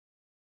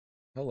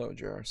Hello,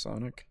 Jar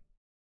Sonic.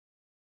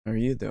 How are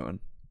you doing?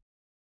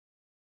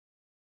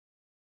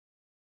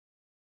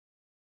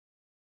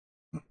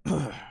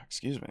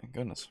 Excuse me,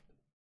 goodness.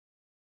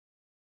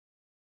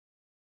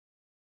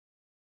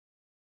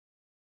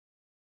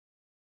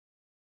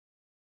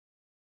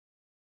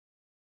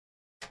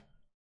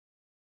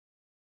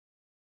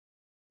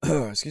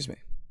 Excuse me.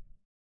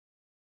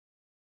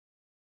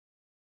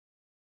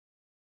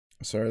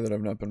 Sorry that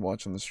I've not been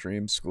watching the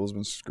stream. School's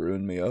been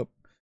screwing me up.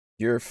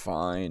 You're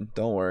fine.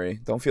 Don't worry.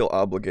 Don't feel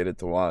obligated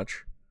to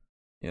watch.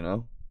 You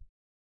know?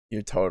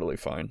 You're totally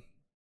fine.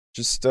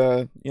 Just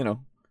come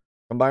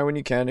by when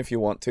you can if you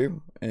want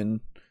to,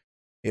 and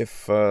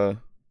if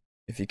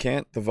if you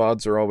can't, the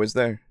VODs are always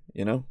there,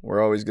 you know?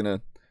 We're always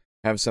gonna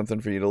have something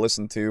for you to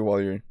listen to while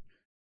you're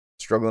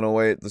struggling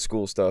away at the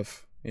school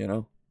stuff, you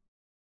know?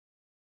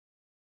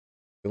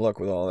 Good luck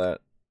with all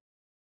that.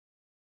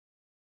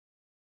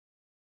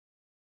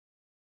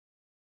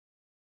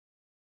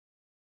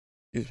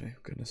 Excuse me,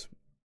 goodness.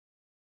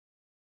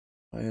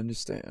 I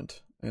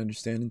understand. I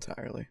understand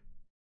entirely.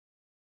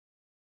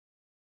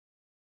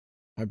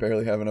 I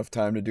barely have enough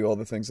time to do all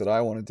the things that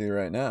I want to do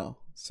right now.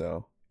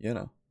 So, you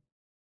know.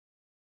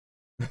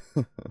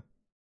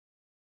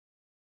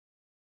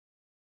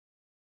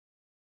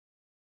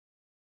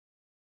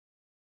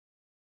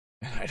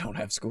 And I don't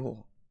have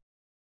school.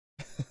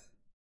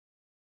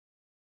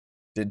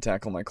 Did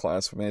tackle my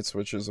classmates,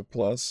 which is a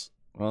plus.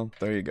 Well,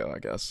 there you go, I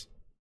guess.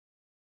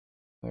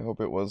 I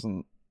hope it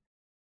wasn't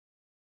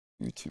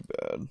too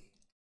bad.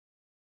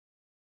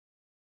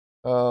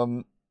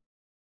 Um,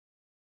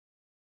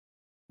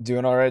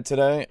 doing all right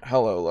today?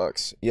 Hello,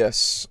 Lux.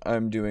 Yes,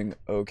 I'm doing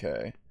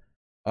okay.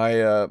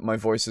 My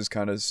voice is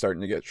kind of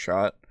starting to get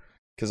shot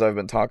because I've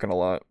been talking a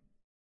lot.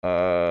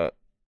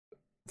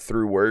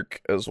 Through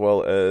work as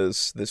well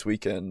as this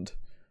weekend.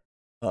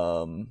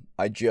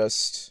 I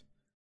just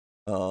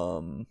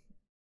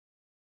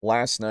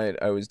last night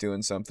I was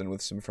doing something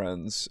with some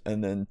friends,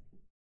 and then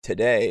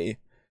today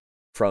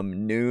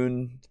from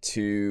noon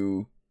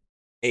to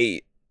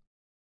 8,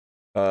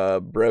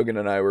 Brogan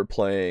and I were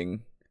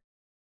playing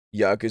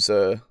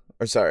Yakuza,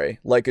 or sorry,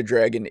 Like a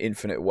Dragon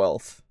Infinite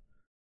Wealth.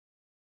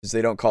 Because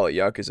they don't call it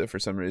Yakuza for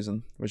some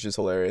reason, which is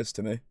hilarious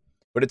to me.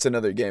 But it's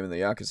another game in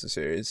the Yakuza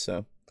series,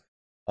 so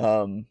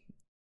um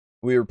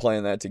we were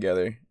playing that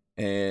together,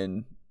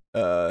 and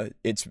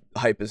it's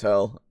hype as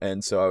hell,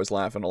 and so I was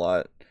laughing a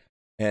lot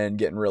and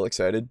getting real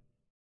excited.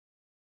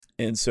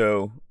 And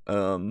so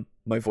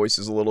my voice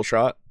is a little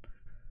shot,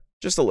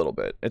 just a little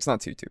bit. It's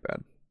not too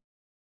bad.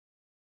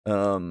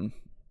 Um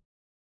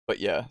but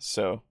yeah,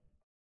 so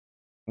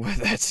with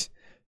that,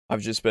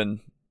 I've just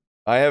been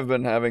I have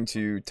been having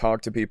to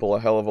talk to people a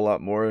hell of a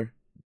lot more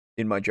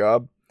in my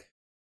job,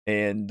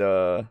 and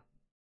and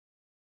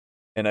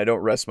I don't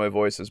rest my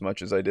voice as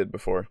much as I did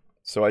before.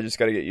 So I just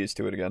got to get used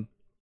to it again.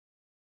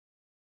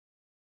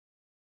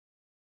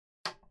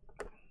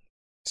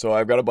 So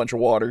I've got a bunch of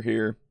water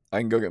here. I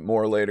can go get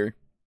more later.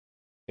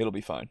 It'll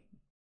be fine.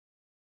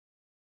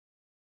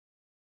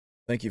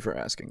 Thank you for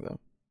asking,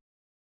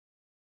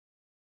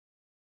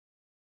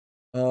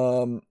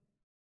 though.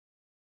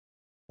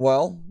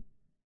 Well,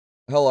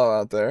 hello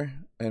out there,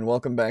 and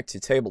welcome back to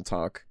Table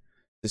Talk,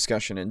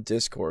 discussion and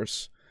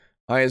discourse.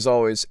 I, as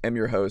always, am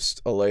your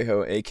host,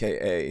 Alejo,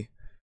 aka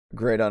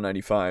Great on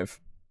 95.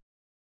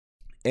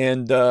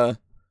 And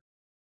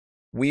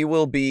we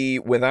will be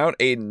without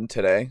Aiden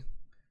today,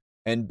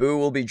 and Boo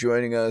will be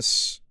joining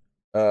us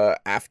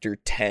after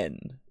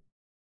 10,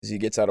 as he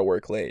gets out of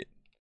work late.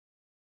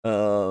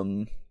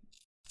 I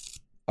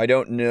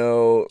don't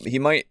know. He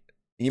might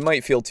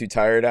feel too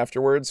tired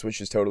afterwards,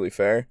 which is totally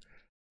fair.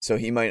 So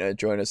he might not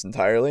join us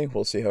entirely.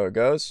 We'll see how it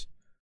goes.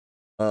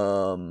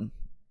 In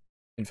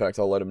fact,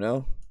 I'll let him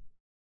know.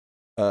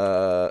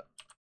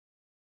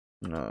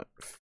 Not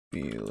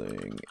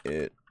feeling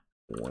it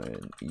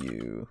when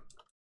you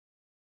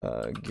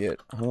get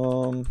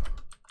home.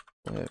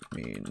 Let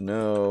me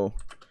know.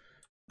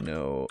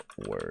 No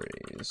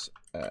worries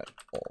at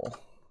all.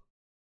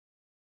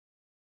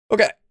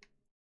 Okay.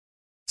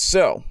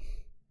 So,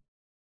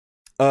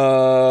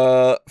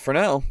 for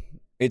now,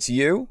 it's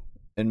you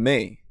and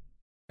me,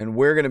 and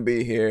we're gonna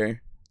be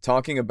here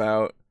talking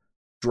about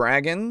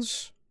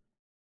dragons,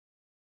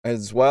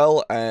 as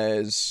well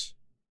as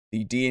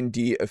the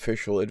D&D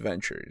official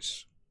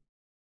adventures.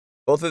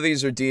 Both of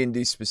these are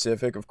D&D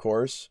specific, of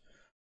course,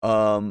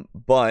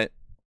 but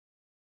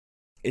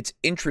it's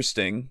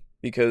interesting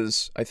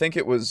because I think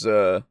it was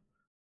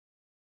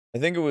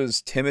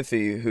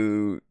Timothy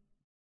who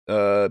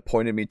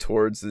pointed me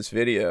towards this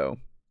video,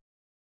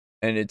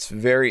 and it's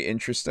very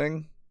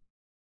interesting,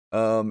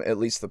 at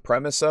least the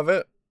premise of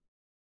it,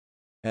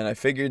 and I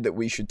figured that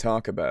we should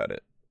talk about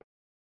it.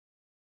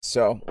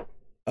 So,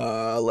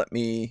 let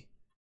me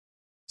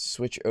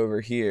switch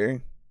over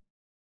here,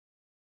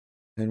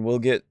 and we'll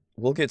get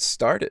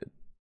started,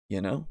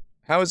 you know?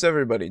 How is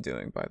everybody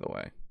doing, by the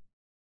way?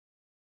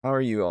 How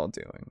are you all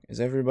doing? Is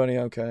everybody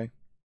okay?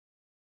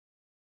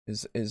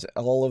 Are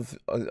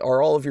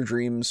all of your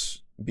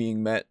dreams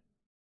being met?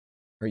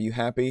 Are you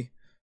happy?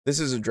 This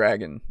is a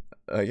dragon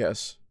I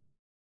guess.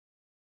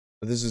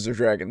 This is a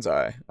dragon's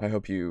eye. I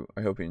hope you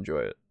enjoy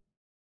it.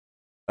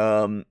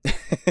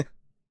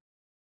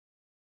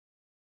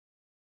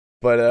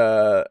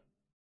 But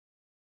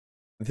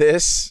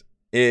this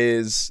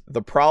is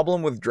the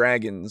problem with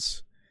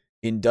dragons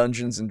in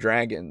Dungeons and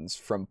Dragons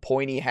from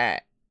Pointy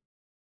Hat.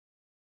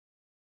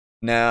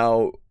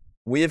 Now,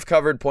 we have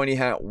covered Pointy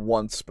Hat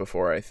once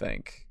before, I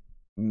think.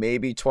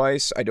 Maybe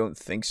twice, I don't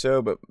think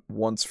so, but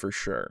once for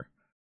sure.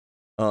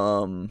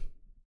 And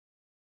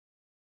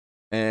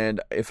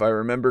if I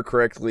remember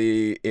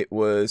correctly, it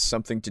was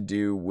something to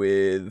do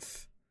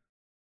with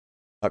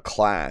a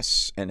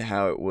class and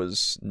how it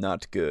was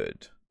not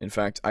good. In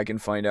fact, I can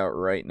find out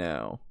right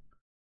now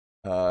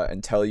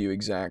and tell you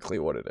exactly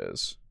what it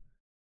is.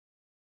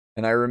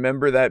 And I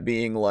remember that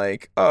being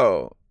like,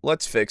 oh,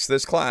 let's fix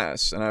this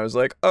class. And I was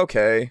like,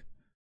 okay.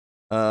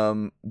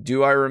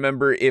 Do I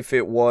remember if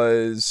it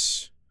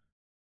was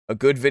a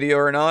good video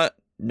or not?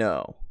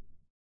 No,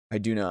 I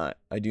do not.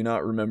 I do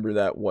not remember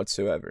that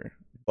whatsoever.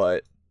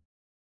 But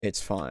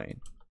it's fine.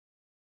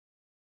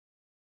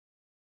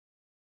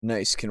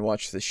 Nice, can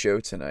watch the show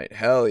tonight.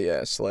 Hell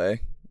yeah,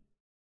 Slay.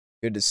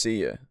 Good to see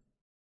you.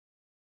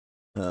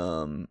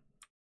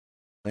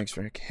 Thanks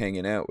for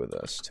hanging out with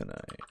us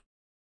tonight.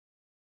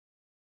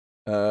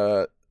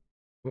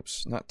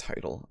 Whoops, not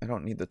title. I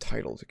don't need the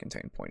title to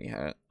contain Pointy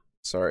Hat.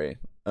 Sorry.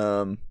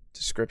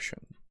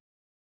 Description.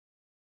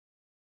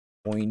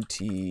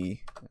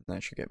 Pointy.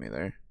 That should get me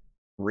there.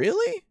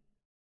 Really?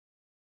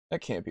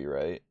 That can't be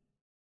right.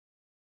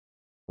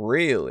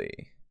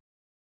 Really?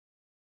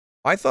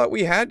 I thought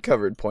we had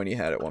covered Pointy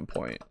Hat at one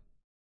point.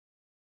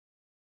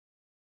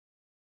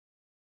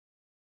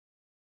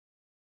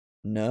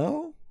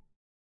 No?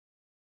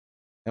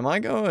 Am I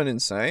going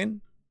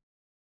insane?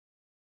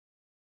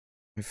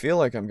 I feel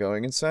like I'm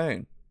going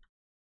insane.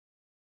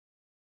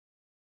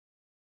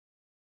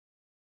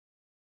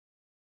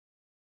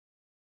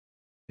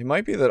 It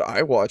might be that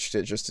I watched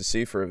it just to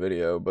see for a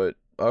video, but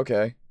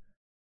okay.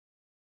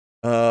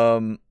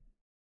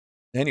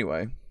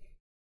 Anyway.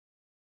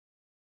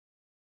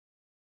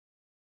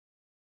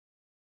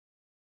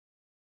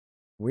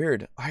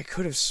 Weird. I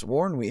could have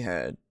sworn we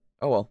had.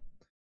 Oh well.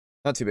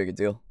 Not too big a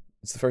deal.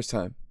 It's the first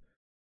time.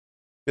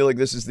 Feel like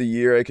this is the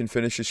year I can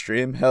finish a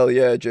stream. Hell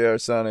yeah, JR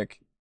Sonic.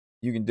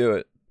 You can do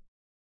it.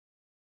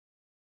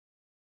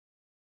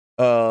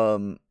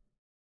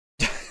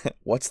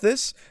 What's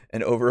this?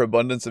 An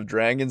overabundance of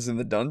dragons in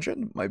the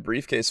dungeon? My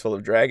briefcase full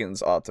of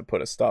dragons ought to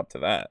put a stop to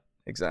that.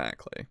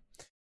 Exactly.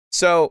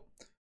 So,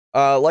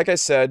 like I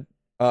said,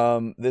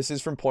 this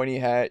is from Pointy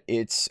Hat.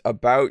 It's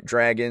about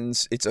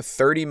dragons. It's a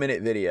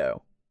 30-minute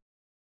video.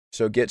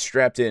 So get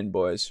strapped in,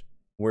 boys.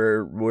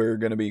 We're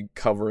gonna be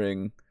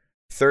covering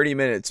 30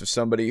 minutes of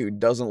somebody who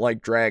doesn't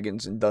like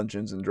dragons in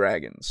Dungeons and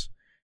Dragons.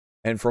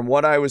 And from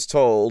what I was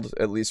told,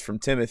 at least from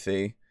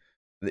Timothy,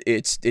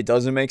 it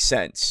doesn't make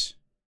sense.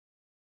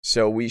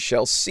 So we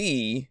shall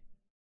see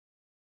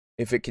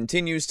if it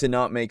continues to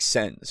not make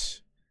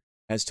sense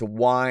as to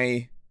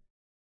why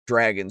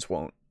dragons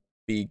won't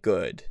be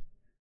good.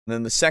 And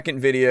then the second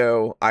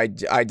video, I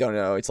don't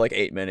know, it's like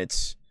 8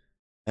 minutes,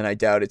 and I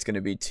doubt it's going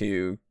to be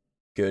too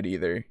good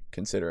either,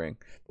 considering.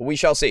 But we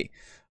shall see.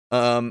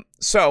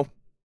 So,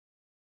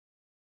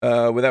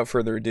 without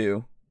further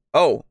ado,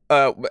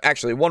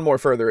 actually, one more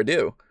further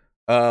ado.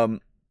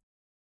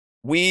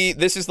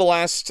 This is the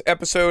last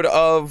episode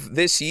of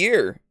this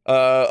year,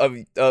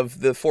 of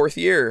the 4th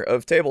year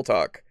of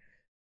TableTalk.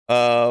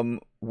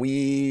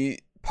 We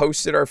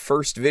posted our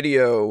first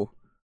video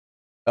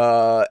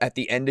at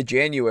the end of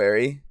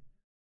January.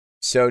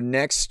 So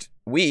next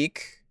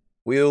week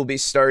we'll be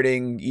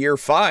starting year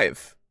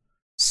 5,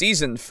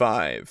 season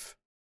 5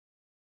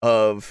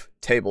 of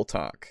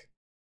TableTalk.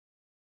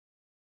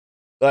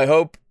 I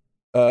hope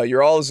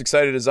you're all as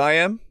excited as I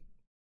am,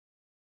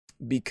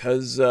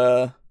 because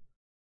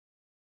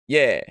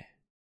yeah,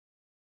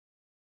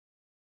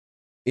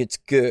 it's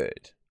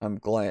good. I'm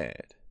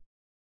glad.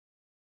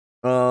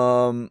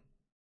 Let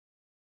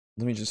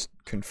me just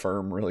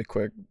confirm really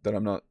quick that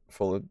I'm not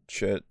full of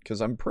shit,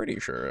 because I'm pretty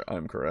sure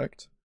I'm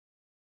correct.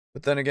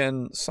 But then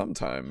again,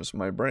 sometimes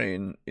my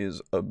brain is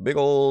a big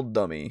old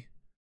dummy,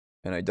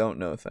 and I don't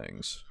know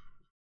things.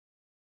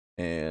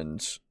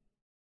 And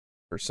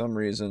for some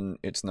reason,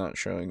 it's not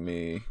showing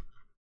me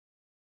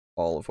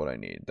all of what I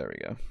need. There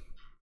we go.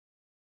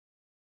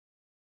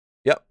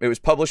 Yep, it was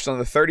published on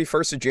the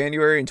 31st of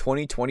January in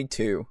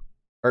 2022.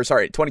 Or,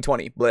 sorry,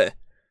 2020. Bleh.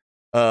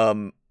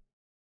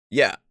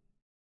 Yeah.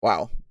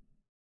 Wow.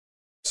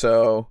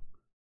 So,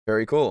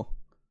 very cool.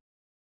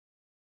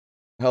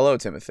 Hello,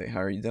 Timothy.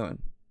 How are you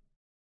doing?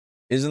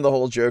 Isn't the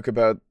whole joke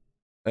about,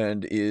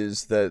 and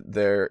is that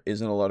there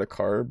isn't a lot of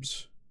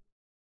carbs?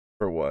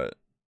 For what?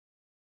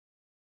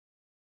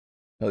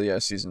 Hell yeah,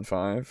 season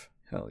 5.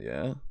 Hell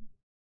yeah.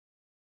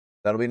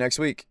 That'll be next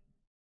week.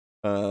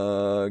 Get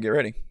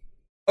ready.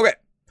 Okay,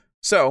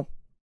 so,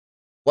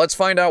 let's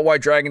find out why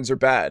dragons are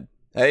bad.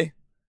 Hey?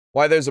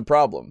 Why there's a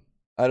problem.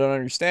 I don't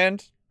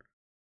understand.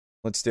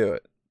 Let's do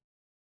it.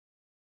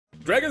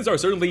 Dragons are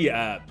certainly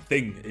a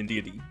thing in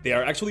D&D. They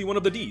are actually one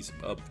of the Ds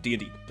of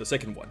D&D, the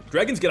second one.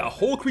 Dragons get a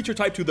whole creature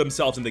type to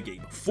themselves in the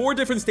game. 4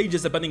 different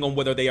stages depending on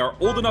whether they are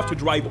old enough to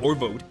drive or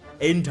vote.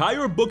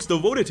 Entire books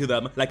devoted to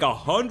them, like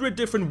 100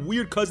 different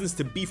weird cousins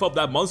to beef up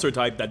that monster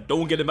type that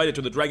don't get invited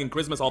to the dragon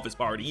Christmas office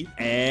party.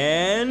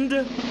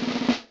 And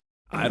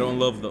I don't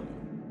love them.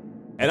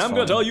 And I'm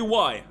gonna tell you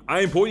why.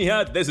 I'm Pointy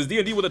Hat, this is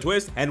D&D with a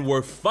twist, and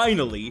we're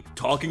finally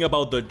talking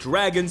about the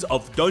dragons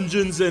of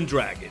Dungeons and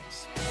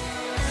Dragons.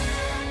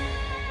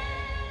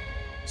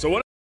 So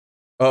what?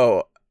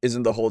 Oh,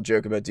 isn't the whole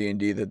joke about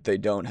D&D that they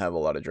don't have a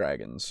lot of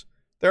dragons?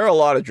 There are a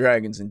lot of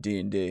dragons in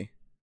D&D.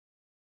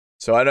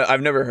 So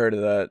I've never heard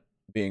of that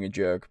being a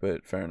joke,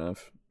 but fair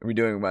enough. Are we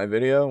doing my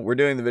video? We're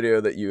doing the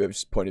video that you have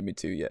pointed me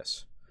to,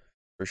 yes.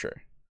 For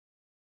sure.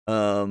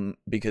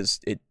 Because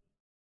it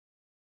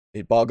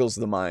boggles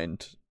the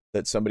mind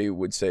that somebody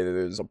would say that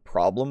there's a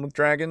problem with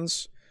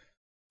dragons.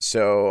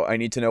 So I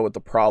need to know what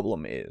the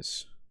problem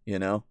is, you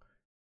know?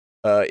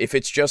 If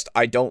it's just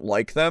I don't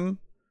like them,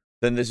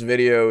 then this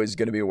video is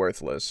going to be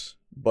worthless.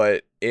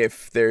 But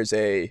if there's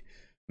a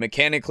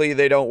mechanically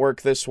they don't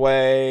work this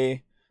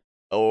way,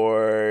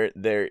 or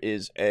there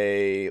is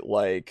a,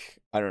 like,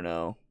 I don't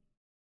know,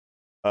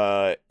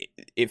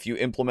 if you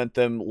implement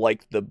them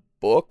like the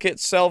book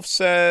itself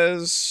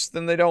says,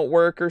 then they don't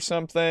work or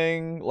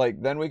something,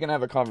 like, then we can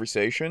have a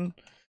conversation.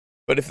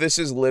 But if this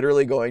is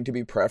literally going to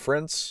be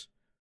preference,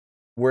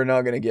 we're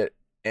not going to get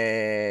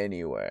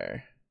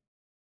anywhere.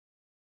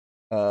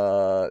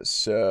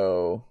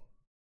 So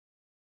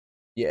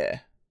yeah,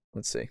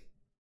 let's see.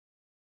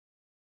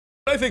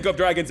 When I think of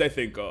dragons, I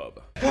think of...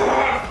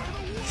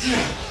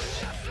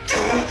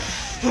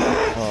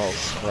 Oh,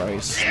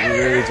 Christ. We're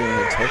really doing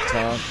a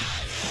TikTok?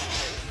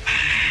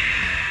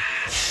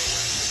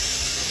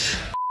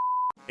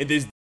 In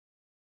this...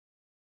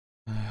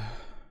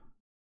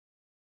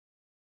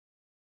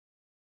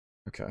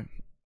 Okay.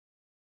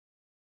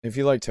 If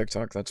you like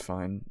TikTok, that's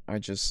fine.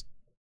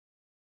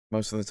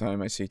 Most of the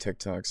time I see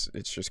TikToks,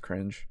 it's just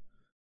cringe.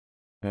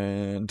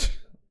 And...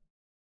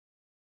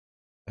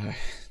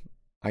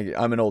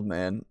 I'm an old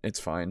man. It's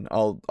fine.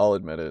 I'll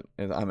admit it.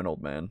 I'm an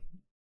old man.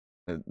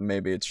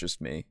 Maybe it's just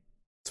me.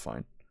 It's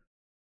fine.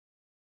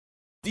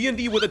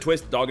 D&D with a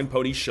Twist Dog and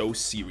Pony show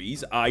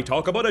series. I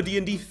talk about a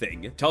D&D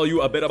thing, tell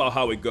you a bit about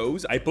how it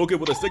goes, I poke it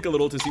with a stick a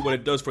little to see what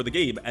it does for the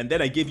game, and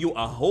then I give you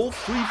a whole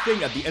free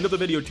thing at the end of the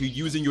video to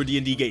use in your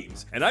D&D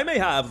games. And I may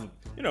have,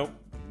 you know,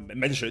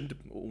 mentioned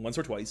once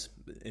or twice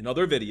in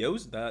other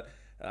videos that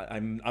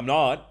I'm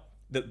not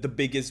the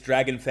biggest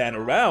dragon fan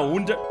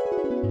around.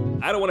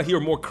 I don't want to hear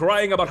more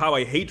crying about how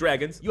I hate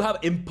dragons. You have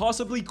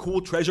impossibly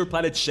cool Treasure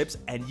Planet ships,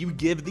 and you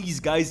give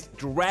these guys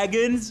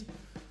dragons?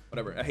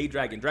 Whatever, I hate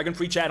dragon.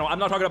 Dragon-free channel, I'm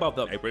not talking about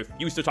them. I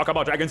refuse to talk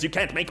about dragons, you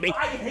can't make me.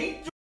 I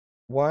hate...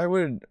 Why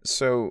would...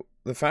 So,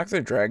 the fact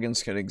that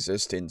dragons can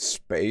exist in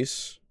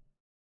space...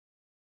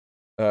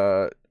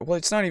 well,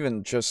 it's not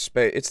even just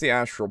space, it's the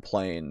astral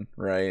plane,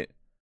 right?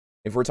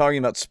 If we're talking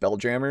about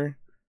Spelljammer,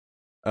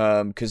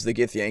 because the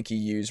Githyanki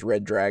use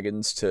red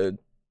dragons to...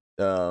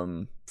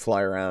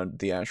 fly around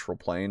the astral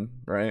plane,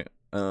 right?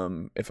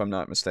 If I'm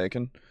not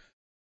mistaken.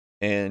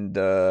 And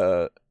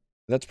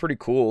that's pretty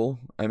cool.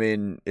 I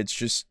mean,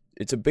 it's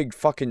a big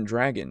fucking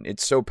dragon.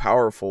 It's so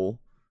powerful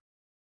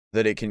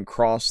that it can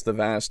cross the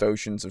vast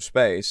oceans of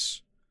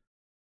space.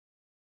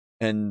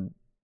 And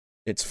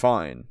it's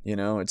fine, you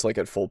know? It's like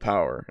at full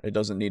power. It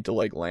doesn't need to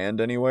like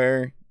land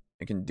anywhere.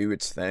 It can do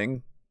its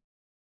thing.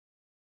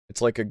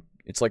 It's like a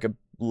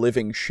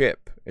living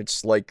ship.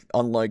 It's like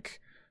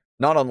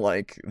not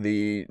unlike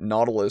the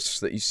Nautilus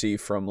that you see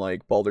from,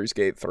 like, Baldur's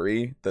Gate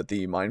 3 that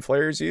the Mind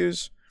Flayers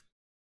use.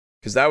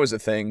 Because that was a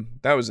thing.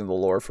 That was in the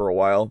lore for a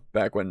while,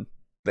 back when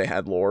they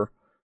had lore.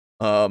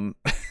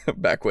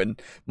 Back when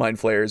Mind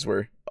Flayers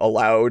were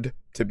allowed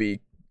to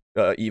be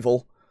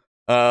evil.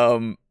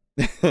 And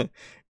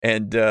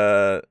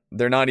they're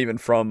not even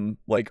from,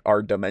 like,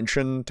 our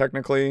dimension,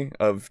 technically,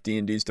 of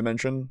D&D's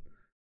dimension.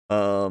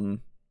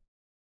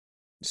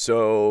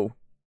 So...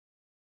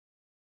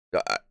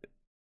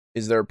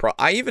 Is there a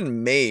I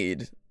even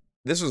made,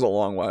 this was a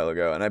long while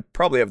ago, and I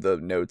probably have the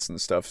notes and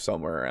stuff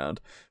somewhere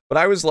around, but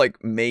I was,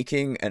 like,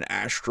 making an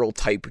astral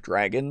type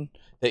dragon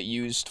that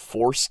used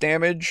force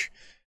damage,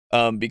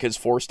 because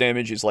force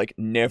damage is, like,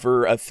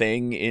 never a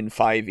thing in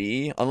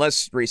 5e,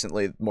 unless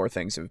recently more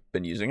things have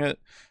been using it.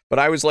 But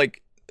I was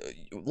like,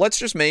 let's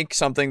just make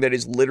something that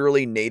is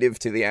literally native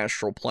to the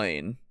astral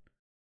plane,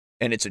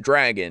 and it's a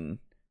dragon,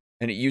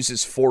 and it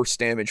uses force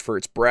damage for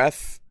its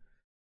breath,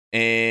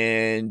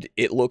 and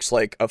it looks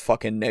like a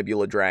fucking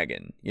nebula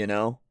dragon, you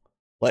know?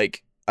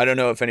 Like, I don't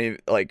know if any,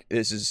 like,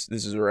 this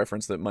is a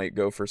reference that might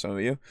go for some of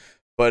you,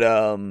 but,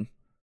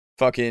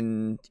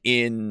 fucking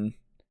in,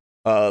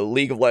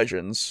 League of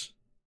Legends,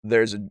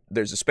 there's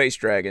a space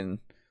dragon,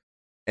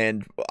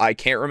 and I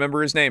can't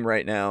remember his name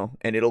right now,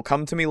 and it'll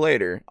come to me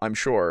later, I'm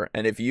sure,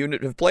 and if you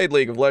have played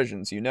League of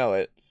Legends, you know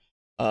it,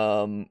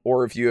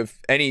 or if you have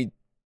any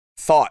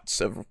thoughts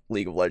of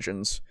League of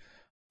Legends,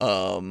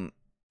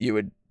 you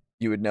would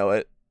know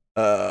it.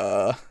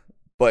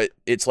 but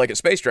it's like a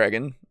space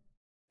dragon,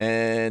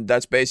 and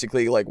that's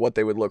basically like what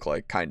they would look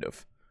like, kind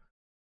of.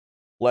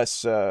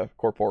 Less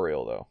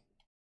corporeal though,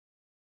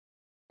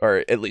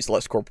 or at least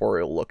less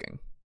corporeal looking.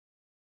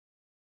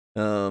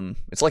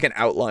 It's like an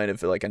outline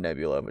of like a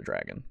nebula of a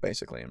dragon,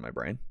 basically, in my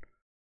brain.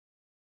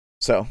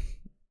 So,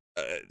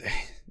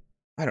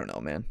 I don't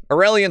know, man.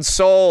 Aurelian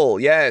Soul,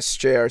 yes,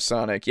 JR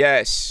Sonic,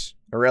 yes.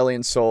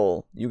 Aurelian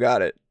Soul, you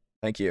got it.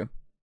 Thank you.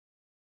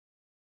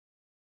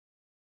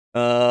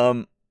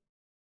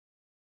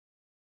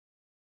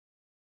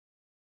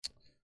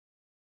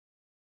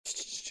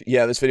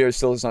 Yeah, this video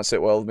still does not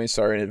sit well with me.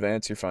 Sorry in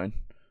advance, you're fine.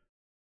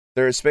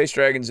 There are space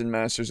dragons in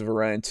Masters of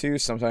Orion too.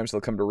 Sometimes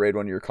they'll come to raid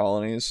one of your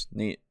colonies.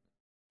 Neat.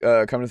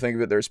 Come to think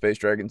of it, there are space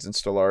dragons in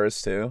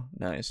Stellaris too.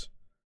 Nice.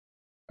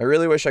 I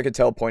really wish I could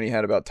tell Pointy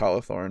Hat about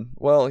Talathorn.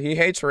 Well, he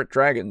hates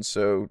dragons,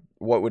 so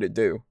what would it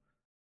do?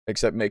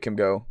 Except make him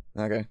go,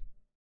 okay.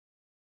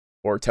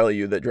 Or tell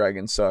you that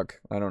dragons suck.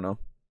 I don't know.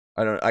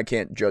 I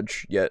can't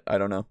judge yet. I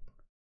don't know.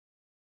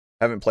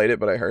 Haven't played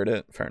it, but I heard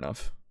it. Fair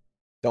enough.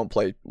 Don't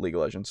play League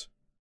of Legends.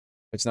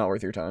 It's not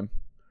worth your time.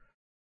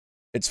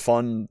 It's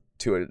fun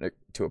to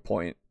a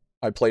point.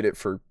 I played it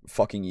for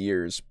fucking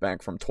years,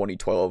 back from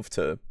 2012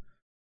 to...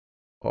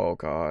 Oh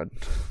god.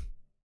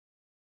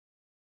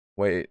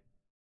 Wait.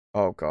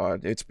 Oh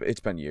god. It's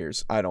been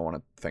years. I don't want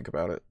to think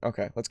about it.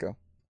 Okay, let's go.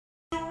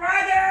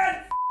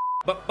 Dragon!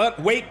 But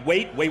wait.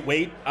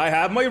 I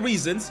have my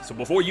reasons. So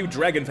before you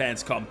dragon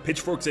fans come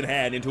pitchforks in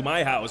hand into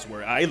my house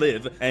where I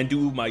live and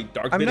do my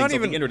dark biddings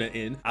of the internet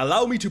in,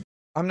 allow me to...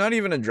 I'm not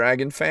even a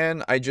dragon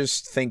fan. I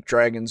just think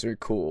dragons are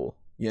cool,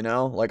 you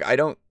know? Like, I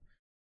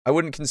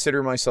wouldn't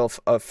consider myself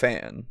a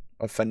fan,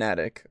 a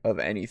fanatic of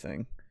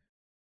anything.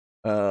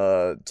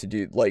 To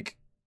do, like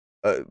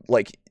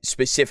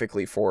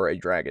specifically for a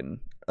dragon,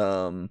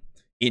 in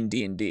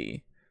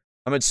D&D.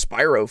 I'm a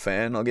Spyro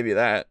fan, I'll give you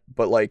that.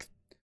 But, like,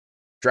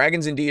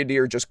 dragons in D&D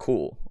are just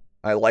cool.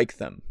 I like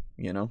them,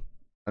 you know?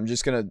 I'm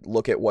just gonna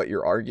look at what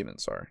your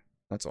arguments are.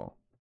 That's all.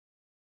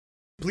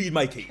 Plead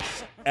my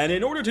case. And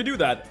in order to do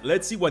that,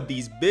 let's see what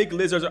these big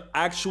lizards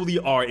actually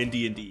are in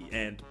D&D,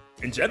 and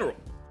in general.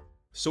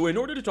 So in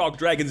order to talk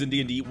dragons in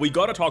D&D, we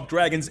gotta talk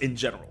dragons in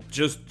general.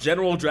 Just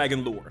general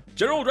dragon lore.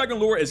 General dragon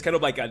lore is kind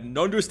of like an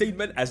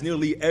understatement, as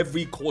nearly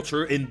every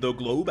culture in the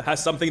globe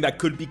has something that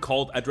could be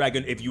called a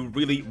dragon if you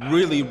really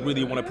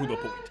want to prove a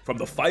point. From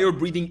the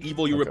fire-breathing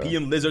evil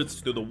European lizards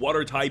to the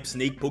water-type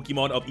snake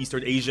Pokemon of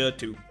Eastern Asia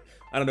to,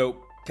 I don't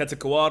know,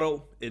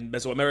 Quetzalcoatl in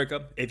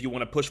Mesoamerica, if you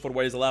want to push for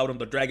what is allowed on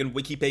the Dragon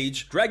Wiki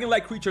page.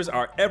 Dragon-like creatures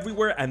are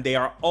everywhere, and they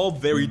are all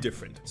very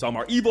different. Some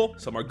are evil,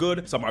 some are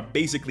good, some are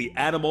basically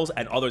animals,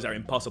 and others are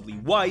impossibly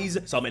wise.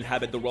 Some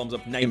inhabit the realms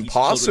of 90s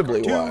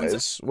impossibly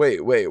wise?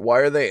 Wait, why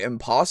are they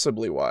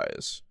impossibly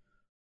wise?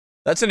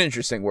 That's an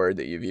interesting word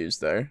that you've used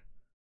there.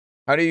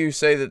 How do you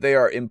say that they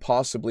are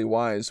impossibly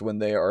wise when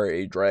they are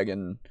a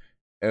dragon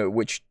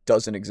which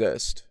doesn't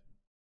exist?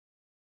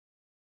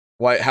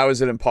 Why? How is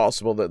it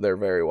impossible that they're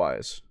very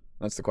wise?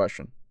 That's the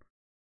question.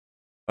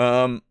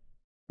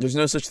 There's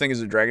no such thing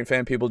as a dragon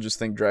fan. People just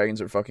think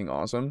dragons are fucking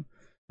awesome.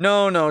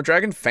 No,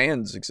 dragon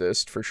fans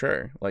exist for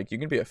sure. Like, you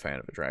can be a fan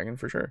of a dragon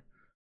for sure.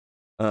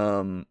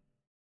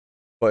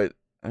 But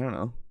I don't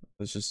know.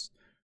 It's just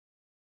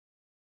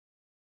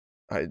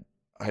I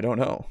don't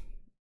know.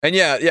 And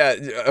yeah,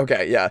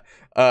 okay, yeah.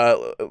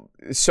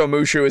 So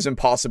Mushu is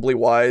impossibly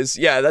wise.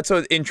 Yeah, that's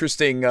an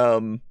interesting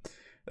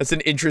that's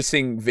an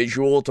interesting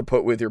visual to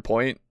put with your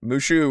point.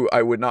 Mushu,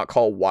 I would not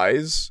call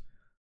wise.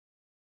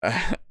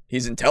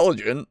 He's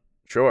intelligent,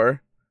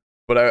 sure,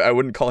 but I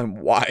wouldn't call him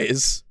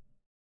wise.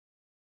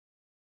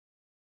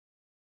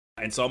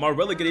 And some are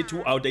relegated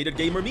to outdated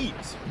gamer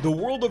memes. The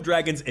world of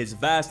dragons is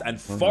vast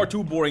and far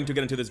too boring to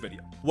get into this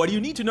video. What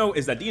you need to know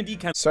is that D&D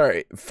can—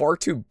 Sorry, far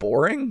too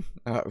boring?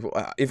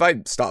 If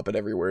I stop at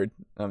every word,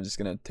 I'm just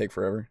gonna take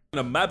forever.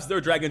 Maps their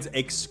dragons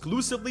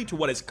exclusively to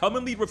what is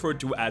commonly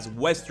referred to as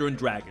Western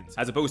dragons,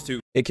 as opposed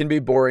to— It can be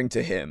boring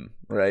to him,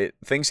 right?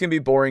 Things can be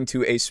boring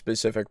to a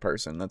specific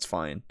person, that's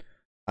fine.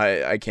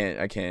 I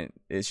can't,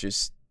 it's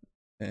just...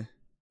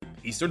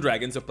 Eastern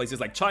dragons of places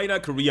like China,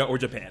 Korea, or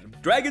Japan.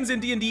 Dragons in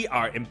D&D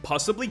are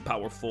impossibly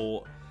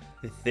powerful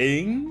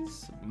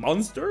things,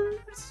 monsters,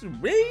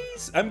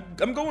 race. I'm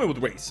going with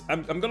race.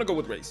 I'm gonna go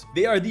with race.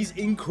 They are these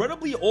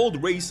incredibly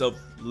old race of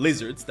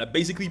lizards that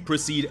basically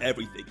precede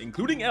everything,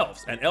 including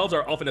elves. And elves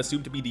are often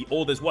assumed to be the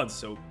oldest ones,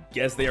 so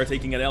guess they are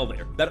taking an L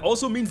there. That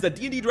also means that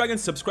D&D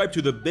dragons subscribe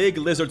to the big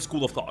lizard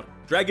school of thought.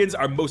 Dragons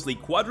are mostly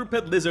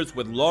quadruped lizards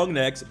with long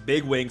necks,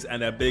 big wings,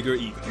 and a bigger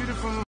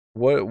ego.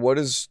 What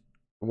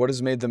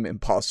has made them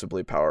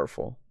impossibly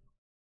powerful?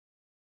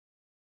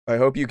 I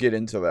hope you get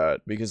into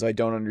that, because I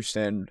don't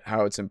understand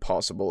how it's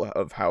impossible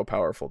of how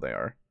powerful they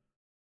are.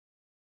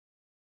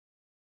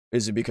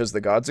 Is it because the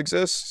gods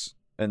exist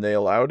and they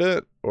allowed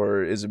it?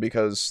 Or is it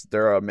because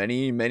there are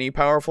many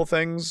powerful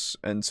things,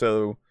 and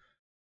so,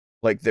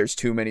 like, there's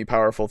too many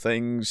powerful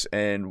things,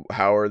 and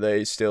how are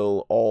they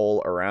still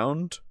all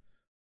around?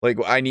 Like,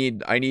 I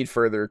need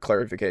further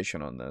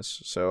clarification on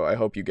this, so I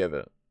hope you give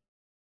it.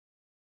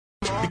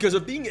 Because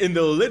of being in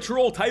the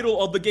literal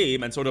title of the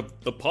game and sort of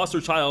the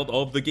poster child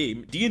of the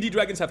game, D&D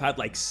Dragons have had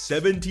like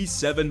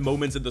 77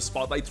 moments in the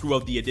spotlight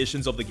throughout the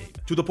editions of the game,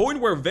 to the point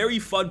where very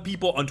fun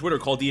people on Twitter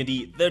call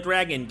D&D the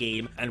Dragon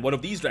Game, and one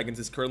of these dragons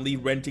is currently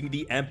renting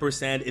the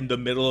ampersand in the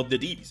middle of the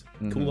D's.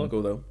 Cool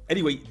logo though.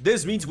 Anyway,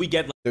 this means we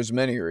get There's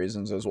many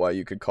reasons as why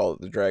you could call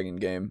it the Dragon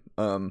Game.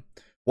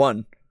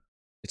 One,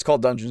 it's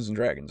called Dungeons and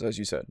Dragons, as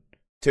you said.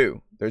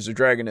 2, there's a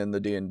dragon in the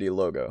D&D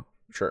logo.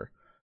 Sure.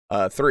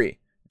 3,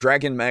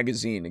 Dragon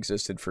Magazine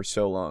existed for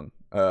so long,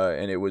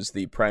 and it was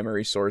the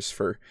primary source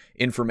for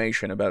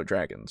information about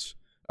dragons.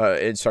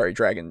 Dungeons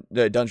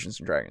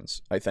and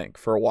Dragons, I think,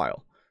 for a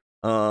while.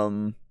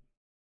 I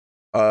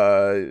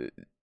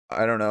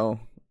don't know.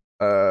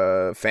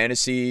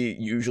 Fantasy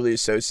usually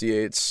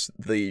associates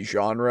the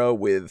genre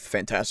with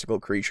fantastical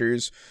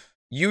creatures,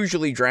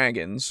 usually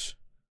dragons.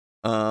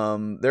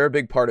 They're a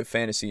big part of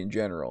fantasy in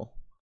general.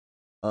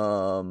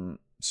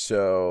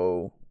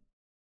 So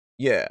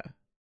yeah.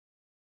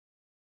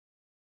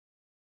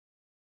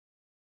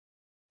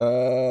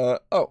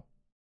 Oh.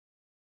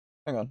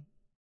 Hang on.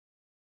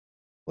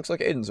 Looks like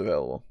Aiden's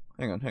available.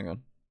 Hang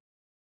on.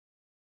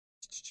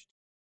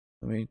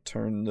 Let me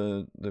turn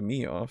the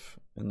me off,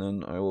 and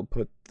then I will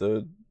put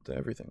the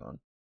everything on.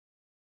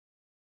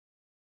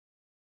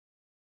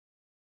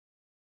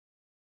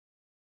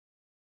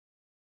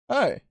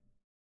 Hi.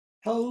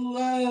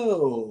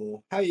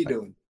 Hello. How you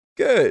doing?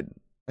 Good.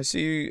 I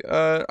see.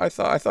 I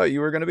thought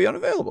you were gonna be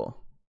unavailable.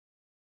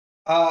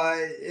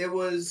 It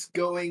was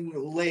going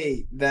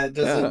late. That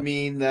doesn't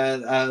mean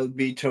that I would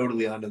be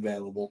totally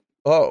unavailable.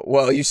 Oh,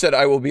 well, you said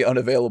I will be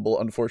unavailable,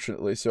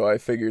 unfortunately, so I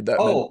figured that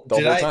meant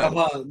the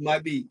whole time.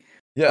 Might be.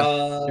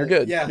 Yeah, you're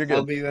good. Yeah, you're good.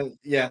 I'll be.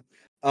 Yeah.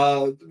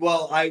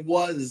 Well, I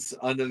was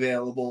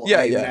unavailable.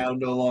 Yeah, I'm now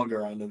no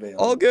longer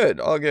unavailable. All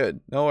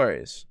good. No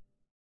worries.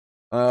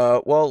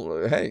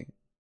 Well, hey,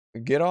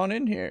 get on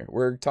in here.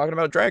 We're talking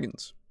about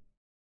dragons.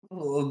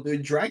 Well, the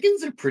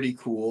dragons are pretty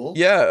cool.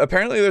 Yeah,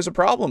 apparently there's a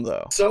problem,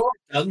 though. So are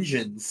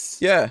dungeons.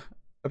 Yeah,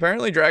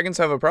 apparently dragons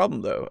have a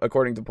problem, though,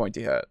 according to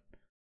Pointy Hat.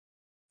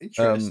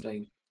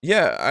 Interesting.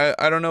 Yeah,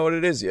 I don't know what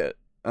it is yet.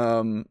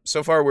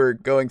 So far we're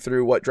going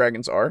through what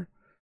dragons are,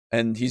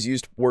 and he's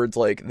used words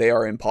like they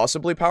are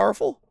impossibly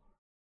powerful.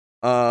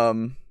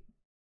 And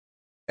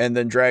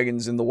then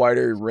dragons in the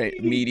wider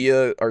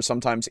media are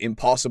sometimes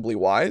impossibly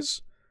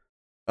wise.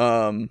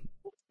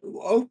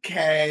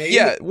 Okay.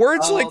 Yeah,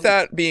 words like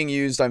that being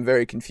used, I'm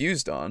very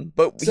confused on,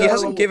 but he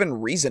hasn't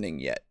given reasoning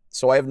yet,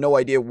 so I have no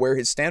idea where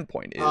his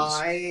standpoint is.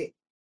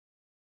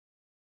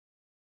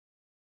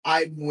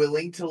 I'm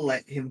willing to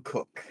let him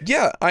cook.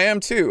 Yeah, I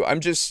am too. I'm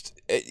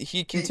just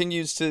he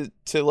continues to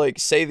like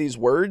say these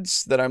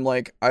words that I'm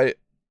like,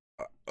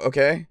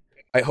 okay.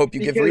 I hope you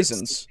give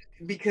reasons.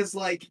 Because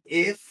like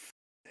if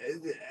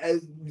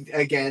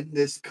again,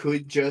 this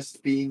could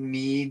just be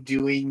me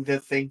doing the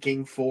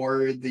thinking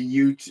for the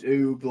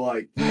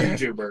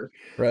YouTuber.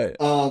 Right.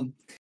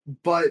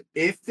 But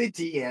if the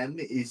DM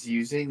is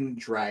using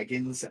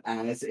dragons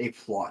as a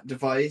plot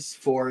device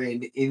for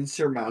an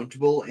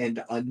insurmountable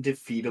and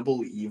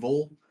undefeatable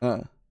evil,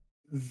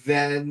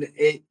 then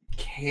it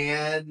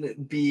can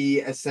be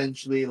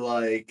essentially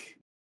like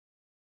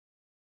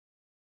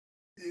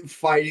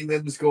fighting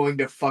them is going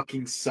to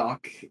fucking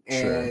suck,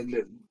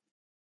 and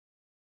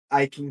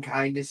I can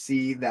kind of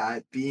see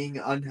that being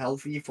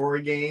unhealthy for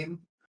a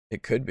game.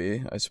 It could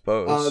be, I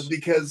suppose.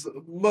 Because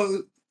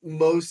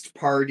most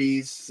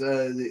parties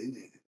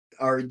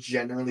are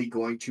generally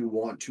going to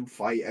want to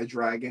fight a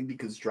dragon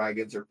because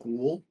dragons are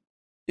cool.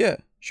 Yeah,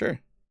 sure.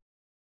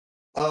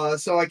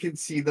 So I can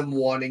see them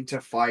wanting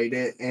to fight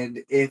it,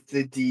 and if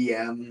the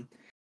DM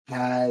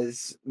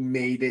has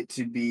made it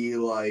to be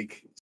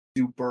like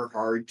super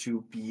hard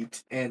to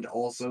beat, and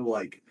also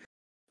like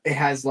it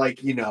has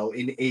like, you know,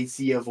 an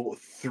AC of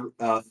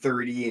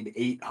 30 and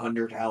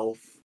 800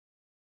 health.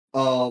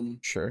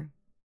 Sure.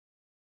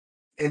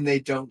 And they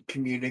don't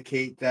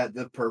communicate that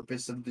the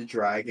purpose of the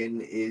dragon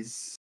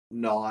is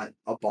not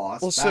a boss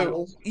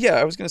battle. So, yeah,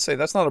 I was going to say,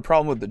 that's not a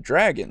problem with the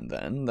dragon,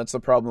 then. That's the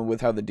problem with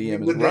how the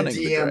DM is running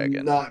the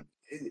dragon.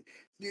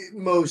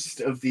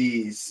 Most of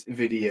these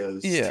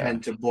videos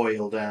tend to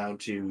boil down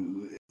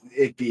to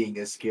it being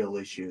a skill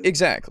issue.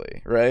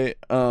 Exactly, right?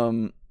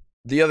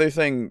 The other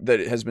thing that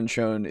has been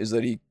shown is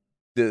that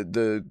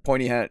the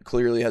Pointy Hat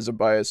clearly has a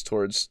bias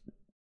towards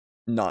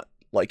not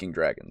liking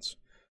dragons.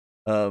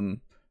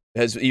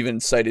 Has even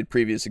cited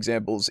previous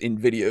examples in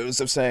videos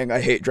of saying,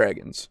 I hate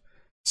dragons.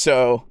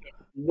 So...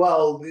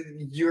 Well,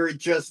 you're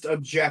just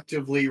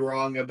objectively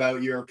wrong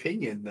about your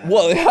opinion, then.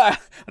 Well, yeah,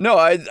 no,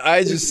 I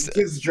just...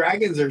 Because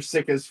dragons are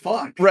sick as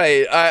fuck.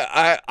 Right,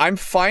 I'm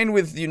fine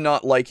with you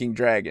not liking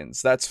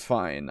dragons. That's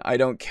fine. I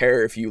don't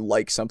care if you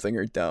like something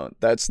or don't.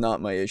 That's not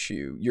my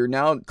issue. You're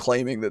now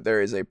claiming that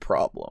there is a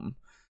problem,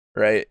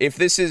 right? If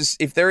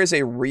there is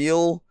a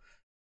real,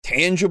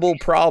 tangible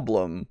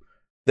problem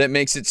that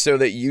makes it so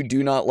that you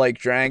do not like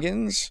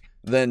dragons,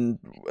 then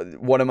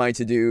what am I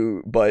to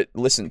do but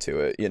listen to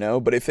it, you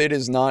know? But if it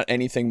is not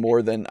anything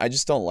more than I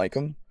just don't like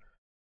them,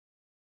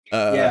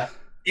 yeah,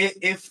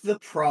 If the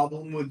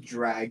problem with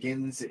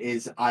dragons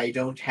is I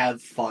don't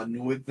have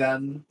fun with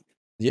them.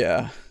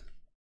 Yeah.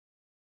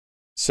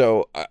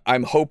 So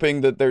I'm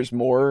hoping that there's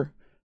more,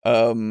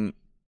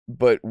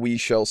 but we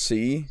shall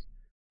see.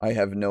 I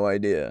have no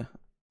idea.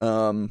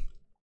 Let's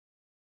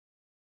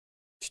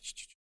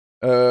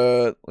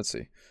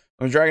see.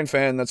 I'm a Dragon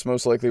fan. That's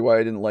most likely why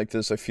I didn't like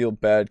this. I feel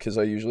bad because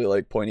I usually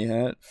like Pointy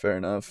Hat. Fair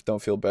enough.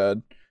 Don't feel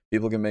bad.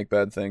 People can make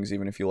bad things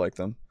even if you like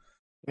them.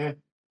 Yeah.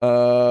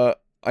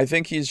 I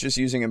think he's just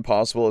using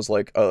impossible as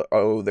like,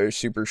 oh, they're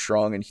super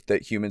strong and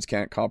that humans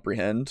can't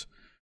comprehend,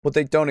 but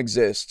they don't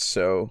exist.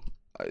 So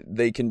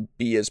they can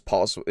be as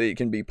possible. It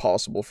can be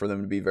possible for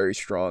them to be very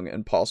strong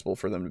and possible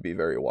for them to be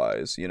very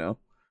wise. You know.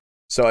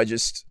 So I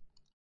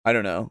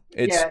don't know.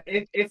 It's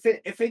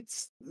if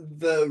it's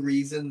the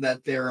reason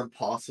that they're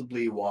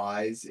impossibly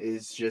wise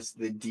is just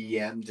the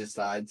DM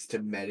decides to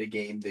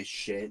metagame the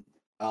shit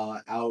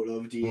out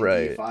of D&D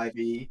right.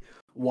 5e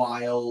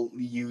while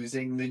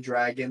using the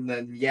dragon,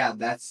 then yeah,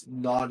 that's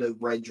not a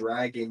red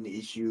dragon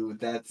issue.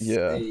 That's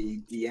Yeah. a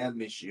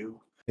DM issue.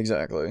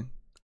 Exactly.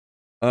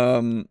 I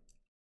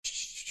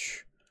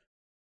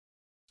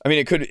mean,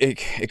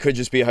 it could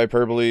just be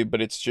hyperbole,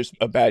 but it's just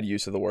a bad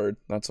use of the word.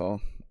 That's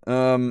all.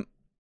 I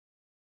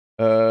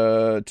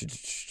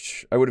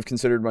would have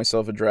considered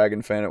myself a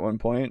Dragon fan at one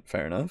point.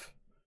 Fair enough.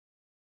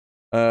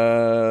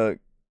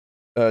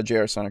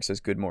 JR Sonic says,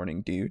 "Good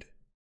morning, dude."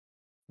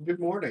 Good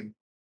morning.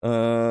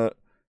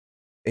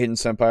 Hayden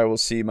Senpai will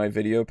see my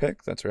video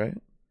pic. That's right.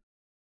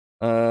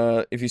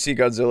 If you see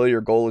Godzilla,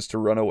 your goal is to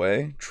run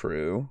away.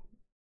 True.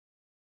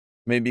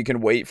 Maybe you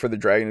can wait for the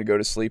dragon to go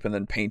to sleep and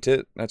then paint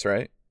it. That's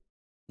right.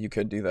 You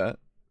could do that.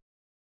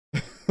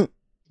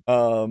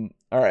 All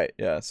right.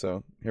 Yeah.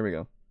 So here we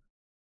go.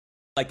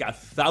 Like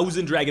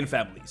 1,000 dragon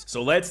families.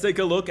 So let's take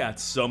a look at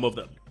some of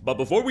them. But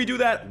before we do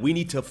that, we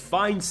need to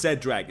find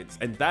said dragons,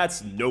 and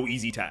that's no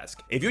easy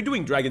task. If you're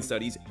doing dragon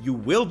studies, you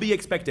will be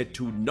expected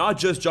to not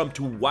just jump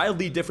to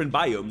wildly different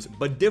biomes,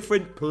 but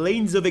different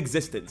planes of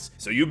existence.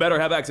 So you better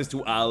have access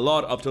to a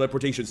lot of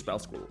teleportation spell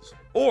scrolls.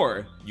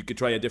 Or you could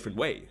try a different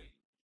way.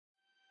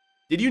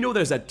 Did you know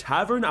there's a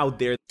tavern out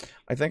there?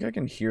 I think I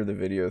can hear the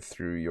video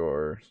through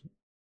your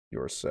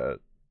headset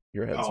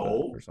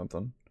or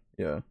something.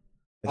 Yeah.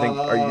 I think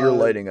you're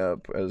lighting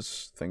up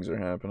as things are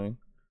happening.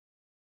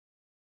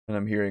 And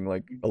I'm hearing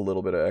like a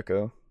little bit of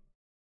echo.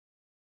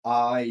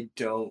 I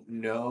don't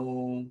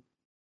know.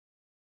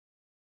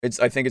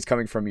 I think it's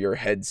coming from your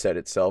headset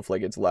itself,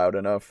 like it's loud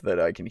enough that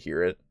I can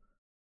hear it.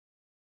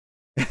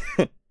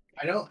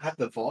 I don't have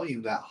the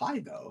volume that high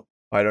though.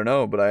 I don't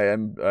know, but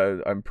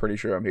I'm pretty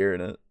sure I'm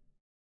hearing it.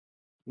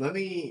 Let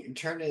me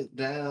turn it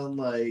down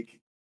like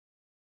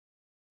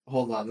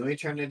hold on, let me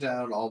turn it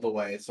down all the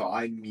way so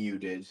I'm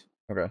muted.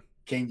 Okay.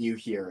 Can you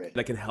hear it?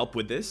 That can help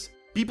with this?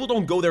 People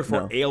don't go there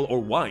for ale or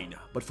wine,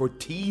 but for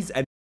teas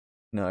and...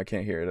 No, I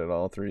can't hear it at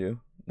all through you.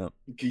 No.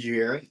 Could you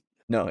hear it?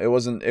 No, it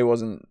wasn't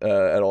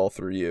at all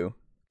through you.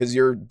 Because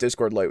your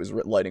Discord light was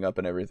lighting up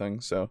and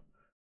everything, so...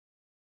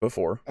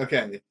 Before.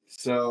 Okay,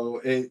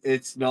 so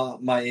it's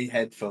not my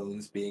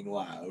headphones being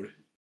loud.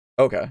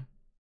 Okay.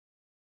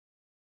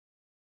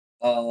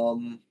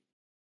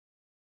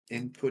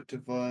 Input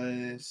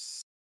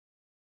device...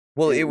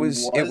 Well, it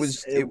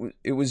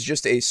was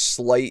just a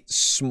slight,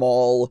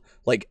 small,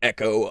 like,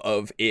 echo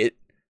of it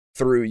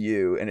through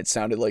you, and it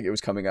sounded like it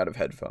was coming out of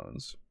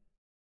headphones.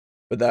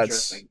 But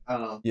that's...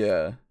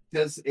 yeah.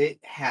 Does it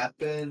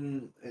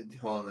happen...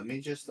 Hold on, let me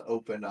just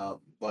open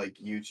up, like,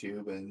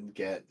 YouTube and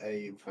get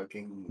a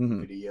fucking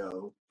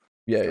video.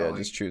 Yeah, going. Yeah,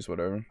 just choose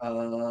whatever.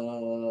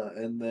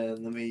 And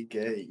then let me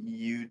get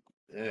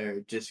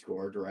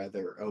Discord,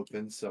 rather,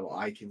 open so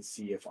I can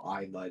see if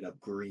I light up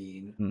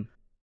green.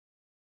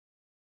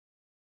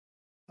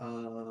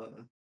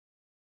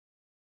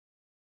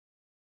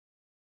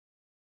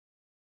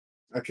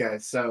 Okay,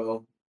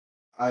 so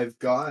I've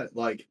got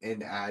like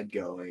an ad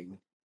going.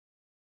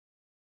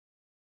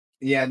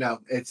 Yeah, no,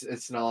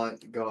 it's not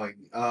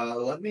going.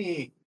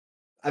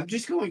 I'm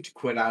just going to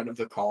quit out of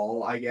the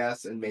call, I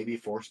guess, and maybe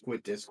force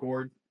quit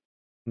Discord.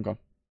 Okay.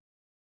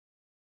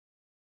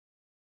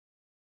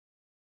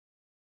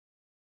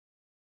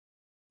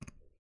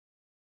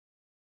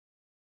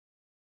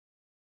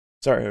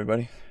 Sorry,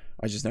 everybody.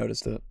 I just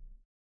noticed it.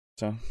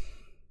 So.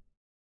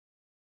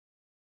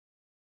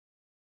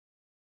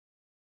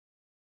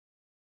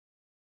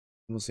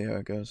 We'll see how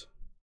it goes.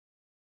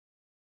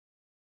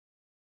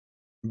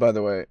 By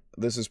the way,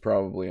 this is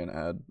probably an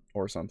ad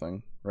or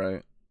something,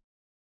 right?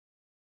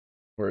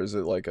 Or is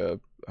it like a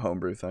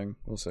homebrew thing?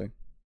 We'll see.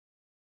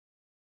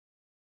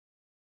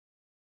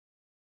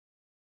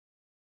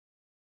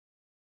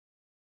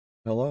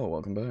 Hello,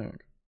 welcome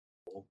back.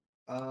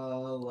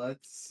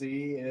 Let's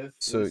see if...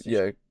 So,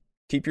 yeah,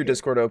 keep your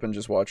Discord open,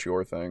 just watch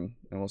your thing,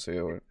 and we'll see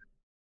how it...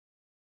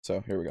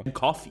 So, here we go.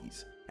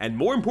 Coffees, and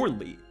more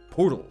importantly,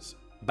 portals.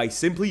 By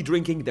simply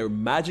drinking their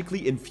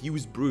magically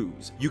infused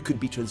brews, you could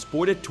be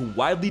transported to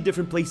wildly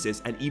different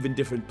places and even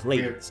different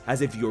planes,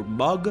 as if your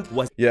mug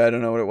was... Yeah, I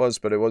don't know what it was,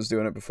 but it was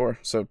doing it before,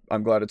 so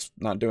I'm glad it's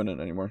not doing it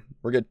anymore.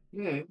 We're good.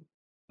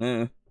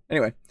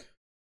 Anyway.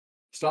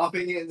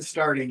 Stopping it and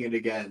starting it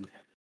again.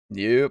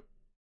 Yep.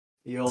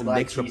 The old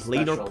Mix IT from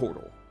Planar special.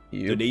 Portal.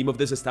 Yep. The name of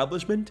this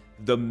establishment?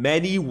 The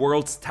Many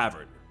Worlds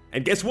Tavern.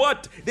 And guess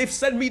what? They've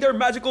sent me their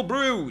magical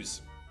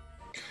brews!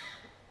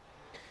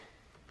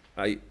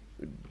 I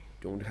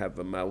don't have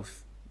a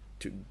mouth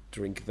to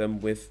drink them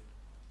with.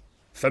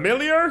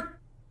 Familiar?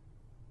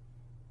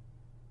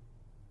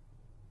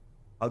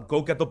 I'll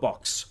go get the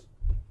box.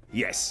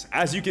 Yes,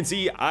 as you can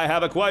see, I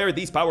have acquired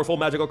these powerful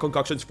magical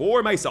concoctions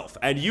for myself,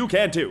 and you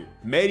can too.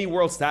 Many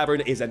Worlds Tavern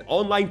is an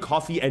online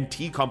coffee and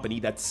tea company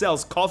that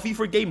sells coffee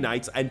for game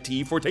nights and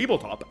tea for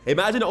tabletop.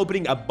 Imagine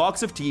opening a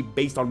box of tea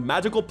based on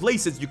magical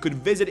places you could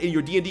visit in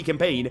your D&D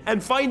campaign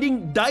and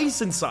finding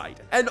dice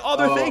inside, and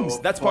other things.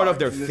 That's part of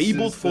their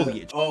fabled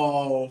foliage.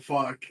 Oh,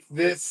 fuck.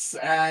 This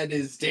ad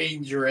is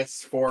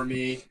dangerous for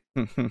me.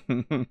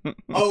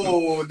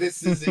 Oh,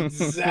 this is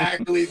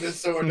exactly the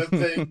sort of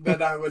thing that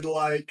I would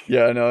like.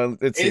 Yeah, no,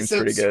 it seems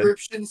pretty good. A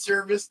subscription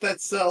service that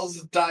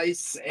sells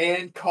dice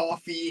and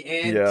coffee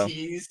and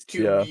teas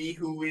to me,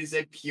 who is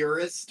a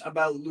purist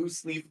about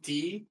loose leaf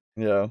tea.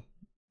 Yeah,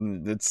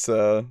 it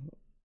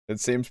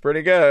seems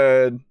pretty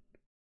good.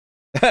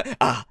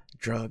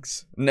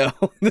 Drugs. No,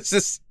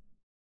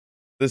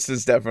 this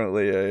is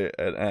definitely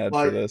an ad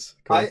for this.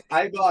 Cool.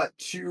 I got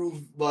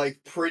two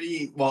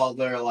pretty, well,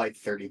 they're like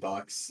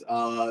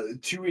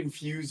 $30. Two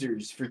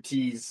infusers for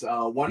teas.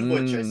 One of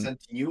which I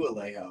sent to you,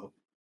 Alejo,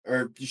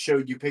 or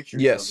showed you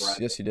pictures of. Right?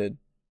 Yes, you did.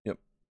 Yep.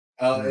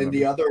 And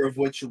the other of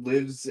which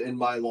lives in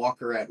my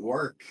locker at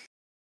work.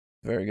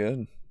 Very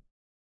good.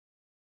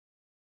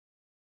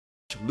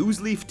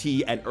 Loose leaf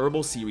tea and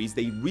herbal series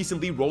they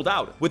recently rolled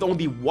out, with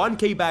only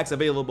 1K bags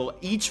available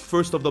each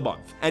first of the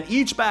month. And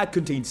each bag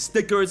contains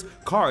stickers,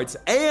 cards,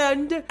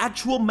 and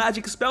actual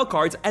magic spell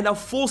cards, and a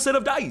full set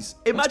of dice.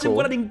 Imagine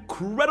what an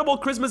incredible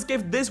Christmas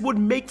gift this would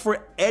make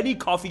for any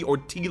coffee or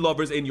tea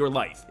lovers in your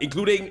life,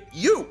 including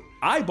you.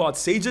 I bought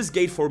Sage's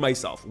Gate for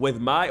myself with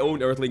my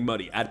own Earthling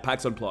money at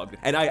PAX Unplugged,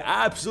 and I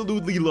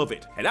absolutely love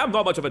it. And I'm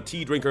not much of a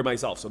tea drinker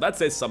myself, so that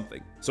says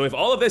something. So if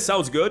all of this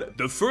sounds good,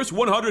 the first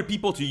 100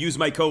 people to use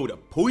my code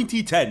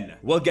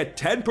POINTY10 will get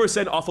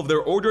 10% off of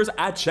their orders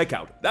at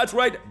checkout. That's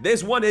right,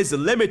 this one is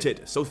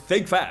limited, so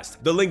think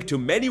fast. The link to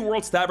Many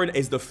Worlds Tavern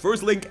is the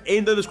first link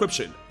in the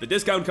description. The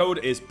discount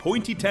code is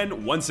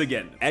POINTY10 once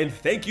again. And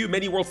thank you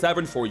Many Worlds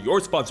Tavern for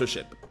your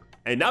sponsorship.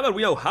 And now that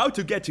we know how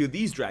to get to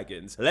these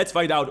dragons, let's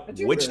find out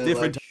which really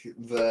different like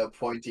the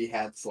pointy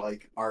hats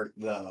art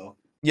though.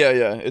 Yeah,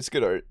 it's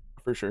good art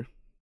for sure.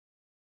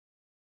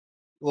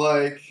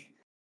 No,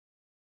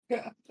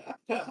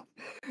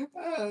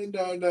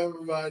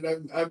 never mind.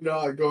 I'm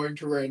not going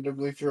to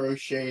randomly throw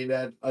shade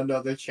at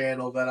another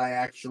channel that I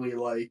actually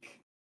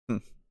like.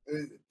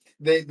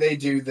 They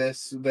do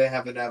this. They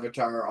have an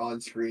avatar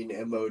on screen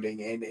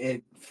emoting, and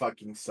it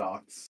fucking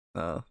sucks.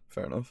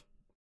 Fair enough.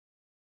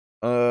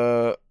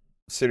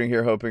 Sitting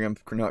here hoping I'm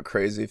not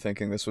crazy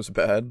thinking this was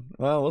bad.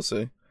 Well, we'll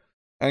see.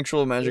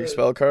 Actual magic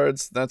spell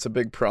cards, that's a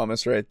big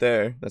promise right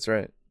there. That's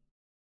right.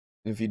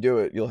 If you do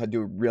it, you'll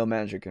do real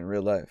magic in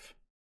real life.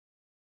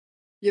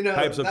 You know,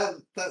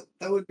 that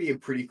would be a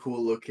pretty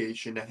cool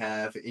location to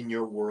have in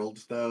your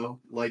world, though.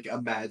 Like a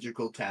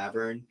magical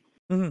tavern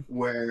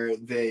where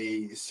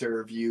they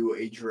serve you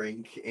a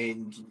drink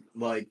and,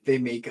 they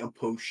make a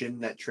potion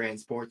that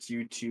transports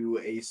you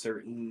to a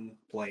certain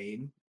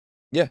plane.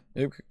 Yeah,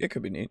 it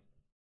could be neat.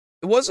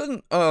 It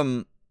wasn't,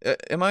 am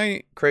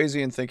I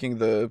crazy in thinking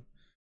the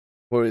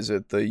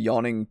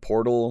yawning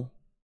portal,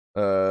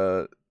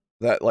 that,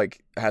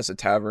 has a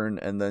tavern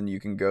and then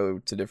you can go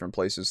to different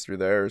places through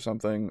there or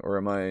something? Or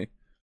am I...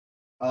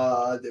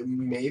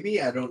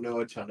 Maybe. I don't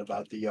know a ton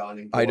about the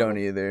yawning portal. I don't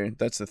either.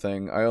 That's the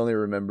thing. I only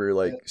remember,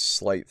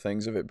 slight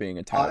things of it being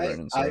a tavern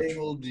and such. I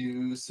will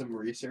do some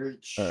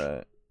research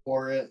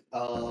for it.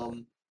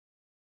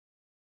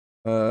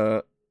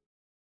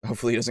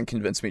 Hopefully he doesn't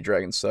convince me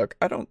dragons suck.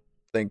 I don't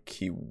think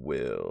he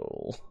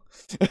will.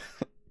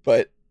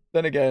 But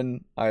then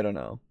again, I don't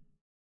know.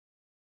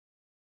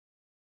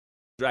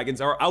 Dragons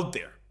are out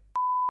there.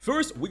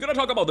 First, we're gonna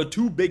talk about the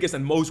two biggest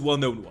and most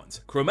well-known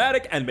ones,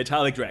 chromatic and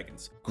metallic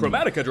dragons.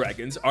 Chromatica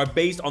dragons are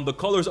based on the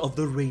colors of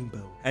the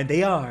rainbow, and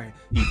they are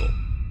evil.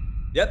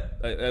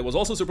 Yep, I was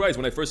also surprised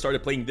when I first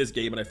started playing this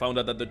game and I found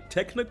out that the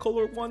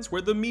Technicolor ones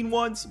were the mean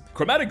ones.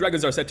 Chromatic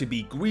dragons are said to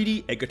be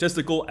greedy,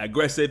 egotistical,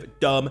 aggressive,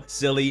 dumb,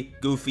 silly,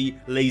 goofy,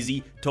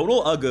 lazy,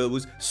 total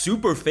uggos,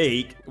 super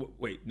fake.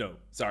 Wait, no,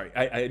 sorry,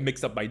 I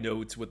mixed up my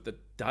notes with the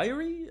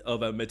diary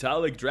of a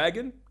metallic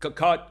dragon.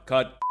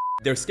 Cut.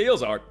 Their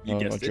scales are, you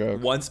guessed it,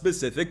 one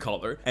specific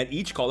color, and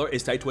each color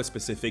is tied to a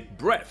specific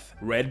breath.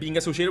 Red being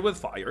associated with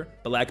fire,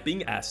 black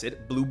being acid,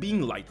 blue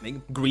being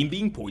lightning, green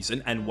being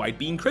poison, and white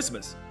being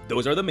Christmas.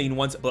 Those are the main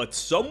ones, but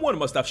someone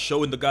must have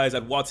shown the guys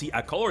at WotC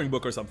a coloring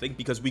book or something,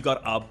 because we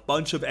got a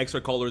bunch of extra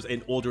colors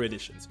in older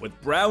editions, with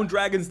brown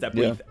dragons that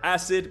breathe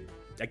acid,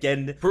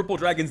 again, purple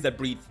dragons that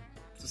breathe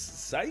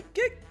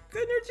psychic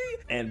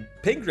energy, and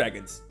pink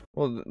dragons.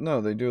 Well,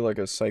 no, they do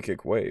a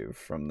psychic wave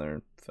from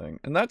their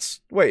thing. And that's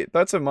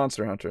a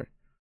Monster Hunter.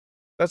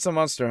 That's a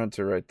Monster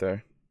Hunter right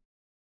there.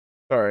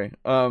 Sorry.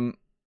 I'll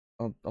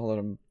let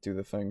him do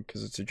the thing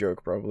because it's a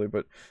joke probably,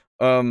 but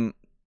um,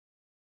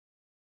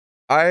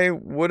 I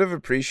would have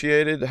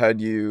appreciated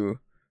had you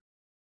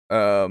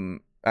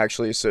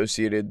actually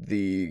associated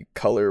the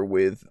color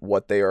with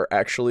what they are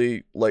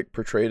actually like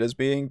portrayed as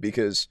being,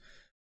 because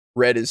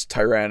red is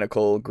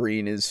tyrannical,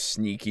 green is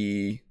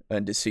sneaky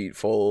and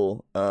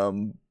deceitful,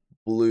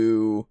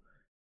 blue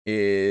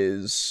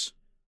is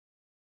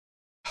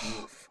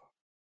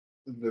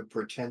The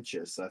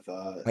pretentious, I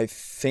thought. I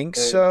think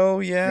They're, so,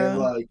 they're yeah.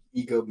 like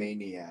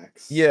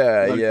egomaniacs.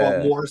 Yeah, Like, well,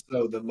 yeah. more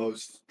so than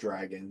most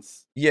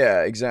dragons.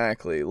 Yeah,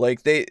 exactly.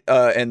 Like they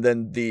and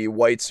then the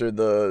whites are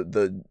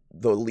the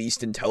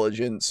least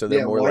intelligent, so they're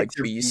Yeah, more like whites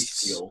are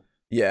beasts. bestial.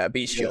 Yeah,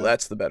 bestial. Yeah.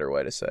 That's the better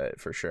way to say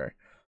it for sure.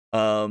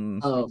 Um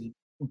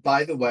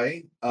By the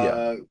way,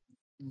 yeah.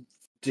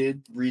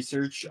 did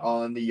research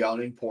on the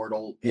yawning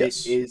portal. It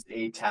Yes. is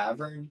a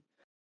tavern.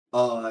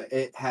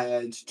 It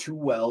had two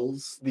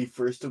wells, the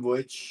first of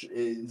which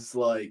is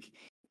like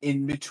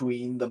in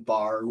between the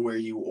bar where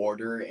you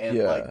order and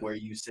like Yeah. where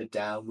you sit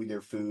down with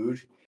your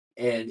food.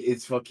 And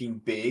it's fucking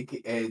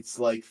big. It's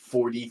like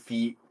 40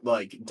 feet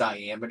like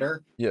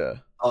diameter. Yeah.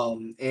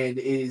 And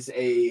is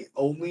a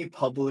only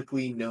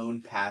publicly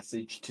known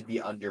passage to the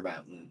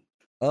Undermountain.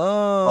 Um,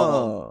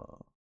 Oh.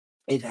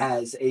 it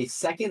has a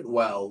second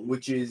well,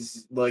 which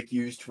is like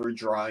used for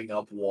drawing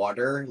up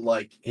water,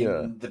 like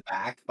Yeah. in the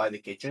back by the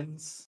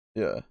kitchens.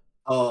 Yeah.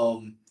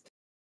 Um,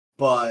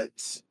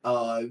 but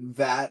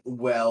that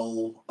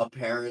well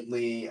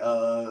apparently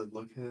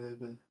look at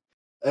it.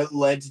 It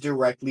led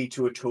directly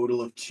to a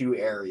total of two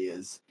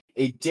areas.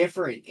 A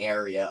different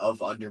area of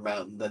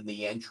Undermountain than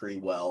the entry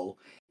well,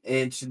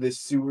 and to the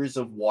sewers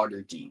of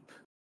Waterdeep.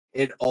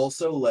 It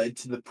also led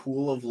to the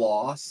Pool of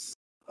Loss,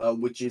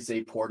 which is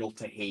a portal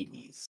to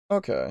Hades.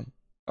 Okay.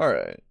 All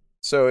right.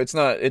 So it's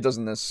not, it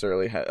doesn't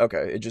necessarily have,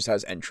 okay, it just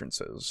has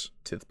entrances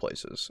to the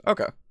places.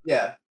 Okay.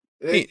 Yeah,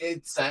 Neat.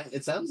 it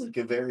sounds like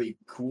a very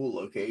cool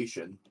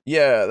location.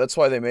 Yeah, that's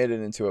why they made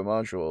it into a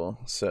module.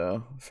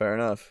 So, fair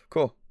enough.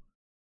 Cool.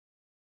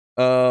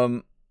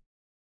 Um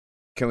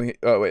Can we?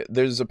 Oh wait,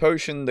 there's a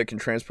potion that can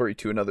transport you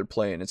to another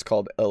plane. It's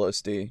called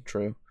LSD.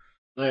 True.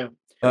 Yeah.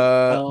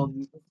 Uh,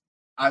 Um,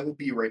 I will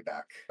be right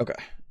back. okay.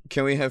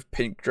 Can we have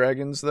pink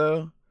dragons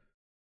though?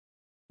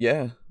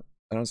 Yeah,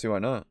 I don't see why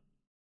not.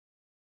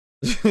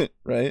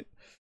 Right?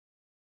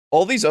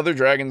 All these other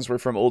dragons were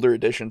from older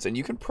editions, and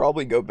you can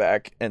probably go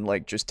back and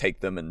like just take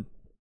them and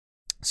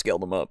scale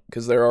them up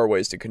because there are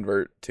ways to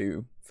convert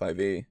to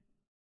 5e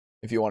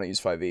if you want to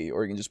use 5e,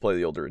 or you can just play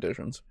the older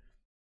editions.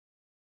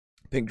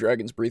 Pink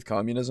dragons breathe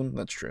communism.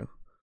 That's true.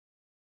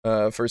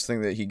 First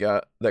thing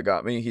that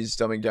got me, he's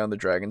dumbing down the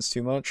dragons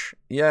too much.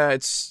 Yeah,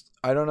 it's,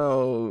 I don't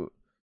know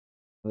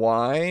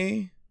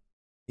why.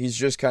 He's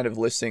just kind of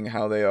listing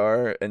how they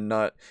are and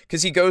not,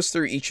 because he goes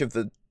through each of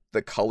the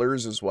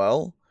colors as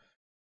well,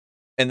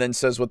 and then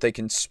says what they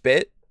can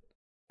spit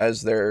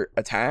as their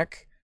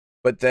attack,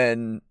 but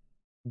then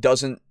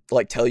doesn't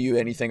like tell you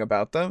anything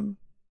about them,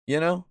 you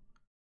know,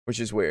 which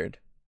is weird.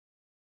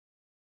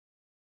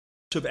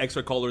 Of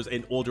extra colors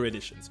in older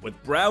editions,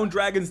 with brown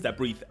dragons that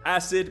breathe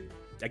acid,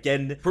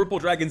 again, purple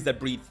dragons that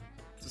breathe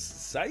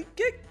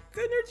psychic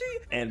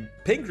energy, and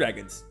pink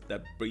dragons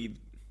that breathe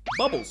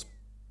bubbles.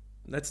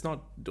 Let's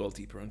not dwell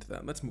deeper into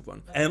that. Let's move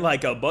on. And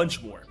like a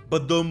bunch more.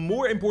 But the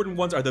more important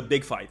ones are the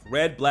big five: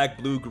 red, black,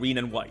 blue, green,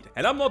 and white.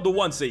 And I'm not the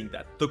one saying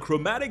that. The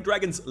chromatic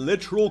dragon's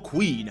literal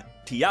queen,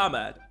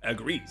 Tiamat,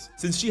 agrees.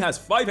 Since she has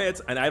 5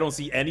 heads, and I don't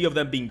see any of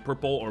them being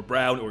purple or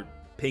brown or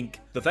pink.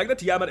 The fact that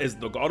Tiamat is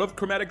the god of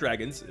chromatic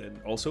dragons,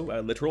 and also a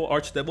literal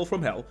archdevil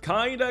from hell,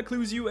 kinda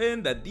clues you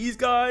in that these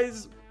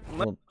guys...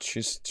 Well,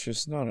 she's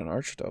not an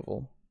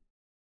archdevil.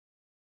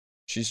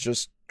 She's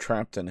just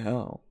trapped in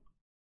hell.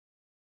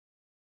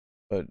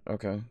 But,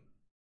 okay.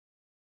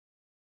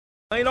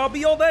 Might not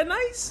be all that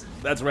nice.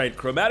 That's right,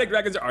 chromatic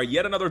dragons are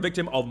yet another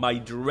victim of my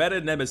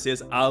dreaded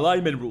nemesis,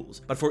 alignment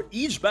rules. But for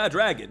each bad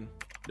dragon...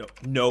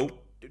 No,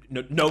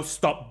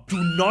 stop. Do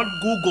not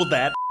Google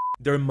that.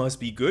 There must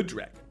be good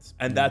dragons.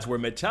 And that's where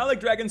metallic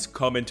dragons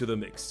come into the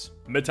mix.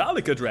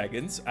 Metallica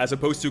dragons, as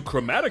opposed to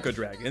chromatica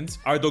dragons,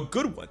 are the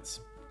good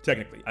ones.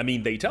 Technically. I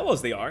mean, they tell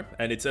us they are,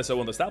 and it says so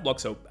on the stat block,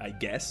 so I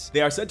guess. They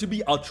are said to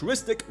be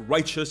altruistic,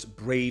 righteous,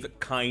 brave,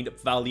 kind,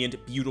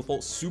 valiant,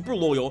 beautiful, super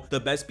loyal, the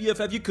best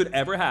BFF you could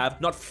ever have,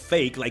 not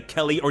fake like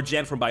Kelly or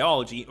Jen from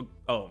biology.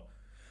 Oh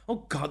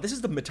god, this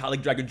is the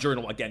Metallic Dragon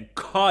Journal again.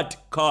 Cut.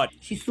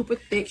 She's super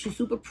thick, she's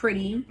super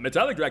pretty.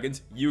 Metallic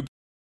dragons, you...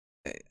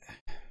 I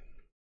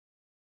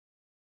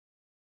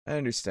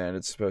understand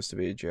it's supposed to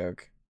be a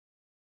joke.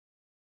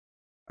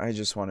 I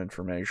just want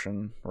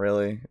information,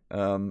 really.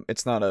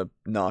 It's not a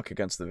knock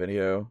against the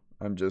video.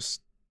 I'm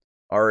just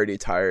already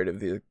tired of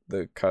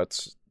the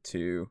cuts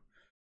to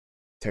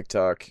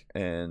TikTok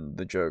and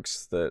the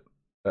jokes that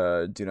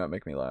do not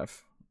make me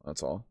laugh.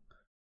 That's all.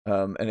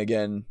 And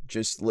again,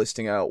 just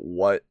listing out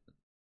what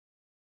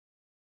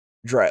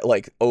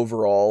like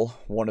overall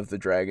one of the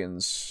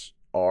dragons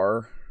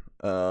are,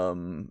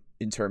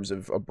 in terms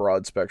of a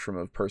broad spectrum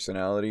of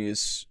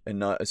personalities and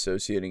not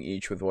associating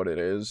each with what it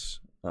is.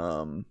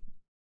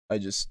 I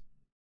just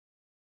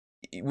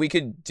we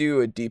could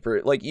do a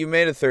deeper, like, you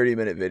made a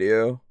 30-minute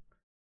video.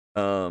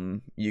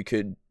 You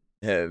could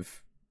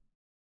have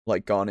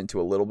like gone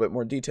into a little bit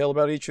more detail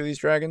about each of these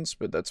dragons,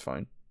 but that's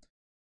fine.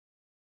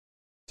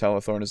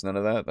 Talithorn is none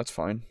of that. That's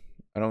fine.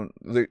 I don't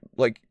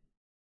like.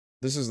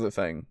 This is the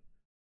thing.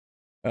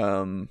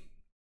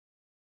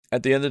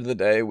 At the end of the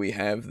day, we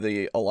have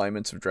the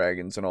alignments of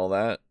dragons and all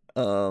that.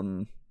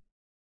 And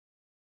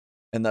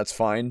that's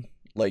fine.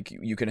 Like,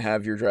 you can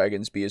have your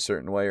dragons be a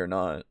certain way or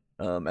not.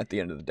 At the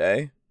end of the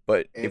day,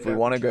 but if we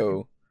want to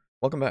go,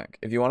 welcome back.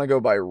 If you want to go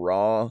by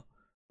raw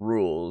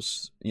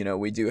rules, you know,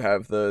 we do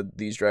have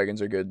these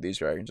dragons are good, these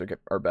dragons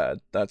are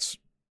bad. That's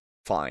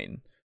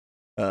fine.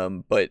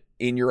 But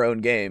in your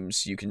own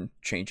games, you can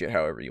change it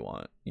however you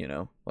want, you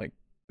know? Like,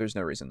 there's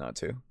no reason not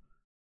to.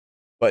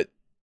 But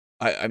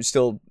I'm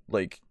still,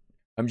 like,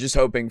 I'm just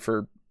hoping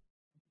for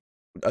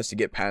us to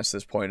get past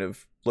this point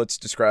of, let's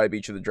describe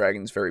each of the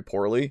dragons very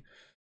poorly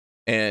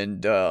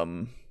and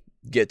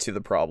get to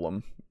the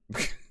problem.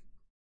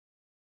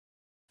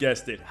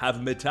 Guessed it,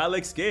 have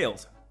metallic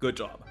scales. Good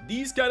job.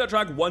 These kinda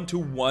track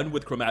 1-to-1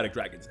 with chromatic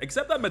dragons,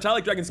 except that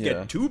metallic dragons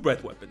get 2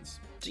 breath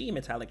weapons. Gee,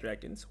 metallic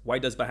dragons, why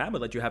does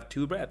Bahamut let you have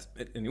 2 breaths?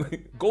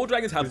 Anyway, gold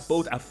dragons have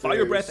both a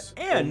fire breath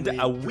and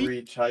a weak...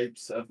 3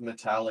 types of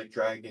metallic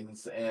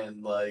dragons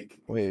and like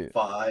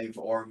 5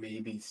 or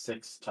maybe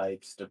 6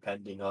 types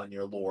depending on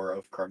your lore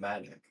of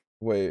chromatic.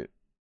 Wait.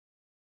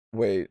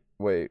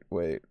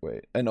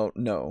 I don't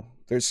know.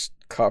 There's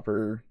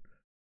copper.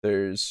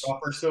 There's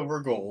copper, silver,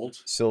 gold.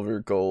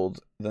 Silver, gold.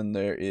 Then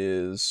there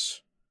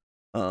is,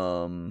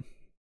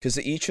 because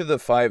each of the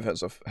 5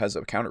 has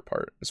a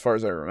counterpart, as far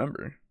as I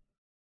remember.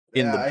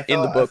 In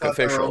the book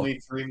official. There are only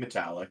 3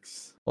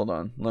 metallics. Hold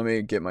on, let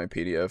me get my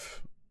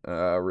PDF,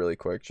 really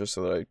quick, just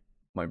so that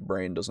my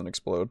brain doesn't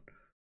explode.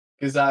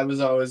 Because I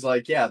was always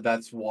like, yeah,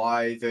 that's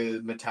why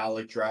the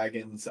metallic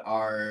dragons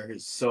are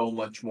so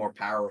much more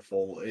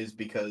powerful, is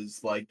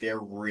because like they're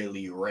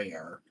really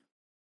rare.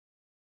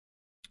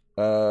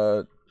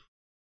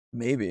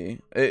 Maybe.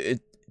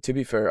 It to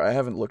be fair, I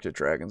haven't looked at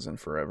dragons in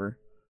forever,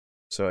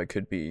 so I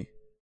could be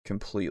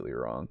completely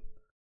wrong.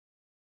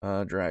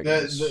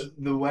 Dragons.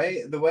 The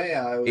way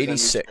I always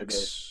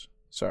 86.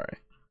 Sorry.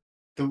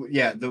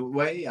 The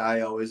way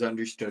I always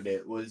understood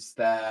it was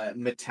that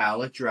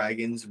metallic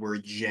dragons were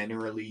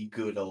generally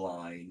good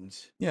aligned.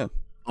 Yeah.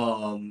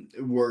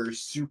 Were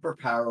super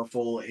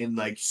powerful and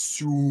like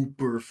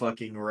super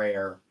fucking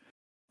rare.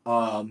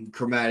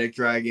 Chromatic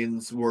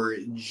dragons were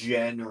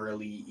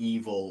generally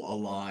evil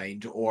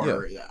aligned,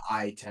 or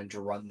I tend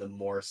to run them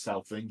more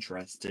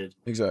self-interested.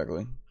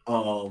 Exactly.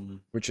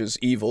 Which is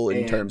evil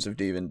in terms of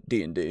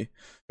D&D.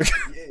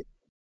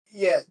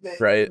 Yeah,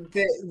 right.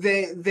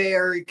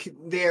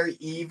 They're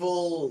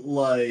evil,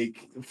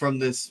 like from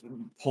this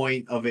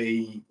point of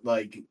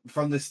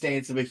from the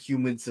stance of a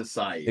human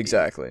society.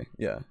 Exactly.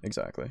 Yeah.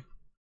 Exactly.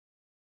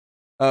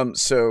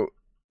 So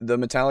the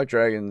metallic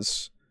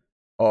dragons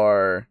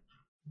are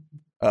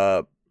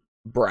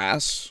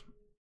brass,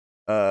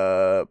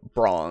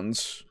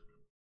 bronze,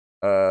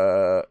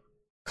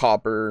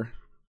 copper,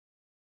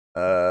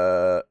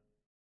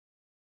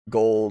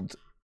 gold,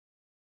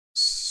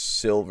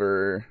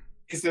 silver.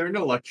 Is there an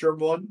Electrum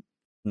one?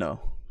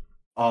 No.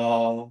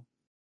 Oh.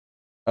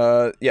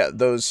 Yeah,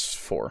 those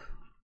 4.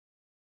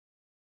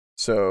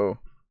 So,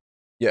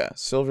 yeah,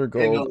 silver,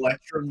 gold. An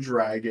Electrum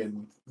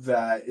dragon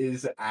that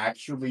is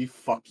actually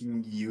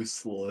fucking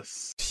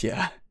useless.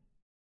 Yeah.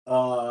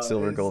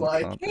 Silver, gold,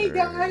 like, copper. Hey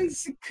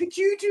guys, could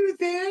you do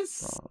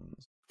this?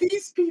 Bronze.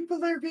 These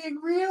people are being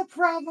real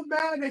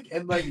problematic,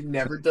 and like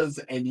never does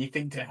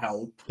anything to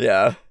help.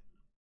 Yeah.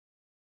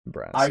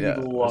 Brass. I yeah,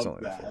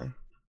 love that.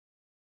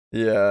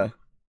 Yeah.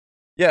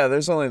 Yeah,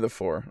 there's only the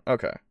 4.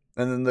 Okay.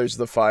 And then there's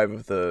the 5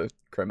 of the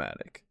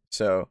chromatic.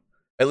 So,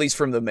 at least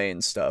from the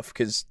main stuff,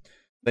 because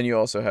then you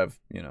also have,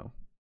 you know,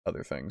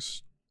 other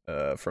things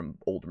from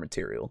older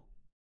material.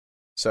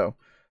 So,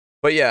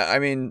 but yeah, I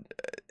mean,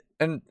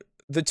 and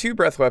the 2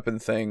 breath weapon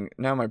thing,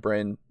 now my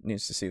brain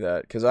needs to see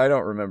that, because I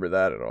don't remember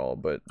that at all,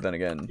 but then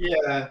again...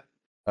 Yeah,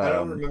 I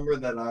don't remember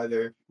that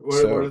either.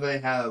 What do they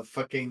have?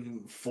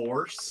 Fucking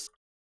force?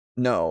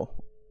 No.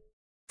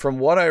 From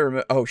what I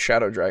remember... Oh,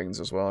 shadow dragons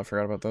as well, I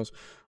forgot about those.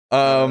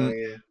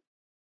 Yeah.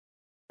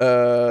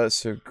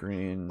 So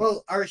green...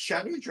 Well, are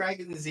shadow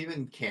dragons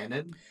even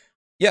canon?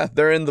 Yeah,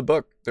 they're in the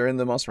book. They're in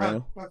the monster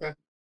manual. Okay.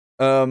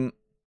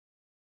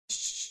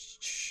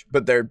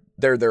 But they're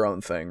their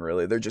own thing,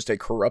 really. They're just a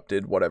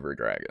corrupted whatever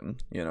dragon,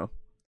 you know?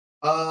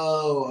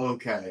 Oh,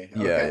 okay.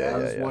 Yeah, I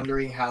was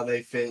wondering how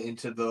they fit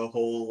into the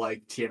whole,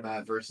 like,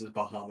 Tiamat versus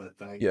Bahamut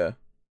thing. Yeah.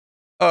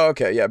 Oh,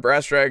 okay, yeah.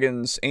 Brass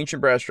dragons,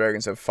 ancient brass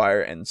dragons have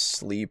fire and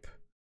sleep.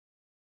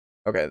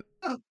 Okay.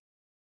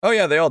 Oh,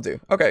 yeah, they all do.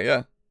 Okay,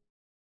 yeah.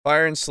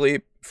 Fire and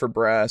sleep for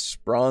brass.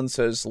 Bronze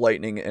has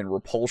lightning and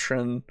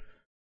repulsion.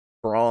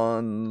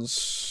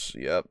 Bronze.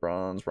 Yep,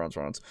 bronze.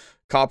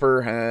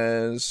 Copper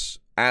has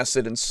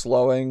acid and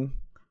slowing.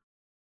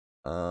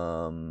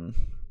 Um,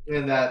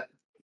 And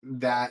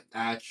that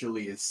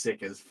actually is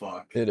sick as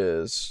fuck. it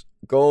is.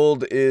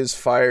 Gold is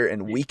fire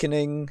and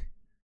weakening.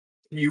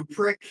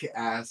 Cupric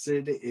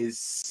acid is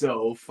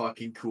so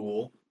fucking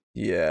cool.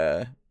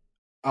 Yeah.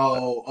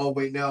 Oh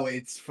wait, no,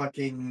 it's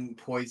fucking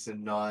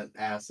poison, not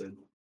acid.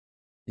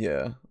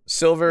 Yeah.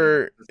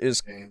 Silver Yeah,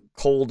 is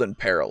cold and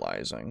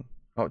paralyzing.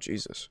 Oh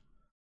Jesus.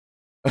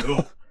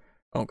 Ugh.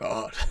 Oh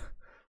God.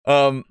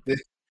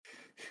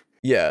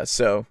 Yeah,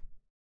 so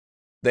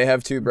they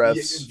have 2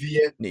 breaths.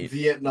 Neat.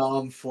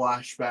 Vietnam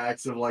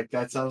flashbacks of like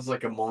that sounds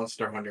like a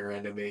Monster Hunter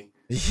enemy.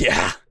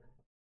 Yeah.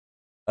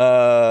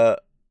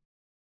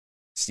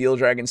 Steel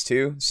Dragons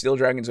 2. Steel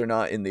Dragons are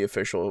not in the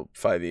official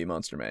 5e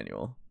monster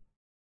manual.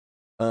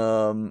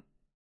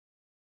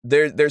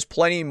 There's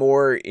plenty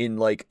more in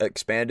like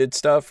expanded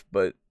stuff,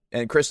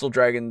 and Crystal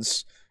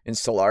Dragons in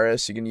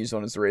Stellaris, you can use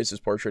one as the race's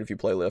portrait if you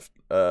play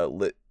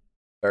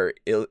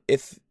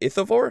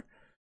Ithivor.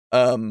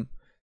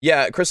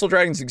 Yeah, Crystal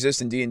Dragons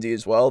exist in D&D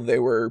as well. They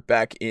were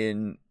back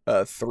in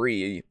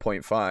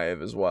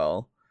 3.5 as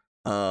well.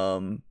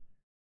 And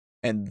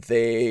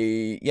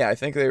I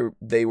think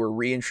they were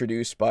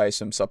reintroduced by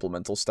some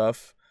supplemental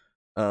stuff.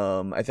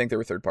 I think they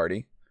were third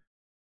party.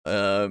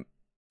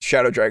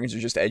 Shadow Dragons are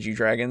just edgy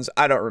dragons.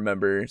 I don't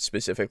remember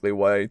specifically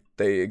why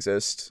they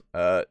exist.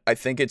 I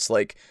think it's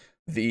like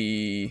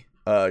the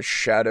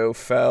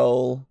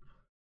Shadowfell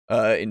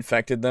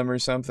infected them or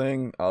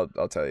something. I'll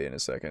tell you in a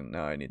second.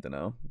 Now I need to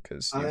know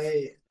because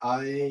I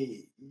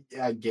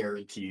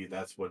guarantee you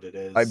that's what it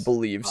is. I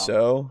believe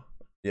so.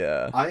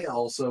 Yeah. I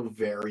also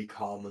very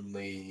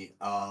commonly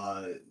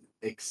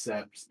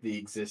accept the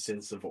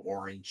existence of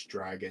orange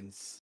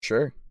dragons.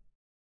 Sure.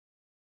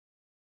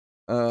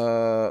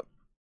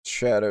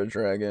 Shadow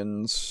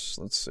Dragons.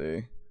 Let's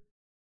see.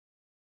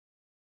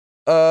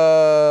 They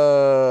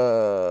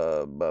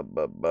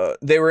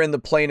were in the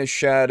plane of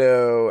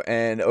shadow,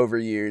 and over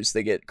years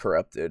they get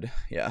corrupted.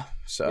 Yeah.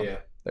 So yeah,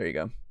 there you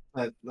go.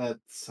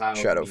 That's how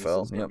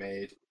Shadowfell. Yep.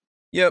 Made.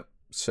 Yep.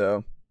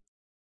 So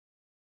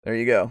there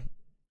you go.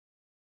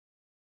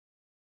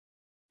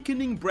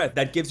 Weakening breath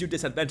that gives you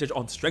disadvantage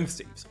on strength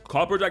saves.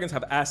 Copper dragons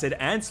have acid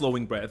and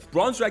slowing breath.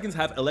 Bronze dragons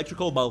have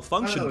electrical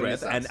malfunction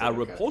breath and a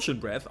repulsion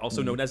breath,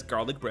 also known as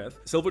garlic breath.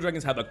 Silver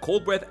dragons have a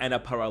cold breath and a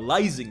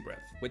paralyzing breath,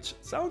 which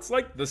sounds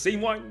like the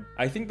same one.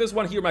 I think this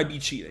one here might be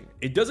cheating.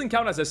 It doesn't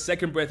count as a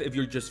second breath if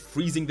you're just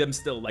freezing them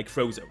still like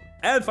Frozone.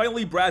 And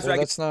finally, brass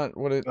dragons. That's not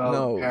what it.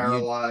 No,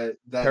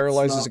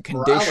 paralyze is a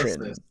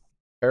condition.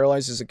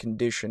 Paralyze is a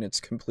condition. It's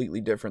completely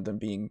different than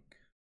being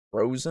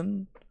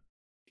frozen.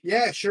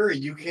 Yeah, sure,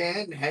 you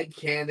can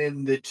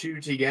headcanon the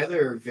two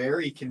together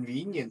very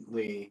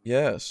conveniently.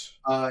 Yes.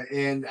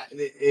 And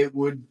it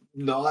would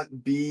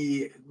not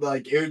be,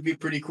 like, it would be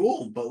pretty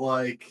cool, but,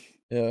 like...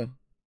 Yeah.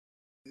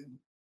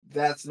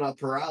 That's not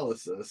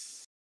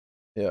paralysis.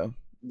 Yeah.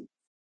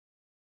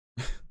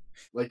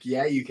 Like,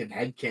 yeah, you can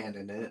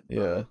headcanon it.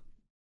 Yeah.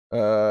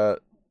 Are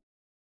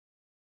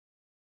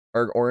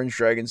orange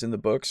dragons in the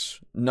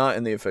books? Not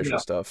in the official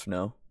stuff,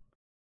 no.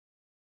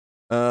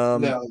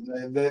 No,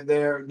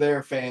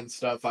 they're fan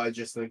stuff. I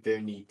just think they're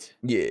neat.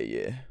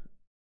 Yeah.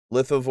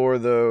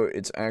 Lithivor, though,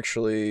 it's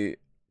actually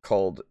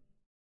called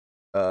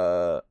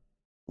Lithoid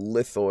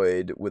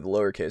with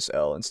lowercase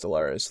l in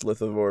Stellaris.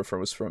 Lithivor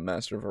was from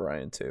Master of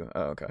Orion too.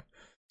 Oh, okay.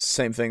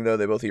 Same thing though.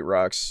 They both eat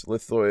rocks.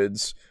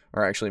 Lithoids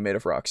are actually made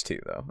of rocks too,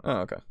 though. Oh,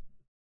 okay.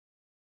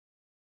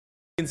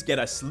 Get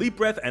a sleep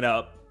breath and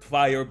a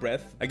fire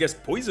breath. I guess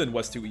poison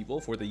was too evil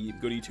for the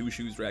goody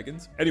two-shoes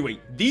dragons. Anyway,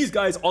 these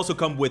guys also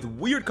come with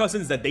weird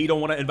cousins that they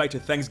don't want to invite to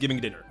Thanksgiving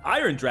dinner.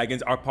 Iron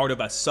dragons are part of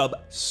a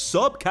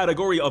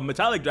subcategory of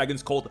metallic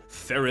dragons called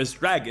ferrous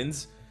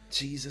dragons.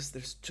 Jesus,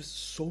 there's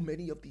just so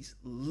many of these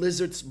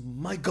lizards,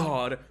 my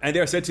god. And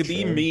they're said to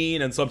be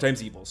mean and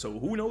sometimes evil. So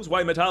who knows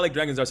why metallic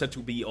dragons are said to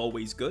be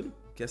always good?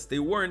 Guess they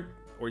weren't.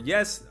 Or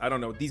yes, I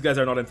don't know. These guys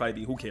are not in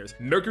 5e, who cares?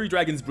 Mercury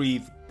dragons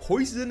breathe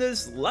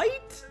poisonous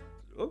light?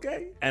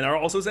 Okay. And are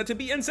also said to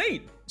be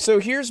insane. So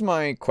here's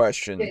my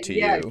question to you.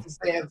 Yeah, because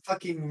they have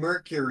fucking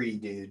mercury,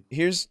 dude.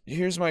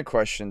 Here's my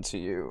question to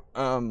you.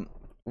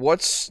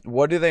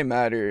 What do they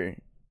matter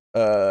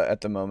at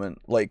the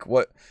moment? Like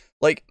what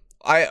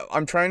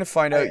I'm trying to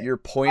find out your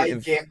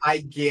point I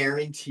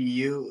guarantee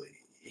you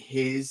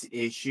his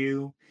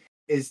issue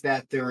is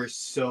that there are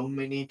so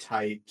many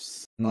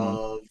types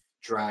of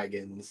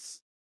dragons.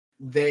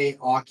 They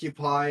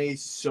occupy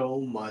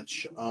so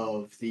much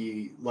of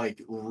the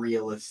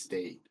real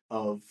estate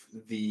of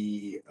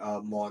the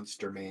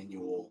monster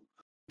manual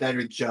that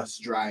are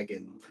just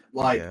dragon,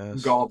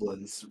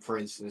 goblins, for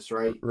instance,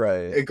 right?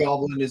 Right. A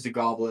goblin is a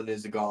goblin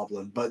is a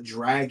goblin, but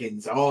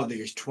dragons,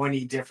 there's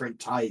 20 different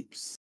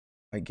types.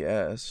 I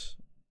guess.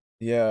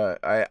 Yeah,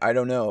 I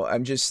don't know.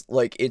 I'm just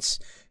it's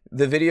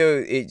the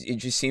video. It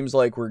just seems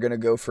like we're gonna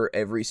go for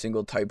every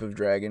single type of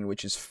dragon,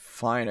 which is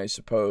fine, I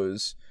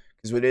suppose.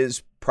 Because it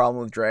is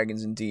problem with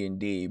dragons in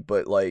D&D,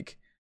 but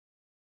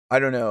I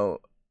don't know.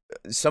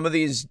 Some of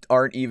these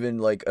aren't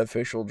even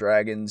official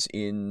dragons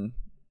in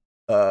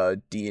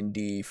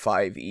D&D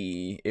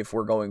 5e. If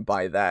we're going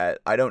by that,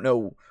 I don't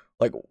know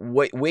Like,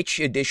 which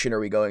edition are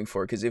we going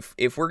for? Because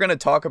if we're gonna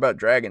talk about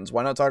dragons,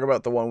 why not talk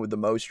about the one with the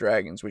most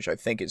dragons, which I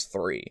think is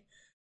 3,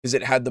 because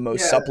it had the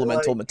most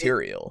supplemental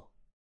material.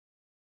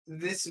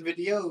 This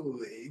video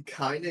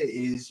kind of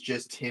is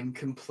just him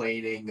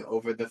complaining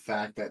over the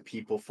fact that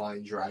people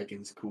find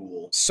dragons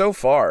cool. So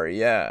far,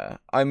 yeah.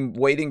 I'm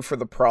waiting for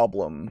the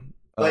problem.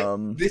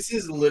 Like, this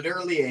is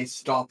literally a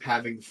stop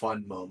having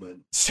fun moment.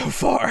 So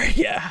far,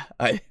 yeah.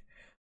 I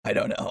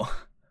don't know.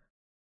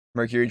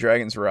 Mercury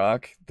dragons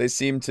rock. They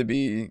seem to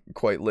be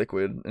quite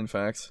liquid, in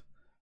fact.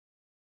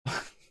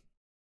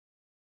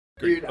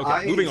 Dude,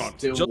 okay, moving on.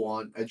 Still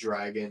want a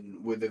dragon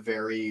with a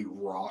very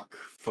rock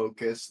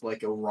focused,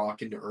 like a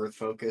rock and earth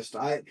focused.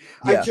 I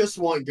just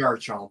want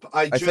Garchomp.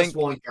 I just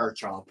want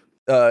Garchomp.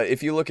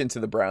 If you look into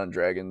the brown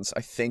dragons,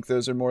 I think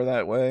those are more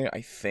that way.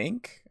 I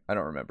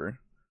don't remember.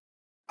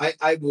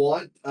 I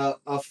want a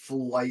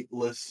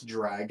flightless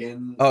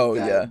dragon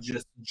that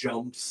just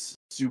jumps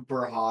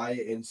super high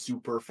and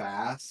super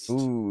fast.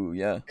 Ooh,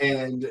 yeah.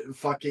 And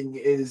fucking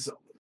is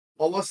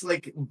almost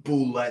like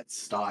Boulette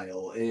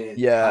style.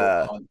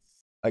 Yeah,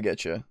 I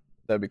get you.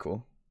 That'd be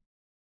cool.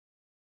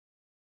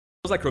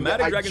 It's like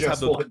chromatic dragons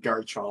have the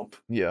Garchomp.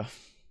 Yeah.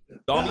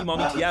 Dami,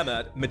 Mommy,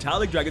 Tiamat.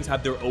 Metallic dragons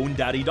have their own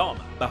daddy Dom,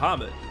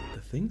 Bahamut.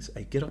 The things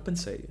I get up and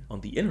say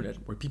on the internet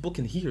where people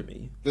can hear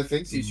me. The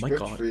things you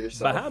script for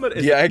yourself. Bahamut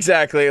is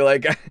exactly.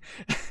 Like,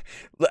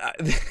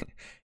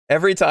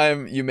 every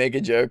time you make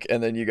a joke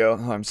and then you go,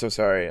 "Oh, I'm so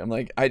sorry." I'm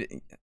like,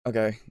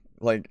 okay,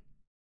 like.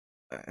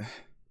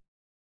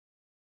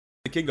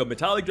 The king of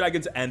metallic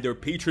dragons and their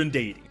patron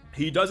deity.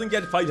 He doesn't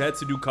get 5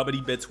 heads to do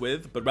comedy bits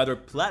with, but rather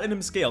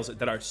platinum scales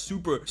that are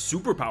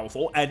super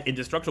powerful and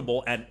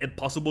indestructible and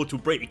impossible to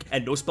break,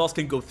 and no spells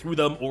can go through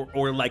them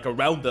or like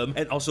around them,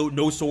 and also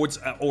no swords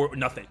or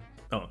nothing.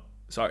 Oh,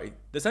 sorry.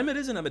 This time it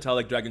isn't a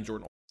metallic dragon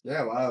journal.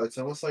 Yeah, wow, it's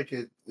almost like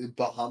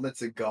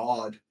Bahamut's a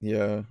god.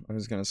 Yeah, I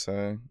was gonna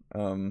say.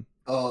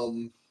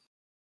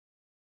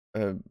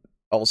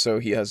 Also,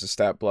 he has a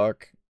stat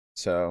block,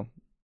 so.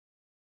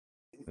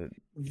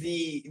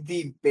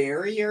 The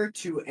barrier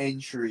to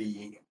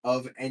entry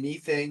of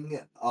anything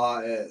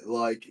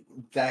like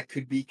that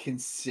could be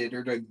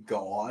considered a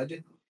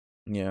god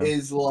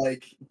is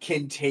like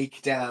can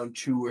take down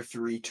 2 or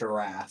 3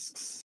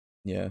 Tarrasques.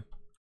 Yeah,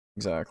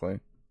 exactly.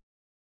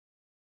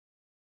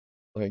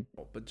 Like,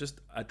 but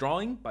just a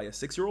drawing by a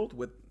 6-year-old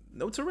with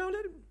notes around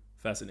it?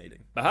 Fascinating.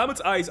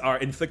 Bahamut's eyes are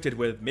inflicted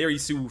with Mary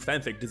Sue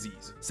fanfic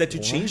disease, said to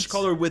change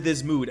color with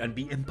his mood and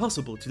be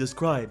impossible to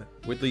describe.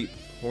 Weirdly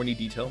horny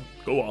detail,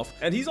 go off.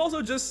 And he's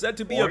also just said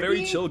to be a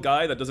very chill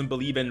guy that doesn't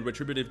believe in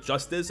retributive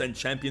justice and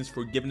champions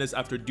forgiveness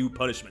after due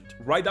punishment,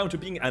 right down to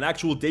being an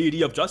actual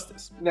deity of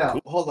justice.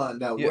 No, hold on,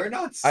 no, we're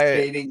not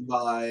stating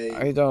by...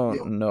 I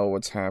don't know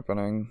what's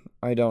happening.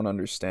 I don't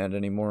understand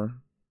anymore.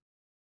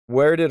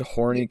 Where did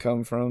horny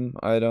come from?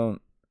 I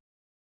don't...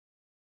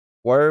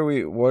 Why are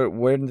we?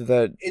 When did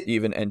that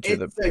even enter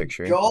the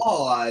picture? It's a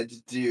god,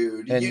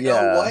 dude. And you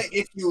know what?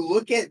 If you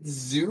look at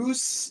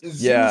Zeus,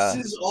 Zeus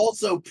is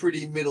also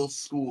pretty middle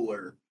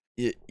schooler.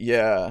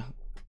 Yeah,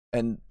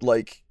 and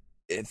like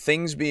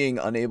things being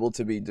unable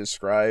to be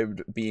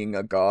described, being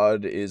a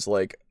god is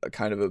like a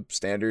kind of a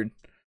standard.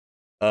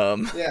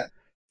 Yeah,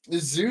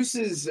 Zeus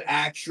is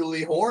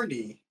actually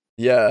horny.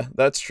 Yeah,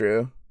 that's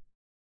true.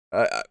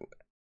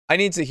 I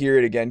need to hear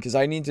it again because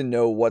I need to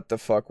know what the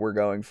fuck we're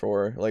going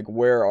for. Like,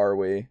 where are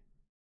we?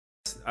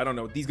 I don't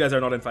know. These guys are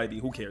not in 5e.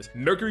 Who cares?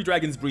 Mercury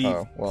dragons breathe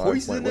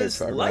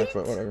poisonous light.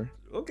 But whatever.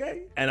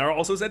 Okay. And are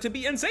also said to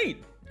be insane.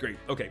 Great.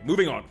 Okay,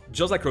 moving on.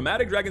 Just like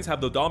chromatic dragons have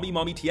the Dami,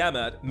 Mommy,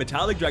 Tiamat,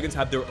 metallic dragons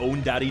have their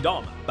own daddy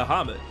Dom,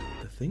 Bahamut.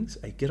 The things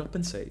I get up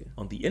and say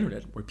on the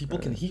internet where people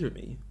can hear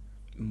me.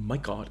 My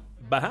god.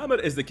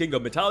 Bahamut is the king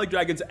of metallic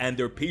dragons and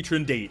their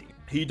patron deity.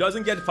 He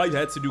doesn't get 5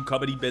 heads to do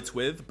comedy bits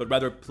with, but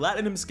rather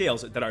platinum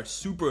scales that are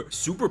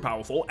super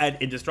powerful and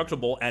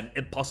indestructible and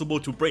impossible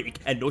to break,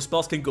 and no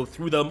spells can go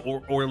through them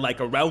or like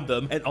around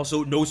them, and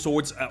also no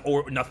swords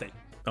or nothing.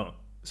 Oh,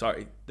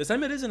 sorry. This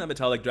time it isn't a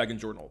metallic dragon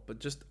journal, but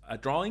just a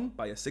drawing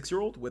by a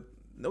 6-year-old with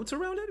notes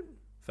around it?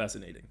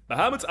 Fascinating.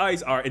 Bahamut's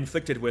eyes are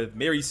inflicted with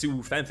Mary Sue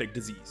fanfic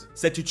disease,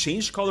 said to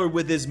change color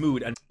with his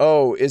mood and...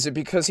 Oh, is it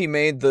because he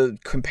made the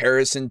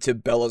comparison to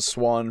Bella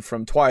Swan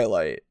from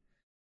Twilight?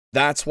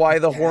 That's why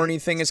the horny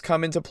thing has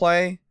come into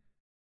play?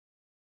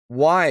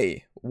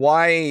 Why?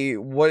 Why?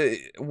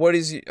 What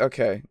is...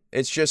 Okay,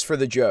 it's just for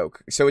the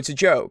joke. So it's a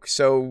joke.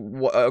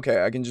 So,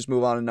 okay, I can just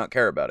move on and not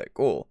care about it.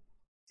 Cool.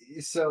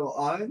 So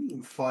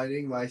I'm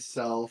finding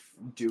myself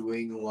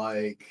doing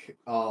like,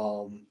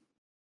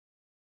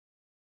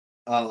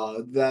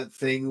 that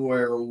thing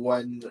where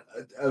when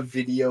a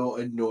video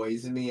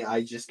annoys me,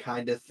 I just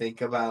kind of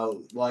think about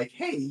like,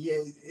 hey,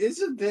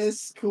 isn't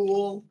this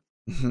cool?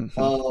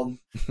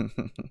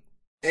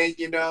 And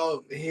you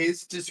know,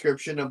 his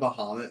description of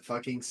Bahamut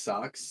fucking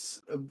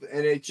sucks,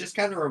 and it just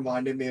kind of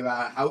reminded me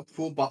about how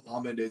cool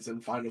Bahamut is in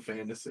Final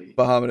Fantasy.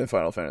 Bahamut in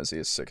Final Fantasy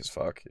is sick as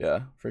fuck.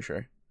 Yeah, for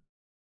sure.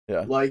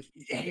 Yeah. Like,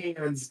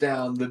 hands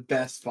down, the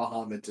best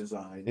Bahamut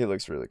design. He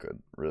looks really good.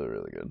 Really,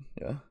 really good.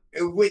 Yeah.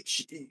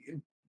 Which...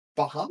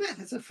 Bahamut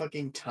has a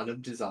fucking ton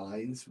of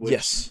designs, which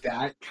Yes.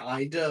 that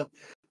kind of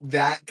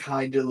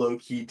low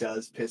key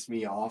does piss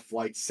me off.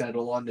 Like,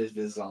 settle on the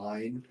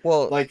design.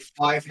 Well, Like,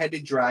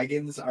 five-headed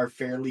dragons are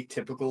fairly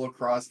typical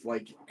across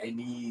like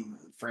any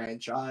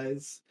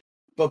franchise,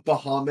 but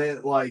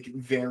Bahamut like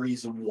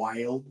varies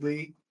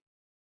wildly.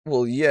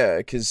 yeah,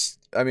 because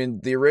I mean,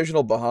 the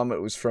original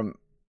Bahamut was from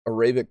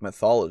Arabic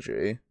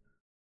mythology,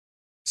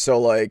 so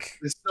like,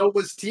 So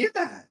was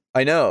Tiamat.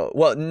 I know.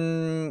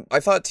 Well, I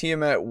thought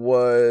Tiamat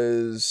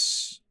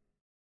was.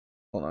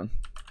 Hold on.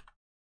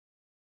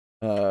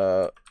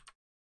 Uh.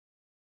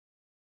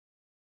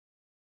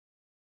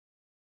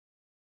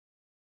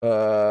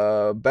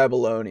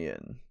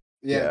 Babylonian.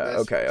 Yeah, Yeah.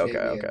 Okay. Okay.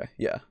 Mesopotamian. Okay.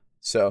 Yeah.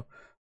 So,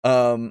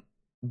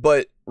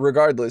 but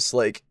regardless,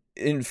 like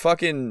in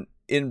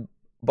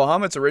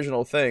Bahamut's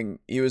original thing,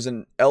 he was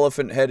an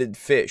elephant-headed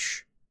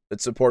fish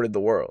that supported the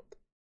world.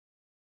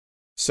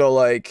 So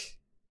like,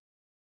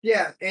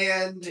 Yeah,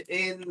 and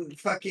in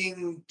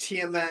fucking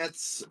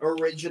Tiamat's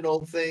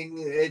original thing,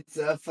 it's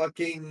a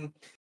fucking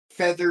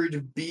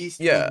feathered beast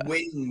yeah, with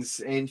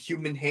wings and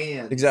human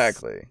hands.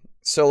 exactly.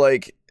 So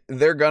like,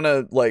 they're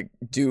gonna like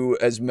do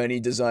as many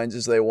designs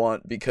as they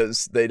want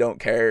because they don't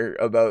care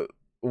about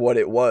what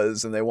it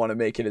was and they want to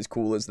make it as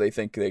cool as they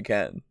think they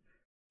can.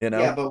 You know?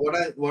 Yeah, but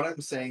what I'm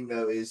saying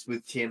though is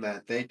with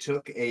Tiamat, they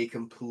took a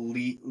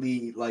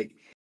completely like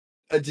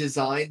a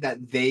design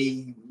that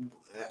they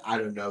I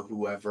don't know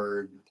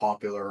whoever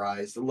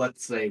popularized,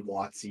 let's say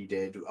WotC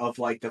did, of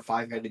like the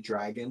five-headed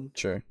dragon.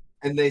 Sure.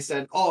 And they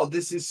said, "Oh,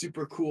 this is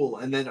super cool."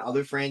 And then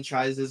other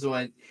franchises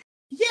went,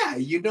 "Yeah,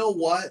 you know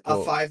what? A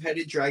Well,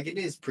 five-headed dragon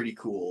is pretty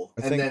cool."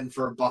 I And think then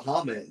for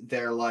Bahamut,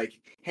 they're like,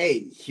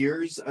 "Hey,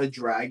 here's a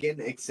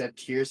dragon,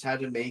 except here's how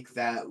to make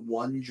that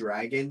one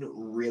dragon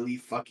really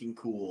fucking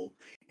cool."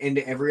 And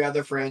every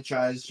other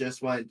franchise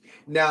just went,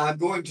 "Nah, I'm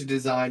going to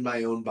design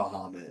my own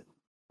Bahamut."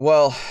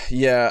 well,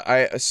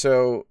 yeah,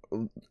 so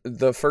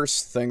the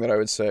first thing that I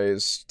would say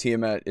is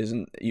Tiamat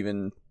isn't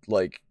even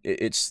like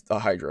it's the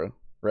Hydra,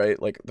 right?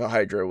 Like the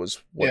Hydra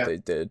was what Yeah. they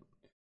did.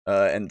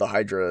 And the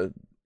Hydra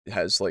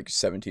has like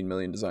 17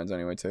 million designs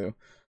anyway too.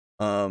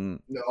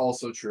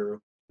 Also true.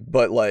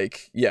 But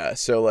like yeah,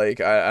 so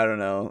like I don't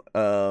know.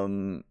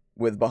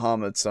 With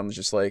Bahamut, I'm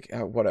just like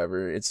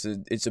whatever. It's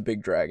a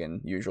big dragon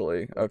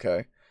usually.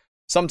 Okay.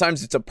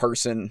 Sometimes it's a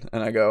person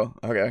and I go,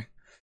 okay.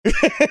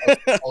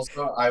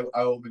 Also, I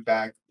will be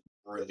back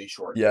really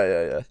shortly.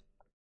 Yeah.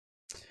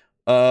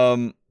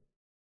 Um,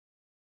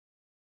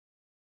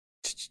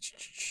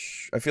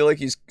 I feel like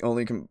he's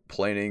only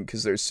complaining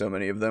because there's so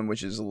many of them,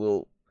 which is a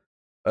little,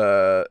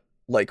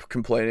 like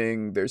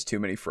complaining there's too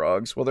many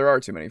frogs. Well, there are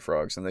too many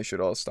frogs, and they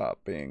should all stop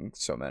being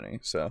so many.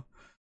 So,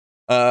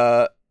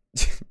 uh,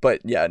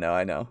 but yeah, no,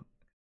 I know.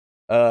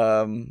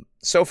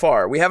 So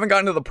far we haven't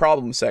gotten to the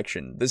problem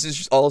section. This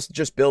is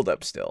just build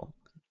up still,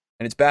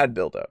 and it's bad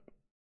build up.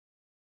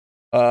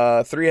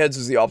 3 heads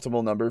is the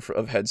optimal number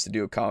of heads to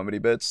do comedy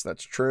bits.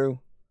 That's true.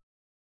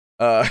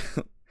 I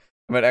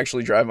might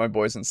actually drive my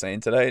boys insane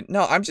today.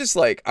 No, I'm just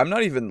like, I'm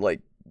not even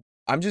like,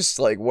 I'm just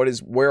like,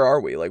 where are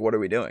we? Like, what are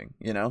we doing?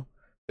 You know?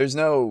 There's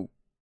no,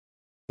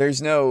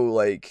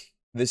 like,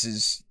 this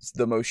is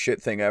the most shit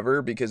thing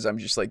ever because I'm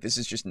just like, this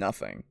is just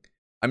nothing.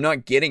 I'm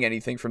not getting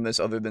anything from this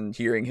other than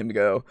hearing him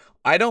go,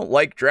 I don't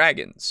like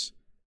dragons.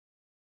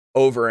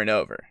 Over and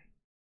over.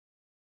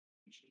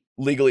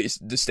 Legally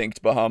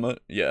distinct Bahamut,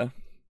 yeah.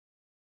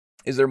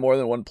 Is there more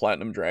than one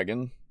platinum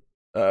dragon?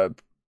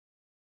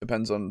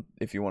 Depends on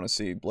if you want to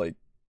see like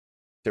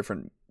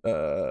different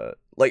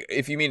like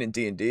if you mean in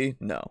D&D,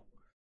 no.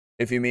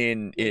 If you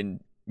mean in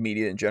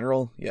media in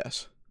general,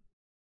 yes.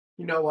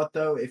 You know what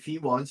though? If he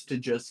wants to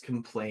just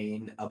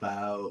complain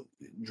about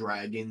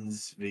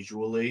dragons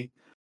visually,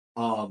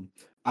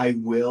 I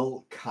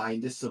will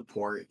kind of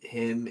support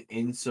him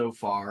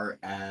insofar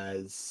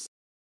as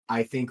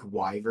I think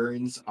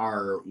wyverns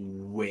are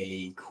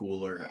way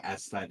cooler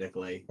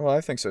aesthetically. Well, I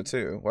think so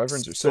too.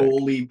 Wyverns are sick.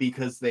 Solely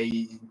because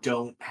they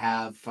don't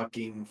have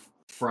fucking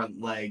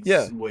front legs,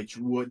 Yeah. which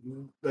would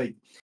like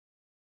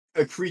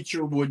a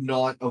creature would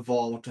not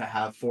evolve to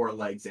have 4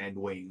 legs and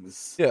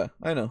wings. Yeah,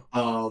 I know.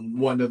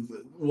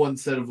 One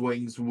set of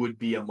wings would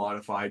be a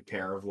modified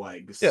pair of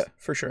legs. Yeah,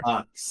 for sure.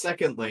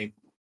 Secondly,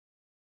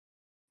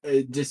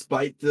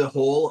 despite the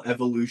whole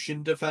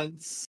evolution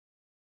defense,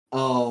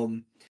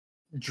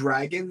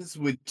 dragons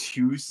with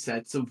 2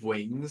 sets of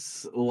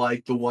wings,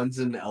 like the ones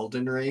in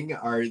Elden Ring,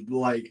 are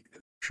like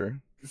Sure.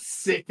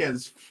 sick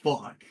as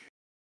fuck.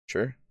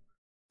 Sure.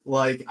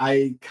 Like,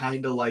 I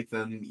kind of like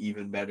them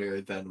even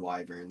better than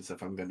wyverns,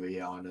 if I'm going to be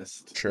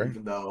honest. Sure.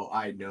 Even though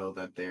I know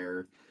that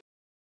they're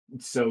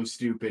so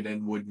stupid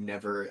and would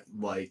never,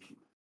 like,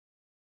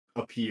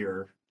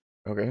 appear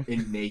Okay.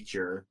 in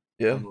nature.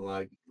 Yeah. I'm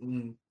like,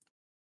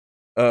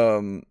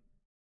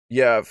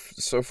 Yeah,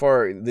 so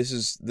far this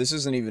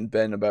hasn't even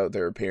been about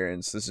their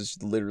appearance. This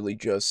is literally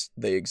just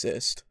they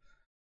exist.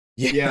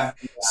 Yeah.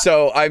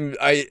 So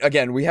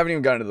again, we haven't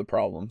even gotten to the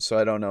problem, so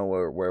I don't know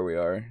where we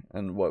are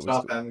and what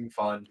Stop was having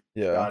fun.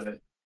 yeah. Got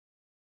it.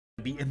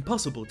 be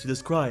impossible to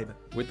describe.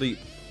 With the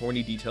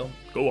horny detail,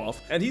 go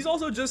off. And he's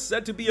also just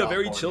said to be a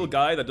very chill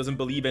guy that doesn't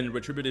believe in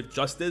retributive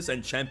justice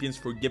and champions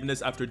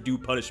forgiveness after due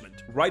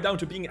punishment. Right down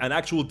to being an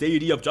actual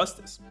deity of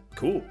justice.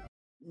 Cool.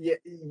 Yeah,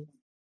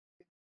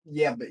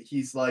 yeah, but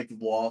he's like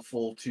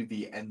lawful to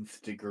the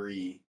nth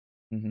degree.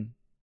 Mm-hmm.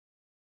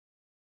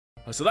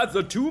 So that's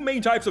the two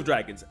main types of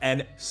dragons,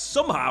 and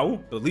somehow,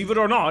 believe it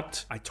or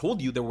not, I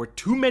told you there were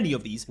too many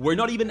of these. We're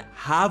not even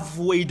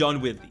halfway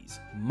done with these.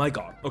 My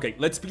god. Okay,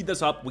 let's speed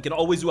this up. We can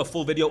always do a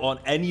full video on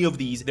any of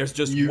these. There's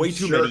just way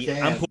too many.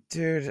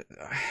 Dude,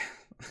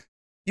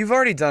 you've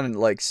already done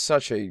like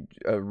such a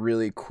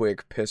really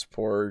quick piss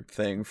poor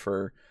thing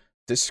for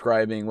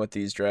describing what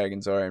these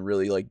dragons are and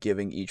really like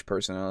giving each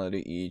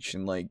personality each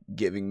and like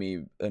giving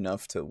me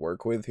enough to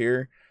work with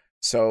here.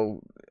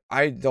 So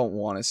I don't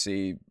want to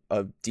see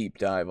a deep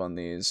dive on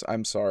these.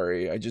 I'm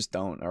sorry, I just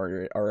don't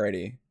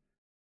already.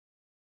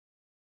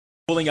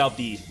 Pulling out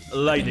the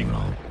lightning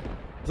rod.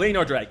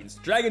 Planar dragons.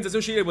 Dragons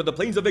associated with the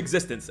planes of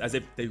existence, as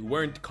if they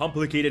weren't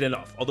complicated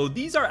enough. Although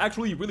these are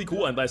actually really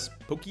cool and less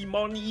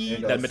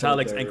Pokemon-y than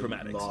metallics and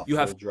chromatics. You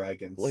have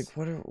dragons. Like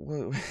what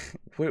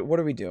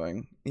are we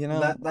doing? You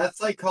know,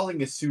 that's like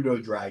calling a pseudo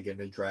dragon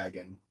a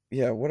dragon.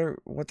 Yeah,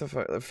 what the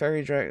fuck? A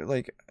fairy dragon?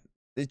 Like,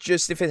 it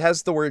just, if it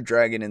has the word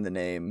dragon in the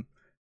name,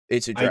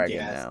 it's a dragon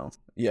now.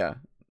 Yeah,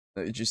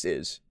 it just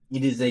is.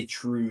 It is a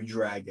true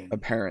dragon.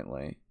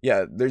 Apparently.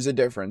 Yeah, there's a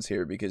difference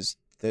here because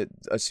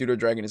a pseudo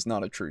dragon is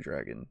not a true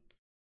dragon.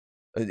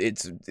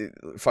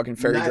 Fucking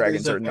fairy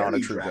dragons are not a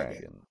true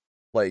dragon.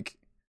 Like,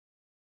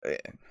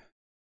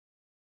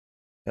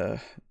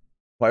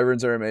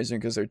 wyverns are amazing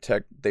because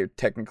they're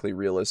technically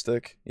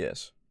realistic.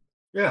 Yes.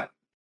 Yeah.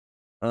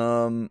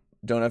 Don't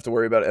have to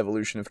worry about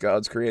evolution if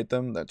gods create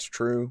them. That's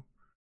true.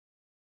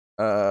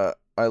 I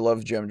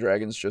love gem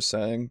dragons, just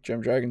saying.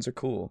 Gem dragons are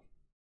cool.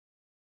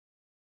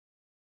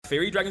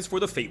 Fairy dragons for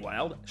the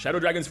Feywild, shadow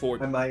dragons for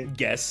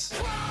guess.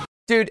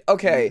 Dude,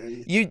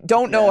 okay, you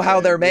don't know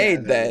how they're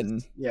made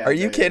then. Are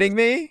you kidding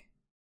me?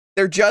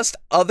 They're just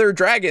other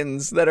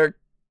dragons that are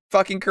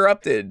fucking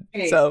corrupted.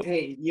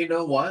 Hey, you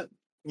know what?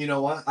 You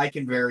know what? I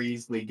can very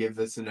easily give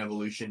this an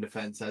evolution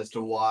defense as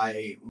to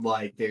why,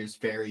 like, there's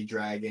fairy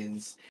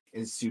dragons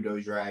and pseudo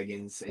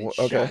dragons and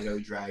shadow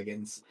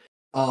dragons.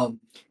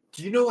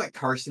 Do you know what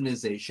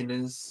carcinization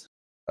is?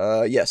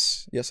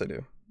 Yes, I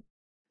do.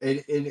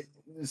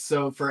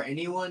 So for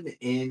anyone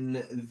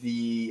in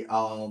the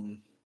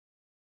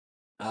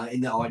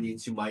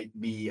audience who might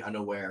be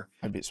unaware,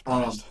 I'd be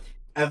surprised.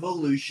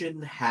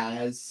 Evolution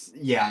has,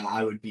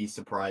 I would be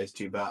surprised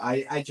too, but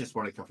I just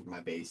want to cover my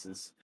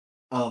bases.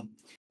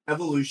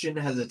 Evolution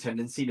has a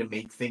tendency to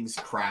make things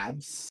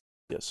crabs.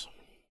 Yes.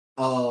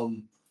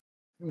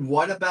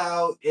 What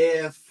about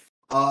if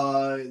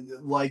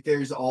like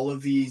there's all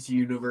of these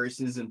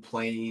universes and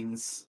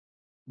planes?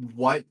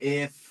 What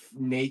if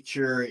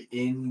nature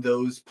in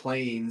those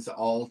planes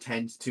all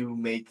tends to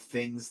make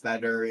things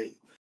that are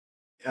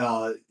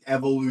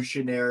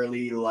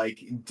evolutionarily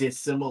like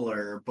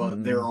dissimilar,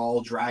 but they're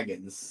all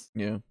dragons?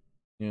 Yeah.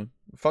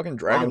 Fucking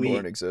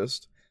Dragonborn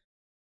exist.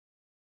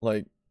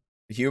 Like,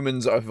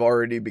 humans have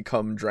already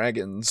become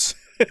dragons.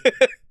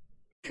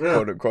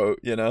 Quote unquote,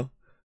 you know?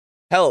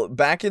 Hell,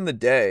 back in the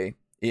day,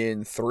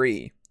 in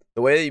 3,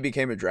 the way that you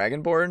became a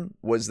Dragonborn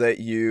was that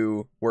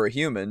you were a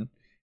human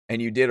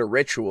and you did a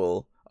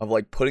ritual of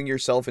like putting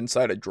yourself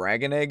inside a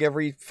dragon egg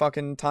every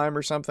fucking time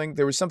or something.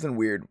 There was something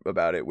weird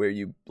about it where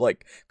you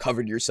like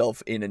covered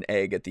yourself in an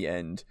egg at the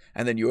end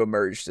and then you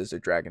emerged as a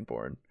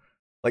Dragonborn.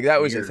 Like,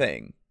 that was a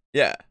thing.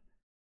 Yeah.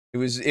 It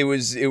was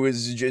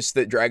just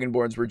that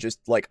Dragonborns were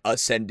just like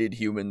ascended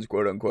humans,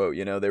 quote unquote,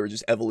 you know? They were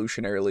just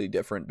evolutionarily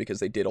different because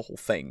they did a whole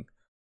thing.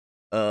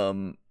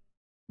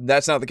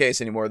 That's not the case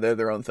anymore. They're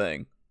their own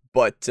thing.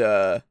 But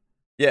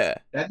yeah.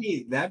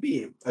 That'd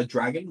be a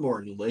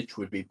Dragonborn Lich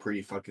would be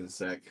pretty fucking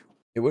sick.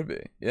 It would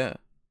be, yeah.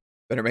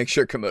 Better make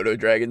sure Komodo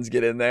dragons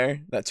get in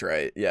there. That's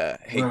right. Yeah.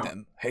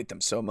 Hate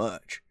them so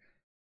much.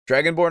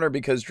 Dragonborn are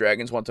because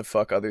dragons want to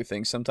fuck other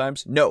things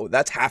sometimes. No,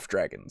 that's half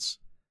dragons.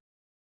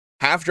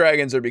 Half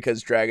dragons are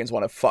because dragons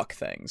want to fuck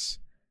things.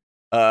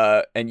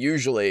 And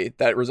usually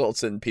that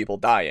results in people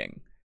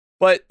dying.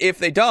 But if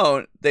they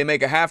don't, they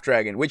make a half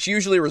dragon, which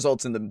usually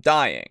results in them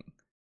dying.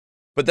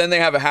 But then they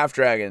have a half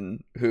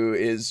dragon who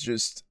is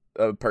just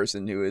a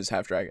person who is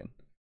half dragon.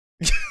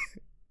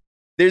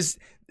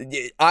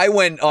 I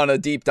went on a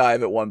deep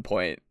dive at one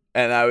point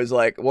and I was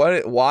like,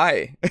 what?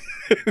 Why?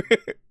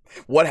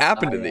 What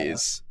happened to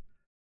these?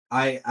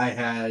 I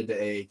had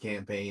a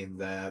campaign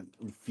that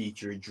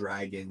featured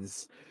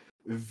dragons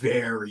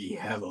very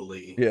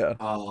heavily. Yeah.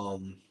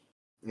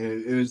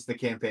 It was the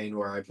campaign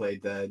where I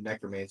played the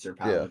Necromancer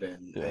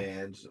Paladin,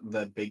 and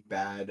the big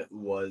bad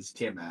was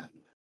Tiamat.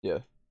 Yeah.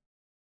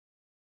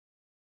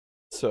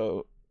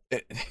 So,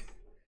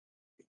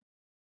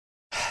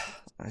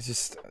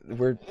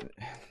 we're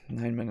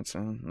 9 minutes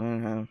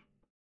on.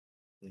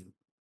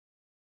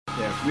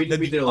 Yeah, we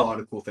did a lot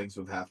of cool things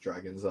with half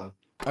dragons, though.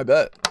 I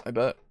bet.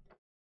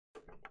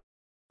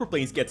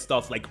 planes get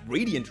stuff like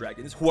radiant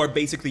dragons, who are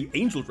basically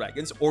angel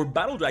dragons, or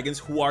battle dragans,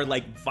 who are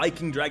like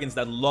Viking dragons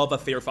that love a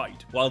fair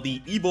fight, while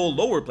the evil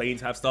lower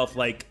planes have stuff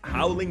like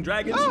howling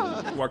dragons,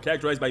 who are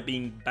characterized by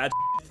being bad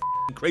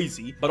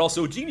crazy, but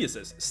also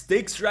geniuses.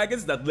 Styx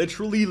dragons that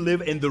literally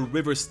live in the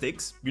river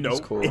Styx, you know,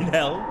 cool. in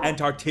hell, and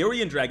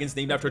Tartarian dragons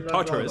named after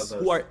Tartarus,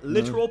 who are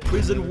literal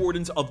prison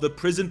wardens of the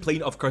prison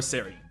plane of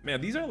Carceri. Man,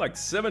 these are like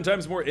 7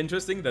 times more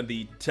interesting than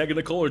the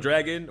Technicolor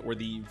dragon or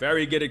the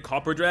variegated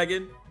copper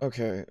dragon.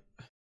 Okay.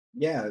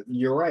 Yeah,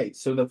 you're right.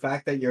 So the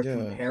fact that you're Yeah.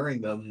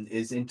 comparing them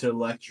is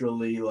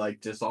intellectually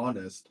like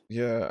dishonest.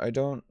 Yeah, I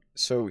don't.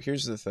 So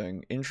here's the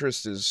thing.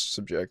 Interest is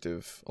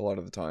subjective a lot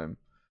of the time.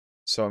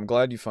 So I'm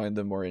glad you find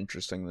them more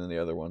interesting than the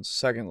other ones.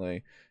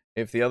 Secondly,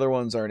 if the other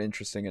ones aren't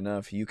interesting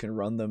enough, you can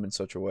run them in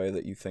such a way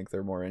that you think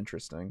they're more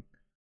interesting.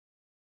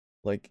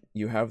 Like,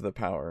 you have the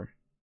power.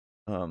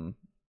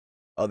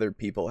 Other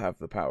people have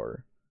the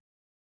power.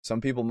 Some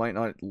people might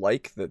not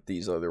like that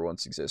these other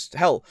ones exist.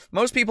 Hell,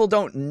 most people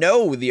don't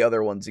know the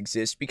other ones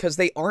exist because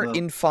they aren't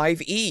in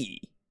 5e.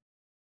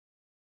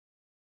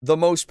 The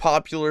most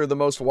popular, the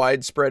most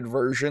widespread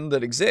version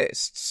that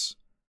exists.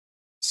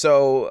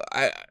 So,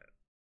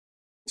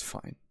 it's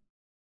fine.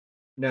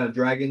 No,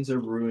 dragons are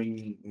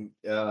ruining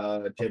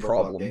tabletop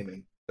problem.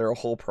 gaming. They're a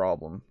whole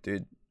problem,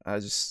 dude.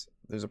 There's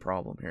a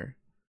problem here.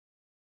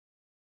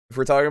 If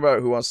we're talking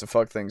about who wants to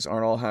fuck things,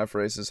 aren't all half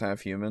races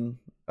half human?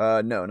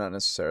 No, not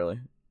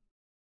necessarily.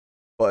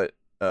 But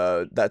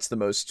that's the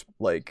most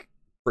like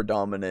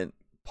predominant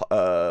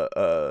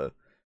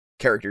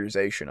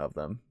characterization of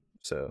them.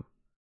 So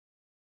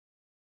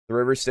the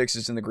river Styx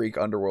is in the Greek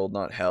underworld,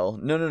 not hell.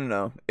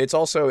 No. It's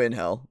also in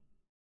hell.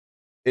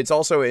 It's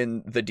also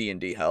in the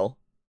D&D hell.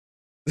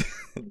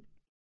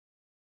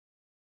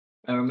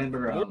 I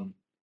remember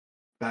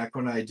back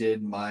when I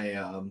did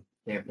my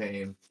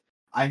campaign,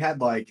 I had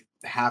like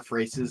half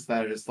races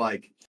that is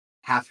like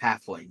half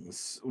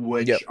halflings,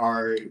 which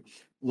are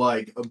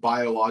like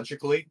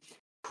biologically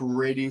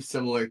pretty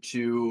similar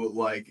to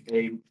like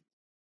a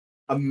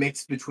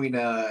mix between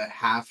a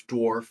half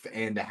dwarf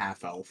and a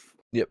half elf.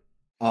 Yep.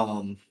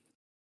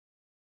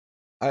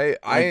 I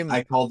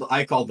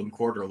called them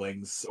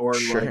quarterlings, or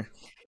sure.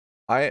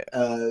 like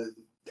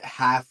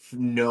half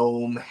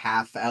gnome,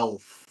 half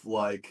elf,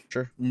 like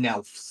sure.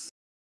 Nelfs.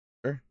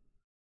 Sure.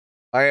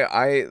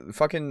 I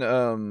fucking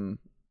the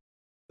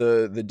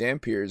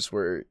Dampiers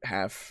were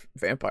half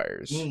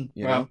vampires, you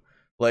know?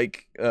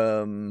 Like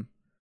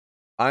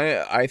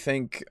I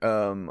think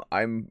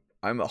I'm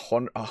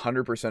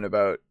 100%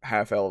 about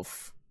half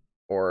elf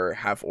or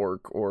half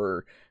orc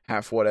or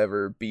half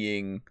whatever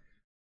being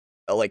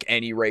like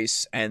any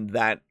race and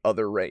that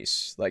other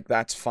race. Like,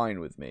 that's fine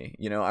with me.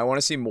 You know, I want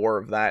to see more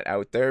of that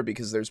out there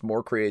because there's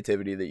more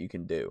creativity that you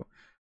can do.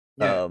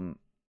 Yeah.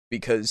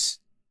 Because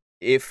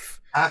if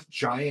half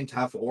giant,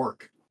 half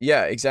orc.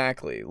 Yeah,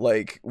 exactly.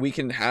 Like, we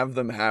can have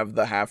them have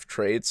the half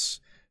traits,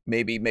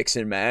 maybe mix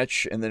and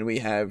match, and then we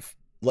have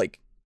like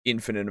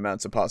infinite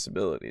amounts of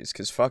possibilities.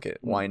 Because fuck it,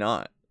 why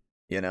not?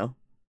 You know?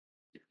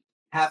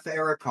 Half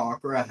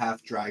Aarakocra,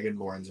 half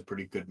Dragonborn's a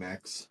pretty good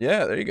mix.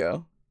 Yeah, there you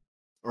go.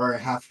 Or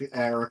half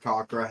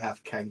Aarakocra,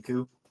 half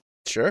Kenku.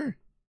 Sure.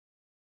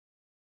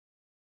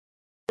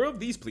 Of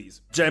these,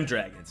 please. Gem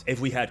dragons. If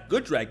we had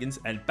good dragons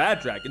and bad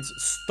dragons,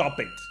 stop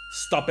it.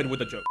 Stop it with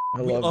the joke.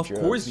 We of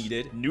course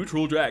needed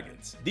neutral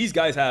dragons. These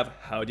guys have,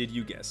 how did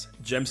you guess,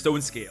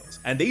 gemstone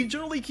scales. And they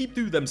generally keep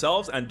to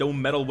themselves and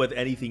don't meddle with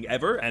anything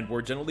ever, and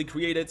were generally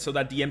created so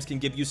that DMs can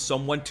give you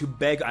someone to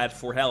beg at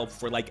for help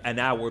for like an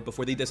hour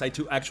before they decide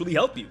to actually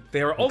help you.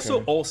 They are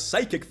also all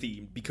psychic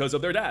themed because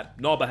of their dad,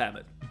 not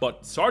Bahamut,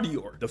 but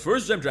Sardior, the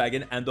first gem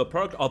dragon and the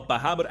product of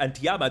Bahamut and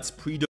Tiamat's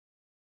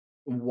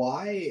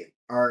Why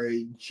are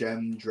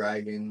gem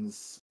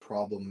dragons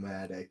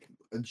problematic?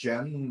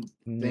 Gem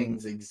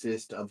things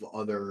exist of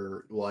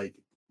other like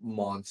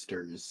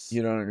monsters.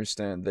 You don't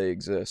understand. They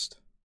exist.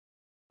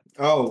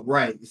 Oh,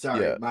 right.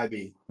 Sorry, might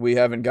be. We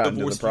haven't gotten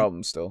to the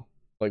problem still.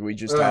 Like, we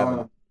just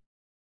haven't.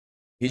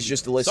 He's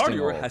just listing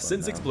Sardior has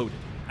since exploded,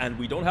 and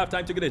we don't have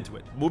time to get into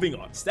it. Moving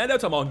on.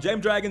 Standouts among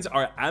gem dragons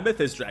are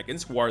amethyst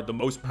dragons, who are the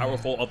most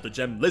powerful of the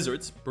gem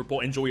lizards, purple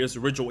enjoyers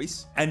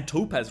rejoice, and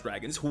topaz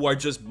dragons, who are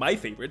just my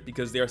favorite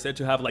because they are said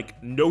to have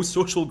like no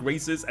social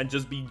graces and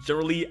just be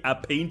generally a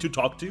pain to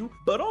talk to,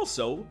 but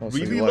also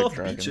really love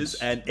beaches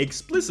and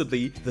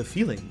explicitly the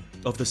feeling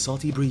of the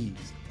salty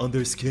breeze on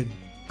their skin.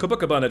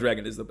 Copacabana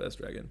dragon is the best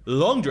dragon.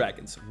 Long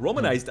dragons,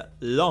 romanized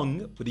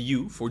long with a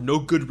U for no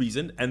good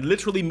reason, and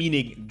literally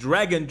meaning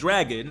dragon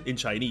in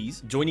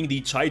Chinese, joining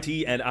the Chai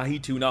Tea and Ahi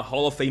Tuna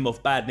Hall of Fame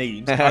of bad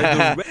names.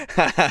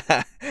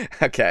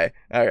 Okay,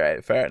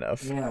 alright, fair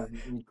enough. Yeah,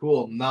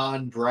 cool.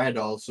 Non-bread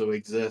also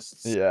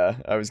exists. Yeah,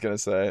 I was gonna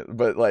say,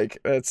 but like,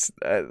 that's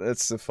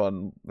just a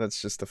fun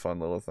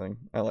little thing.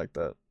 I like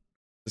that.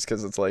 Just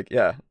because it's like,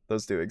 yeah,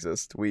 those do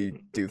exist.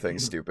 We do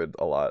things stupid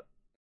a lot.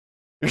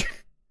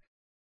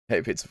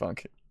 Hey, Pizza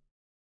Funk.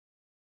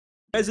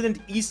 Resident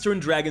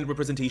Eastern Dragon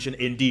representation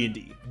in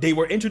D&D. They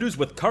were introduced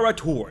with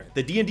Kara-Tor,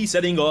 the D&D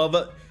setting of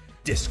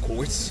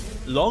Discourse.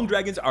 Long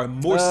dragons are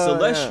more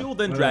celestial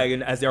than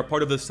dragon, as they are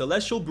part of the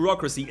celestial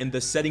bureaucracy in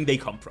the setting they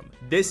come from.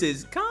 This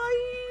is kind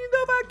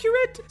of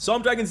accurate.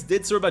 Some dragons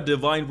did serve a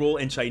divine role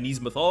in Chinese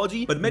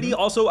mythology, but many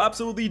also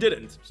absolutely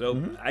didn't.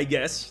 So I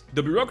guess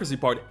the bureaucracy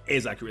part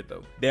is accurate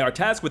though. They are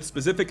tasked with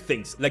specific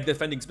things, like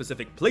defending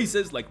specific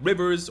places, like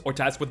rivers, or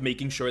tasked with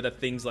making sure that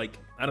things like,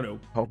 I don't know.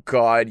 Oh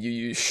god, you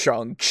use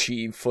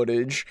Shang-Chi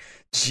footage.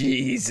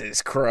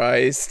 Jesus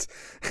Christ.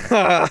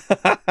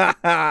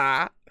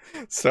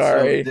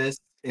 Sorry. So this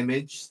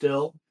image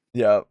still,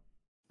 Yep.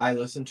 I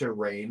listen to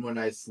Rain when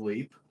I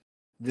sleep.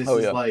 This Oh,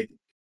 is yeah. like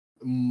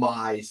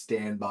my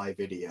standby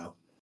video.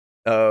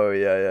 Oh,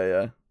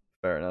 yeah.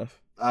 Fair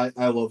enough. I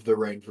love the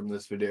Rain from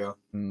this video.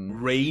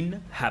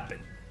 Rain happen.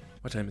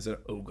 What time is it?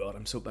 Oh god,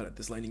 I'm so bad at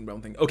this lightning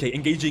round thing. Okay,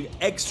 engaging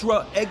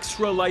extra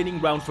lightning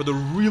round for the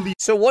really...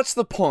 So what's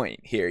the point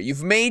here?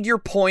 You've made your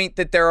point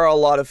that there are a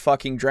lot of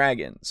fucking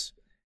dragons.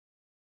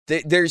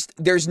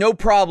 There's no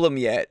problem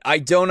yet. I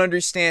don't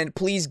understand.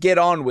 Please get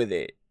on with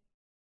it.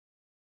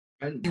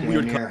 And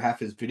Weird damn near half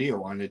his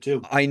video on it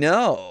too. I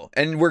know.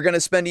 And we're going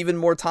to spend even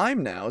more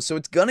time now, so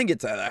it's going to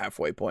get to the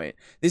halfway point.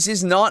 This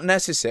is not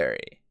necessary.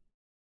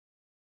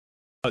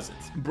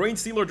 cousins. Brain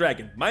Stealer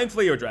Dragon, Mind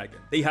Flayer Dragon.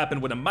 They happen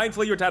when a Mind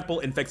Flayer tadpole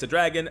infects a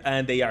dragon,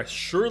 and they are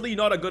surely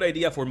not a good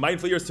idea for Mind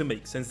Flayers to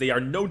make, since they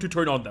are known to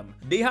turn on them.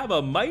 They have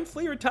a Mind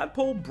Flayer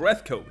tadpole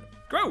breath code.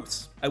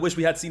 Gross. I wish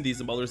we had seen these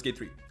in Baldur's Gate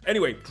 3.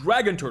 Anyway,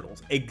 dragon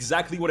turtles.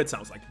 Exactly what it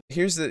sounds like.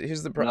 Here's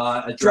the problem.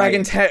 Not a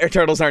Dragon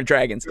turtles aren't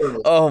dragons.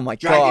 Turtle. Oh my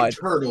Dragon god.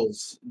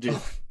 turtles, dude.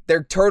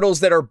 They're turtles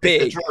that are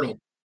big. It's a turtle.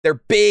 They're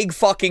big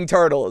fucking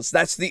turtles.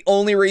 That's the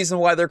only reason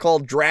why they're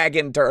called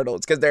dragon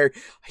turtles, because they're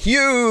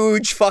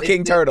huge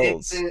fucking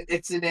turtles.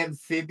 It's an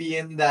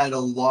amphibian that a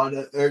lot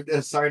of,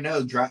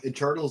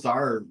 turtles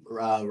are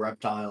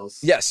reptiles.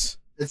 Yes.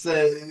 It's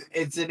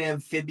an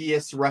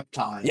amphibious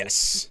reptile.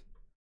 Yes.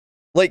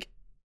 Like,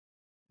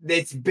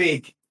 it's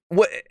big.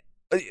 what?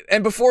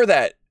 And before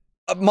that,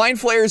 mind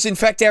flayers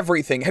infect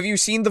everything. Have you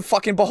seen the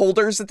fucking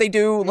beholders that they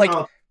do? Like,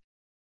 No.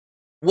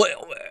 what?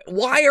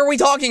 Why are we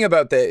talking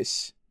about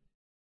this?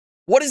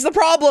 What is the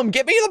problem?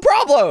 Get me the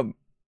problem.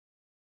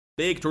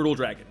 Big turtle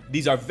dragon.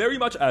 These are very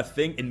much a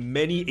thing in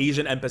many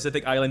Asian and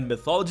Pacific Island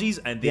mythologies,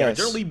 and they are Yes.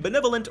 generally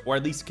benevolent, or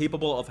at least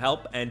capable of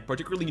help, and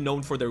particularly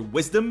known for their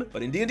wisdom.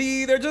 But in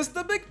D&D, they're just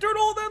a big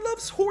turtle that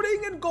loves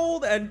hoarding and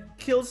gold and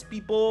kills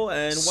people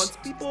and wants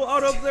people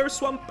out of their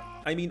swamp.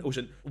 I mean,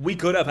 ocean. We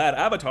could have had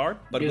Avatar,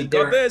 but we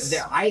got this.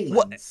 They're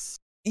islands.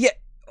 Yeah.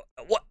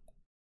 What?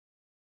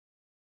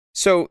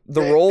 So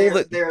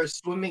They're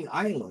swimming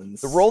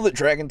islands. the role that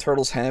dragon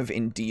turtles have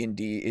in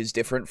D&D is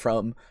different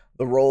from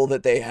the role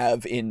that they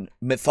have in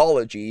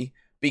mythology,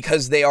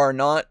 because they are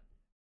not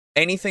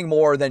anything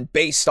more than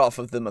based off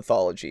of the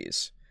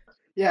mythologies.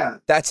 Yeah.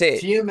 That's it.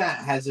 Tiamat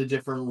has a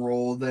different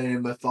role than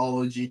in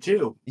mythology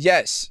too.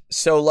 Yes.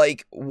 So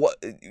like,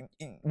 what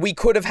we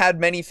could have had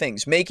many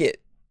things. Make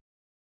it.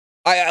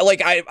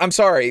 I'm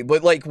sorry,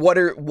 but like, what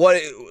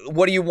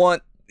do you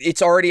want?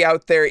 It's already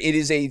out there. It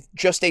is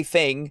just a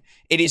thing.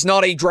 It is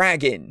not a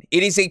dragon.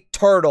 It is a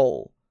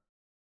turtle.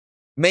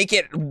 Make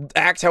it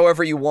act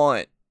however you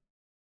want.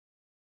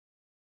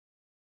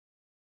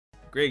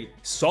 Great.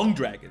 Song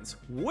dragons.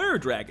 Were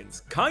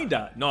dragons.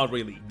 Kinda. Not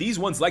really. These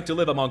ones like to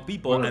live among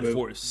people, What and about-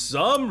 for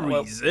some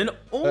reason...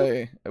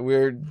 Hey,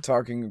 we're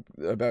talking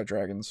about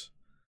dragons.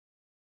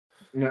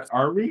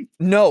 Are we?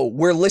 No,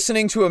 we're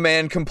listening to a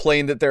man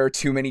complain that there are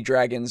too many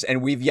dragons,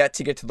 and we've yet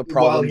to get to the While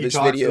problem. he This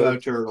talks video,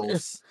 about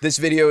turtles. this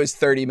video is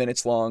 30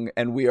 minutes long,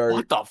 and we are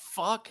What the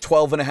fuck?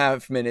 12 and a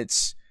half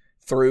minutes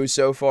through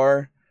so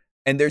far,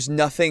 and there's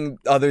nothing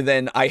other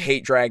than I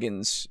hate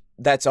dragons.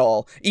 That's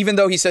all. Even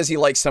though he says he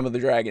likes some of the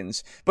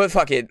dragons. But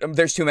fuck it,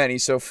 there's too many,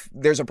 so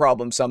there's a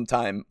problem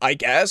sometime, I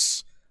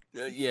guess.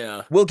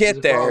 Yeah. We'll There's get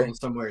a there. problem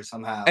somewhere,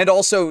 somehow. And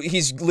also,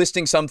 he's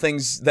listing some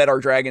things that are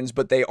dragons,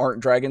 but they aren't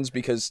dragons,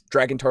 because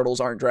dragon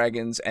turtles aren't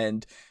dragons,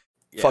 and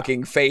Yeah.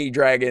 fucking fey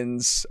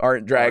dragons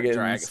aren't dragons.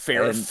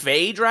 and-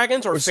 Fey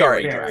dragons or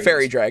sorry, fairy dragons?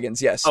 fairy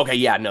dragons, yes. Okay,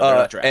 yeah, no, they're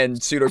not dragons.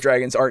 And pseudo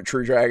dragons aren't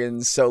true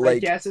dragons, so Like,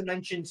 like, he hasn't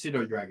mentioned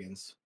pseudo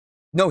dragons.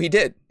 no, he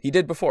did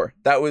before.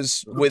 That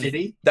was Did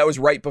he? that was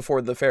right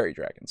before the fairy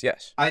dragons.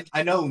 Yes,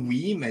 I know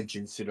we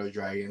mentioned pseudo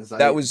dragons.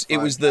 it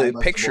was the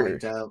picture.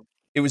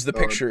 It was the Or-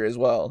 picture as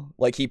well.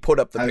 Like, he put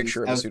up the I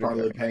picture of a was pseudo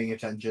probably dragon. paying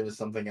attention to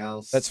something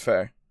else. That's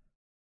fair.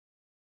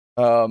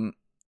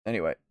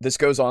 Anyway, this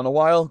goes on a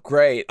while.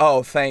 Great.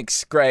 Oh,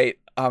 thanks. Great.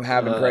 I'm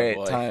having Oh, great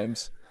boy.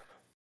 times.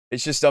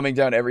 It's just dumbing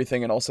down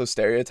everything and also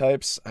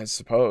stereotypes, I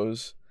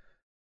suppose.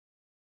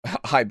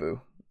 Hi,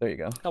 Boo. There you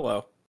go.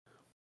 Hello.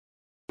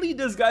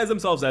 disguise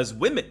themselves as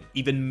women,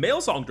 even male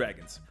song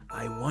dragons.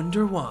 I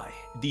wonder why.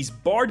 These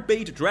bard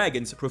bait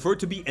dragons prefer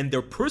to be in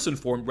their person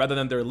form rather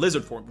than their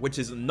lizard form, which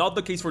is not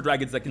the case for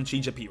dragons that can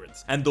change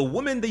appearance. And the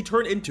woman they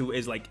turn into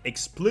is like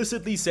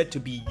explicitly said to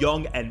be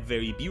young and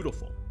very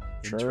beautiful.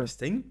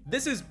 Interesting.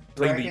 This is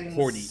plainly Dragons-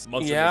 horny.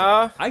 monster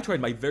Yeah. design. I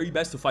tried my very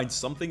best to find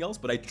something else,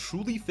 but I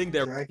truly think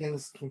they're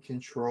Dragons can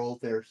control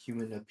their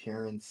human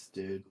appearance,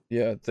 dude.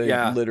 Yeah, they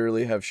Yeah.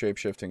 literally have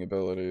shape-shifting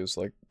abilities,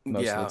 like,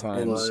 most Yeah, of the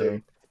time, and-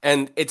 so...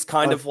 And it's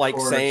kind Of of like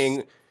course.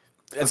 saying,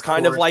 it's Of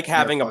kind of course like they're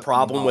having a fucking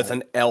problem with hot.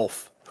 an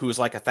elf who's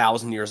like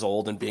 1,000 years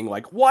old and being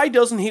like, why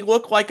doesn't he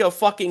look like a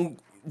fucking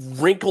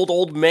wrinkled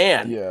old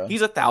man? Yeah.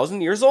 He's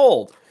 1,000 years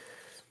old.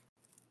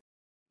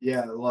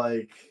 Yeah,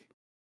 like.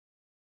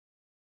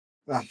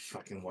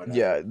 Fucking whatever.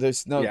 Yeah,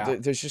 there's no, Yeah.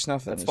 there's just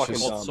nothing. That's It's fucking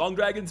just, dumb. called song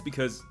dragons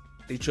because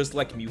they just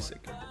like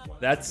music.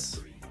 That's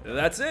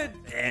it.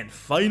 And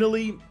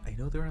finally, I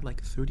know there are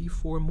like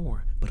 34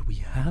 more, but we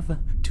have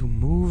to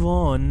move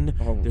on.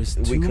 Oh, There's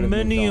we too could've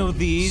many moved on of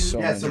these so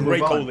Yeah, so many. move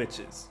Draco on.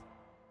 liches.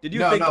 Did you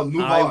No, think no,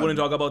 move I on. wouldn't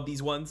talk about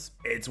these ones?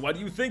 It's what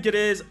you think it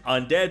is.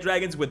 Undead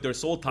dragons with their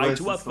soul tied Yes,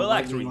 to a it's the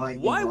lightning, phylactery.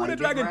 lightning, Why would a lightning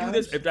dragon do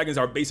this rounds? if dragons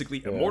are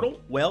basically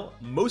immortal? Well,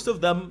 most of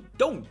them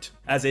don't.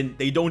 As in,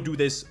 they don't do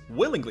this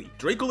willingly.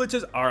 Draco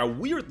liches are a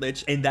weird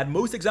lich in that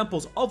most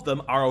examples of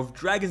them are of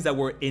dragons that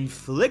were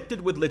inflicted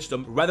with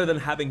lichdom rather than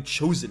having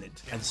chosen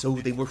it. And so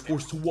they were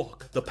forced to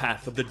walk the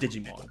path of the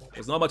Digimon.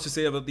 There's not much to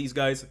say about these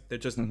guys. They're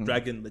just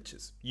dragon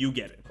liches. You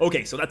get it.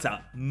 Okay, so that's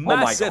a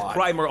massive God.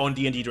 primer on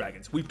D&D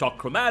dragons. We've talked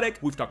chromatic,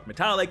 we've talked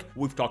metallic,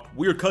 we've talked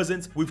weird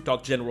cousins, we've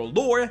talked general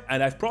lore,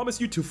 and I've promised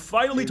you to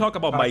finally talk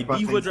about my Talk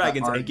beef things with that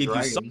dragons and aren't give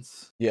you some.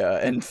 dragons. Yeah,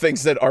 and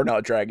things that are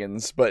not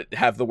dragons, but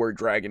have the word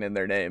dragon in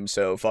their name,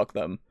 so fuck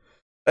them.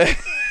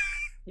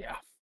 Yeah.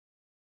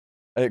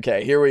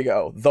 Okay, here we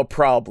go. The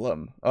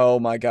problem. Oh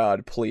my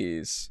god,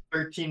 please.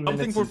 13 Something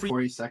minutes for and free.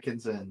 40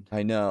 seconds in.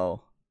 I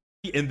know.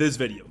 in this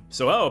video.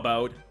 So how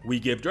about we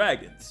give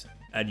dragons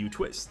and you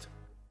twist?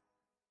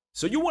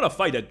 So you want to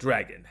fight a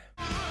dragon.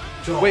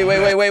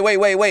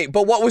 Wait.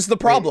 But what was the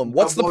problem? Wait,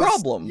 What's the was-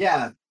 problem?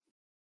 Yeah.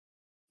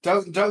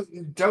 Don't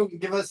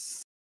give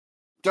us.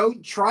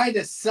 Don't try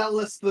to sell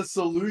us the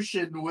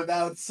solution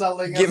without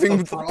selling Giving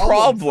us the the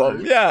problem.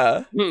 first.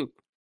 Yeah. Hmm.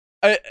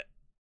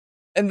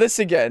 And this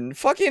again,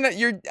 fucking,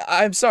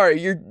 I'm sorry,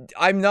 your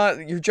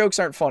jokes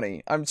aren't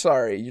funny. I'm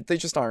sorry, they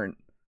just aren't.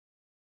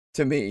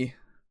 To me.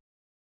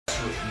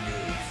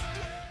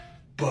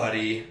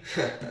 Buddy.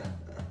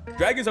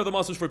 Dragons are the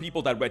monsters for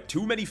people that read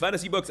too many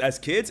fantasy books as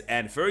kids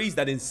and furries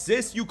that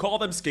insist you call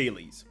them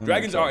scalies.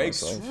 Dragons kill are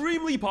myself.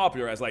 extremely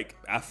popular as like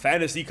a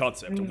fantasy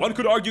concept. One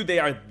could argue they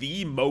are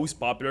the most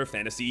popular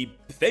fantasy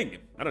thing.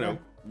 I don't know.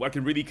 What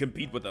can really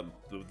compete with them?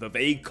 The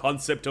vague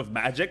concept of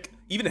magic?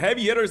 Even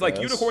heavy hitters like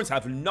Yes. unicorns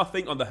have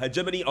nothing on the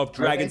hegemony of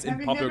dragons in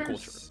heavy popular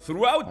hitters? culture.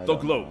 Throughout the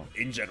don't globe,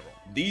 in general.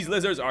 These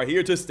lizards are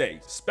here to stay,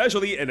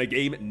 especially in a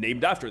game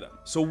named after them.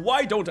 So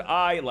why don't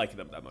I like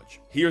them that much?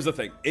 Here's the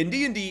thing. In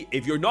D&D,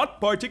 if you're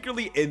not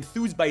particularly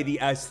enthused by the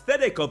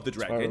aesthetic of the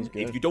dragon,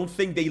 good. if you don't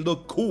think they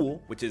look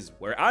cool, which is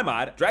where I'm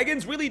at,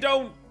 dragons really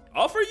don't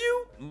offer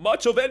you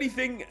much of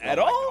anything at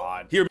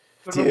all. Here,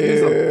 So don't use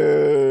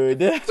them.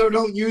 Dude. So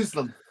don't use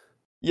them.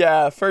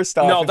 Yeah, first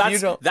off, No, if you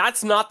don't...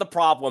 that's not the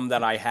problem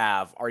that I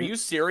have. Are you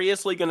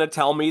seriously going to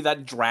tell me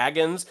that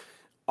dragons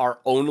are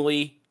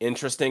only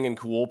interesting and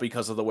cool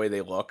because of the way they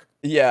look?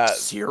 Yeah,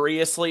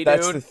 Seriously,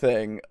 that's dude? the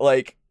thing.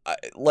 Like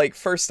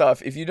first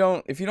off, if you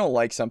don't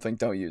like something,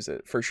 don't use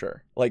it, for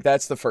sure. Like,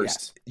 that's the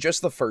first,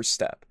 just the first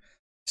step.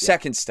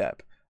 Second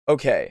step,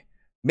 okay,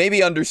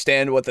 maybe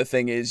understand what the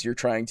thing is you're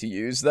trying to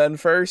use then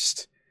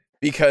first,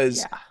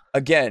 because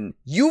again,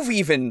 you've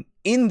even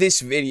in this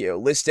video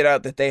listed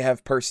out that they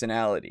have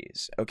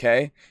personalities,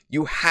 okay?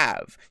 You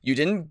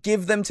didn't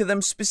give them to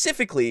them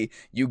specifically,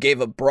 you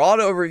gave a broad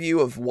overview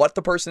of what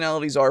the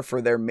personalities are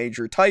for their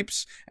major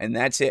types, and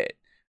that's it.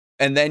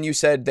 And then you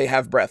said they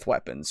have breath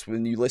weapons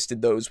when you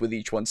listed those with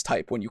each one's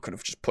type, when you could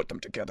have just put them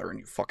together and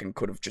you fucking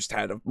could have just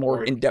had a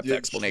more Or in-depth just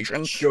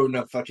explanation. Shown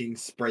a fucking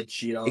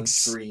spreadsheet on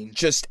screen.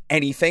 Just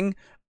anything.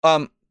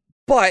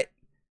 But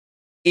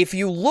if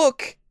you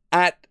look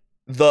at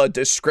the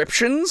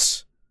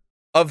descriptions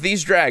of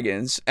these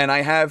dragons, and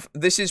I have,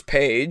 this is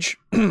page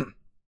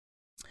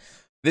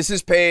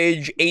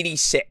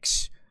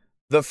 86.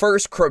 The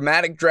first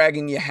chromatic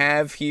dragon you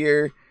have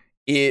here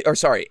is,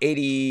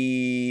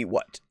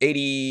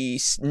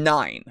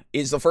 89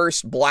 is the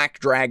first black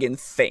dragon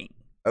thing,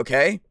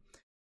 okay?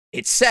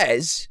 It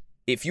says,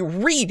 if you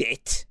read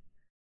it,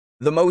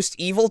 the most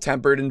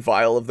evil-tempered and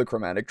vile of the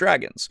chromatic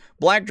dragons.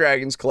 Black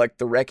dragons collect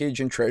the wreckage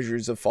and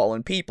treasures of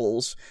fallen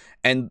peoples,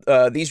 and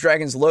these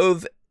dragons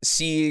loathe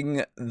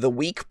seeing the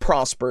weak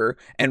prosper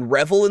and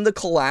revel in the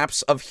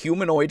collapse of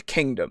humanoid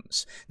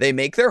kingdoms. They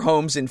make their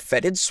homes in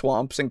fetid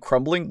swamps and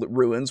crumbling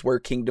ruins where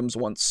kingdoms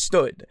once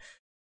stood.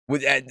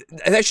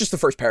 That's just the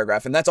first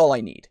paragraph, and that's all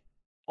I need.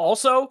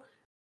 Also,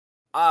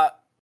 I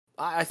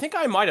think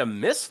I might have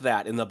missed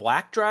that in the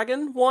Black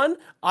Dragon one.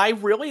 I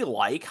really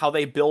like how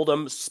they build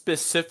them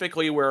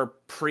specifically where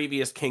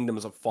previous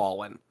kingdoms have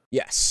fallen.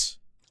 Yes.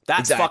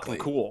 That's exactly.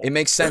 fucking cool. It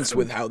makes sense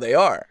with how they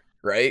are,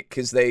 right?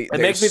 Because it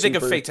makes me think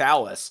of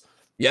Fatalis.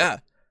 Yeah.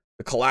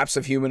 The collapse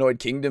of humanoid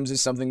kingdoms is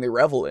something they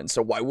revel in,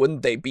 so why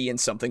wouldn't they be in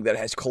something that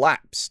has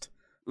collapsed?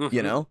 Mm-hmm.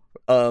 You know?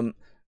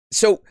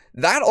 So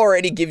that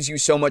already gives you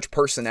so much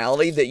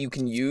personality that you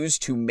can use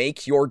to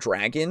make your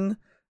dragon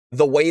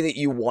the way that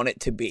you want it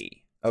to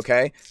be,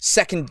 okay?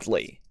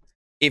 Secondly,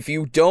 if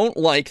you don't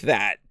like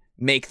that,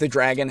 make the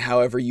dragon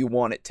however you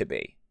want it to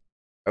be,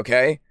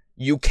 okay?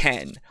 You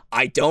can.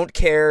 I don't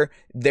care.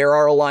 There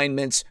are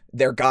alignments,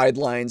 there are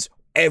guidelines.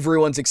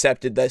 Everyone's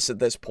accepted this at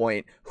this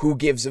point. Who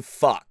gives a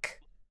fuck?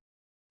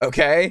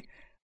 Okay?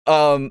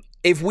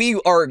 If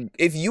you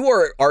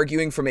are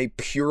arguing from a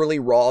purely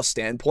raw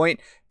standpoint,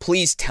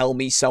 please tell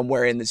me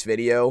somewhere in this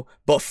video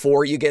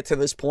before you get to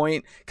this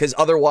point, because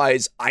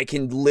otherwise I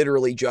can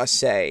literally just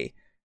say,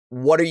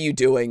 what are you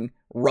doing?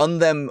 Run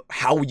them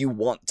how you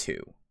want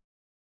to.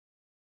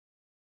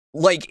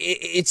 Like,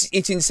 it's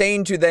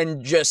insane to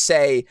then just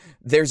say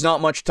there's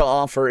not much to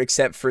offer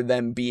except for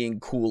them being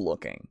cool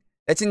looking.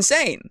 That's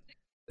insane.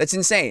 That's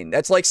insane.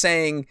 That's like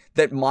saying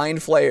that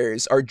mind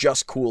flayers are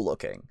just cool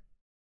looking.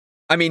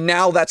 I mean,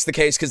 now that's the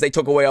case because they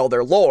took away all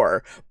their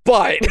lore,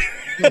 but...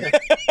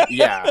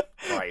 Yeah,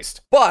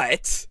 Christ.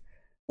 But,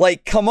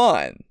 like, come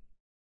on.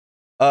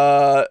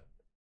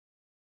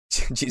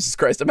 Jesus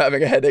Christ, I'm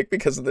having a headache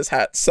because of this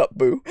hat. Sup,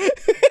 boo.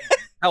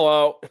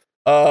 Hello.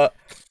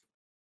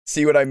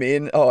 See what I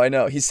mean? Oh, I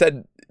know. He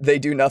said they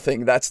do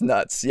nothing. That's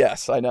nuts.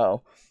 Yes, I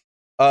know.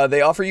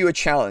 They offer you a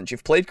challenge.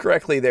 If played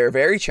correctly, they're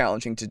very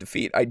challenging to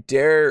defeat. I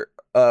dare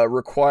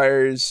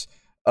requires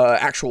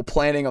actual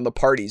planning on the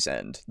party's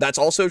end. That's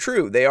also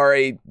true. They are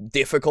a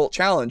difficult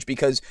challenge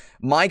because,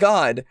 my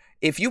God,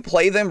 if you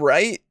play them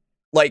right,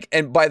 like,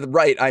 and by the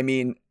right, I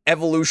mean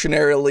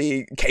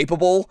evolutionarily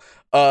capable,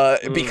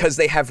 because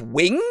they have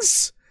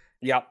wings.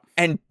 Yep.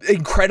 And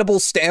incredible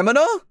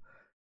stamina.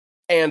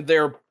 And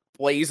they're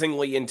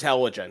blazingly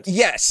intelligent.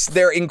 Yes,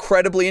 they're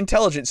incredibly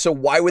intelligent. So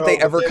why would they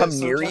ever come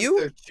near you?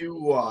 They're too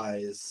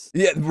wise.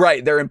 Yeah,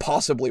 right. They're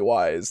impossibly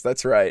wise.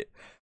 That's right.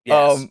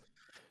 Yes.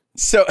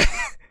 So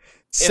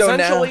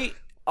essentially,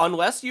 now,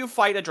 unless you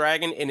fight a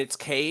dragon in its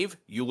cave,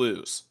 you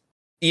lose.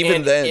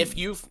 Even then,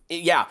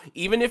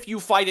 even if you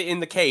fight it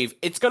in the cave,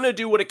 it's gonna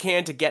do what it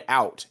can to get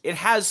out. It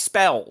has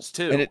spells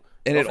too.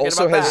 And it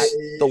also has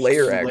the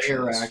layer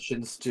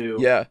actions too.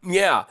 Yeah.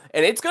 Yeah,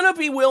 and it's gonna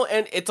be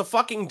and it's a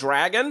fucking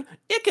dragon.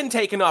 It can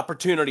take an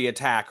opportunity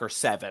attack or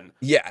 7.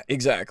 Yeah,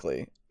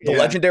 exactly. The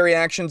legendary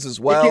actions as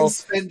well. It can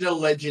spend a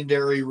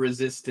legendary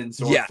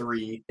resistance or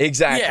 3.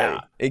 Exactly.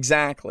 Yeah.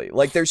 Exactly.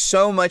 Like, there's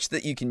so much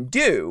that you can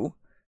do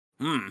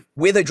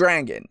with a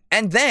dragon.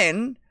 And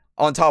then,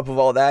 on top of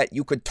all that,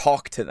 you could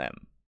talk to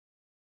them.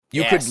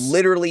 You could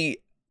literally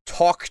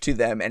talk to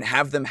them and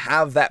have them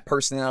have that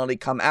personality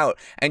come out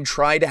and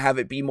try to have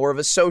it be more of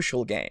a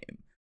social game,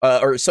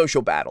 or a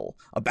social battle,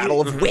 a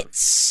battle of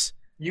wits.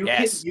 You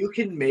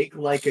can make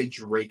like a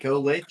Draco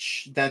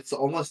Lich that's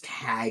almost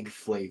hag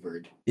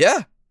flavored.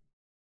 Yeah.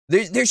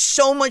 There's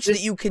so much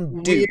that you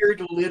can do.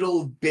 Weird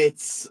little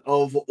bits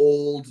of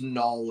old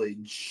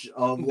knowledge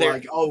of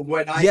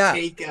when I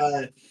take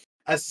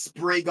a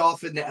sprig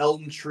off an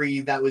elm tree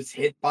that was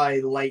hit by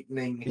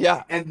lightning,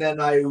 and then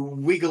I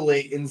wiggle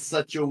it in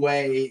such a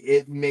way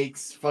it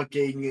makes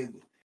fucking,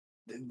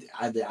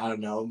 I don't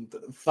know,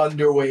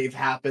 thunderwave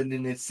happen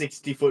in a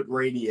 60-foot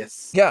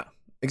radius. Yeah,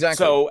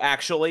 exactly. So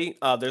actually,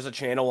 there's a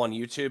channel on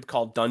YouTube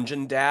called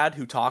Dungeon Dad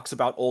who talks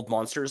about old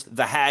monsters.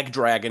 The hag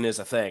dragon is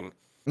a thing.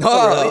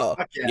 Oh,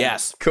 really?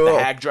 Yes, cool. The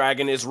hag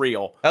dragon is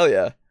real. Hell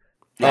yeah.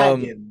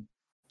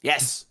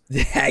 Yes.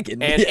 The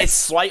Hagen. And it's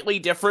slightly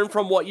different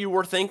from what you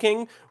were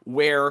thinking,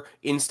 where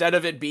instead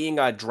of it being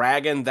a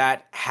dragon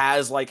that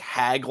has like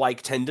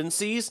hag-like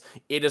tendencies,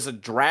 it is a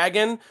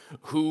dragon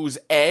whose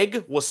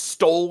egg was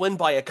stolen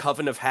by a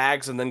coven of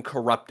hags and then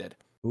corrupted.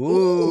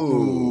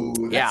 Ooh.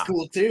 That's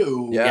cool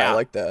too. Yeah, I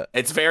like that.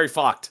 It's very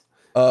fucked.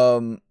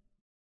 But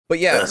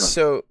yeah,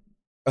 so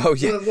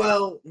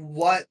Well,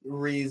 what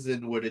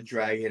reason would a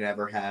dragon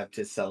ever have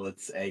to sell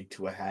its egg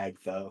to a hag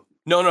though?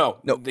 No,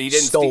 they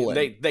didn't steal.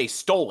 They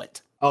stole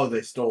it. Oh,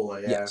 they stole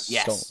it. Yeah.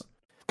 Yes.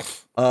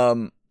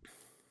 Stolen.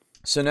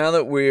 So now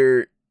that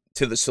we're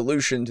to the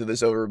solution to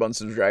this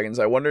overabundance of dragons,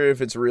 I wonder if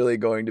it's really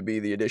going to be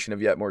the addition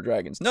of yet more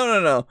dragons.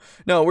 No.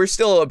 We're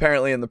still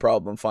apparently in the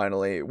problem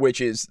finally,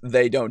 which is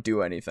they don't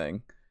do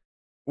anything,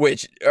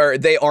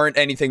 they aren't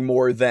anything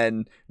more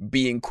than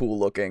being cool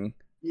looking.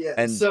 Yeah.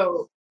 And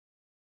so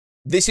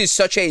this is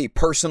such a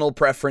personal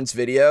preference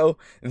video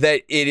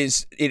that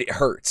it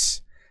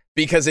hurts.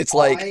 Because it's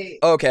like,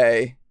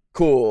 okay,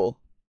 cool.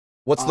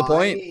 What's the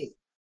point?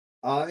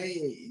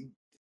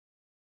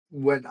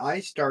 When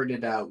I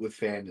started out with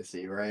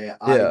fantasy, right,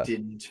 I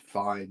didn't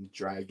find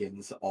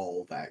dragons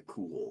all that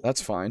cool.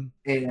 That's fine.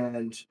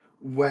 And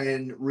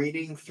when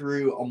reading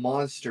through a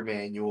monster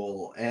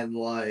manual and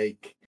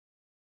like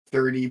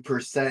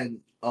 30%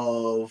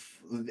 of,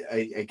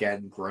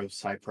 again, gross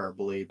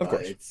hyperbole,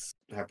 but it's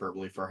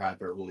hyperbole for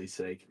hyperbole's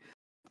sake.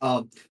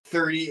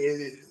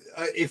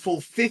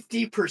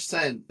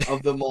 50%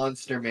 of the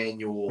monster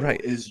manual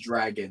is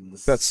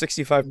dragons. That's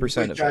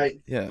 65% of it.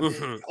 Yeah.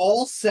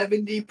 All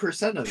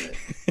 70% of it.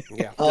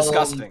 Yeah.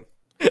 Disgusting.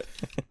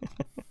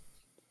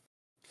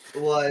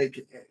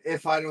 Like,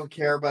 if I don't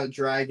care about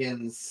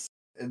dragons,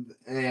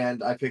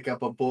 and I pick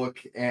up a book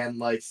and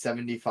like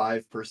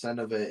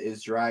 75% of it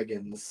is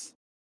dragons,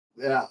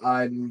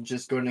 I'm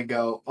just going to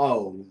go,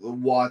 oh,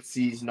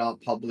 WotC's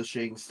not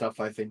publishing stuff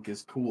I think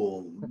is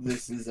cool.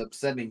 This is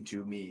upsetting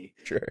to me.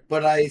 Sure.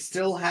 But I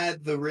still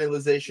had the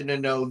realization to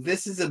know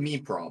this is a me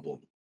problem.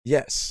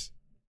 Yes.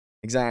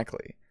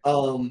 Exactly.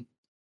 And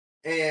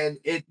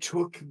it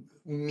took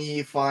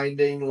me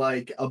finding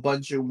like a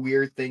bunch of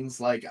weird things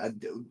like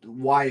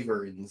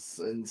wyverns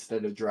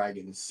instead of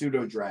dragons,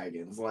 pseudo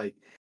dragons. Like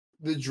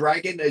the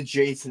dragon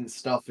adjacent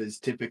stuff is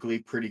typically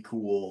pretty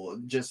cool.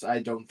 Just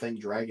I don't think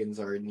dragons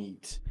are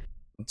neat.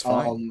 It's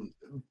fine.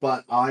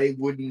 But I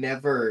would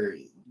never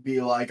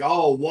be like,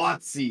 oh,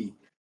 WotC,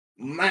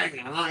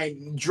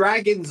 man,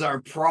 dragons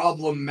are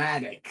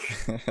problematic.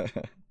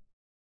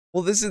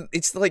 Well, the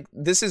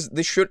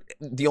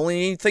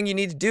only thing you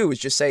need to do is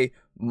just say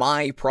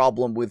my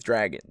problem with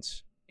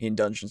dragons in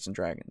Dungeons and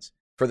Dragons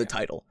for the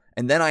title.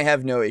 And then I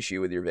have no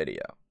issue with your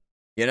video.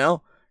 You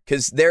know?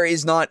 Because there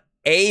is not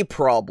a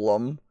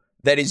problem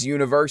that is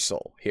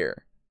universal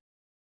here.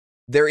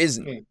 There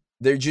isn't. Okay.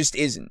 There just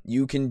isn't.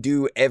 You can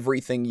do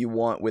everything you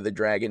want with a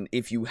dragon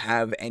if you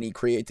have any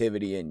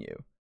creativity in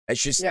you.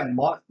 It's just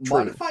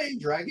modify a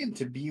dragon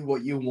to be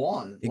what you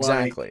want.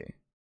 Exactly. Like,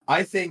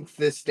 I think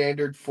the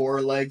standard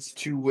 4 legs,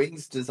 2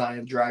 wings design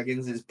of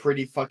dragons is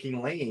pretty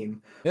fucking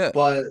lame. Yeah.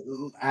 But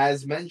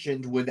as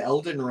mentioned with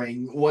Elden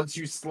Ring, once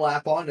you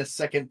slap on a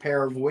second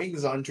pair of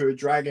wings onto a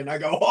dragon, I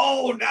go,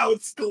 oh, now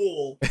it's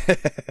cool.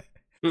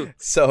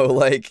 So,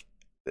 like,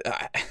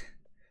 I'm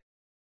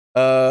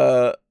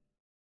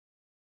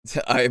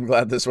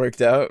glad this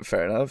worked out.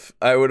 Fair enough.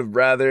 I would have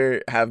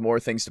rather have more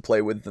things to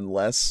play with than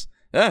less.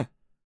 Yeah,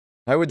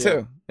 I would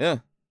too. Yeah.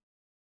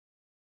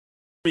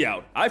 Me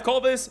out. I've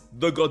called this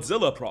the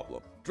Godzilla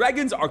problem.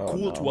 Dragons are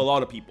cool to a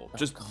lot of people,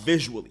 just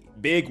visually.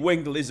 Big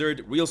winged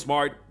lizard, real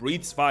smart,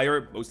 breathes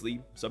fire,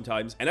 mostly,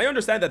 sometimes. And I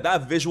understand that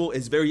that visual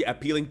is very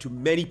appealing to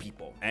many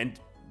people, and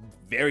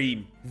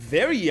very,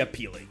 very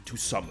appealing to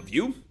some of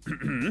you.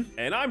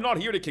 And I'm not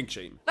here to kink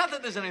shame. Not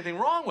that there's anything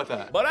wrong with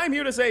that. But I'm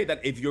here to say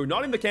that if you're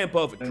not in the camp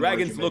of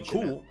dragons look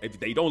cool, if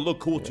they don't look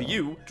cool to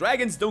you,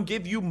 dragons don't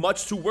give you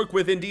much to work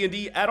with in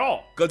D&D at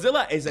all.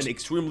 Godzilla is an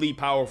extremely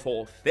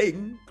powerful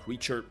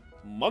creature,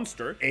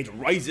 monster. It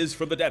rises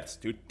from the depths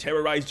to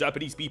terrorize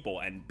Japanese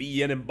people and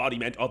be an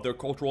embodiment of their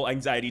cultural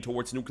anxiety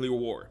towards nuclear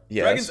war.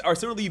 Yes. Dragons are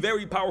certainly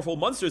very powerful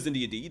monsters in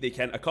D&D. They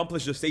can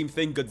accomplish the same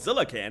thing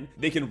Godzilla can.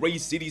 They can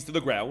raise cities to the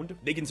ground.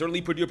 They can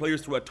certainly put your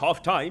players through a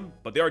tough time,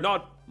 but they are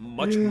not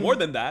much more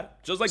than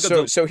that. Just like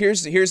Godzilla. So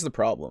here's the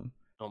problem.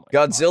 Oh my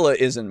Godzilla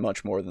isn't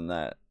much more than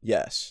that.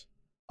 Yes,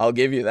 I'll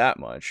give you that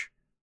much.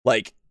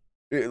 Like,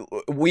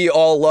 we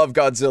all love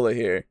Godzilla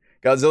here.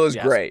 Godzilla's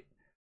great.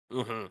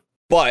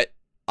 But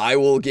I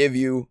will give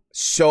you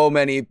so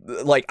many,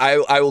 like,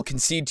 I will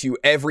concede to you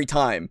every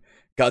time.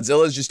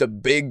 Godzilla's just a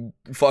big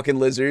fucking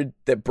lizard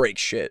that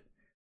breaks shit.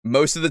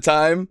 Most of the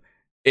time,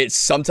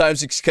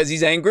 sometimes it's because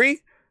he's angry.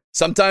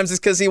 Sometimes it's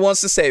because he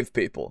wants to save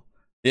people.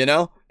 You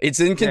know? It's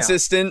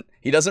inconsistent. Yeah.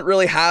 He doesn't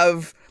really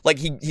have, like,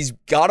 he's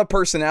got a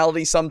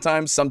personality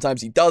sometimes.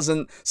 Sometimes he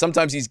doesn't.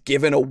 Sometimes he's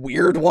given a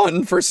weird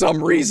one for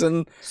some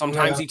reason.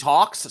 Sometimes he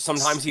talks.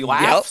 Sometimes he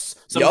laughs.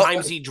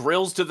 Sometimes he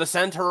drills to the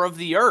center of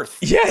the earth.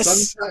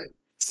 Yes.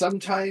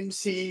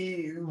 Sometimes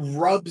he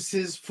rubs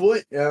his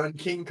foot on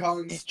King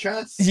Kong's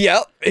chest.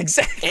 Yep,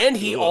 exactly. And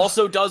he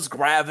also does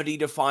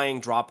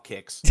gravity-defying drop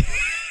kicks.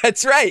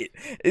 That's right.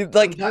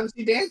 Sometimes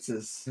he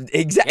dances.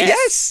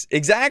 Yes,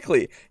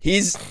 exactly. He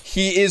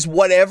is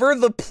whatever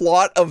the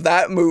plot of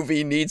that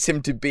movie needs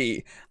him to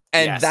be.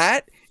 And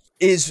that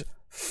is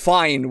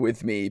fine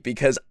with me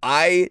because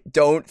I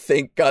don't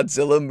think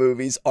Godzilla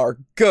movies are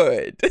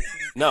good.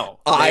 No,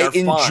 I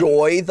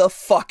enjoy the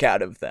fuck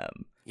out of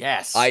them.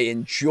 Yes. I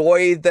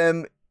enjoy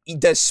them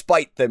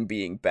despite them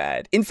being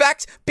bad. In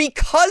fact,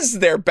 because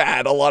they're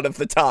bad a lot of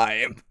the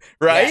time,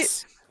 right?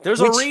 Yes.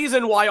 There's a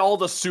reason why all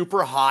the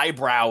super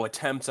highbrow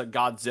attempts at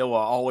Godzilla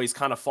always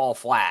kind of fall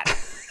flat.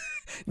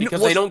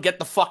 Because they don't get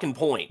the fucking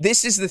point.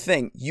 This is the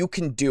thing. You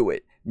can do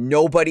it.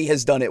 Nobody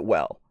has done it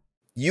well.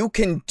 You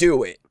can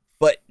do it,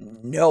 but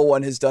no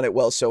one has done it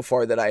well so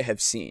far that I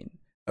have seen.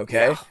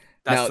 Okay? Yeah.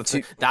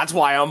 That's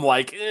why I'm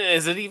like,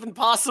 is it even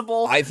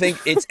possible? I think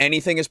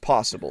anything is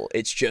possible.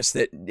 It's just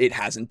that it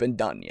hasn't been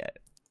done yet.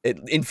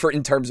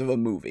 In terms of a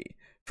movie,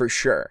 for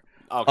sure.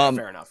 Okay,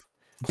 fair enough.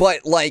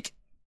 But like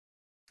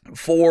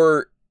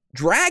for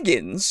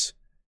dragons,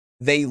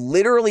 they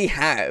literally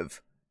have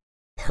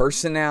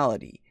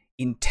personality,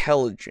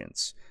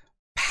 intelligence,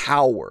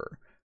 power,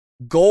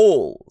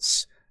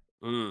 goals.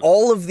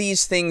 All of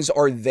these things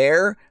are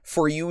there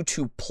for you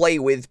to play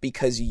with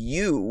because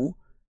you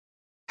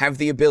have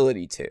the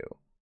ability to,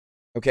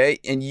 okay?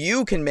 And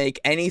you can make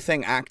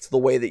anything act the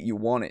way that you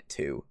want it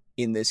to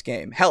in this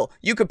game. Hell,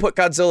 you could put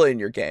Godzilla in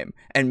your game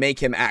and make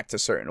him act a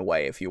certain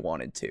way if you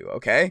wanted to,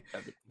 okay?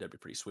 That'd be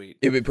pretty sweet.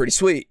 It'd be pretty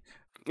sweet.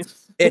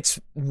 It's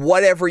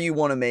whatever you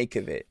want to make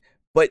of it.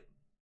 But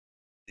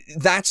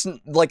that's,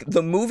 like,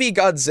 the movie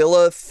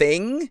Godzilla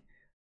thing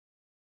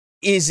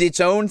is its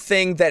own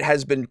thing that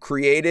has been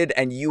created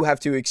and you have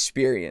to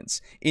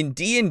experience. In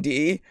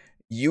D&D,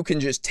 you can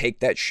just take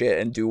that shit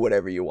and do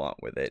whatever you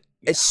want with it,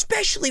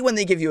 especially when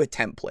they give you a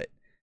template.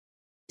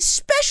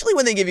 Especially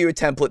when they give you a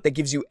template that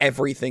gives you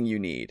everything you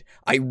need.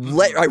 I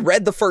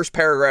read the first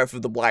paragraph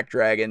of the Black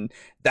Dragon.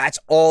 That's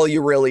all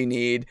you really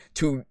need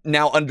to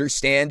now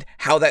understand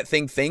how that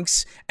thing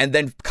thinks, and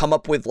then come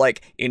up with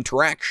like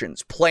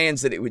interactions,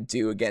 plans that it would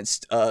do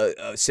against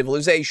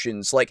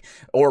civilizations, like,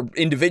 or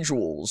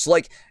individuals.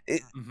 Like,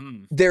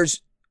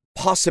 there's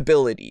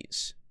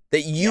possibilities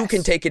that you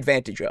can take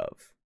advantage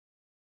of.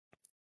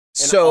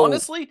 And so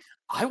honestly,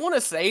 I want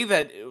to say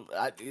that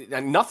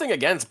nothing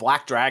against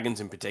Black Dragons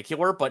in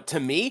particular, but to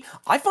me,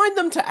 I find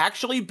them to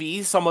actually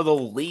be some of the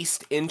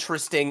least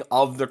interesting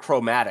of the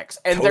chromatics.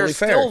 And Totally they're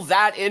fair. still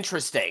that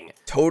interesting.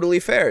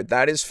 Totally fair.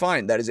 That is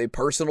fine. That is a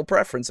personal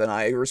preference, and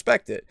I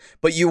respect it.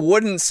 But you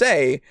wouldn't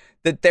say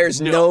that there's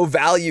no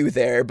value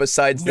there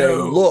besides their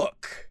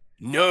look.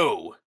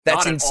 No,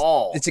 That's not at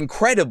all. It's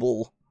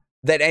incredible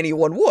that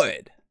anyone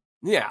would.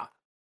 Yeah.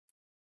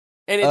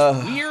 And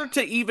it's weird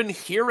to even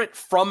hear it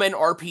from an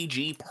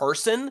RPG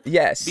person.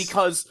 Yes.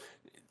 Because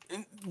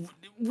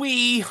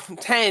we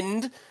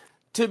tend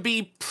to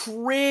be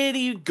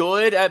pretty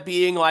good at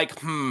being like,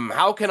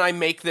 how can I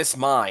make this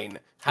mine?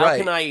 How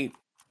can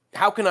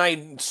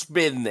I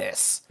spin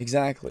this?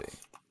 Exactly.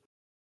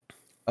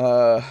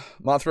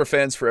 Mothra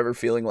fans forever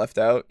feeling left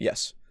out?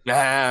 Yes.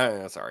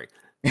 Sorry.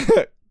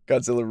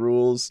 Godzilla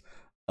rules.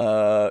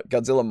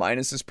 Godzilla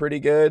Minus is pretty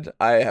good.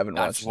 I haven't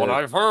watched it. That's what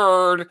I've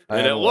heard,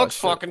 and it looks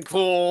fucking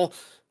cool.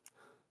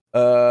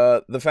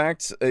 The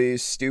fact a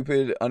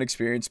stupid,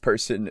 unexperienced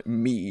person,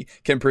 me,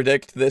 can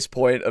predict this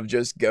point of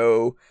just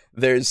go,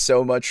 there's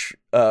so much,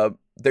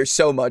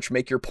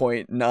 make your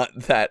point not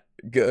that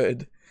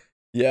good.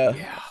 Yeah.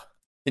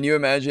 Can you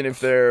imagine if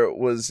there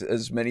was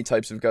as many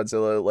types of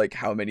Godzilla, like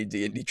how many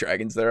D&D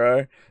dragons there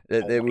are?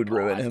 It would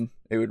ruin him.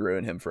 It would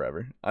ruin him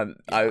forever.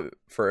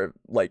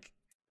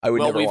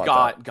 We've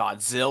got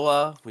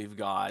Godzilla, we've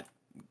got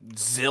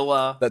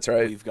Zilla. That's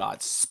right. We've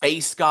got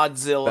Space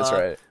Godzilla. That's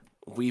right.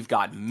 We've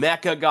got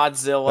Mecha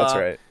Godzilla. That's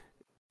right.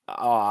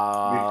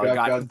 We've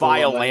got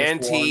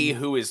Biollante,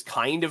 who is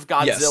kind of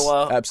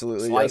Godzilla. Yes,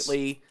 absolutely.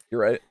 Slightly. Yes.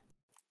 You're right.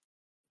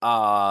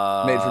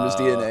 Made from his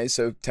DNA,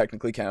 so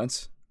technically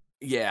counts.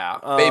 Yeah.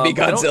 Baby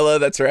Godzilla,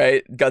 that's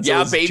right.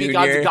 Godzilla's Baby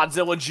Jr.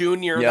 Godzilla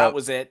Jr., that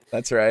was it.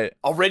 That's right.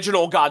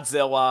 Original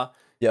Godzilla.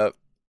 Yep.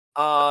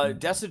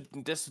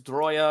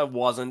 Destroya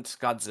wasn't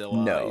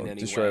Godzilla. No, in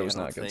any Destroya way, was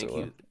not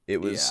Godzilla.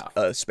 It was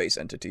a space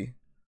entity.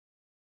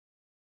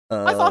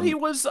 I thought he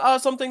was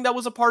something that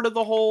was a part of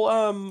the whole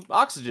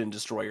Oxygen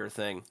Destroyer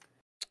thing.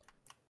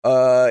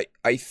 I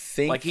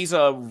think like he's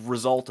a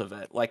result of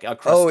it, like a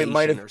crustacean it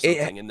might have, or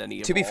something, and then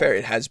he to be fair,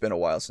 it has been a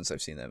while since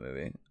I've seen that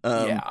movie.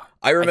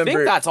 I remember. I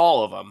think that's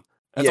all of them.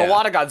 That's a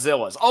lot of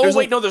Godzillas. Oh,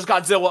 there's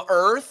Godzilla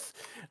Earth.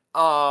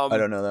 I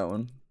don't know that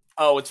one.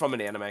 Oh, it's from an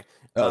anime.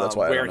 Oh, that's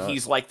why. Where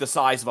he's like the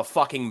size of a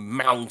fucking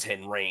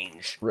mountain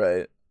range.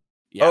 Right.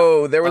 Yeah.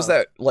 Oh, there was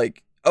that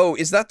like. Oh,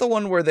 is that the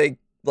one where they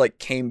like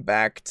came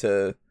back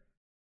to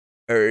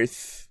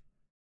Earth?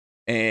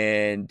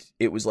 And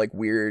it was like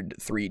weird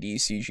 3D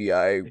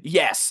CGI.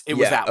 Yes, it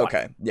was that one.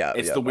 Okay, yeah,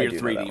 it's the weird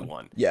 3D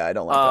one. Yeah, I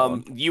don't like that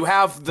one. You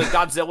have the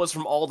Godzillas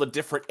from all the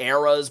different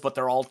eras, but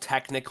they're all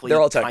technically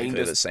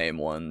the same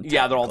one.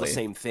 Yeah, they're all the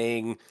same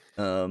thing.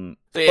 So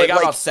you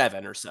got about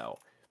 7 or so.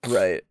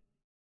 Right.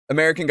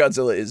 American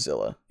Godzilla is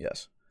Zilla.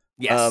 Yes.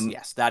 Yes,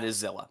 yes, that is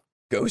Zilla.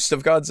 Ghost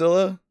of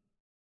Godzilla.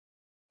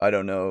 I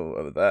don't know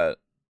of that.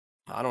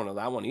 I don't know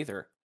that one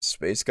either.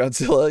 Space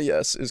Godzilla,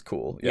 yes, is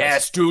cool.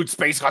 Yes, dude,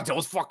 Space Godzilla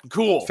is fucking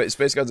cool. Space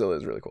Godzilla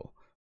is really cool.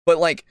 But,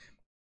 like,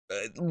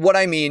 what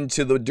I mean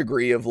to the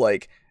degree of,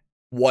 like,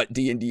 what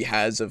D&D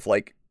has of,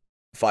 like,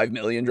 5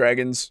 million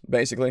dragons,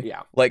 basically.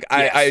 Yeah. Like,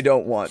 I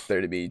don't want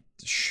there to be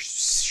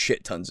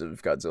shit tons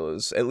of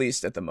Godzillas, at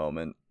least at the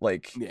moment.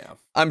 Like,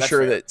 I'm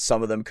sure that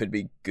some of them could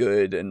be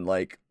good, and,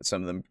 like,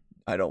 some of them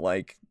I don't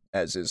like,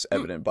 as is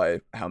evident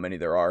by how many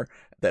there are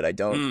that I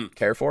don't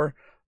care for.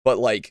 But,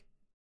 like,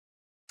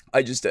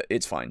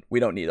 it's fine.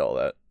 We don't need all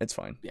that. It's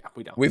fine. Yeah,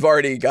 we don't. We've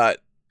already got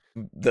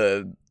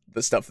the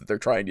stuff that they're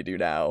trying to do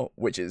now,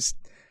 which is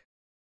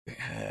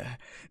a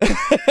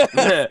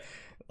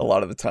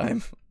lot of the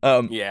time.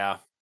 Yeah.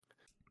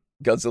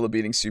 Godzilla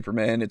beating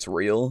Superman, it's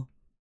real.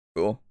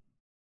 Cool.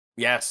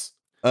 Yes.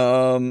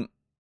 And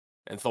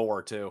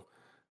Thor too.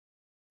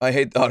 I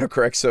hate the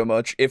autocorrect so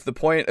much. If the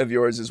point of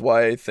yours is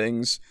why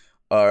things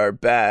are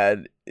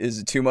bad, is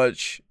it too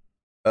much?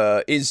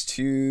 Is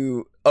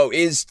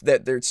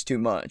that there's too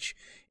much.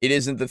 It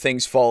isn't the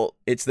thing's fault.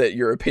 It's that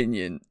your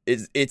opinion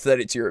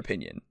it's your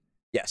opinion.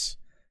 Yes,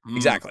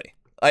 exactly.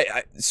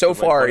 So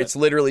far it's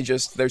literally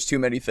just there's too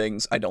many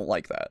things. I don't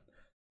like that.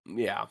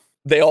 Yeah.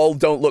 They all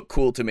don't look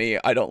cool to me.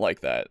 I don't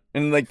like that.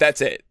 And like that's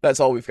it. That's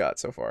all we've got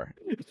so far.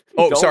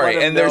 Oh,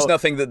 sorry. And there's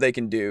nothing that they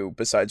can do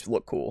besides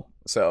look cool.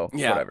 So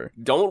whatever.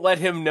 Don't let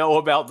him know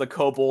about the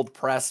Kobold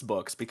Press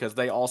books, because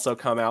they also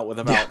come out with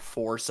about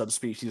 4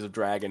 subspecies of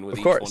dragon with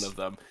each one of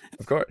them.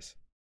 Of course.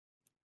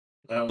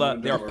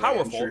 But they're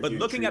powerful, but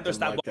looking at their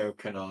stat block, they're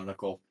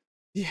canonical.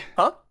 Yeah.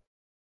 Huh?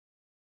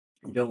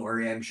 Don't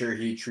worry, I'm sure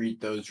he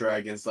treat those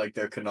dragons like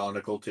they're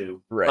canonical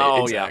too. Right,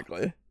 Oh,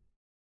 exactly.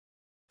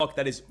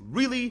 that is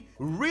really,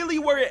 really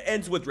where it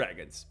ends with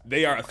dragons.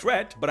 They are a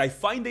threat, but I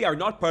find they are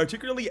not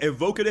particularly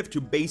evocative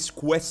to base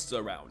quests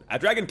around. A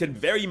dragon can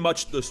very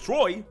much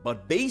destroy,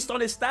 but based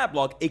on his stat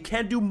block, it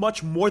can't do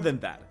much more than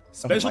that.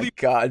 Especially oh my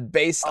god,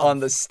 based on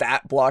the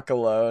stat block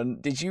alone,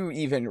 did you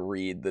even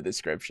read the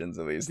descriptions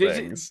of these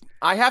things?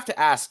 I have to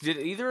ask, did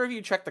either of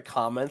you check the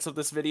comments of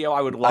this video?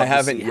 I would love I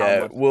haven't to see yet.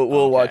 how much...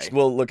 We'll watch,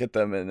 we'll look at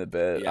them in a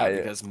bit. Yeah,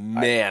 because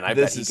man, I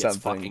this bet he is gets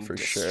something fucking for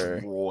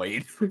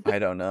destroyed. sure. I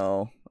don't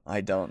know.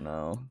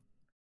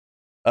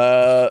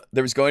 There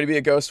was going to be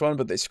a ghost one,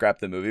 but they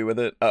scrapped the movie with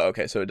it. Oh,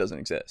 okay, so it doesn't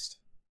exist.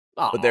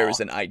 But there was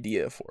an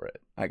idea for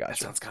it. I got That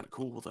you. sounds kind of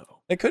cool,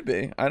 though. It could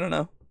be. I don't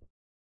know.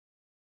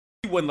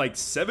 when like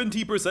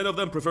 70% of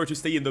them prefer to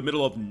stay in the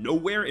middle of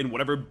nowhere in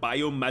whatever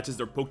biome matches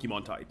their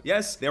Pokemon type.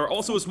 Yes, they are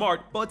also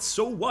smart, but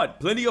so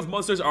what? Plenty of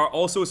monsters are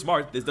also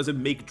smart. This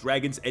doesn't make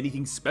dragons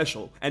anything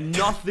special, and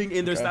nothing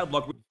in their stat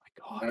block. Oh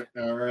my god.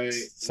 All right.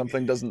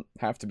 Something doesn't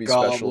have to be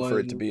special for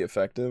it to be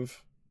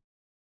effective.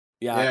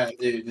 Yeah.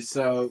 Dude.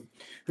 So,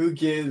 who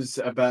gives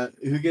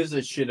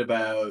a shit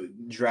about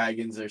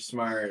dragons are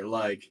smart?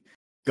 Like,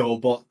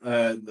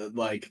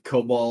 like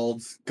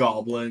kobolds,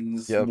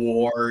 goblins, Yep.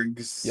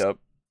 wargs. Yep.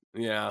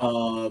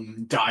 Yeah.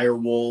 Dire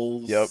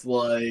wolves. Yep.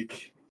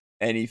 Like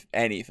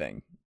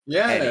Anything.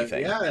 yeah,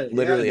 Anything. yeah,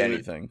 Literally yeah, dude.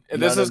 anything.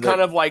 And this None is of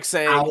kind of like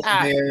saying,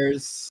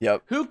 Owlbears.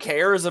 Yep. who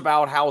cares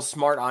about how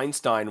smart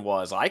Einstein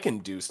was? I can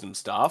do some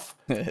stuff.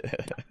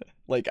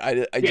 Like I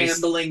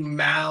just Gambling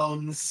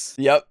mounds.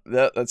 Yep,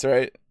 that's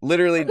right.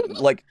 Literally,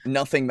 like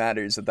nothing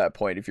matters at that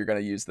point if you're gonna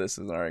use this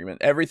as an argument.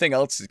 Everything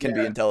else can be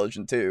Yeah.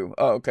 intelligent too.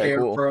 Oh, okay,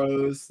 cool.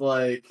 Pros,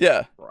 like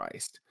Yeah,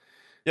 Christ.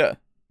 yeah,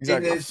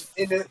 exactly.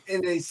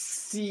 in a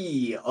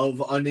sea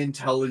of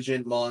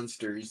unintelligent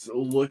monsters,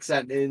 looks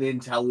at an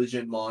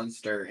intelligent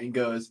monster and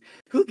goes,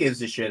 "Who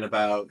gives a shit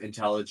about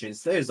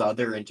intelligence? There's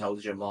other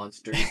intelligent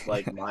monsters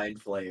like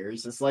mind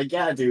flayers." It's like,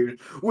 yeah, dude,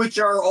 which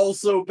are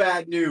also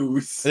bad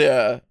news.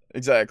 Yeah,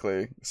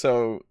 exactly.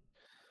 So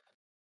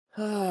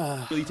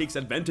Really takes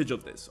advantage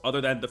of this, other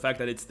than the fact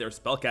that it's their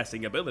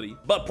spellcasting ability.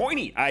 But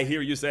Pointy, I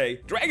hear you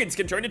say, dragons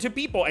can turn into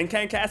people and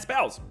can cast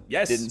spells.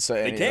 Yes, Didn't say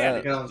they any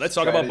of can. that. Let's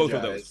talk about both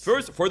of those. Strategize.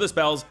 First, for the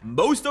spells,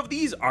 most of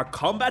these are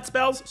combat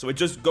spells, so it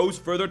just goes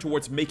further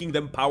towards making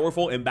them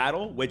powerful in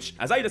battle, which,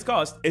 as I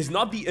discussed, is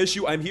not the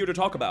issue I'm here to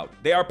talk about.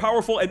 They are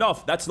powerful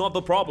enough, that's not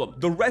the problem.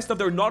 The rest of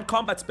their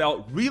non-combat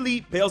spell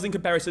really pales in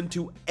comparison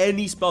to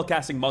any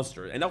spellcasting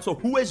monster. And also,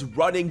 who is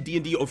running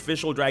D&D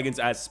official dragons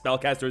as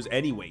spellcasters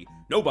anyway?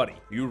 Nobody.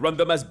 You run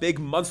them as big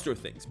monster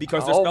things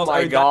because their Oh spells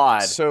my are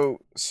god. so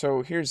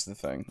here's the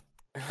thing.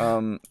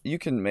 You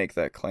can make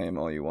that claim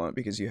all you want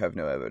because you have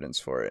no evidence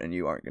for it and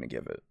you aren't gonna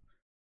give it.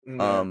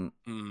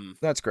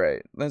 That's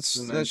great. That's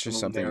just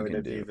something you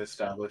can do. You've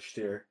established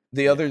here.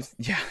 The other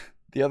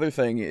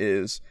thing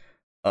is,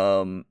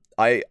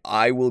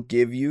 I will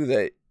give you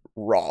that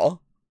raw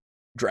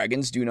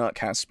dragons do not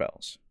cast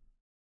spells.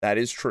 That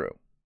is true.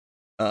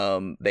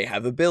 They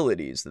have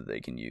abilities that they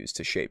can use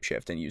to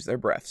shapeshift and use their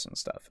breaths and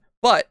stuff.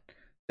 But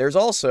there's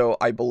also,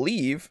 I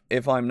believe,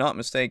 if I'm not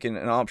mistaken,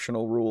 an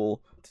optional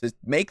rule to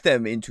make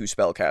them into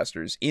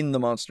spellcasters in the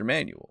monster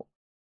manual.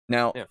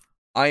 Now,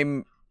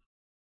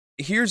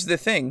 here's the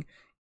thing.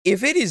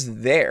 If it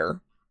is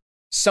there,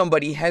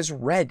 somebody has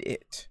read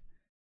it,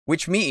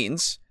 which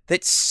means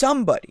that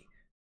somebody,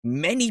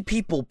 many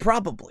people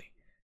probably,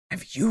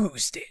 have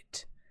used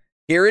it.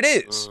 Here it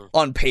is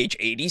on page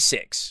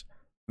 86.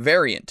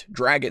 Variant,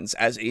 dragons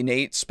as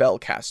innate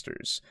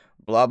spellcasters.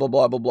 Blah, blah,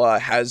 blah, blah, blah.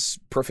 Has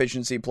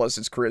proficiency plus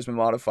its charisma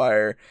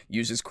modifier.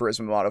 Uses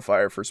charisma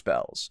modifier for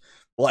spells.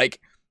 Like,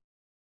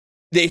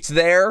 it's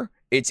there.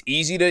 It's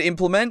easy to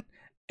implement.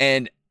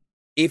 And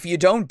if you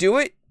don't do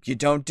it, you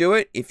don't do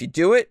it. If you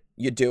do it,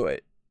 you do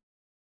it.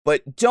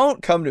 But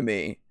don't come to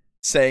me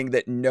saying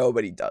that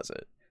nobody does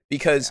it.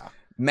 Because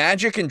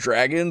magic and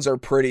dragons are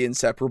pretty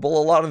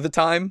inseparable a lot of the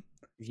time.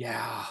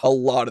 Yeah. A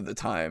lot of the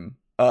time.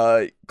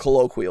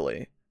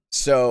 Colloquially.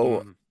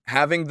 So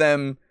having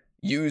them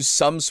use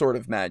some sort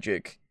of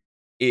magic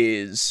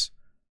is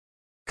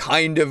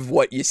kind of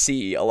what you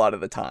see a lot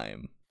of the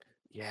time.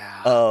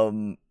 Yeah.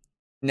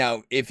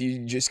 Now, if you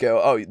just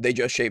go, oh, they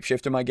just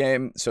shapeshift in my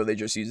game, so they're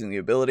just using the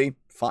ability,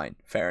 fine,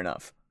 fair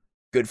enough.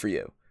 Good for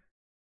you.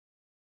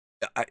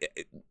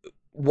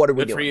 What are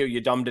we doing? Good for you, you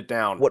dumbed it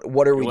down.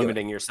 What are we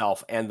limiting doing?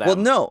 yourself and them. Well,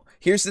 no.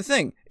 Here's the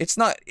thing. It's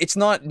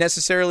not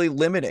necessarily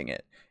limiting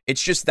it.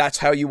 It's just that's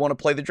how you want to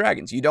play the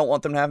dragons. You don't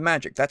want them to have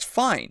magic. That's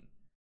fine.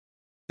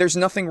 There's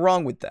nothing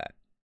wrong with that.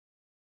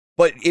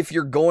 But if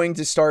you're going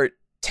to start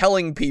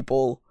telling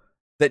people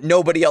that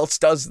nobody else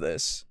does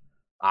this,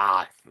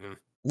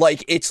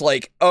 like, it's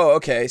like, oh,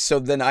 okay, so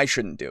then I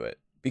shouldn't do it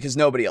because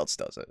nobody else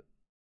does it.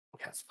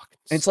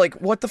 It's like,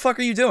 what the fuck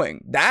are you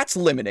doing? That's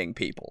limiting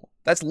people.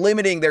 That's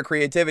limiting their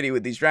creativity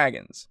with these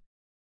dragons.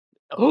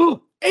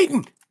 Oh,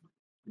 Aiden!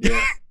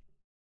 Yeah.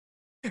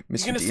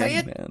 Mr. gonna DM, say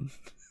it? man.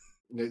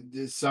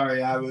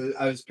 Sorry, I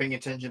was paying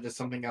attention to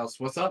something else.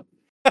 What's up?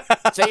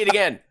 Say it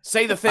again.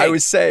 Say the thing. I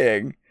was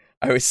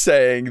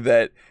saying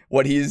that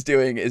what he's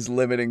doing is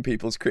limiting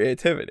people's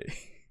creativity.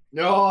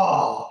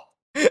 No.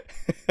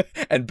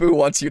 And Boo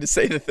wants you to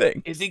say the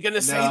thing. Is he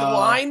gonna say the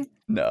line?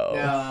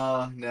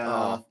 No.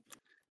 No.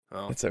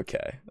 Oh, It's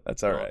okay.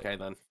 That's all right. Okay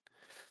then.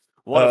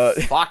 What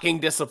a fucking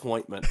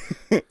disappointment.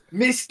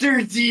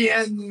 Mr.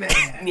 DM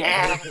man.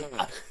 Yeah.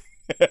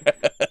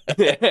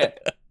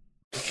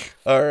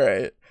 All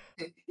right.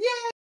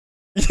 Yeah.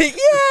 Yay!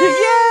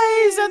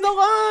 Yay! He's on the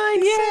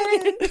line!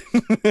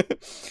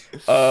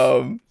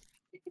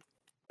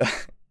 Yay!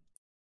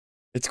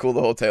 It's cool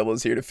the whole table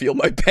is here to feel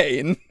my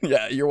pain.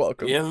 Yeah, you're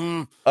welcome.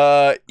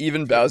 Yeah.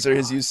 Even Bowser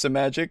has used some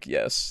magic.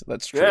 Yes,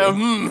 that's true.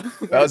 Yeah.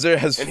 Bowser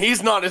has. And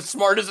he's not as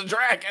smart as a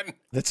dragon.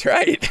 That's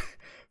right.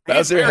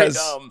 Bowser very has.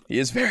 dumb. He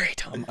is very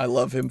dumb. I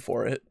love him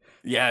for it.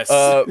 Yes.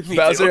 me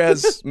Bowser too.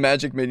 has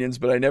magic minions,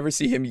 but I never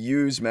see him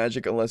use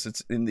magic unless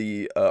it's in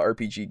the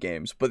RPG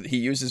games. But he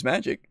uses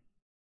magic.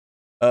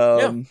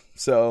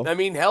 So I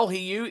mean, hell,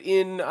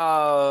 in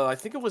I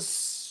think it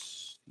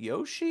was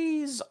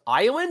Yoshi's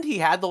Island. He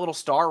had the little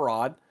star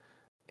rod,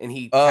 and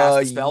he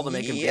cast a spell to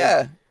make him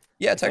big.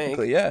 Yeah,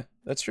 technically, yeah,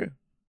 that's true.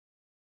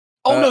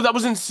 Oh no, that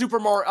was in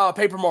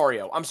Paper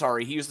Mario. I'm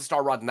sorry, he used the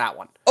star rod in that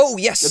one. Oh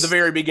yes, At the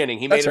very beginning,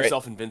 he That's made right.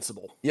 himself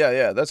invincible.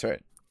 Yeah, that's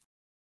right.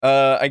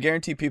 I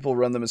guarantee people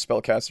run them as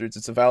spellcasters.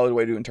 It's a valid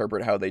way to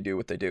interpret how they do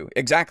what they do.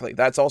 Exactly,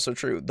 that's also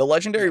true. The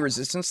legendary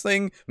resistance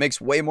thing makes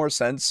way more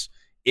sense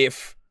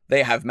if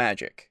they have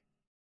magic.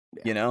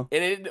 Yeah. You know?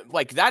 And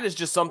that is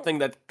just something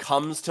that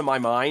comes to my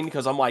mind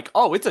because I'm like,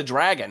 oh, it's a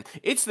dragon.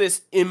 It's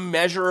this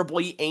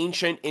immeasurably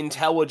ancient,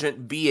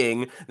 intelligent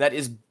being that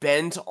is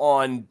bent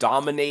on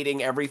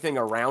dominating everything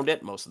around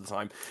it most of the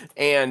time.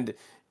 And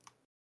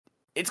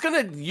it's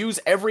going to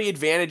use every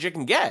advantage it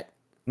can get.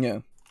 Yeah.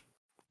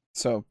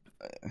 So...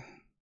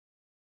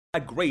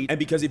 great, and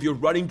because if you're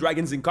running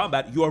dragons in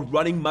combat, you are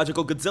running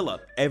Magical Godzilla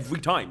every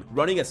time.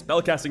 Running a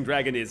spellcasting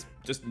dragon is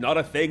just not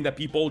a thing that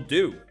people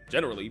do,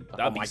 generally.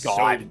 That'd be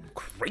so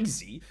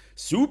crazy.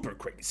 Super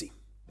crazy.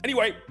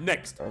 Anyway,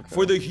 next,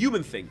 for the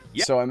human thing.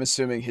 Yeah. So I'm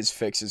assuming his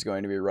fix is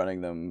going to be running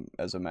them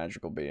as a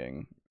magical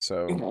being.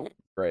 So,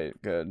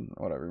 great, good,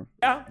 whatever.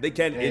 Yeah, they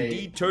can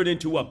indeed turn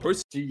into a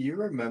person. Do you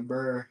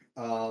remember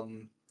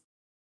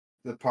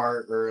the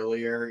part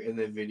earlier in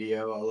the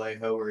video,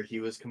 Alejo, where he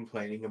was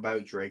complaining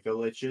about Draco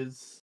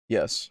Liches?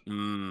 Yes.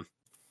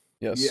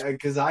 Yes. Yeah,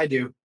 because I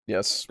do.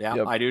 Yes. Yeah,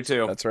 yep. I do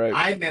too. That's right.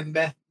 I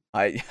remember.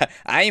 I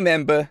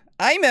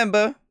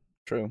remember.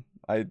 True.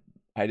 I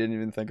didn't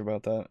even think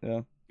about that.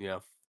 Yeah. Yeah.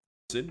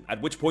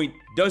 At which point,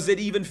 does it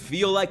even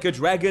feel like a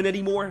dragon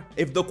anymore?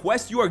 If the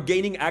quest you are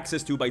gaining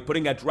access to by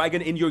putting a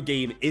dragon in your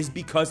game is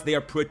because they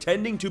are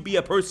pretending to be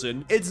a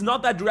person, it's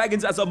not that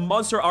dragons as a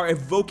monster are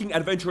evoking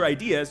adventure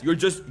ideas, you're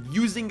just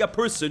using a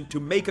person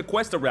to make a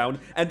quest around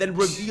and then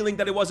revealing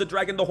that it was a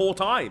dragon the whole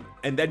time.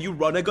 And then you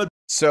run a good...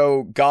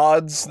 So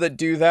gods that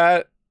do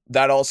that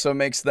also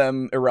makes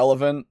them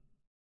irrelevant,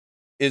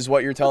 is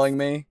what you're telling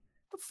me?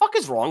 What the fuck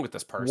is wrong with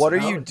this person? What are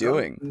you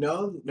doing?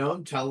 No,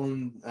 I'm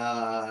telling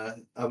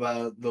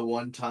about the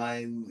one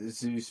time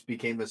Zeus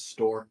became a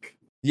stork.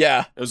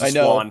 Yeah, It was a I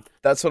know. swan.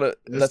 That's what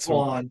that's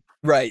swan.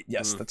 Right,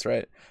 yes, that's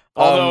right.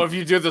 Although if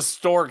you do the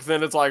stork,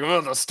 then it's like,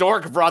 well, the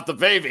stork brought the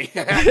baby.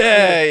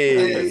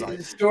 Yay!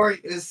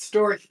 Stork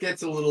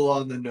gets a little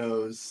on the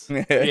nose.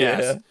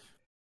 Yes.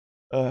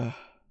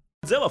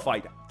 Godzilla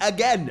fight.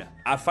 Again,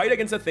 a fight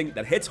against a thing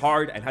that hits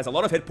hard and has a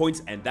lot of hit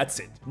points, and that's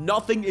it.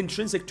 Nothing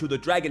intrinsic to the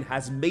dragon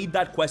has made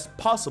that quest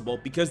possible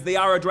because they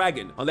are a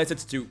dragon, unless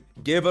it's to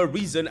give a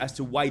reason as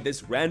to why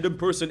this random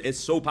person is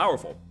so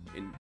powerful.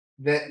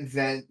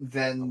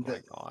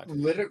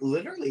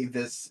 Literally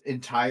this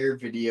entire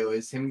video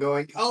is him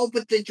going, oh,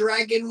 but the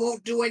dragon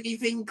won't do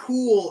anything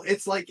cool.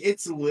 It's like,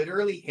 it's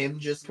literally him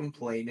just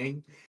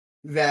complaining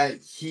that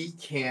he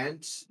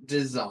can't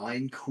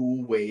design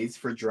cool ways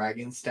for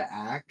dragons to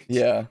act.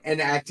 Yeah.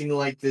 And acting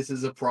like this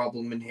is a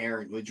problem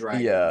inherent with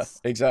dragons. Yeah,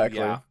 exactly.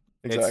 Yeah.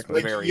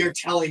 Exactly. Like, you're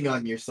telling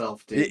on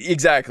yourself, dude.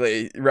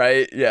 Exactly,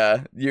 right?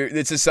 Yeah.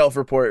 It's a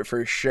self-report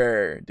for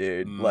sure,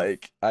 dude.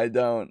 Like, I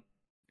don't...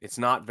 It's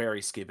not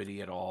very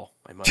skibbity at all,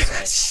 I must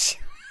say.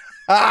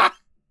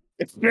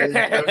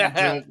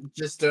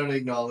 Just don't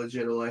acknowledge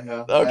it,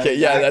 Alejo. Okay,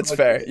 yeah, that's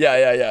fair.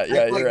 Yeah,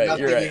 you're right.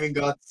 You're right. Even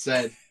got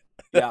said.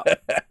 Yeah.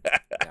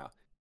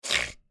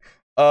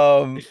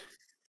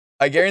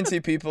 I guarantee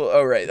people...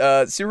 Oh,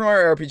 right. Super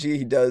Mario RPG,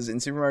 he does. In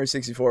Super Mario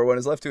 64, one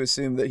is left to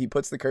assume that he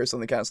puts the curse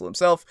on the castle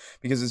himself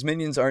because his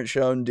minions aren't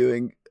shown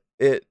doing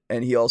it,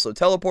 and he also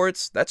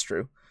teleports. That's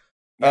true.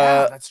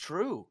 Yeah, that's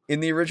true. In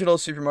the original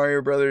Super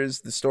Mario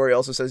Brothers, the story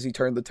also says he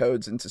turned the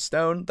toads into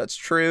stone. That's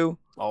true.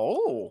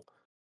 Oh.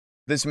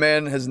 This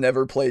man has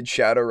never played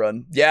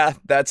Shadowrun. Yeah,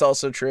 that's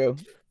also true.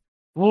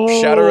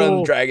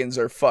 Shadowrun dragons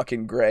are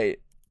fucking great.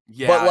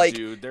 Yeah, but, like,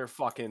 dude, they're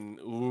fucking...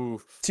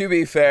 Ooh. To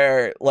be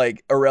fair,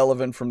 like,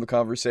 irrelevant from the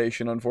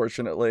conversation,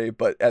 unfortunately,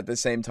 but at the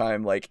same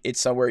time, like,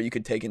 it's somewhere you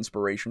could take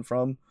inspiration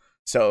from.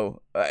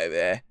 So,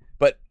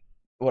 but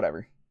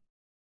whatever.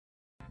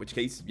 which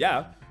case,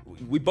 yeah,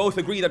 we both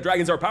agree that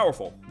dragons are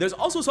powerful. There's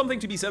also something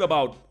to be said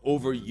about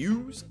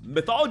overuse.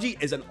 Mythology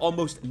is an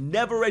almost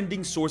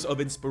never-ending source of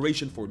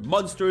inspiration for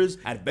monsters,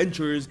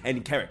 adventures,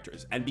 and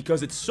characters. And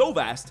because it's so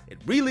vast, it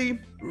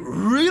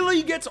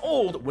really gets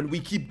old when we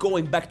keep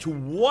going back to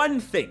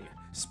one thing.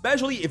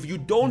 Especially if you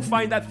don't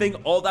find that thing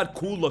all that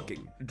cool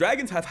looking.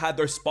 Dragons have had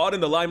their spot in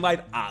the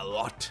limelight a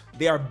lot.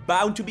 They are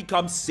bound to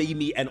become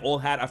samey and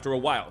old hat after a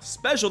while,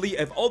 especially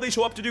if all they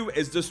show up to do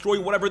is destroy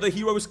whatever the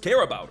heroes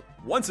care about.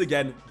 Once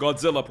again,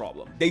 Godzilla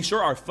problem. They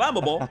sure are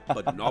flammable,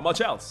 but not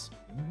much else.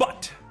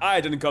 But I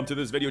didn't come to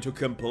this video to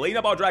complain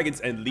about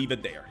dragons and leave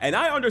it there. And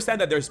I understand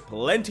that there's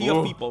plenty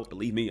of people,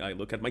 believe me, I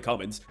look at my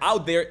comments,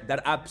 out there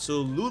that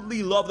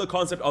absolutely love the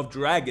concept of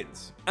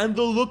dragons and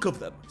the look of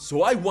them.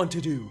 So I want to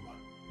do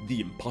the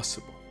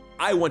impossible.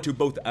 I want to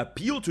both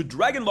appeal to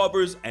dragon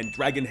lovers and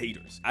dragon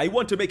haters. I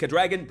want to make a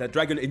dragon that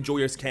dragon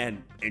enjoyers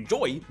can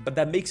enjoy, but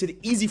that makes it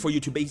easy for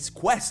you to base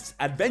quests,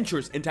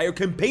 adventures, entire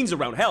campaigns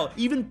around. Hell,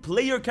 even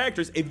player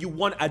characters if you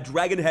want a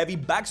dragon-heavy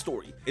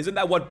backstory. Isn't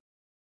that what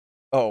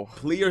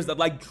players that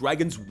like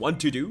dragons want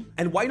to do?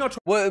 And why not try—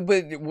 Well,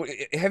 but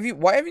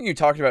why haven't you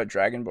talked about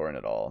Dragonborn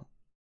at all?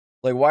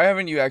 Like, why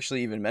haven't you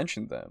actually even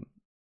mentioned them?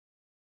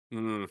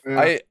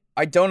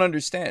 I don't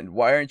understand.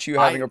 Why aren't you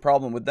having a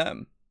problem with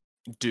them?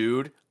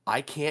 Dude,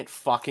 I can't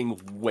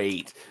fucking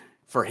wait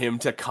for him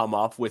to come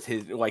up with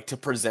his, like, to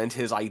present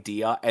his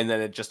idea, and then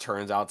it just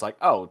turns out it's like,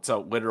 oh,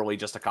 so literally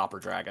just a copper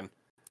dragon.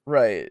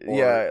 Right,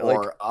 yeah.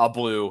 Or a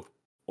blue,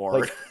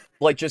 or...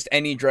 Like just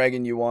any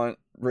dragon you want,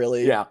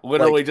 really. Yeah,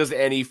 literally just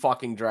any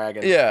fucking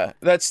dragon. Yeah,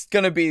 that's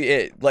gonna be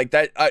it. Like,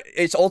 that,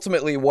 it's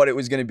ultimately what it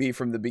was gonna be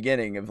from the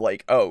beginning of,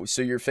 like, oh,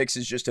 so your fix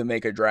is just to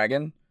make a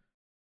dragon?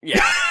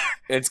 Yeah,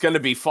 it's gonna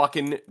be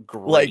fucking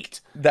great.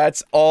 Like,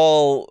 that's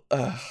all...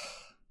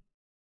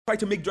 Try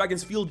to make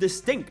dragons feel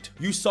distinct.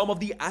 Use some of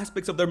the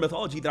aspects of their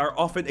mythology that are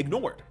often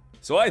ignored.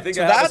 So I think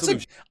I have a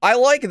solution. I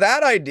like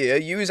that idea.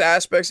 Use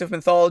aspects of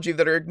mythology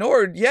that are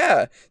ignored.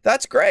 Yeah,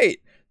 that's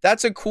great.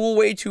 That's a cool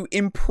way to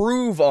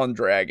improve on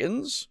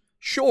dragons.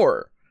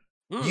 Sure.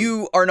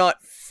 You are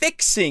not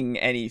fixing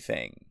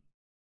anything.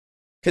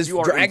 Because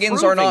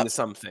dragons are not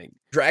something.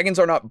 Dragons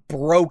are not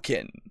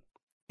broken.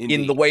 Indeed.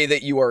 In the way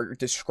that you are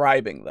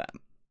describing them.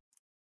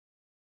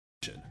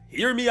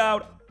 Hear me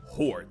out,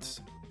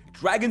 hordes.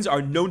 Dragons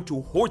are known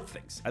to hoard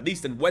things, at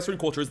least in Western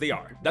cultures they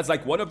are. That's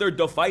like one of their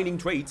defining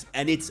traits,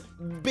 and it's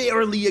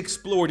barely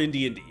explored in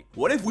D&D.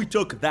 What if we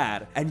took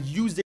that and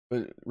used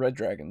it— Red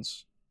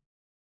dragons.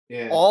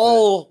 Yeah.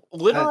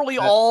 Literally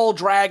all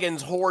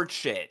dragons hoard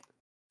shit.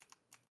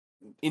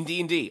 In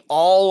D&D.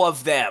 All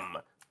of them.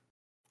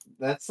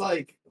 That's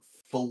like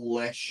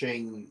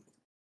fleshing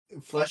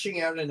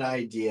out an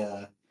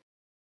idea.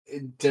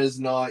 It does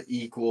not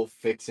equal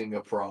fixing a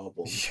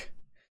problem.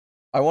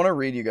 I want to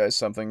read you guys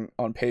something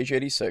on page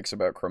 86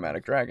 about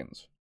chromatic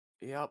dragons.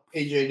 Yep.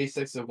 Page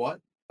 86 of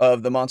what?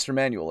 Of the monster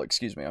manual,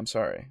 excuse me, I'm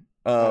sorry.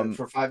 For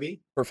 5e?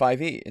 For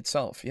 5e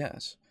itself,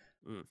 yes.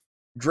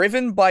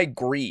 Driven by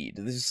greed.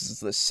 This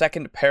is the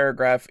second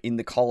paragraph in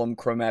the column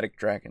Chromatic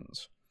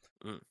Dragons.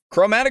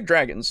 Chromatic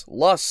dragons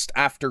lust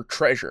after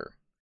treasure,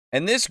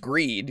 and this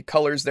greed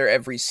colors their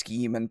every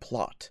scheme and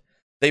plot.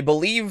 They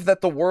believe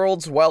that the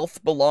world's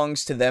wealth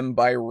belongs to them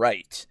by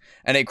right,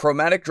 and a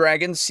chromatic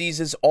dragon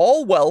seizes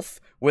all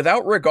wealth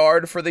without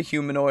regard for the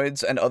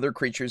humanoids and other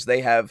creatures they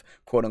have,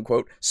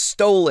 quote-unquote,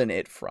 stolen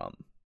it from.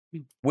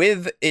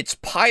 With its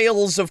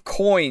piles of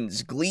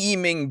coins,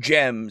 gleaming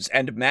gems,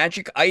 and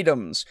magic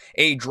items,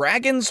 a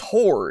dragon's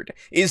hoard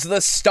is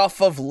the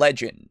stuff of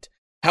legend.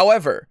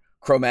 However,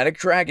 chromatic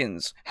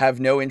dragons have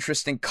no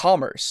interest in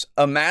commerce,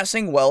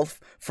 amassing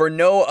wealth for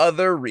no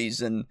other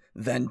reason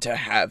than to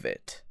have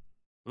it.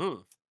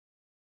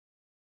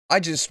 I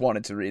just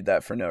wanted to read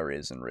that for no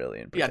reason, really.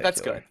 In particular. Yeah,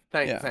 that's good.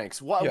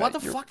 Thanks. What the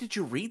fuck did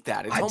you read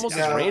that? It's almost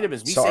as random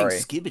as me saying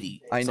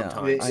skibbity. I know.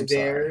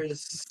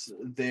 Sometimes.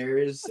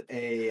 There's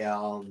a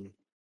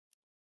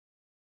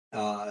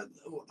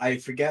I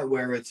forget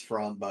where it's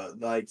from,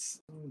 but like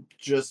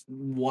just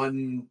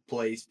one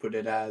place put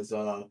it as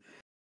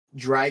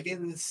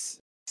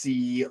dragons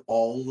see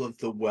all of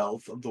the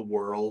wealth of the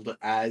world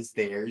as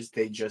theirs.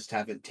 They just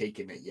haven't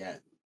taken it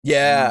yet.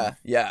 Yeah,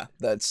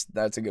 that's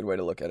a good way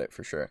to look at it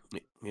for sure.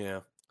 Yeah.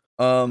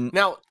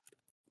 Now,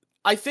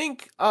 I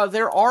think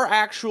there are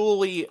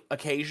actually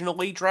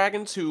occasionally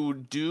dragons who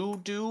do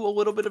a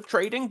little bit of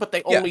trading, but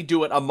they only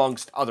do it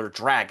amongst other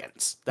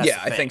dragons. That's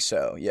I think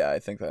so. Yeah, I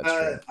think that's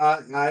true.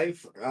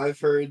 I've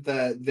heard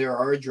that there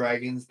are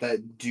dragons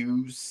that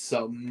do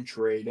some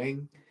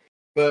trading,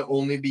 but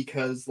only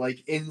because,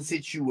 like, in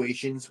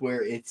situations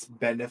where it's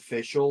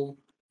beneficial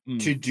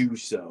to do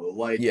so.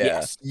 Like,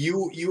 yes,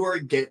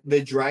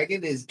 the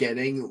dragon is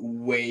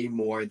getting way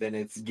more than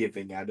it's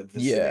giving out of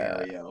the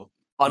scenario.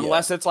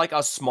 Unless it's like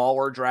a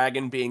smaller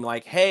dragon being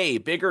like, hey,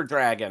 bigger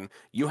dragon,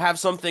 you have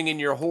something in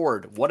your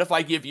hoard. What if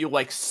I give you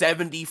like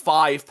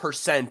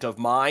 75% of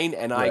mine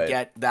and I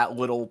get that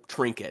little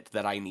trinket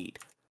that I need?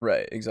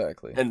 Right,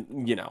 exactly.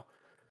 And, you know.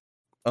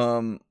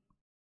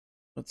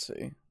 Let's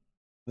see.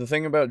 The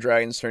thing about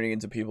dragons turning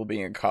into people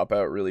being a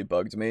cop-out really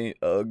bugged me.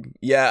 Ugh.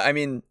 Yeah, I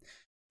mean,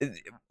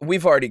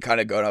 we've already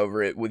kind of gone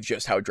over it with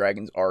just how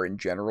dragons are in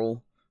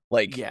general.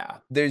 Like, Yeah.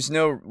 there's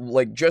no,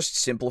 like, just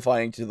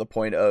simplifying to the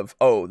point of,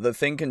 oh, the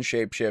thing can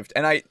shapeshift.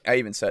 And I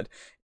even said,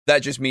 that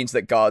just means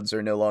that gods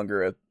are no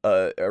longer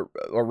a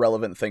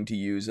relevant thing to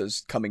use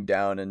as coming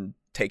down and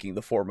taking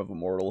the form of a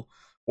mortal.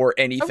 Or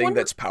anything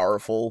that's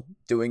powerful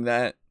doing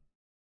that.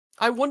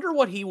 I wonder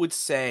what he would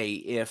say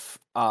if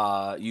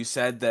you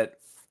said that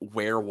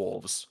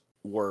werewolves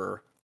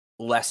were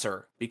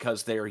lesser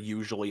because they're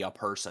usually a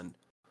person.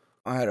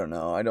 I don't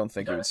know. I don't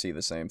think you would see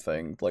the same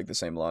thing, like the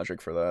same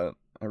logic for that.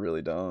 I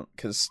really don't.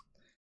 Because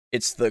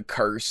it's the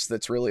curse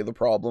that's really the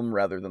problem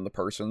rather than the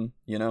person,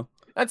 you know?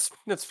 That's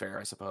fair,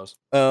 I suppose.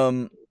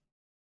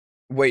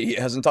 Wait, he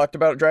hasn't talked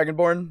about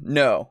Dragonborn?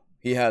 No,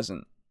 he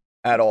hasn't.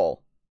 At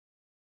all.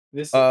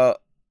 This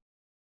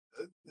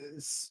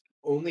is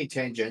only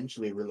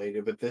tangentially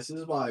related, but this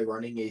is why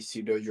running a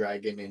pseudo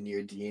dragon in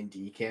your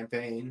D&D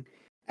campaign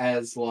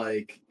as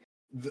like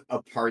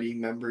a party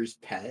member's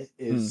pet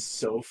is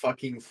so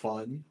fucking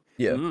fun.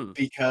 Yeah.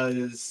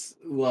 Because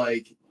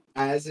like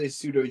as a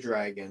pseudo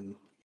dragon,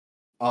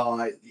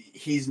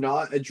 he's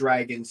not a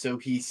dragon, so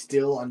he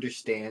still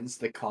understands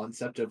the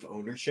concept of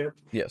ownership.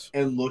 Yes.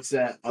 And looks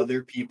at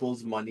other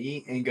people's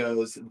money and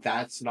goes,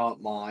 "That's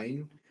not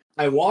mine.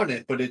 I want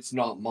it, but it's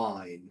not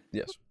mine."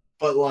 Yes.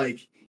 But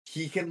like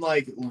he can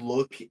like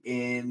look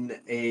in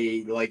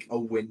a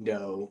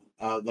window,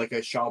 like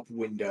a shop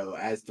window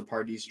as the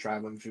party's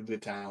traveling through the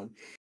town,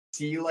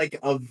 see like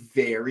a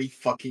very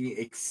fucking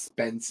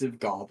expensive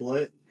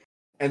goblet,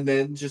 and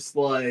then just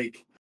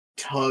like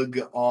tug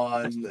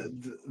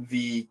on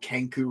the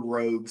Kenku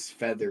Rogue's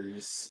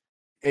feathers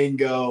and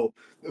go,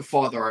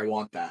 "Father, I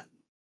want that."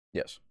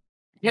 Yes.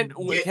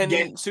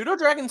 Can pseudo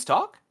dragons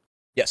talk?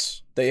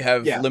 Yes. They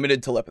have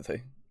limited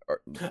telepathy.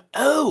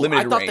 Oh,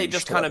 I thought they range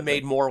just kind of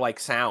made more like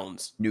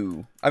sounds.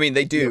 No. I mean,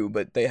 they do,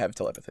 but they have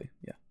telepathy.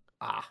 Yeah.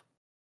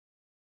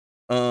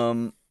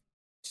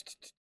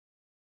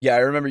 Yeah, I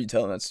remember you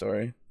telling that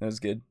story. That was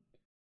good.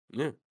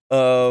 Yeah.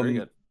 Very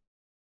good.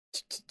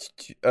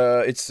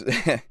 It's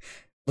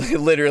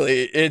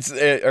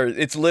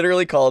it's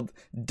literally called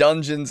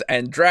Dungeons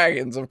and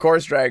Dragons. Of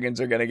course, dragons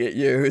are gonna get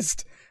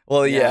used.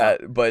 Well, yeah,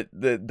 but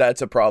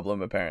that's a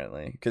problem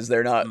apparently because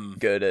they're not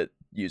good at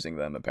using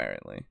them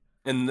apparently.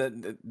 And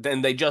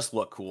then they just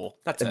look cool.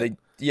 That's it.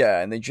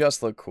 And they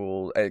just look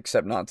cool,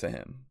 except not to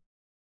him.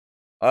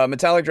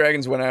 Metallic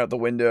dragons went out the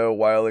window a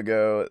while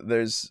ago.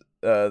 There's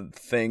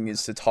thing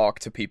is to talk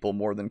to people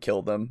more than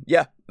kill them.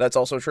 Yeah, that's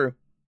also true.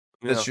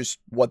 Yeah. That's just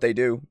what they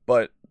do.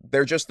 But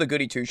they're just the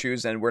goody two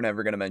shoes, and we're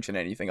never gonna mention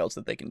anything else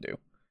that they can do.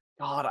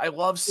 God, I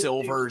love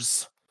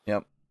silvers.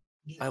 Yep.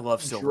 I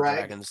love silver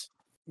dragons.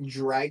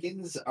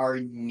 Dragons are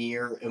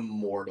near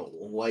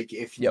immortal. Like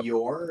if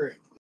you're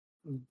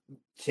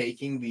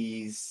taking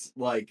these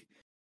like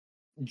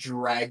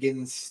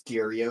dragon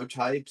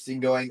stereotypes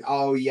and going,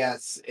 "Oh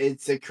yes,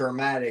 it's a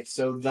chromatic,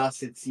 so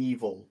thus it's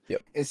evil."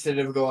 Yep. Instead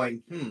of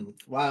going,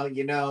 well,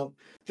 you know,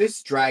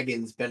 this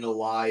dragon's been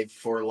alive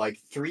for like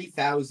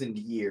 3,000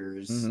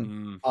 years.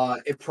 Mm-hmm.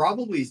 It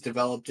probably has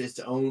developed its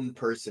own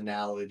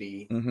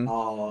personality.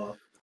 Mm-hmm.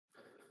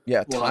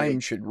 Yeah, time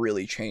should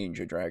really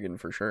change a dragon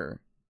for sure.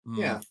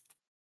 Yeah.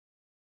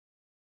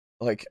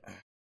 Like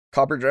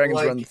copper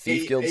dragons run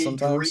thief guilds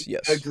sometimes.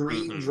 Yes. A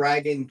green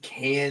dragon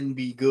can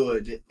be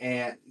good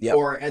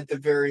or at the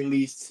very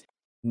least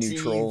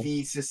neutral.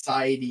 See the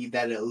society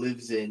that it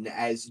lives in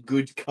as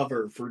good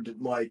cover for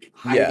like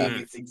hiding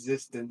its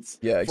existence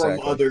from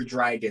other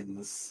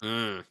dragons.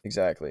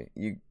 Exactly.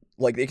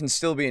 They can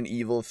still be an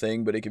evil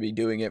thing, but it could be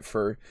doing it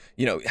for,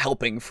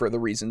 helping for the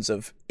reasons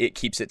of it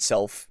keeps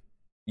itself,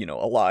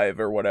 alive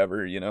or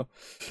whatever,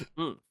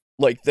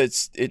 Like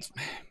it's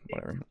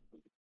whatever.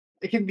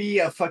 It can be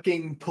a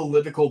fucking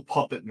political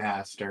puppet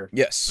master.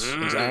 Yes,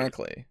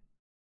 exactly.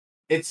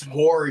 Its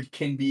horde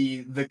can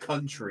be the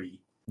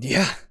country.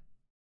 Yeah.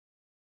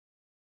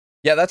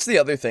 Yeah, that's the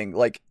other thing.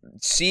 Like,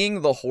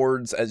 seeing the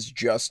hordes as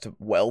just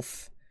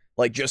wealth,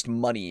 like just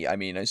money,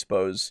 I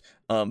suppose,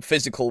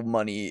 physical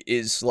money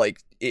is like,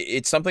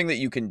 it's something that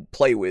you can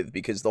play with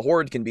because the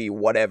horde can be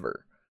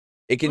whatever.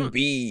 It can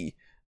be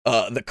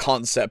the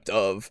concept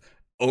of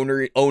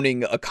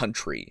owning a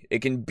country. It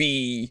can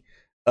be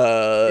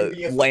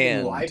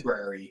land.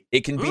 Library.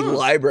 It can be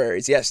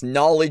libraries. Yes,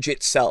 knowledge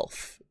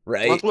itself.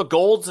 Right. That's what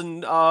golds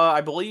and I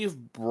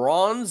believe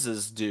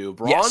bronzes do.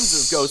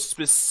 Bronzes go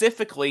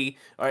specifically.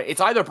 It's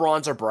either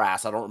bronze or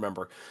brass. I don't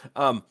remember.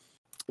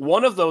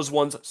 One of those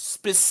ones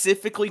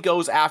specifically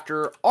goes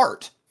after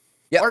art.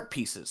 Art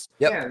pieces.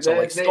 Yep. Yeah, so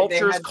like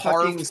sculptures,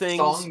 carved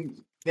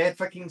things. They had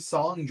fucking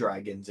song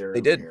dragons earlier.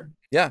 They did.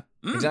 Yeah.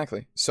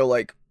 Exactly. So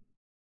like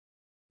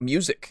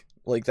music,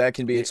 like that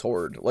can be its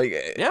horde. Like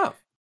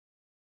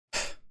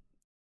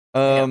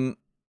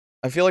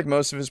I feel like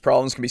most of his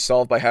problems can be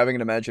solved by having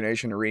an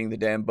imagination and reading the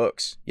damn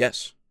books.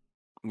 Yes.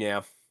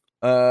 Yeah.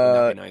 Wouldn't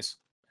that be nice?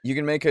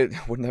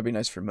 Wouldn't that be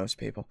nice for most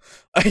people?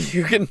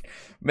 You can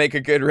make a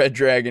good red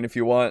dragon if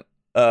you want.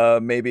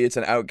 maybe it's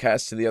an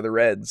outcast to the other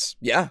Reds.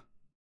 Yeah.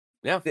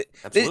 Yeah,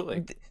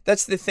 absolutely.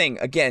 That's the thing.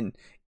 Again,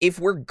 if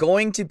we're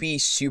going to be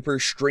super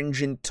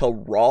stringent to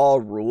raw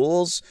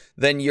rules,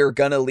 then you're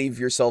gonna leave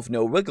yourself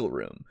no wiggle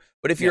room.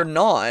 But if you're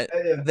not,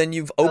 then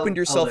you've opened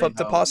yourself up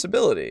to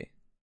possibility.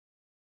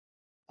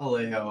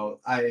 Alejo,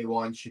 I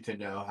want you to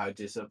know how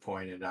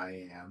disappointed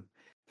I am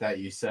that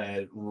you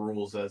said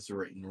rules as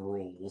written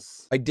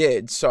rules. I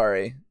did.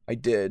 Sorry, I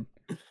did.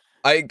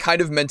 I kind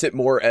of meant it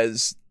more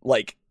as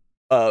like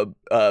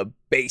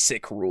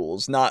basic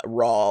rules, not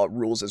raw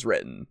rules as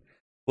written.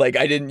 Like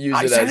I didn't use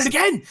I it said as it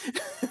again.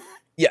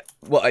 Yeah,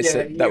 well, I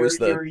said that was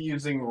You're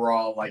using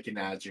raw like an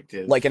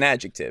adjective. like an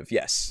adjective.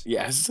 Yes.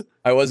 Yes.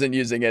 I wasn't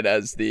using it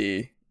as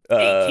the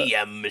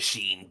ATM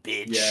machine,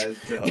 bitch. Yeah,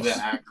 the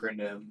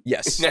acronym.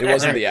 Yes, it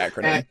wasn't the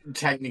acronym.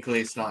 Technically,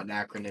 it's not an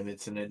acronym;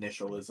 it's an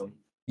initialism.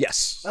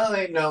 Yes. Well,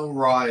 I know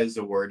raw is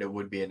a word; it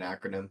would be an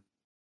acronym.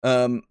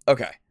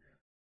 Okay.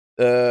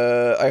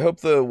 I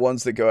hope the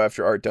ones that go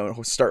after art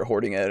don't start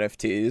hoarding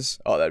NFTs.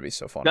 Oh, that'd be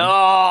so funny. No,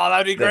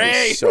 that'd be That'd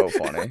great. be so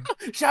funny.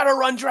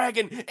 Shadowrun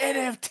Dragon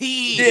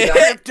NFT, Yeah.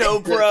 Crypto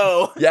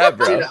Pro. Yeah,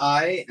 bro. Did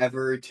I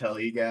ever tell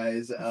you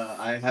guys?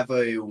 I have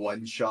a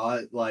one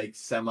shot, like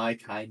semi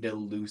kind of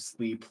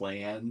loosely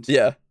planned.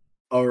 Yeah.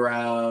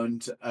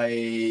 Around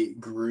a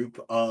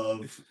group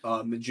of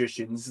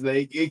magicians.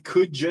 It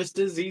could just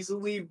as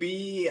easily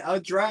be a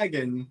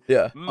dragon.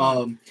 Yeah.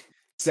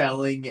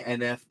 Selling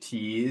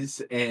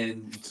NFTs,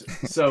 and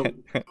so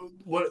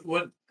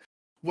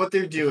what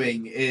they're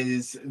doing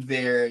is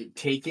they're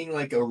taking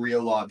like a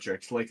real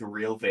object, like a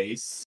real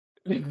vase.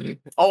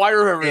 Oh, I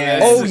remember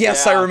And- this. Oh,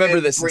 yes, I remember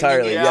and this bringing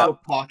entirely. it Yeah. to a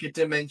pocket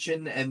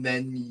dimension, and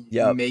then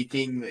Yep.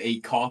 making a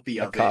copy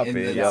of copy, it,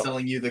 and then yep.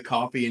 selling you the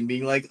copy and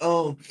being like,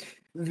 "Oh,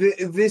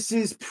 this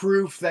is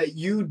proof that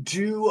you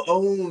do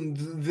own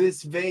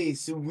this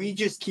vase. We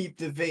just keep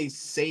the vase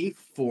safe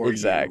for you."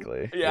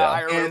 Exactly. Yeah,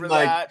 I remember And,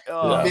 like, that.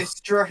 Oh,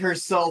 Mistra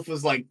herself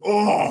was like,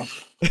 "Oh."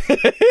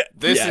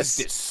 this Yes.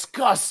 is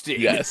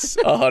disgusting. Yes,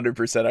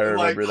 100%. I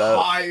remember like, that.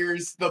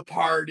 hires the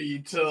party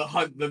to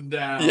hunt them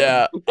down.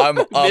 Yeah, I'm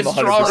Miss 100%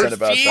 Strawberry,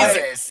 about that.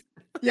 Jesus.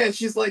 Yeah,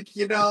 she's like,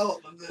 Oh,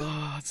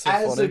 it's so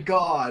as funny. a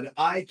god,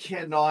 I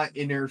cannot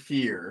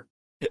interfere.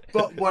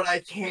 But what I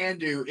can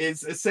do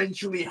is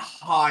essentially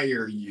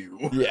hire you.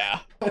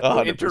 Yeah,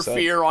 100%.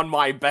 Interfere on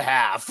my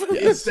behalf.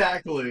 Yes.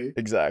 Exactly.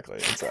 Exactly.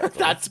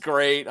 That's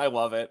great. I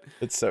love it.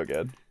 It's so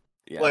good.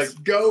 Yes.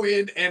 Like, go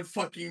in and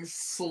fucking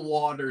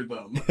slaughter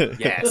them.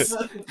 Yes.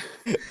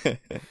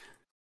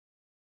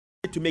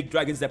 To make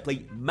dragons that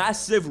play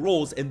massive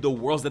roles in the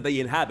worlds that they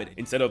inhabit,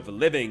 instead of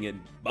living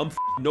in bumf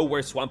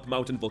nowhere swamp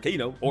mountain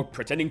volcano, or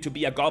pretending to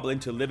be a goblin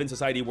to live in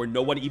society where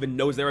no one even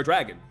knows they're a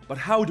dragon. But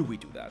how do we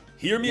do that?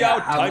 Hear me Yeah,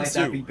 out, how might times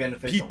that two. be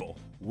beneficial? People.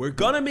 We're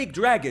gonna make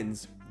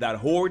dragons that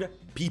hoard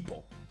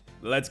people.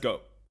 Let's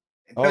go.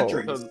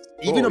 Countries.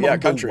 Even Oh, among yeah,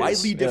 the countries,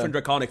 widely different yeah.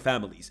 draconic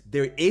families,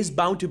 there is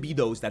bound to be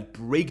those that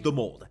break the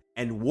mold,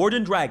 and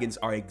warden dragons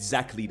are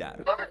exactly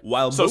that.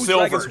 While So most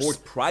dragons silvers.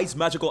 hoard prized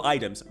magical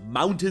items,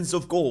 mountains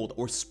of gold,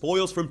 or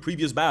spoils from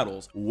previous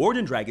battles,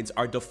 warden dragons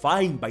are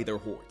defined by their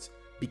hoards,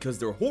 because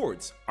their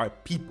hoards are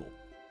people.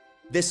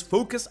 This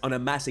focus on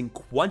amassing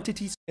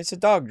quantities It's a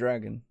dog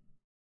dragon.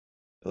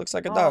 It looks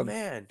like a Oh dog.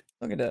 man,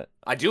 Look at that.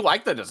 I do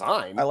like the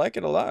design. I like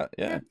it a lot.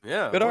 Yeah.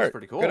 Yeah, Good that was art.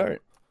 pretty cool. Good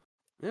art.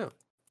 Yeah.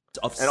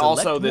 of And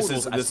also, select this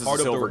mortals is- as this is a part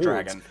of their silver hordes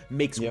dragon.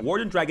 makes Yep.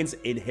 warden dragons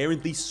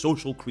inherently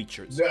social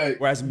creatures, That-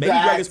 whereas many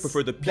dragons that's-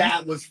 prefer the peace.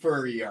 That was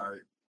furry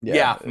art.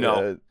 Yeah,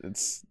 no.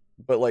 It's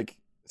but like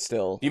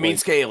still. You mean like-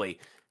 scaly?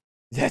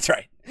 That's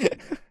right.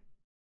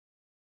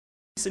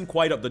 peace and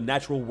quiet of the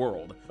natural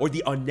world, or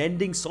the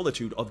unending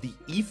solitude of the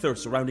ether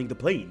surrounding the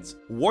plains.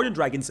 Warden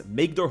dragons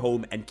make their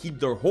home and keep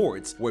their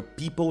hordes where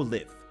people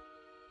live.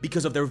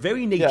 Because of their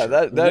very nature.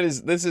 Yeah,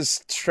 this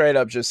is straight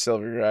up just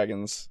silver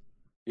dragons.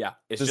 Yeah,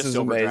 it's This just is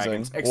silver amazing.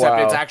 dragons. Except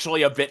it's Wow.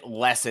 actually a bit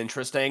less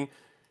interesting.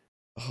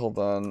 Hold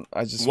on,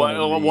 I just We'll,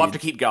 want we'll have to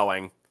keep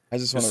going. I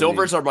just The want to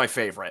silvers are my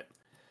favorite.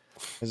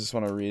 I just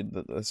want to read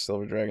the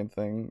silver dragon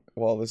thing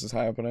while this is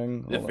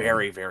happening. They're Hold on.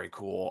 very, very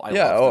cool. I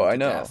Yeah, love them oh, to I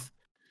know. death.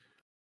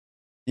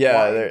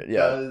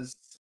 Yeah,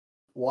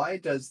 Why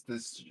does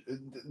this?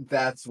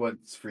 That's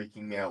what's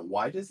freaking me out.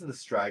 Why does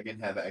this dragon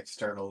have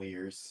external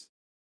ears?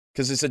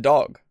 because it's a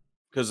dog.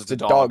 Because It's a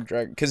dog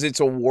dragon. Because it's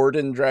a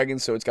warden dragon,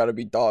 so it's got to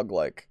be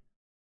dog-like.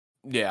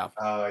 Yeah.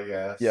 Oh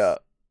yes. Yeah.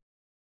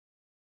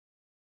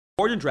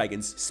 Warden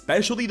dragons,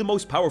 especially the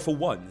most powerful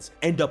ones,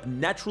 end up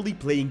naturally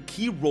playing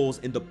key roles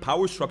in the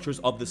power structures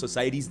of the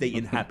societies they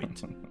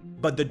inhabit.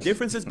 But the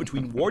differences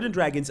between warden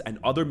dragons and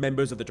other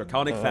members of the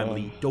draconic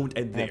family don't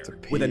end I have there,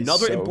 to with pee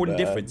another so important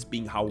bad. difference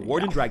being how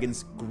warden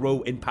dragons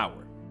grow in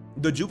power.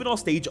 The juvenile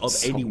stage of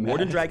So any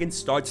warden mad. dragon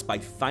starts by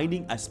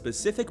finding a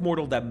specific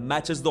mortal that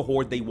matches the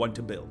horde they want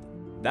to build.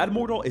 That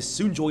mortal is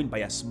soon joined by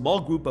a small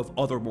group of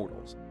other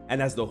mortals,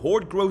 and as the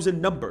horde grows in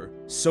number,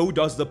 so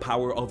does the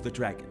power of the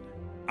dragon.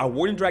 A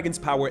warden dragon's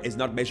power is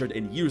not measured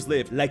in years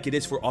lived like it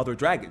is for other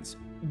dragons,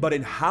 but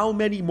in how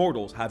many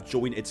mortals have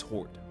joined its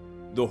horde.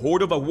 The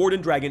horde of a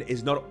warden dragon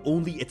is not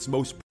only its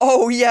most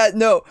Oh yeah,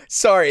 no,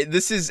 sorry.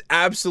 This is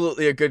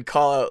absolutely a good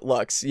call out,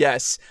 Lux.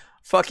 Yes.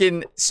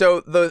 Fucking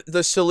so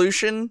the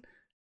solution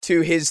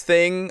to his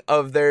thing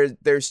of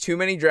there's too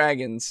many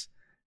dragons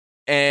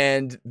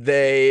and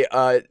they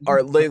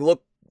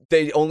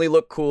they only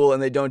look cool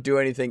and they don't do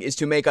anything is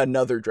to make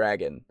another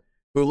dragon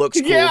who looks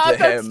cool to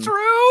that's him.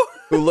 true.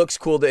 Who looks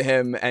cool to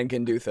him and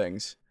can do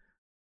things.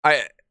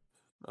 I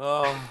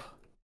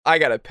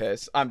gotta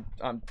piss. I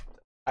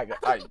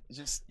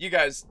just you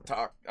guys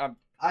talk.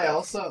 I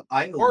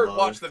or love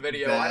watch the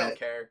video. that, I don't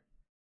care.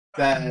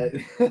 That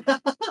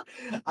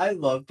I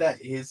love that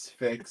his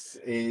fix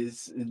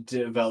is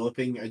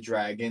developing a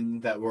dragon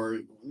that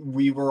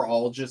we were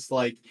all just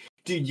like,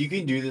 dude, you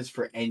can do this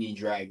for any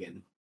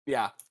dragon.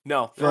 Yeah,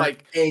 no, For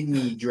like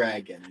any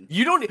dragon.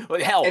 you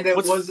don't hell. And it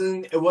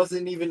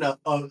wasn't even a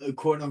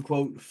quote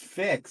unquote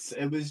fix.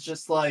 It was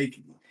just like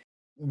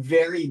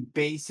very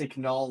basic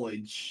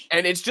knowledge.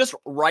 And it's just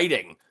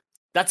writing.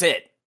 That's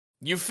it.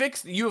 You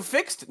have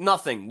fixed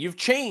nothing. You've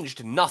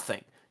changed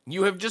nothing.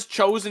 You have just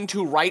chosen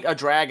to write a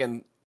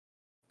dragon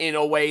in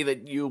a way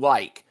that you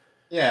like.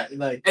 Yeah,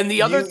 like and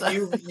the other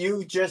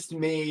you just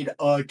made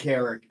a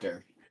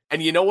character.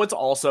 And you know what's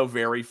also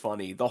very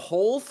funny? The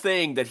whole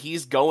thing that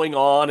he's going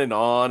on and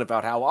on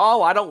about how,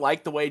 oh, I don't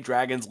like the way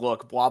dragons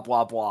look, blah,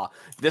 blah, blah.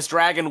 This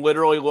dragon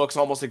literally looks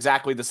almost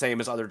exactly the same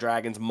as other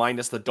dragons,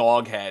 minus the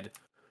dog head.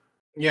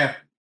 Yeah.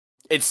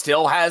 It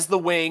still has the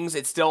wings.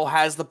 It still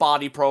has the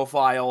body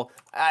profile.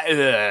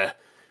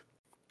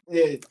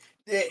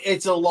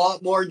 It's a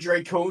lot more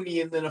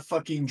draconian than a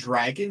fucking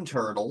dragon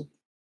turtle.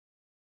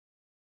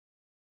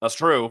 That's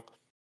true.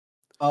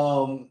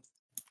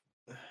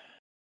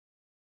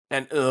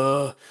 And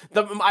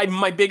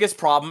my biggest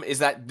problem is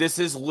that this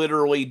is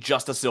literally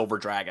just a silver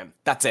dragon.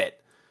 That's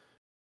it.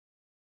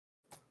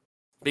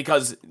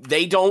 Because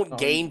they don't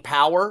gain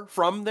power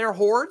from their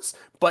hordes,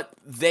 but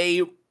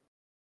they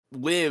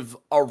live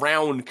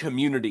around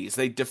communities.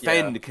 They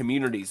defend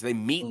communities. They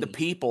meet the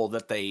people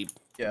that they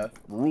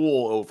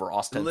rule over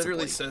ostensibly. It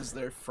literally says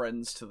they're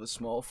friends to the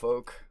small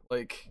folk.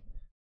 Like,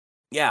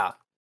 yeah.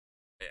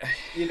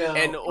 You know,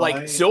 and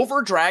like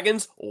silver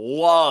dragons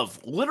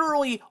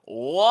literally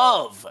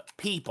love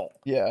people.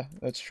 Yeah,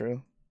 that's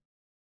true.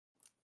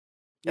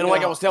 And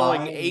like I was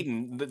telling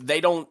Aiden,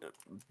 they don't.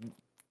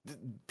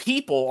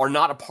 People are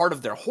not a part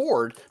of their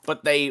horde,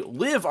 but they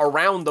live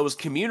around those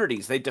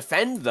communities. They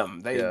defend them.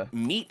 They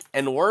meet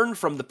and learn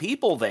from the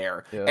people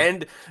there. Yeah.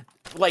 And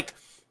like.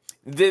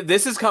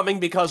 This is coming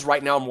because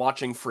right now I'm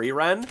watching Free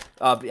Ren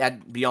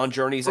at Beyond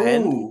Journey's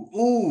End.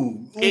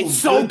 Ooh, it's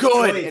so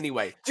good.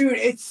 Anyway, dude,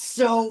 it's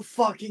so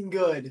fucking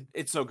good.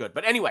 It's so good.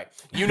 But anyway,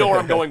 you know where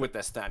I'm going with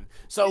this then.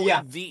 So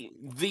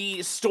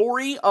the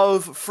story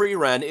of Free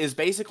Ren is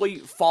basically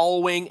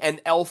following an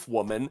elf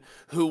woman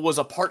who was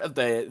a part of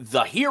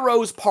the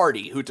heroes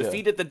party who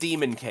defeated the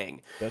Demon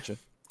King. Gotcha.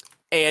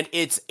 And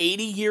it's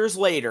 80 years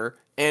later,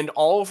 and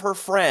all of her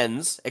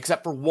friends,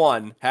 except for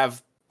one,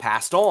 have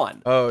passed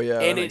on. Oh yeah,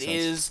 and it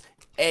is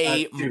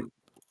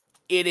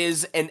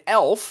an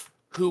elf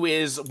who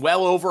is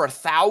well over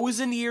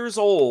 1,000 years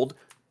old,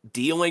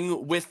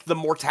 dealing with the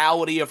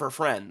mortality of her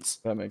friends.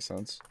 That makes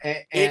sense.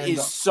 It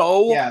is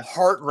so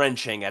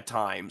heart-wrenching at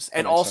times,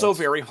 and also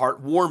very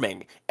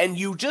heartwarming. And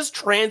you just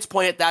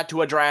transplant that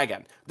to a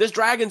dragon. This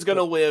dragon's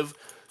gonna live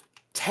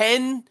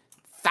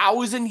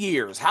 10,000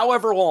 years,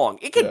 however long.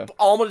 It could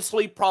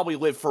honestly probably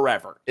live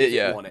forever if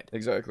you want it.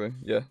 Exactly.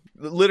 Yeah.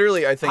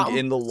 Literally, I think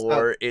in the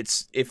lore,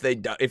 it's if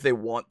they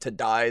want to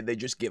die, they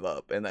just give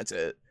up, and that's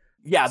it.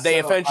 Yeah, they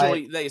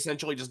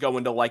essentially just go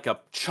into like a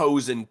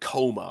chosen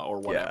coma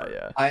or whatever.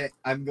 Yeah.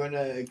 I'm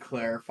gonna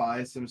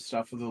clarify some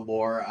stuff with the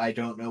lore. I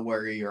don't know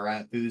where you're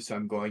at, Boo, so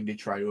I'm going to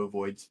try to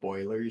avoid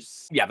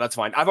spoilers. Yeah, that's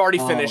fine. I've already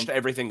finished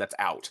everything that's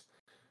out.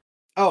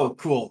 Oh,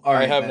 cool. All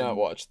right, I have not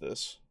watched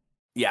this.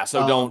 Yeah,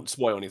 so don't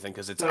spoil anything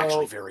because it's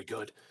actually very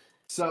good.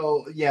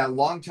 So, yeah,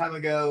 long time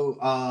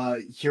ago,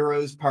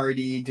 Heroes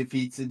Party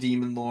defeats the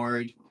Demon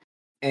Lord,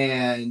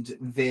 and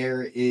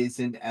there is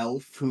an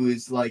elf who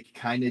is, like,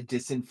 kind of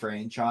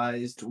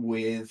disenfranchised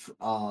with,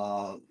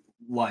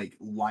 like,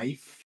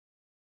 life.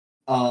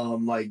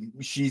 Like,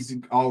 she's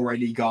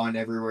already gone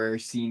everywhere,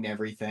 seen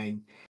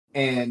everything,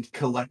 and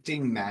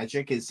collecting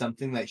magic is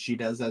something that she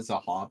does as a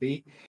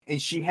hobby,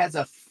 and she has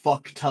a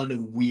fuck ton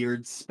of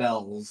weird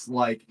spells,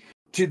 like,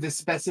 to the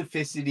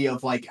specificity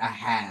of like a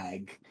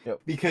hag.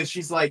 Because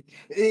she's like,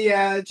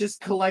 yeah, just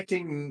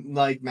collecting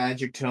like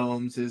magic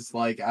tomes is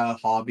like a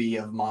hobby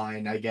of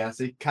mine, I guess.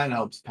 It kind of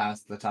helps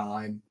pass the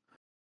time.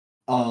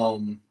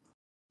 And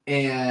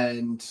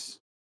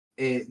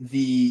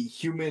the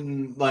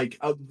human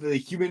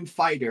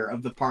fighter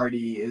of the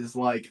party is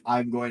like,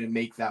 I'm going to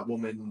make that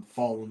woman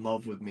fall in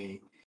love with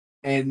me,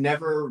 and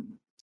never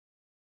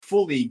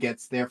fully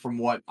gets there from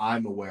what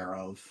I'm aware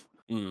of.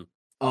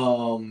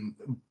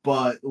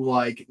 But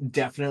like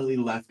definitely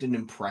left an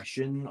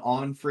impression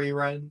on Free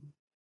Ren.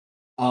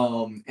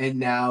 And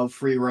now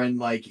Free Ren,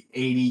 like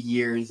 80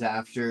 years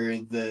after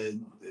the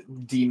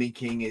Demon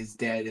King is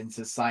dead and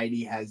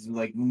society has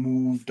like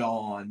moved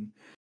on,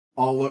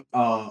 all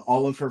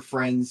of her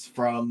friends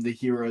from the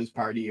heroes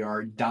party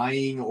are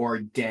dying or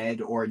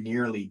dead or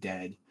nearly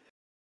dead.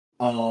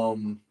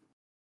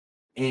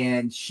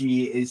 And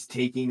she is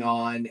taking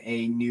on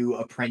a new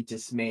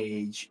apprentice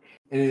mage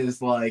and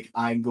is like,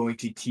 I'm going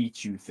to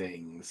teach you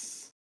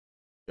things.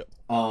 Yep.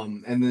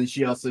 And then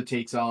she also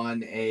takes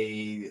on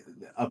a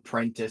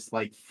apprentice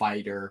like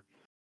fighter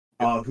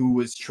who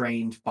was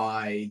trained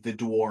by the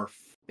dwarf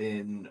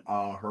in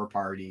her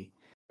party.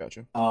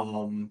 Gotcha.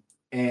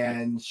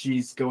 And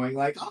she's going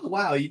like, oh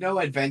wow,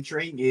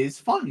 adventuring is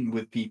fun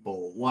with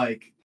people.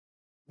 Like,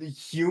 the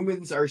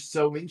humans are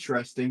so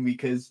interesting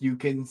because you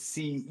can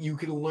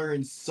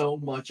learn so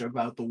much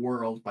about the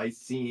world by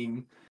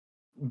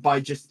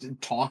just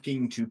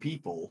talking to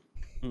people.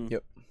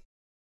 Yep.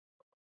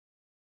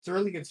 It's a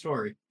really good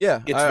story.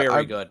 Yeah, It's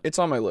very good. It's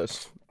on my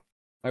list.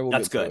 I will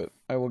That's get to good. it.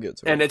 I will get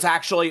to And it. it's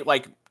actually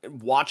like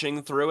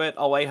watching through it,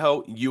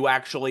 Alejo, you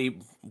actually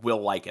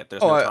will like it.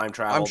 There's no time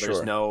travel. I'm There's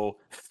sure. no.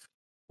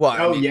 Well,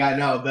 I mean,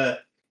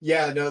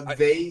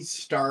 they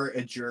start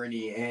a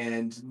journey,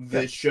 and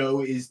the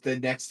show is the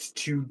next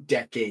 2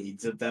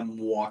 decades of them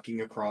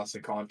walking across a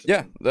yeah,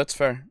 continent. that's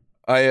fair.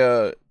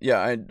 I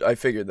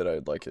figured that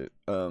I'd like it.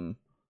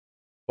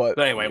 But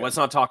anyway, yeah. let's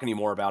not talk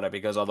anymore about it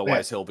because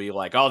otherwise he'll be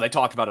like, "Oh, they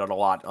talked about it a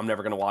lot. I'm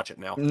never gonna watch it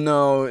now."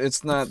 No,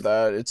 it's not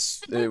that.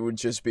 It would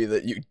just be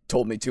that you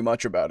told me too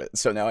much about it,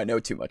 so now I know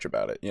too much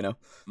about it.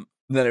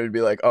 Then it would be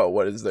like, oh,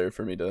 what is there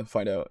for me to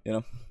find out?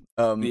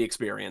 The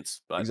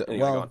experience. But anyway,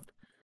 go on.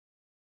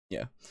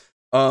 Yeah.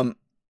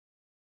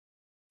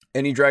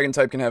 Any dragon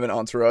type can have an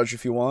entourage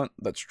if you want.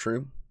 That's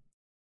true.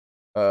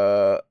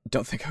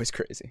 Don't think I was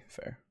crazy.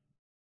 Fair.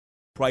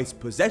 Prized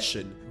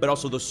possession, but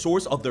also the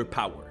source of their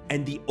power,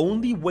 and the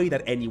only way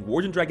that any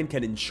warden dragon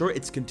can ensure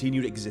its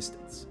continued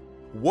existence.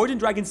 Warden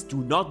dragons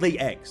do not lay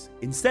eggs.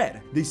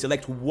 Instead, they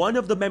select one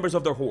of the members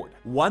of their horde,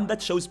 one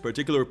that shows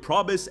particular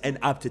promise and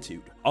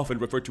aptitude, often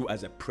referred to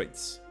as a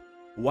prince.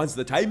 Once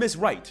the time is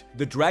right,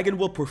 the dragon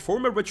will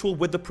perform a ritual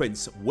with the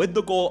prince with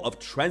the goal of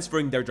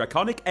transferring their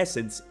draconic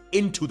essence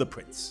into the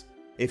prince.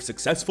 If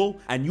successful,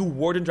 a new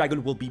warden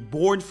dragon will be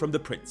born from the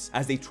prince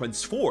as they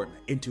transform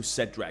into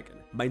said dragon,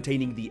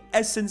 maintaining the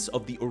essence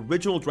of the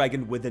original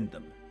dragon within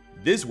them.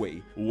 This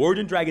way,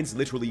 warden dragons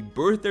literally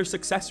birth their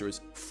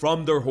successors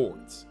from their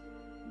hordes.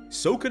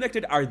 So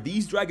connected are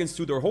these dragons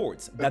to their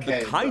hordes that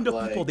the kind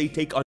of people they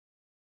take on.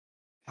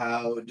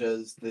 How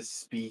does the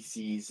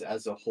species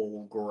as a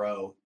whole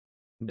grow?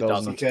 It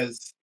doesn't.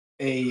 Because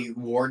a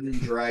warden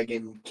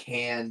dragon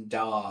can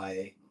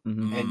die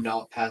and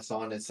not pass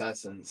on its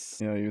essence.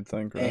 Yeah, you'd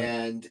think, right?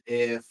 And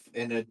if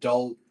an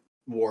adult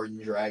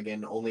warden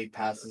dragon only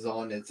passes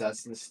on its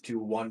essence to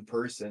one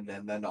person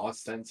and then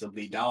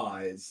ostensibly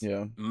dies,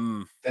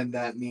 then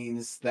that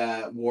means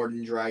that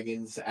warden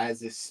dragons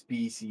as a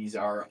species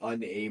are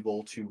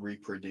unable to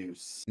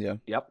reproduce. Yeah.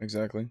 Yep.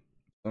 Exactly.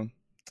 So,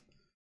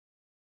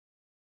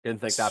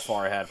 didn't think that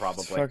far ahead,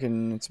 probably.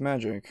 It's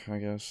magic, I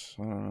guess.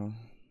 I don't know.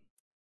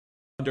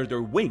 Under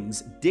their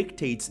wings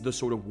dictates the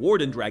sort of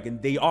warden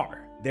dragon they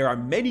are. There are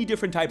many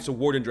different types of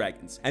warden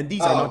dragons, and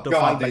these are not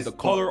defined by the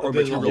color or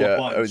material. Yeah,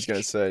 I was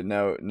gonna say,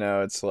 now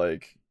it's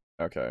like,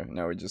 okay,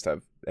 now we just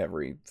have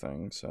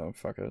everything, so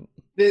fuck it.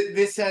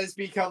 This has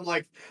become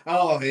like,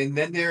 oh, and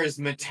then there's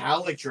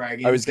metallic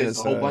dragons. I was gonna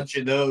There's say a whole bunch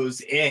of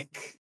those.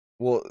 Ick.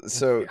 Well,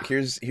 so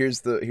here's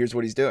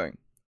what he's doing.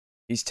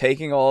 He's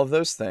taking all of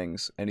those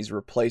things and he's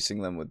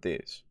replacing them with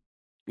these.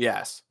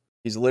 Yes.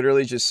 He's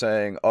literally just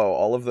saying, oh,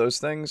 all of those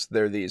things,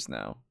 they're these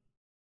now.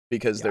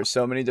 Because there's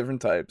so many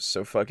different types,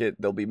 so fuck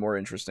it, they'll be more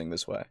interesting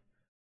this way.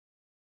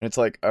 And it's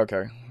like,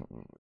 okay.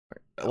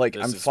 Like,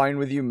 I'm fine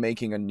with you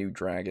making a new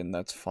dragon,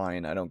 that's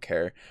fine, I don't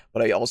care.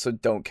 But I also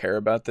don't care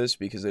about this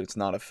because it's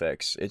not a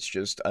fix. It's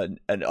just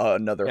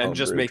another and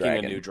just making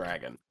dragon. a new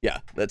dragon. Yeah,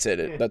 that's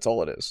it. That's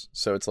all it is.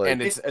 So it's like,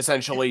 and it's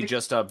essentially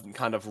just a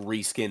kind of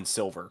reskin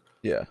silver.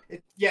 Yeah.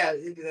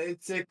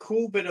 It's a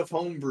cool bit of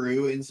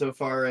homebrew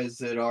insofar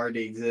as it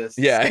already exists.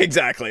 Yeah,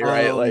 exactly,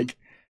 right? Like,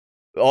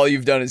 all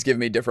you've done is give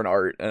me different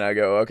art, and I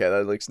go, okay,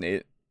 that looks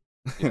neat.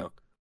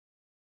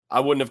 I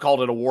wouldn't have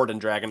called it a warden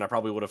dragon. I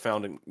probably would have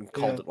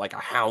called it like a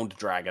hound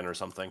dragon or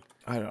something.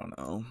 I don't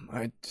know.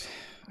 I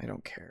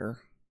don't care.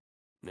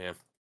 Yeah.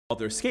 Of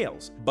their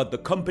scales, but the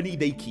company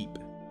they keep.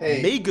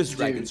 Hey, Magus dude,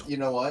 dragons. you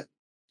know what?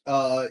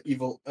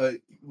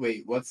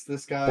 Wait, what's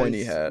this guy's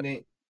Pointy hat.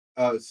 name?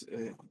 Oh,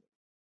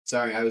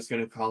 sorry, I was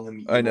gonna call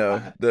him Evil I know.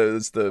 Hat.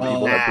 It's the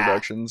Evil Hat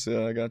Productions.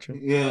 Yeah, I gotcha.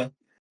 Yeah.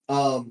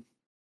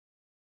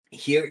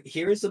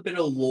 Here's a bit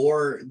of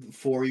lore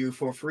for you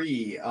for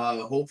free.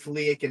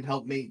 Hopefully it can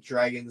help make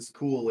dragons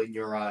cool in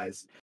your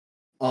eyes.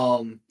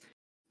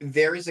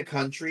 There is a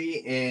country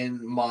in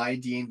my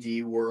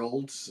D&D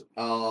world,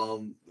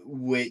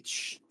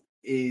 which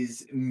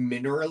is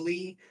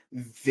minerally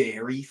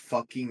very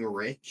fucking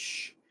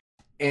rich.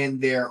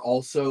 And they're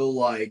also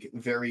like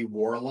very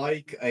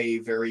warlike. A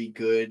very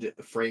good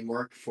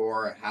framework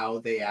for how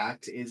they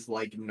act is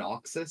like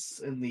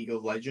Noxus in League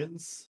of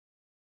Legends.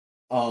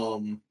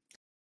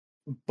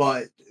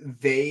 But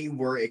they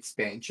were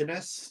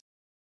expansionists,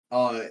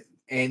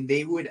 and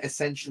they would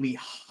essentially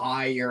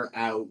hire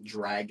out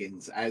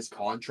dragons as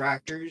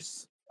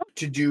contractors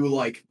to do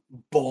like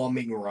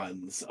bombing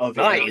runs of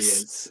Nice.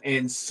 areas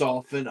and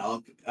soften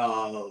up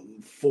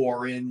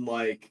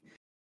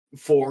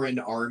foreign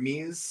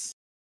armies.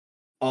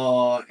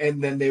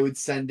 And then they would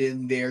send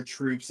in their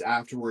troops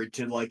afterward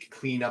to like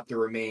clean up the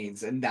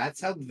remains, and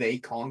that's how they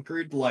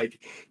conquered like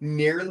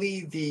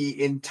nearly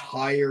the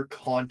entire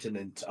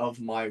continent of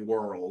my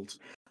world.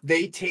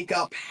 They take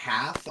up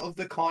half of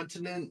the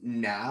continent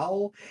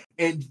now,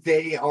 and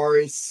they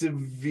are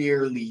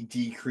severely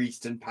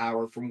decreased in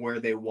power from where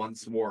they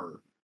once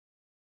were.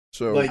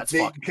 So Like That's they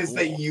fucking because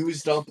they cool.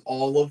 used up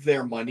all of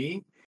their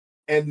money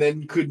and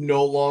then could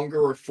no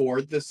longer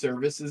afford the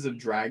services of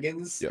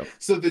dragons. Yep.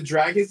 So the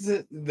dragons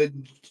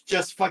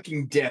just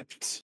fucking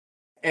dipped.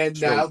 And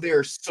So- now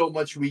they're so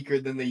much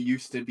weaker than they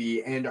used to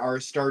be and are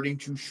starting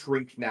to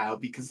shrink now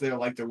because they're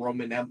like the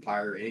Roman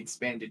Empire and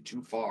expanded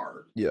too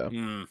far. yeah.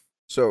 Hmm.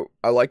 So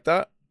I like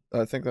that.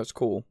 I think that's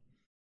cool.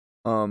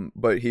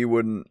 But he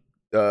wouldn't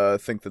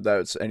think that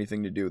that's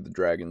anything to do with the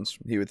dragons.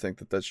 He would think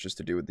that that's just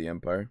to do with the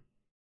empire.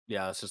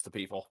 Yeah, it's just the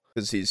people.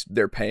 Because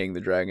they're paying the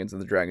dragons,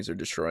 and the dragons are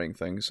destroying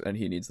things, and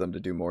he needs them to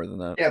do more than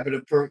that. Yeah, but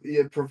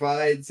it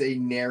provides a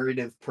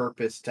narrative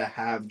purpose to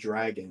have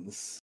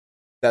dragons.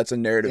 That's a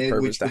narrative And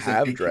purpose to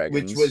have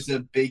dragons. Which was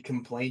a big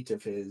complaint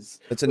of his.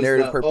 It's a was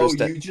narrative that, purpose.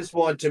 You just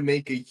want to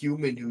make a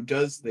human who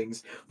does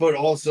things, but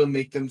also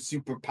make them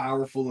super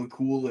powerful and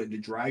cool and a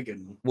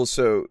dragon. Well,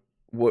 so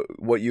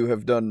what you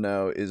have done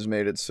now is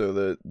made it so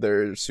that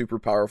they're super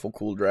powerful,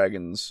 cool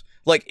dragons.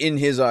 Like in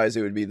his eyes,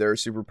 it would be they're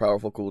super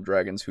powerful, cool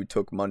dragons who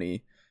took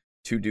money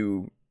to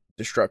do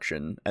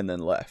destruction and then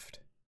left.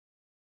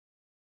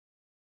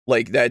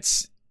 Like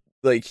that's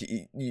like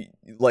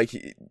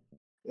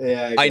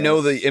Yeah, I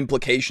know guess. the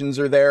implications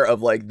are there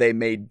of like they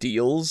made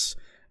deals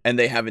and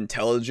they have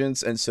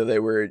intelligence, and so they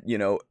were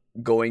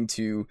going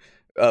to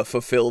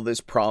fulfill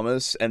this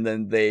promise, and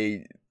then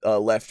they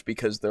left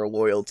because their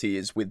loyalty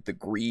is with the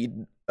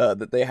greed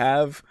that they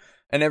have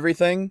and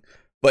everything.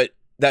 But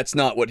that's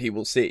not what he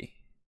will see.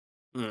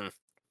 Hmm.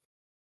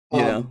 You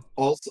know.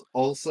 Also,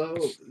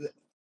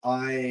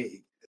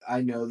 I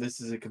know this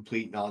is a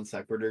complete non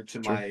sequitur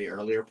to Sure. my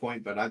earlier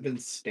point, but I've been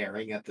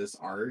staring at this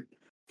art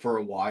for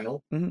a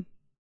while, Mhm.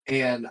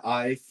 and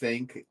I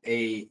think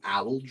a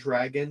owl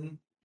dragon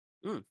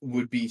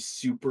would be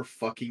super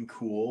fucking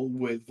cool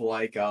with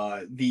like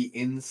the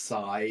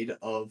inside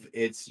of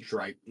its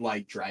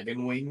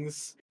dragon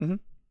wings Mhm.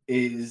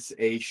 is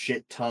a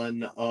shit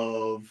ton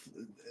of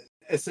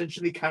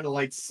essentially kind of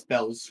like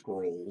spell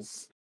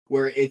scrolls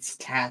where it's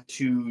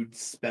tattooed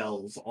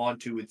spells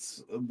onto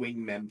its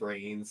wing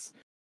membranes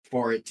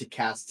for it to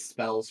cast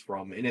spells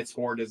from, and its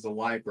hoard is a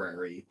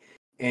library,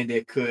 and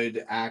it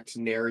could act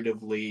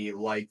narratively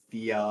like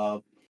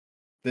the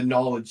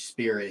knowledge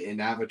spirit in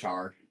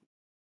Avatar.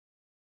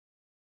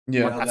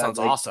 Yeah. know, That sounds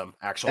like, awesome,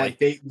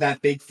 actually.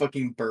 That big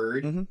fucking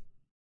bird. Mhm.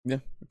 Yeah.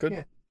 Good.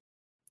 Yeah.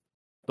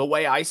 The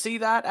way I see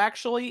that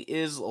actually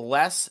is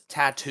less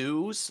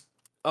tattoos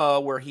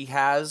where he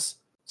has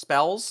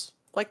spells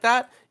like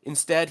that.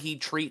 Instead, he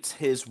treats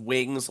his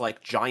wings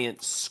like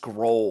giant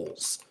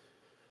scrolls.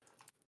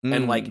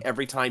 And like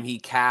every time he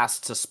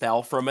casts a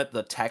spell from it,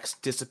 the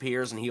text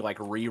disappears and he like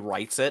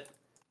rewrites it.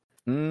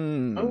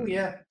 Oh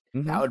yeah.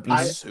 That would be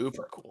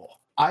super cool.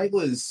 I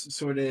was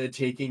sort of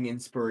taking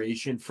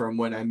inspiration from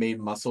when I made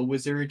Muscle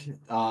Wizard.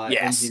 And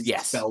his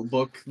spell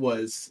book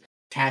was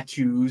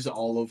tattoos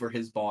all over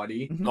his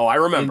body. Oh, I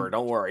remember.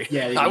 Don't worry.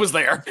 Yeah, I was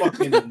there.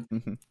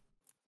 Fucking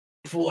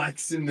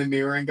flex in the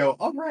mirror and go,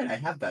 "All right, I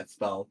have that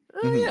spell."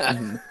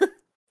 Yeah.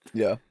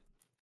 Yeah.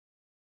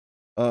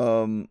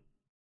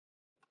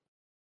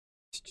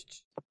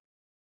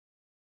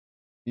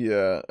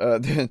 Yeah.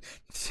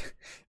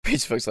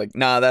 Peach Fuck's like,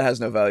 nah, that has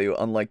no value,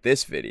 unlike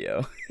this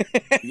video.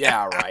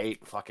 Yeah, right.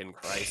 Fucking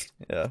Christ.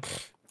 Yeah.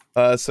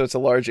 So it's a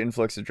large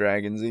influx of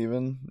dragons,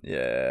 even.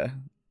 Yeah.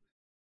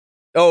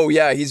 Oh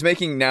yeah, he's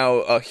making now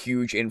a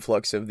huge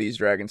influx of these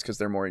dragons because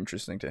they're more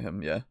interesting to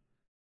him. Yeah.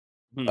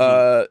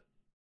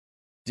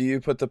 Did you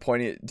put the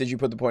pointy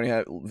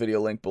hat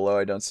video link below?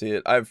 I don't see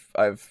it.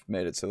 I've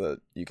made it so that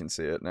you can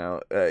see it now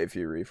if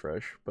you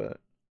refresh, but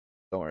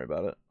don't worry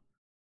about it.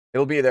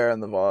 It'll be there in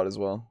the VOD as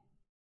well.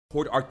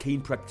 Horde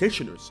arcane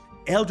practitioners,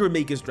 elder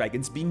magus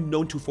dragons being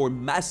known to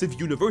form massive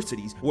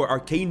universities where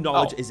arcane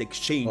knowledge is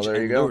exchanged Well, there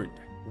and you go. learned.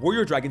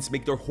 Warrior dragons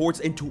make their hordes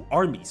into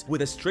armies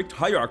with a strict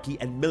hierarchy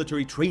and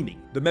military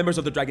training. The members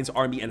of the dragon's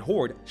army and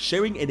horde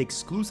sharing in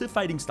exclusive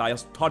fighting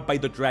styles taught by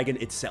the dragon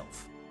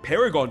itself.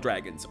 Paragon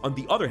dragons, on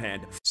the other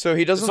hand, So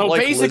he doesn't So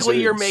like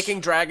basically, you're lizards. making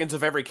dragons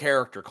of every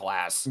character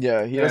class.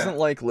 Yeah, he doesn't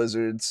like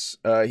lizards.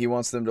 He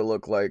wants them to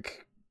look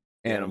like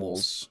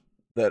animals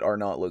that are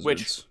not lizards.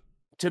 Which,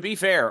 to be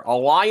fair, a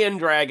lion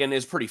dragon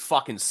is pretty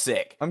fucking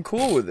sick. I'm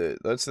cool with it.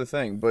 That's the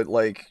thing. But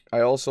like, I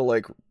also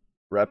like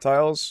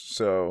reptiles,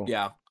 so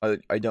Yeah.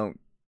 I don't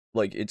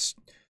like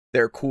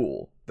they're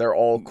cool. They're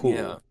all cool.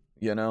 Yeah.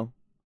 You know?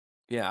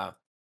 Yeah.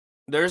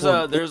 There's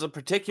Well, a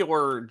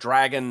particular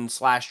dragon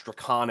 /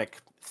 draconic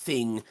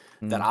thing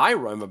that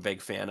I'm a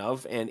big fan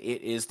of, and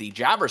it is the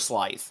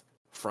Jabberslythe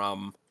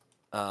from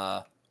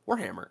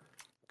Warhammer.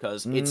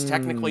 Because it's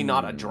technically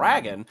not a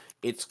dragon,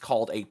 it's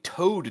called a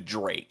toad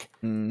drake.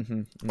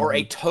 Or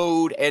a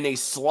toad and a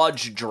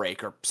sludge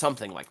drake, or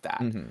something like that.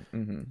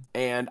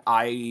 And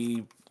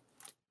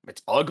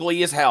it's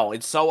ugly as hell.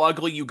 It's so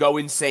ugly you go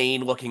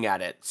insane looking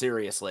at it.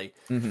 Seriously.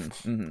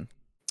 It's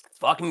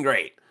fucking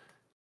great.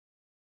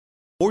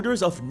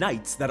 Orders of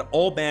knights that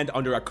all band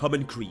under a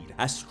common creed,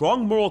 a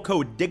strong moral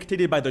code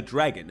dictated by the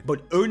dragon,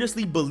 but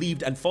earnestly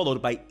believed and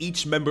followed by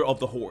each member of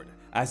the horde,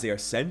 as they are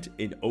sent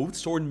in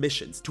oath-sworn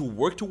missions to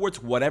work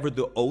towards whatever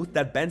the oath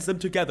that bands them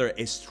together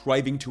is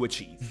striving to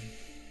achieve.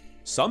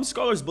 Some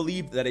scholars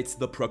believe that it's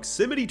the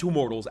proximity to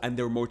mortals and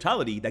their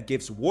mortality that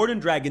gives warden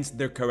dragons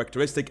their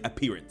characteristic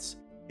appearance.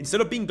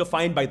 Instead of being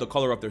defined by the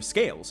color of their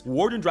scales,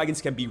 warden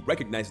dragons can be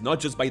recognized not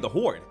just by the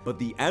horde, but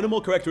the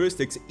animal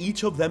characteristics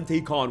each of them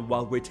take on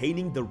while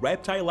retaining the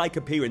reptile-like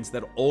appearance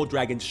that all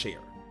dragons share.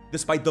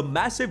 Despite the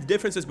massive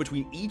differences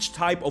between each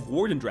type of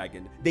warden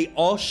dragon, they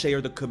all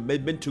share the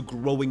commitment to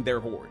growing their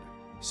horde.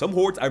 Some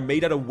hordes are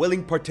made out of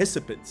willing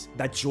participants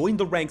that join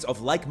the ranks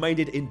of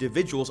like-minded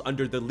individuals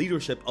under the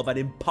leadership of an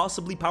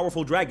impossibly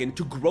powerful dragon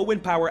to grow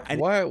in power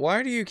and—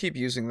 Why do you keep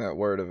using that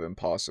word of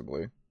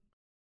impossibly?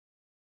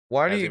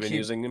 Why do Has you he been keep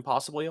using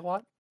impossibly a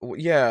lot?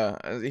 Yeah,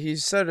 he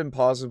said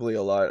impossibly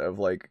a lot of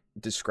like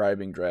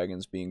describing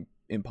dragons being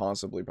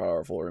impossibly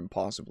powerful or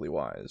impossibly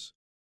wise.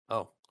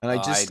 Oh. And I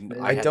just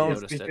I hadn't don't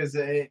noticed it. because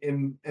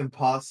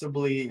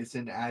impossibly is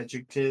an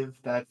adjective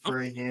that for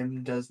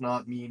him does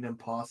not mean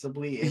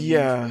impossibly. It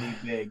Yeah. means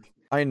really big.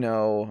 I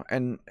know,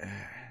 and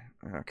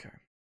okay.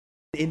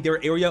 in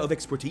their area of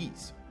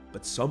expertise.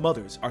 But some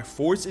others are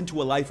forced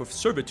into a life of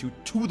servitude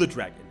to the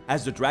dragon,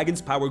 as the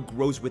dragon's power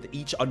grows with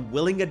each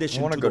unwilling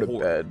addition to go the to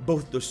horde. bed.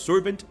 Both the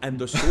servant and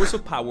the source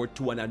of power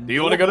to an Do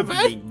you wanna go to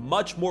unknowable bed? being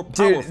much more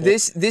powerful. Dude,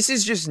 this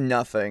is just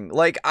nothing.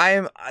 Like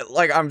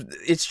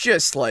it's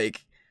just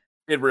like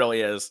It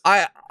really is.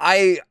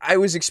 I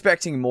was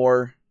expecting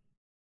more.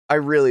 I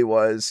really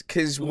was,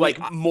 cuz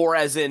Like, more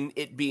as in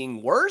it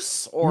being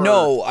worse? Or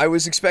no, I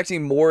was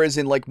expecting more as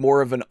in like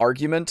more of an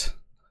argument.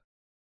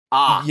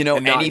 You know,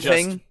 and not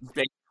anything. just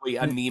basically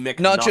anemic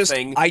Not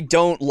nothing. just I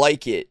don't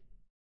like it.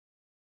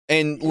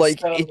 And like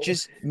So- it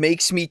just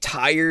makes me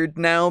tired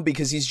now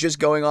because he's just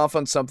going off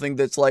on something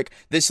that's like,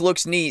 this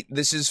looks neat,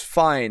 this is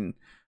fine.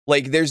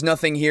 Like there's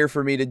nothing here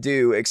for me to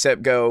do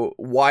except go,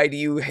 why do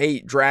you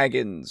hate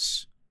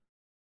dragons?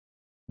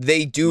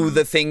 They do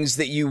the things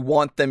that you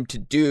want them to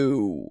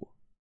do.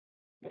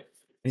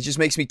 It just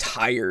makes me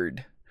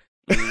tired.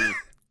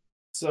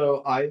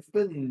 So I've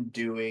been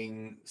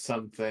doing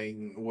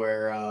something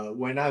where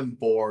when I'm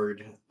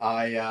bored,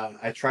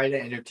 I try to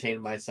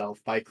entertain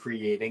myself by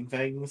creating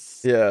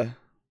things. Yeah.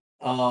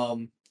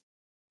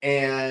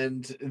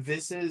 And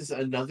this is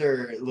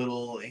another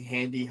little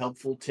handy,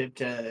 helpful tip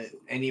to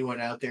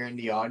anyone out there in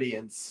the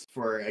audience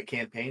for a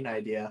campaign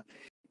idea.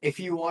 If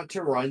you want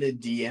to run a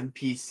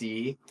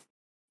DMPC,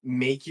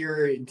 make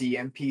your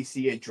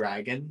DMPC a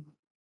dragon.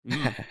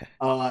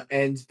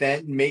 And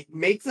then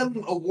make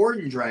them a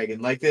warden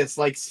dragon like this.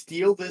 Like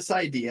steal this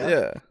idea.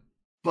 Yeah.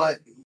 But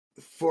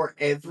for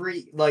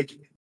every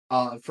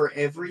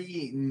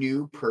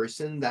new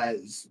person that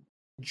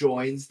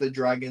joins the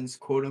dragon's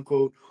quote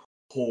unquote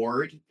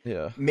horde,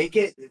 Yeah. make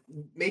it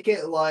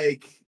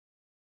like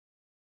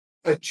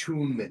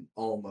attunement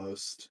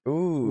almost.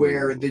 Ooh.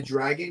 Where the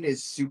dragon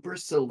is super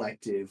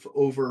selective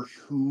over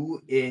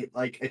who it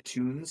like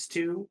attunes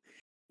to,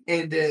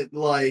 and it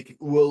like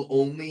will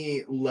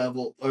only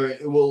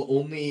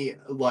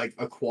like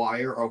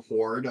acquire a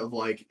horde of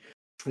like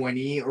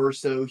 20 or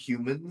so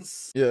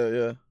humans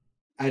Yeah.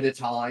 at a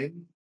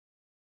time,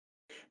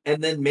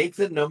 and then make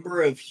the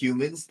number of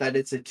humans that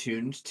it's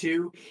attuned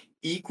to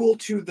equal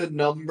to the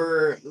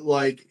number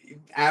like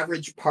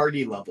average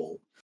party level.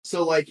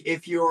 So like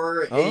if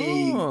you're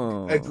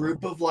a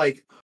group of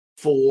like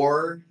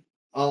 4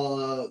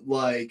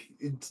 like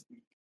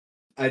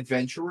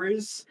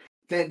adventurers,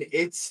 then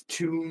it's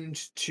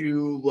tuned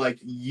to like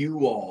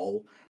you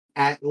all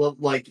at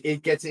like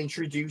it gets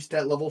introduced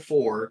at level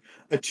 4,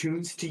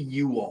 attunes to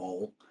you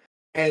all,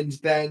 and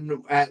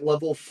then at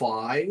level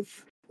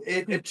 5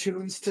 it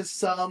attunes to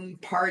some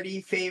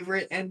party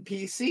favorite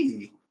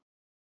NPC.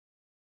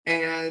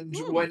 And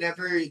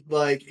whenever,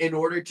 like, in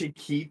order to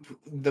keep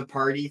the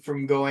party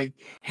from going,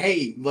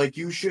 hey, like,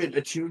 you should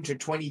attune to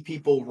 20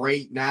 people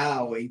right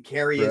now and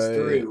carry us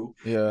through,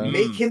 Yeah.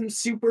 make him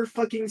super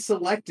fucking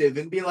selective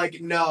and be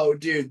like, no,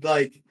 dude,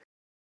 like,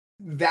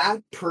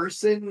 that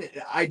person,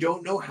 I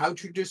don't know how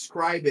to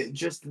describe it,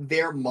 just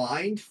their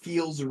mind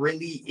feels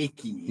really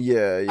icky.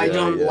 Yeah. I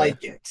don't yeah.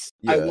 like it.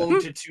 I Yeah.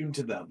 won't attune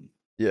to them.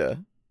 Yeah.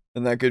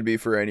 And that could be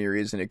for any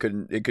reason. It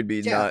could be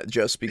Yeah. not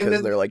just because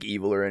then- they're like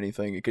evil or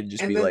anything. It could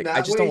just And be then like, that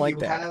I just way don't like you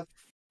that. have-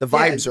 The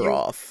yeah, vibes are you-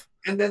 off.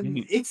 And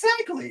then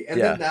exactly, and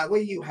Yeah. then that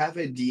way you have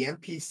a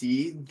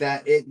DMPC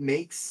that it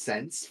makes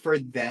sense for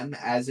them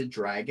as a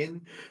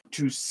dragon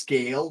to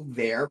scale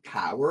their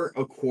power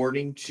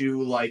according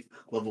to like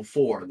level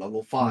 4,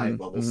 level 5,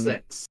 level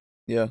 6.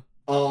 Yeah.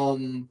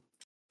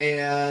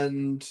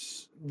 And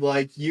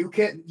like you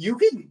can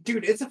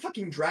dude, it's a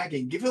fucking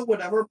dragon. Give it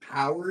whatever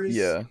powers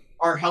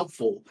are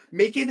helpful.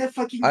 Make it a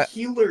fucking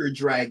healer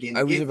dragon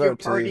if your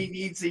party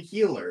needs a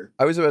healer.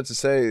 I was about to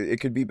say it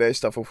could be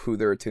based off of who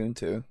they're attuned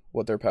to,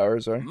 what their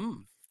powers are.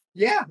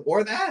 Yeah,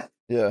 or that.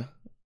 Yeah.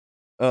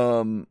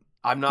 I'm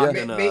not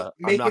gonna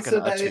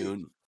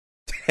attune.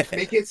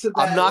 Make it so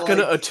that I'm not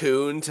gonna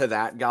attune to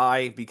that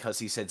guy because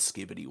he said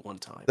skibbity one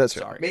time. That's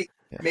sorry. Right.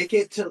 Make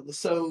it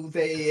so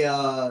they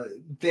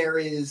there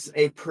is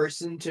a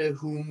person to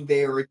whom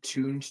they are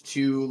attuned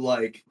to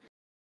like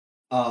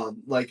a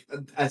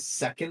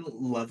second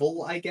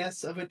level, I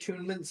guess, of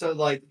attunement. So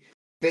like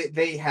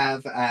they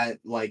have at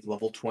like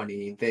level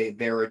 20,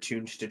 they're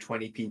attuned to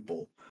 20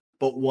 people.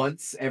 But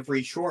once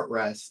every short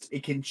rest,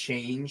 it can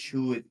change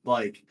who it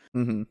like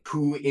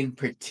who in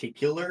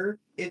particular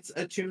it's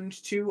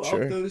attuned to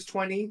of those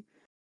 20.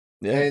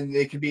 Yeah. And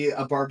it could be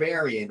a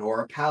barbarian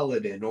or a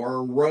paladin or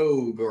a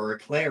rogue or a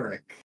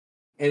cleric.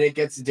 And it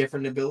gets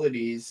different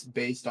abilities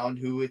based on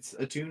who it's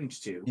attuned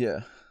to.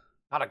 Yeah.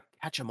 Gotta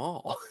catch them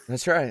all.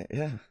 That's right,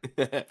 yeah.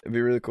 It'd be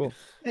really cool.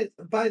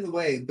 By the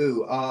way,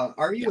 Boo,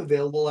 are you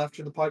available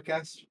after the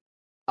podcast?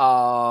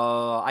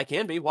 I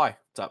can be. Why?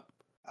 What's up?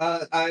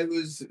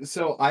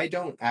 I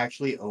don't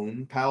actually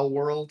own Pal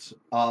World,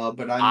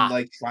 but I'm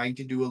like trying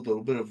to do a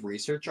little bit of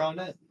research on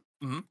it.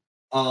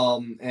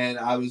 And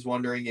I was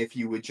wondering if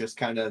you would just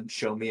kind of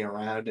show me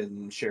around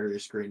and share your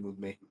screen with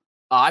me.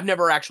 I've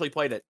never actually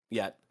played it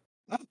yet.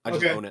 I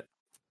just okay. own it.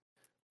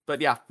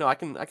 But yeah, no, I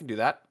can do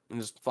that and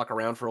just fuck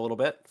around for a little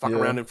bit, fuck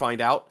around and find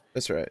out.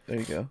 That's right. There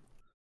you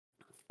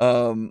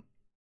go.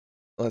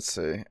 Let's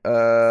see.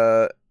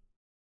 I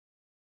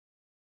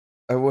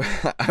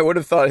would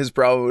have thought his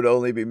problem would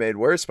only be made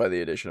worse by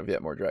the addition of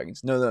yet more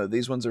dragons. No,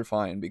 these ones are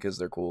fine because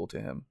they're cool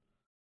to him.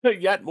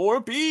 Yet more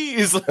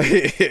bees.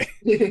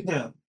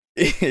 Yeah.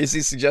 Is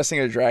he suggesting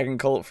a dragon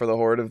cult for the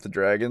Horde of the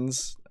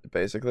Dragons,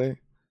 basically?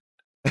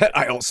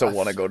 I also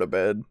want to go to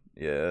bed.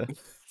 Yeah.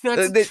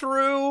 That's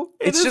true.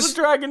 It's just a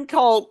dragon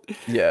cult.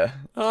 Yeah.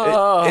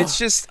 It's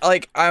just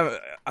like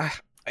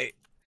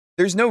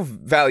there's no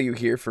value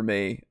here for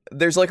me.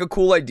 There's like a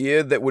cool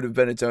idea that would have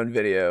been its own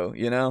video,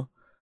 you know?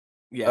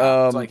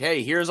 Yeah. It's like,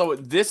 hey,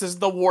 this is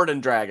the Warden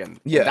Dragon.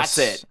 Yes. That's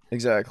it.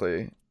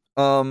 Exactly.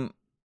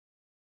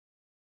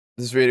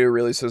 This video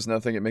really says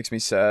nothing. It makes me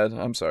sad.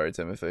 I'm sorry,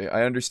 Timothy.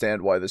 I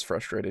understand why this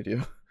frustrated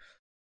you.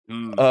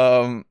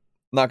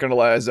 Not gonna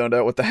lie, I zoned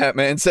out what the Hat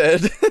Man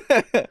said.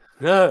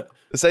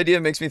 This idea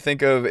makes me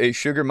think of a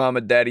sugar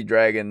mama daddy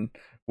dragon,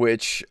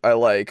 which I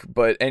like,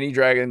 but any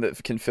dragon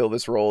that can fill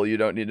this role, you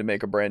don't need to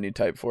make a brand new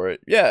type for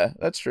it. Yeah,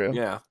 that's true.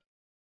 Yeah.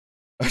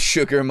 A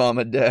sugar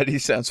mama daddy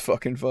sounds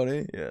fucking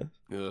funny. Yeah.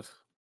 Ugh.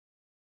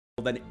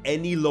 Than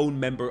any lone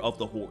member of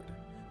the Horde.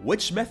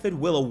 Which method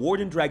will a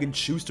Warden Dragon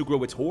choose to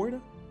grow its Horde?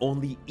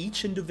 Only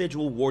each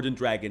individual Warden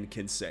Dragon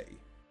can say.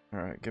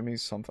 Alright, give me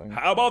something.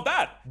 How about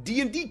that?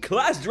 D&D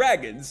class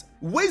dragons,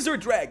 wizard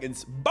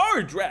dragons,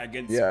 bard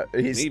dragons. Yeah,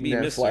 he's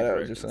maybe flat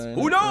out just saying.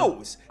 Who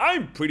knows?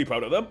 I'm pretty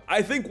proud of them.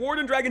 I think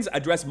Warden dragons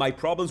address my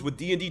problems with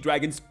D&D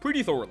dragons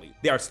pretty thoroughly.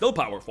 They are still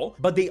powerful,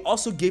 but they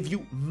also give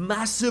you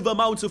massive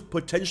amounts of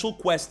potential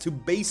quests to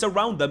base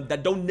around them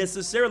that don't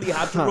necessarily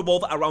have to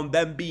revolve around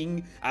them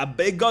being a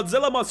big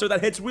Godzilla monster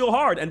that hits real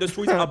hard and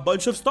destroys a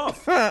bunch of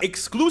stuff.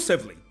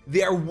 Exclusively.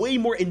 They are way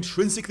more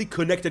intrinsically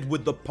connected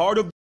with the part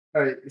of.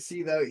 All right,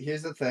 see though,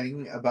 here's the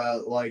thing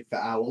about like the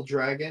owl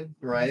dragon,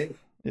 right?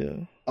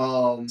 Yeah.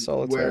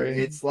 Solitary. Where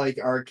it's like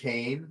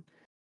arcane.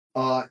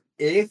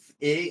 If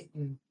it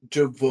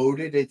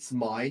devoted its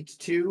mind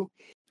to,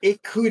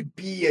 it could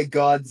be a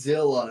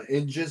Godzilla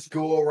and just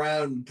go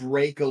around and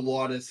break a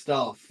lot of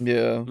stuff.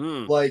 Yeah.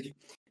 Like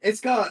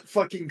it's got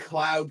fucking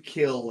cloud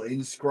kill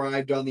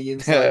inscribed on the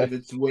inside of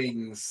its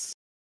wings.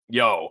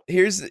 Yo.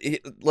 Here's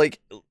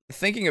like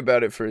thinking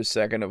about it for a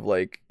second of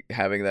like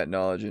having that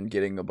knowledge and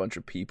getting a bunch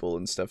of people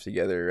and stuff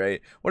together,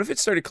 right? What if it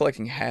started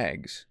collecting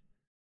hags?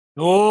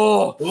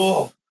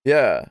 Oh.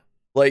 Yeah.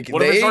 Like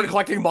what if it started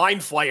collecting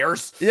mind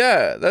flayers?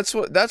 Yeah, that's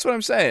what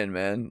I'm saying,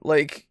 man.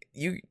 Like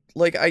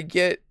I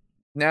get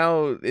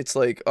now it's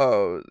like,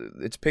 oh,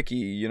 it's picky,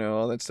 you know,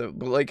 all that stuff.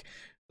 But like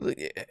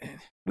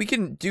we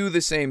can do the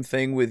same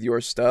thing with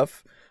your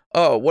stuff.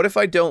 Oh, what if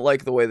I don't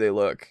like the way they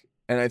look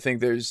and I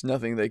think there's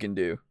nothing they can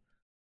do?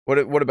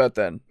 What about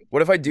then?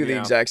 What if I do the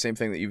exact same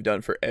thing that you've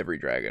done for every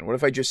dragon? What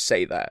if I just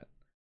say that?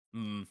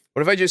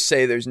 What if I just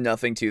say there's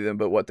nothing to them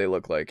but what they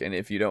look like, and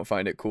if you don't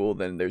find it cool,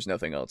 then there's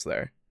nothing else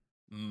there?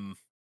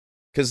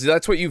 Because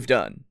that's what you've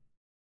done.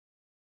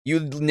 You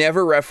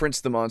never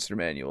referenced the monster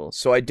manual,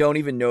 so I don't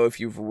even know if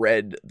you've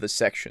read the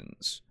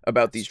sections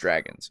about these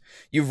dragons.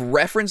 You've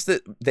referenced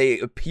that they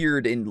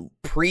appeared in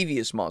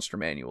previous monster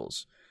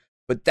manuals,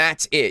 but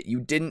that's it. You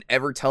didn't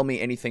ever tell me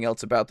anything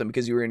else about them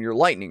because you were in your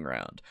lightning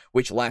round,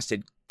 which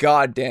lasted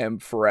goddamn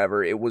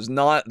forever. It was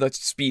not the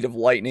speed of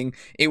lightning.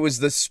 It was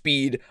the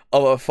speed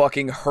of a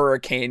fucking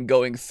hurricane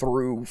going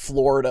through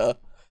Florida.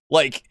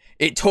 Like,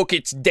 it took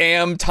its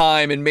damn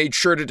time and made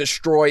sure to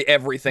destroy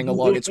everything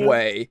along its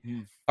way.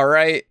 All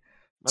right?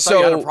 I thought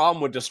you had a So,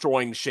 problem with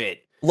destroying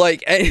shit.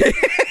 like,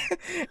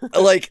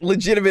 like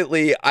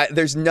legitimately,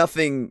 there's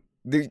nothing.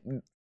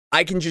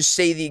 I can just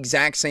say the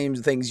exact same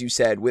things you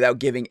said without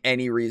giving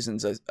any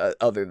reasons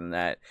other than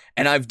that.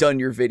 And I've done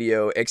your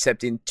video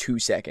except in 2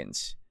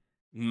 seconds.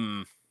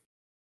 Hmm.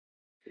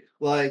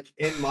 Like,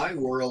 in my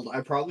world,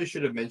 I probably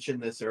should have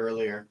mentioned this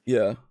earlier,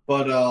 Yeah.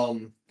 but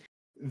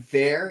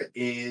there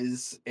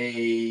is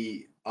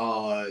a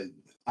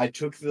I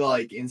took the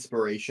like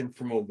inspiration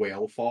from a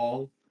whale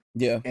fall,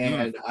 Yeah.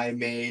 and I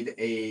made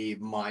a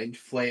mind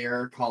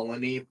flayer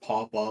colony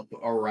pop up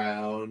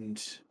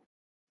around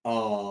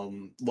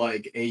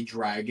like a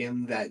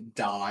dragon that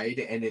died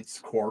and its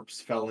corpse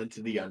fell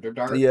into the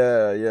Underdark.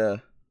 Yeah.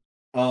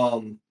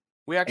 Yeah.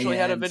 We actually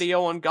had a And-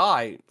 video on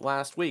Guy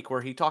last week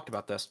where he talked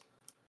about this.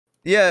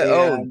 Yeah.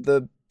 Oh, And-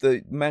 the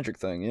magic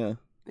thing. Yeah.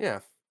 Yeah.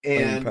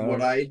 And Power.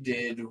 what I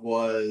did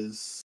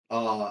was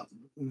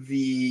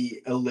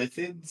the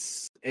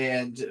Illithids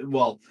and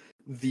well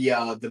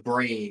the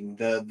brain,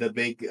 the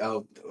big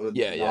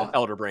Yeah.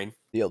 Elder Brain.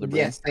 The Elder Brain.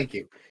 Yes, thank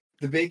you.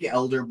 The big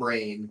elder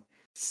brain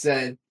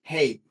said,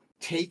 "Hey,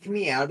 take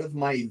me out of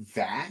my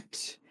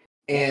vat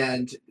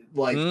and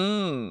like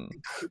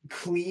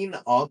clean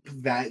up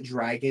that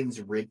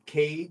dragon's rib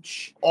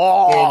cage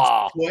Oh,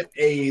 and put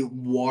a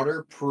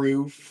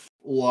waterproof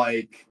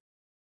like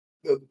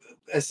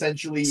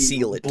essentially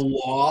Seal it.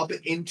 blob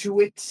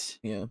into it,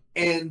 Yeah.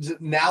 and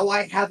now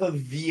I have a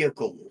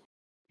vehicle.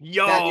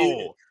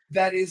 yo.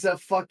 That is a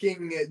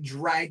fucking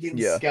dragon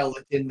Yeah.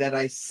 skeleton that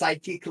I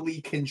psychically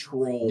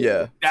control.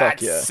 Yeah. Fuck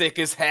That's yeah. sick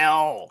as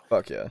hell.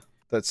 Fuck yeah.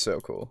 That's so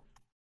cool.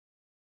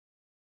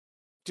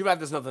 Too bad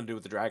there's nothing to do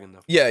with the dragon, though.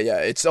 Yeah. Yeah.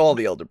 It's all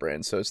the Elder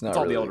Brain, so it's not It's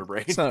all really, the Elder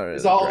Brain. It's not really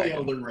It's all the dragon.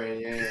 Elden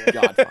Ring. Yeah.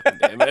 God fucking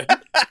damn it.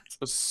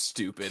 So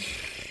stupid.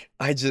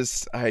 I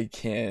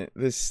can't.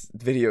 This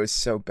video is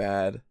so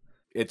bad.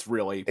 It's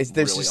really, There's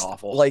really just,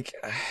 awful. like,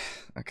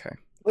 okay.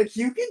 Like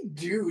you can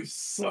do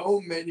so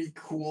many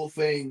cool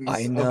things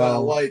I know.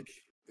 about like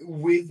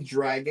with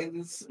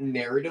dragons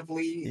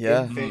narratively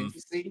Yeah. in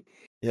fantasy.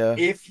 Yeah.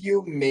 If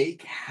you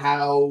make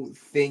how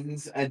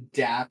things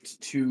adapt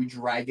to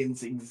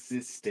dragons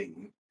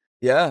existing.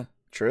 Yeah.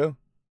 True.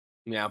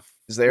 yeah.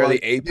 Because they are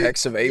Like, the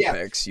apex of yeah.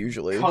 apex,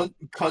 usually.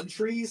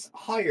 Countries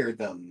hire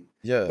them.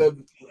 Yeah. The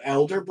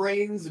elder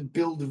brains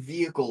build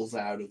vehicles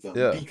out of them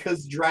Yeah.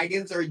 because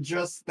dragons are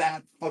just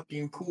that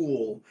fucking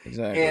cool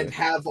Exactly. and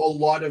have a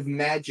lot of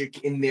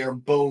magic in their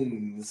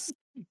bones.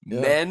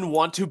 Yeah. Men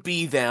want to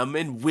be them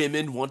and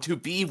women want to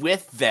be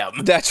with them.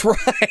 That's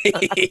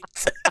right.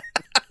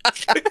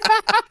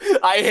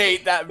 I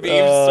hate that meme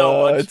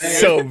so much. It's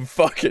so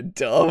fucking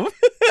dumb.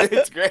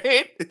 It's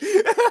great.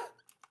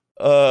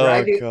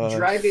 Oh god.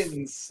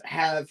 Dragons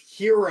have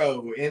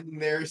hero in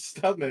their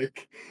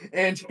stomach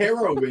and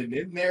heroin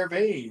in their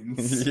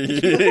veins.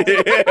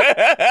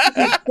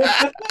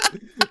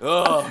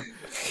 Ugh.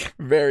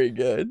 Very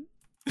good.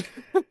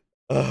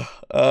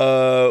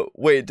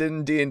 Wait,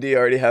 didn't D&D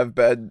already have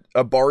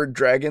bard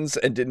dragons,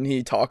 and didn't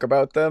he talk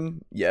about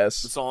them?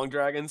 Yes. The song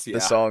dragons? Yeah.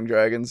 The song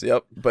dragons,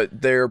 yep.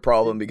 But they're a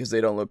problem because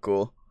they don't look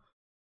cool.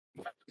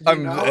 You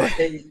know,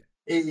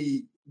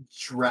 a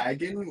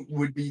dragon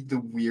would be the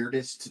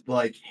weirdest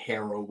like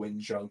heroin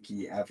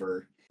junkie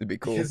ever. It'd be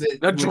cool. Because it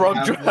A would drug,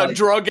 have, like,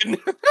 drugging.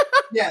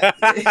 yeah,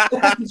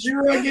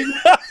 dragon.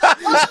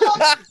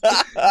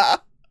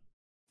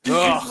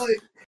 Because, like,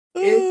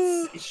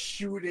 it's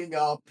shooting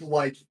up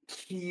like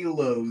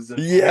kilos of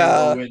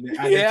Yeah. heroin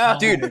at Yeah. a time.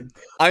 Dude,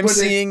 I'm But its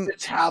seeing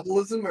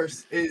metabolism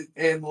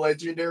and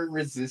legendary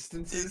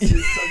resistances is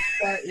such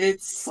that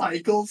it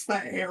cycles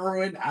that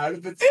heroin out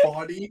of its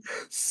body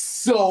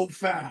so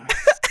fast.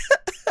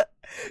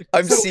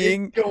 I'm So it's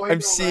seeing going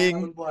I'm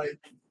seeing around,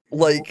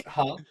 like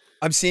huh?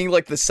 I'm seeing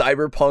like the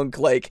cyberpunk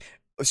like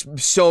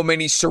so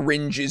many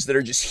syringes that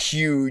are just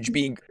huge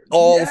being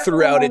all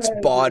throughout its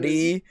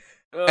body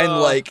and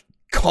like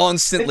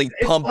constantly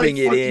It's pumping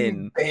like it fucking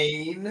in.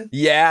 Bane.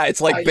 Yeah,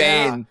 it's like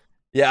Yeah. Bane.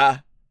 Yeah.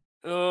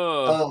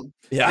 Ugh.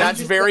 Yeah. That's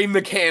just very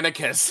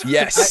Mechanicus.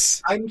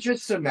 Yes. I'm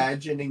just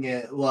imagining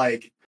it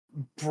like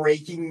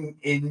breaking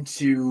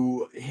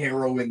into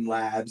heroin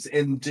labs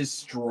and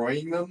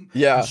destroying them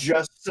Yeah.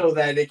 just so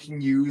that it can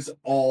use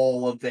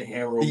all of the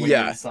heroin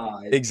Yeah,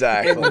 inside.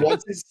 Exactly. And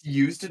once it's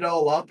used it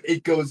all up,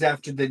 it goes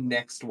after the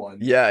next one.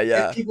 Yeah,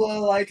 yeah. And people are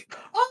like,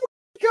 oh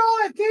my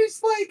god,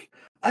 there's like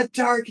a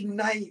dark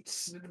knight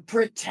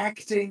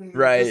protecting the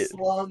Right.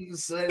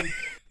 slums and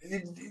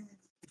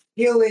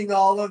killing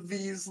all of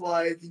these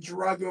like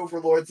drug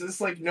overlords.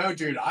 It's like, no,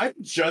 dude, I'm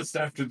just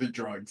after the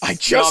drugs. I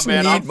just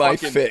man, need I'm my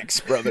fucking- fix,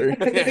 brother.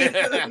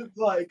 It's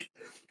like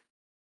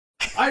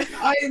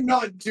I am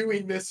not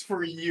doing this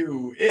for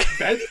you. It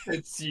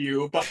benefits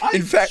you, but I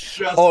In fact,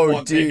 just oh,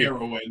 want dude. the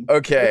heroin.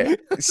 Okay,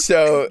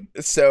 so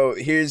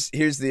here's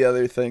the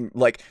other thing.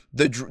 Like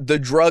the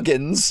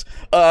druggins,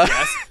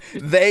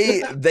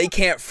 they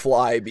can't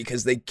fly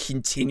because they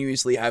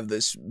continuously have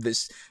these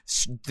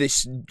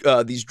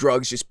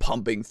drugs just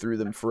pumping through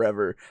them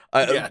forever.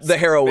 Yes, the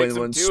heroin makes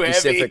them ones too heavy.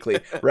 specifically,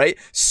 right?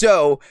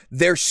 So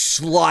they're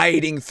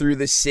sliding through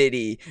the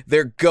city.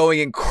 They're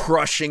going and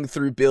crushing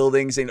through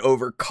buildings and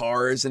over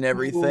cars and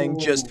everything,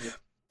 just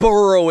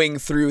burrowing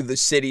through the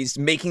cities,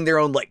 making their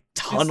own like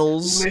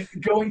tunnels,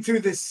 going through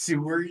the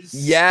sewers.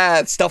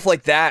 yeah, stuff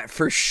like that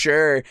for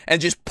sure,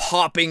 and just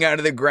popping out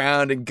of the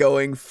ground and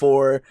going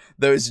for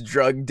those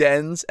drug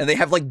dens. And they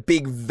have like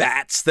big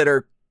vats that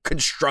are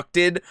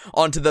constructed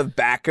onto the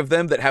back of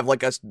them that have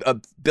like a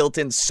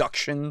built-in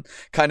suction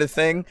kind of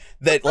thing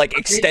that like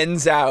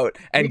extends out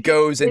and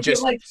goes and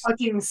just like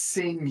fucking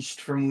singed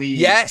from leaves.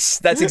 Yes,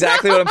 that's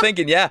exactly what I'm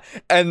thinking. Yeah,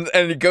 and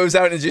it goes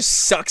out and just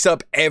sucks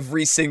up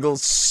every single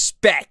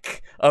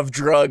speck of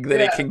drug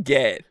that it can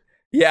get.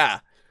 Yeah.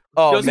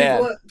 Oh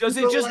man. Does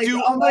it just like,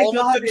 do oh my all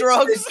God, of the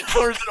drugs,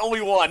 or is it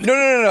only one?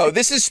 No.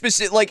 This is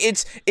specific. Like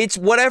it's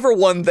whatever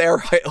one they're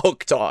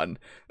hooked on.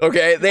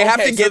 Okay, they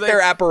have to get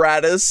their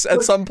apparatus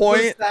at some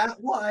point. Was that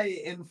why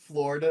in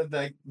Florida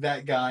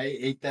that guy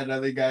ate that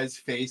other guy's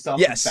face off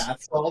Yes. of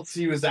bath salts?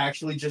 He was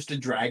actually just a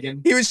dragon.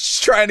 He was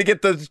just trying to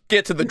get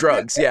to the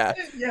drugs. Yeah.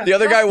 Yeah. The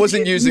other guy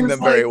wasn't using them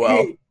very well.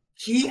 Hey,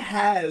 he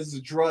has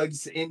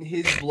drugs in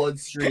his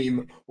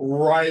bloodstream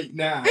right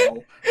now.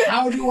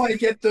 How do I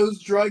get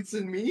those drugs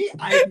in me?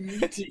 I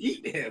need to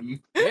eat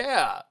him.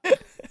 Yeah.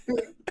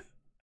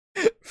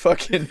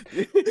 Fucking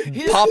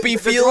poppy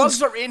The fields.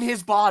 drugs are in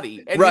his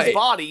body, and Right. his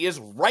body is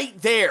right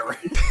there.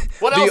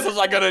 What else was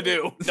I gonna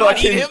do? Not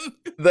Fucking eat him?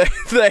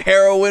 the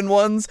heroin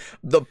ones,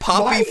 the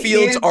poppy My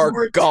fields hands are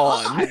were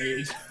gone.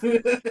 tied.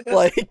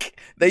 Like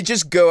they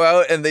just go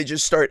out and they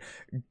just start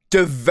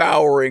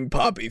devouring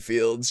poppy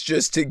fields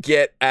just to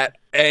get at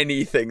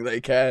anything they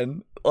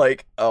can.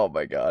 Like, oh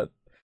my god.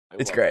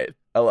 It's great.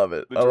 I love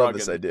it. I love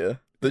this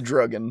idea. The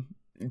druggin.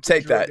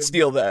 Take that. druggin.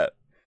 Steal that.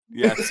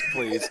 Yes,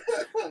 please.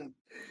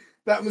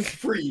 That was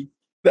free.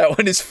 That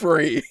one is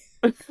free.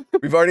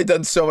 We've already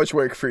done so much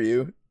work for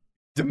you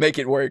to make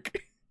it work.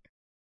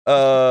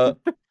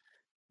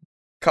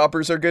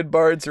 Coppers are good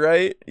bards,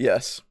 right?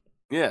 Yes.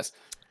 Yes.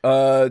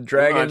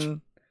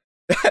 Dragon.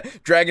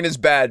 Dragon is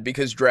bad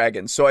because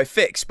dragon. So I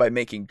fix by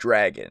making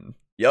dragon.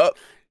 Yup.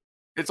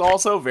 It's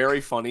also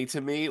very funny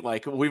to me.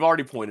 Like, we've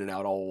already pointed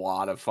out a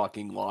lot of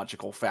fucking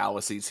logical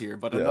fallacies here,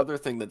 but another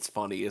thing that's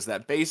funny is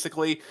that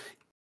basically,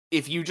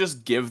 if you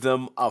just give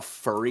them a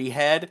furry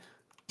head,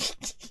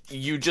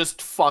 you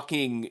just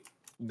fucking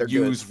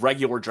use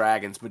regular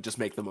dragons, but just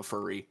make them a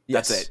furry.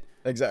 Yes, That's it.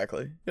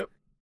 Exactly. Yep.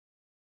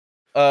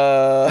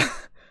 I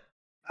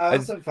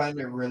also find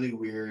it really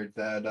weird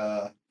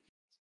that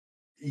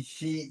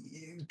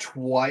he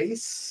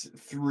twice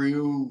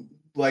threw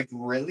like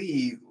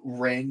really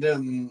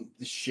random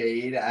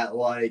shade at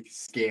like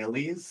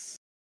Scalies.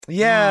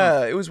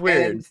 Yeah, it was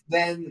weird.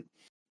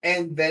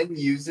 And then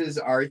uses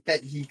art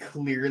that he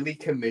clearly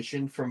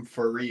commissioned from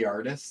furry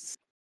artists.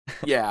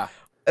 Yeah.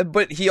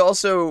 But he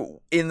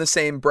also, in the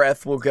same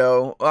breath, will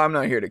go, oh, I'm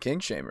not here to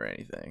kink shame or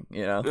anything,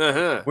 you know?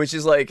 Uh-huh. Which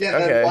is like, Yeah,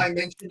 okay. then why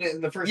mention it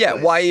in the first place?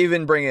 Yeah, why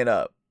even bring it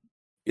up?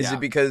 Is Yeah. it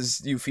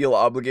because you feel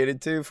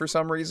obligated to for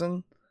some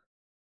reason?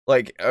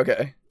 Like,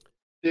 okay.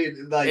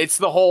 Dude, like, It's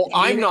the whole,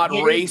 I'm hating- not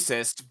hating-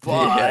 racist,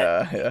 but...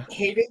 Yeah.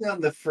 hating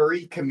on the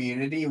furry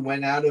community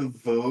went out of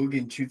vogue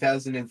in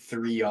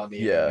 2003 on the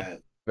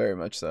internet. Very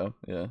much so,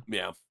 yeah.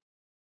 Yeah.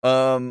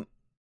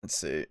 Let's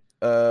see.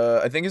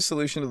 I think a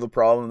solution to the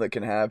problem that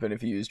can happen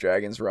if you use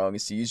dragons wrong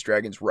is to use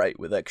dragons right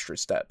with extra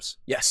steps.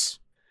 Yes.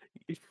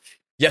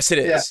 Yes, it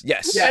is. Yeah.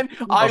 Yes. Yeah. And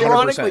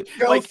ironically,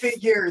 Go like,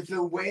 figure,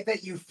 the way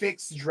that you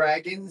fix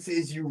dragons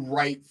is you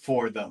write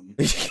for them.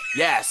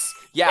 yes.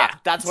 Yeah,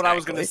 that's what I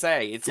was going to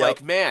say. It's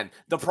like, man,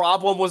 the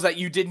problem was that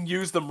you didn't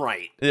use them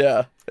right.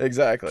 Yeah,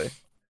 exactly.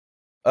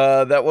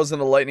 That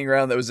wasn't a lightning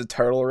round, that was a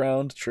turtle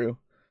round. True.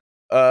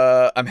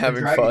 I'm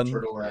having fun.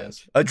 Turtle round.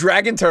 A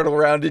dragon turtle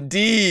round,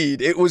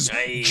 indeed. It was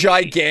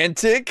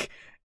gigantic,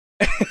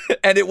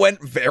 and it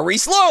went very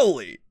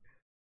slowly.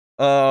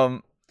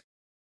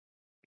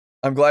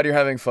 I'm glad you're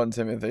having fun,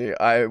 Timothy.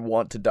 I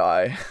want to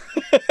die.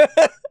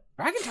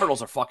 Dragon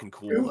turtles are fucking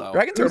cool, though.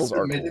 Dragon turtles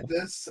are submitted cool.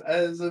 this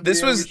as a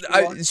This video was we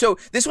should watch? so.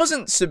 This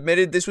wasn't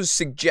submitted. This was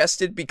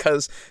suggested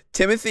because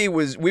Timothy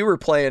was. We were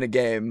playing a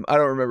game. I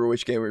don't remember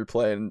which game we were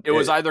playing. It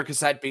was either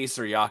Cassette Beast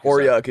or Yakuza. Or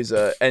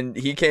Yakuza, and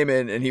he came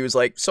in and he was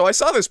like, so I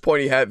saw this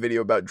pointy hat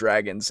video about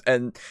dragons,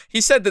 and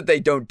he said that they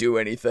don't do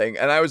anything,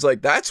 and I was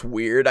like, that's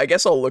weird, I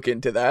guess I'll look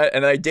into that,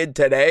 and I did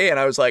today, and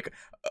I was like,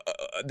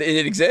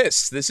 it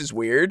exists, this is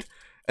weird,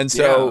 and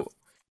so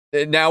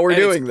now we're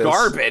doing this.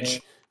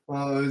 Garbage.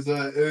 Well,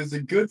 it was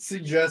a good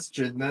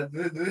suggestion. That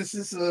this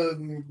is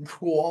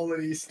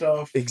quality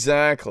stuff.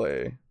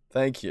 Exactly.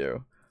 Thank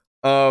you.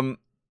 Lol,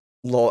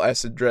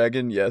 acid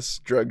dragon, yes.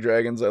 Drug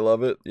dragons, I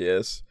love it,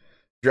 yes.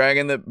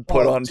 Dragon that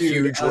put on dude,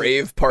 huge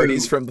rave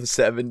parties ooh. from the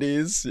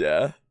 70s.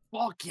 Yeah.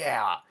 Fuck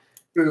yeah.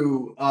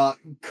 Ooh,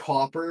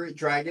 copper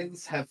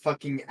dragons have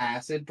fucking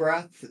acid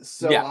breath,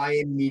 so Yeah. I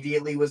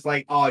immediately was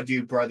like, "Oh,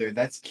 dude, brother,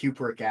 that's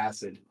cupric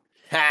acid."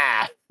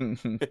 Ha!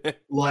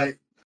 Like,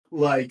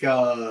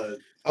 oh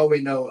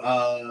wait,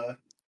 no,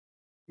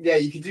 yeah,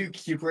 you could do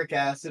cupric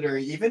acid, or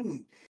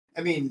even,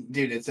 I mean,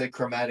 dude, it's a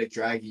chromatic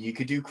dragon. You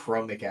could do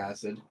chromic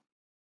acid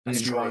That's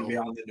if you want to true. be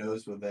on the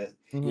nose with it.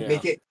 Mhm.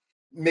 Yeah.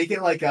 Make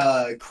it like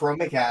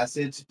chromic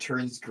acid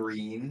turns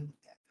green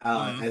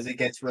Mhm. as it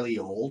gets really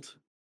old.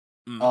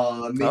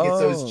 Mm. Make it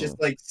so it's Oh. just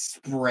like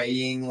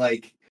spraying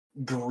like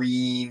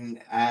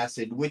green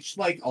acid, which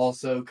like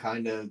also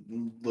kind of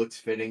looks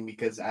fitting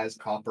because as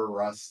copper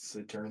rusts,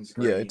 it turns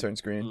green. Yeah, it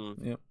turns green.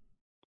 Mm. Yep.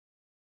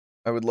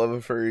 I would love a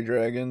furry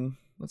dragon.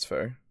 That's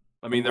fair.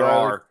 I mean, I'm there glad-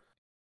 are.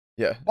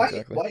 Yeah, Why,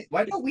 exactly.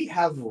 why don't we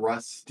have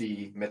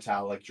rusty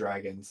metallic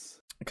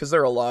dragons? Because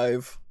they're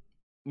alive.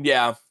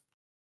 Yeah.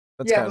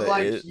 That's Yeah, kind but of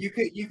like it.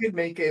 you could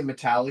make a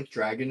metallic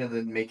dragon and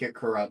then make it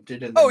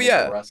corrupted and Oh, then make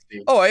yeah. it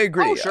rusty. Oh, I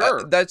agree. Oh,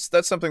 sure. That's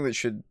something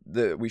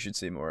that we should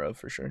see more of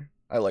for sure.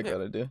 I like Yeah.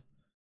 that idea.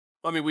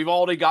 I mean, we've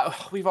already got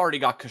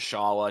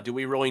Kashala. Do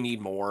we really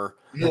need more?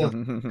 Yeah.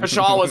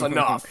 Kashala's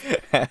enough.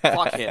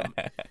 Fuck him.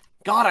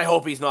 God, I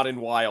hope he's not in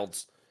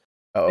Wilds.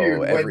 Oh, Dude,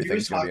 when you were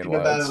everything's gonna be in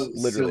talking wilds. about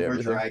Literally silver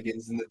everything.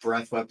 dragons and the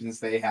breath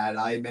weapons they had,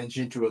 I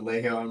mentioned to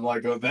Alejo, I'm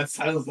like, oh, that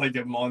sounds like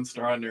a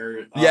Monster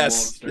Hunter Yes.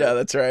 monster. Yeah,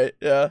 that's right.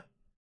 Yeah.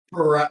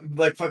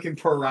 Like fucking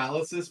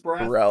paralysis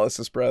breath.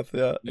 Paralysis breath.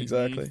 Yeah, Mhm.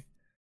 exactly.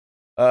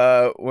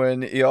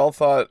 When y'all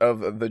thought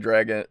of the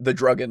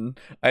dragon,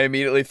 I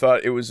immediately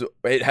thought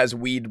it has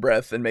weed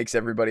breath and makes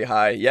everybody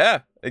high.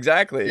 Yeah,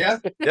 exactly. Yeah.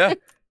 Yeah.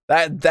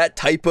 That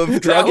type of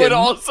That dragon. would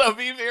also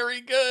be very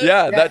good.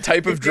 Yeah, Yeah, that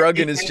type of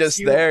dragon is gets just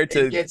you- there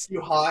to. It gets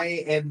you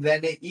high and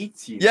then it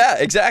eats you. Yeah,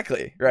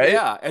 exactly. Right.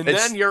 Yeah, and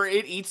It's- then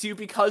it eats you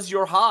because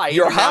you're high.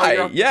 You're and now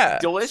high, yeah.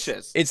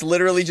 Delicious. It's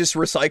literally just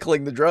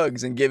recycling the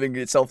drugs and giving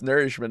itself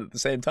nourishment at the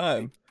same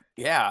time.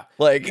 Yeah.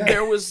 Like,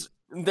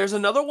 There's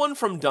another one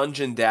from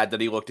Dungeon Dad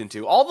that he looked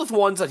into. All the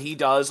ones that he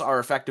does are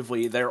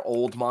effectively they're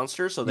old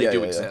monsters, so they Yeah, do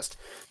yeah, yeah. exist.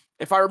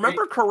 If I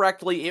remember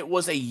correctly, it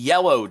was a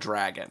yellow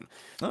dragon.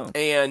 Oh.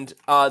 And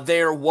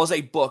there was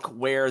a book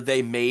where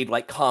they made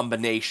like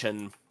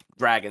combination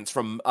dragons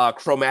from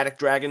chromatic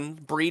dragon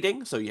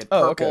breeding. So you had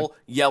Oh, okay. purple,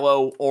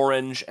 yellow,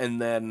 orange, and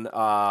then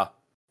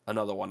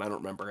another one. I don't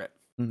remember it.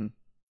 Mhm.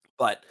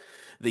 But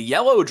the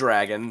yellow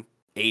dragon,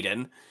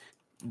 Aiden,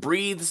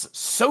 breathes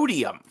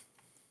sodium.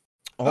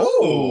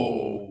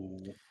 Oh.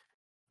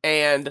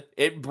 And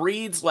it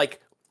breeds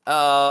like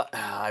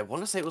I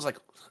want to say it was like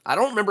I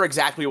don't remember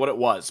exactly what it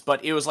was,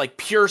 but it was like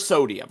pure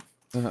sodium.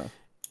 Uh-huh.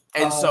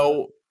 And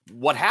so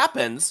what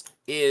happens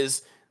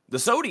is the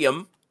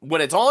sodium when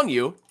it's on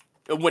you,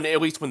 at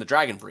least when the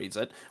dragon breeds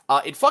it,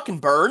 it fucking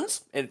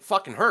burns and it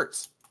fucking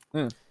hurts.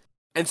 Hmm.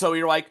 And so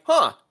you're like,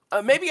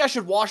 maybe I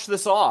should wash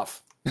this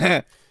off.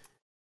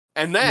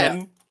 And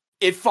then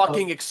it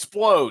fucking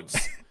explodes.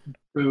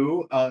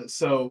 Boo.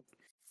 So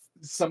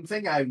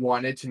something I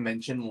wanted to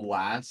mention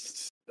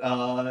last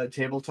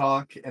table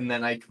talk and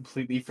then I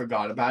completely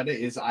forgot about it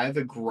is I have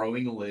a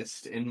growing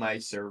list in my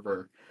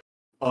server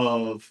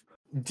of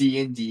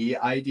D&D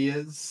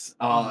ideas.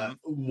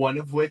 One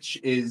of which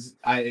is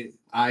I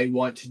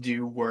want to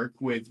do work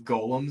with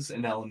golems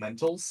and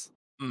elementals.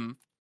 Mhm.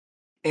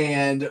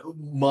 And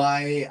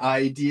my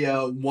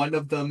idea, one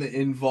of them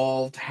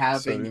involved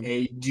having Sodium.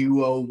 a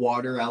duo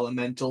water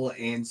elemental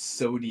and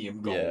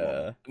sodium golem.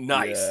 Yeah.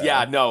 Nice.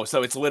 Yeah, no,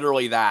 so it's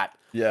literally that.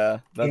 Yeah.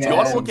 That's You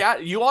ought to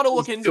awesome.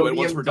 look into it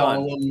once we're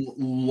done. Golem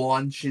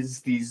launches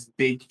these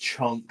big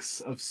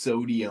chunks of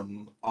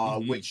sodium,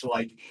 Mhm. which,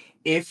 like,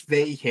 if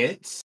they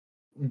hit,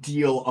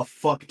 deal a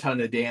fuck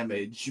ton of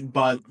damage,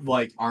 but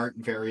like aren't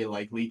very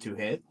likely to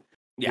hit.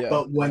 Yeah.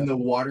 But when the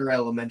water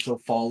elemental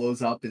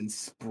follows up and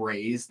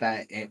sprays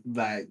that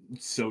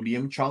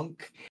sodium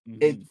chunk,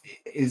 it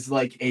is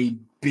like a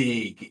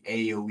big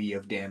AoE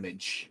of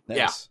damage.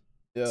 Nice.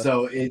 Yeah.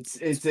 So it's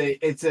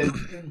a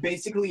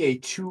basically a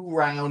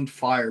 2-round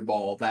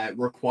fireball that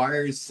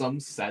requires some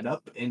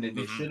setup in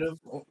initiative,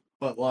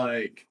 but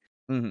like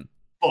Mhm.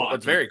 fuck,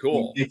 That's very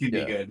cool. It could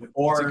Yeah. be good. a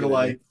Or good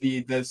like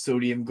the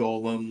sodium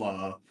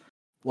golem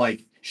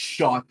like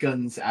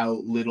shotguns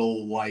out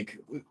little like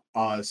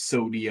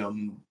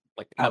sodium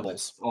Like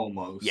pellets pebbles.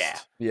 almost. Yeah.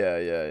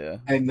 Yeah.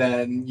 And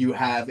then you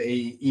have a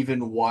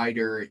even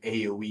wider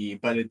AoE,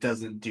 but it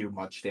doesn't do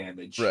much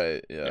damage.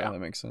 Right. Yeah, Yeah. that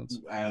makes sense.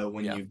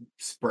 When Yeah. you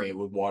spray it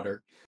with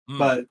water. Mm.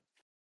 But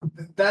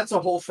that's a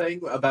whole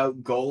thing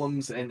about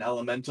golems and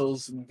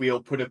elementals.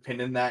 We'll put a pin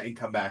in that and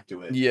come back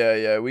to it.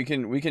 Yeah. We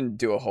can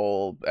do a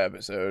whole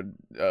episode,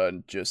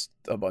 just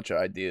a bunch of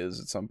ideas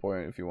at some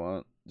point if you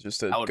want, just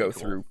to That would be go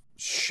cool. through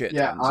shit.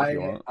 Yeah, tons if you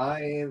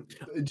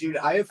want. dude,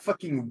 I have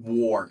fucking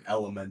war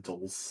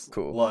elementals.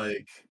 Cool.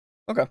 Like,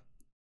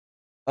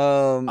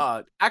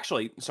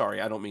 Actually, sorry,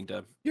 I don't mean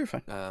to. You're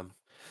fine.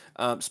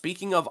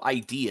 Speaking of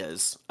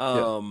ideas,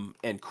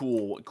 and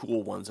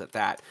cool ones at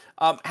that.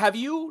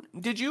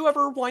 Did you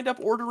ever wind up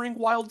ordering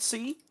Wild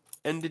Sea?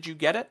 And did you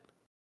get it?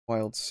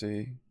 Wild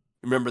Sea.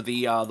 Remember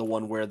the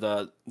one where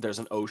there's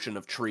an ocean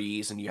of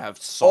trees and you have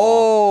saw.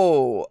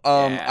 Oh,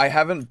 Yeah. I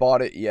haven't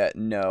bought it yet.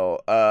 No,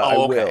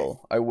 Oh, okay.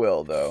 I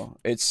will though.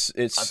 It's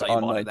thought you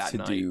on bought my it that to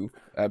night. do.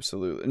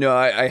 Absolutely. No,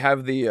 I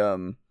have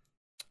the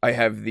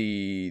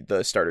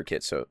starter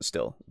kit so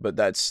still, but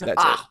that's it.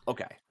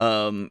 Okay.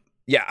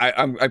 Yeah,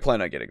 I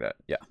plan on getting that.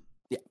 Yeah.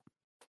 Yeah.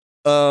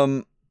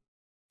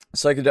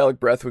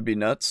 Psychedelic breath would be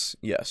nuts.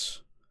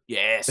 Yes.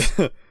 Yes.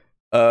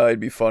 It'd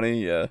be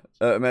funny, yeah.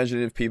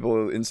 Imagine if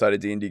people inside a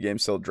D&D game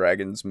sell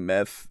dragon's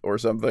meth or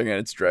something, and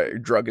it's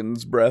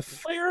dragon's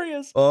breath.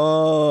 Hilarious.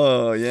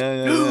 Oh,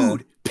 yeah.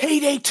 Dude,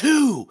 Payday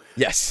 2.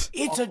 Yes.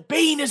 It's a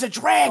Bane is a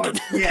dragon.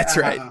 Yeah.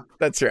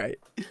 That's right.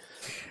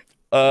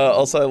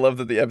 Also, I love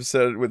that the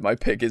episode with my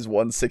pick is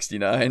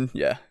 169.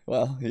 Yeah,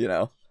 well,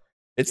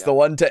 it's the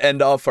one to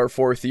end off our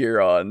 4th year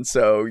on,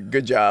 so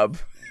good job.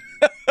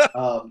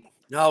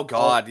 Oh,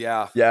 God,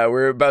 yeah. Yeah,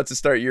 we're about to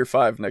start year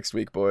 5 next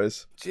week,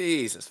 boys.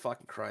 Jesus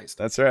fucking Christ.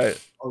 That's right.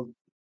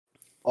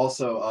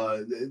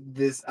 Also,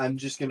 this I'm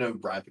just gonna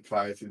rapid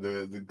fire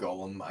through the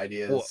golem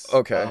ideas.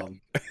 Well, okay.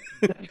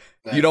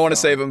 You don't want to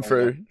save them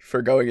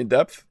for going in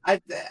depth? I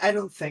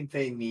don't think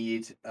they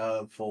need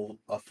a full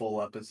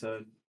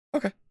episode.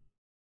 Okay,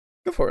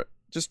 go for it.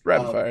 Just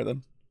rapid fire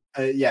then.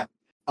 Yeah.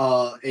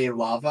 A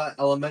lava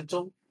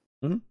elemental.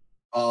 Mm-hmm.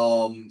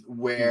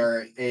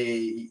 Where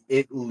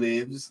it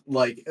lives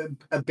like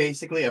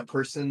basically a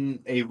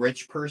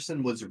rich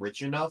person was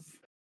rich enough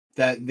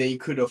that they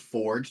could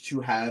afford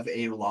to have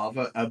a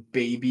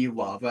baby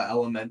lava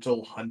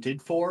elemental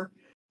hunted for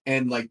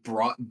and like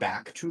brought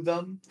back to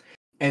them,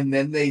 and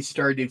then they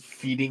started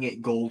feeding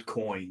it gold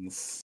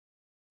coins,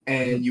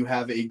 and you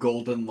have a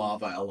golden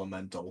lava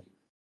elemental.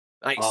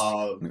 Nice.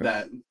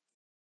 That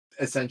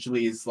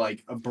essentially is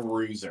like a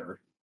bruiser.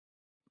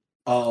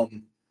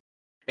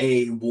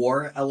 A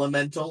war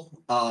elemental.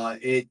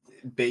 It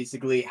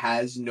basically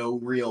has no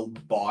real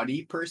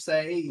body per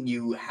se.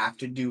 You have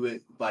to do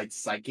it like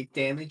psychic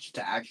damage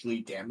to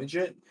actually damage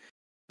it,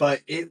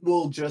 but it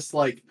will just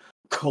like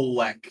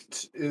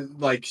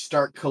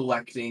start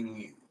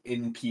collecting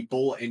in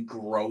people and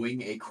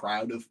growing a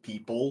crowd of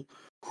people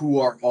who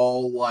are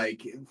all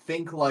like,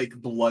 think like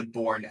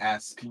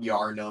Bloodborne-esque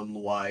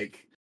Yarnum,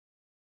 like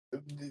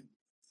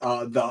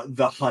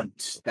the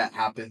hunt that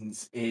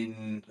happens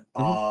in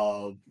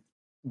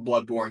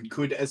Bloodborne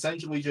could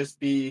essentially just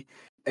be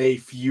a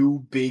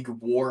few big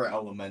war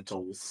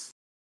elementals.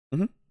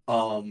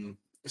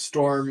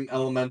 Storm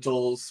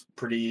elementals,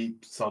 pretty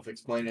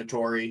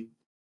self-explanatory.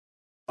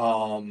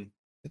 Did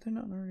they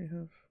not already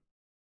have?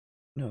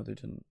 No, they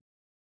didn't.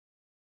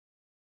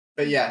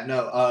 But yeah,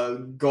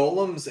 no,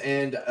 golems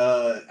and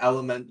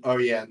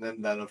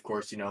and then of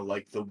course,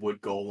 like the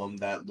wood golem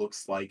that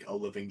looks like a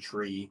living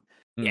tree.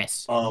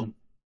 Yes.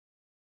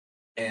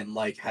 And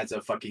like has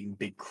a fucking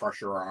big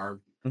crusher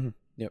arm.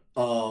 Yep.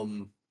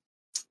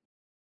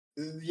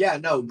 Yeah,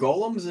 no,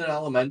 golems and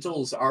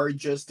elementals are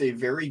just a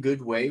very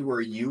good way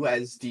where you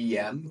as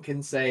DM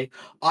can say,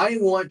 I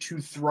want to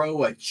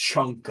throw a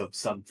chunk of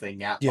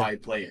something at my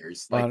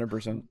players. Like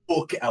 100%.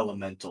 Book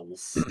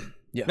elementals.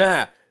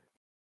 Yeah.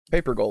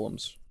 Paper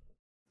golems.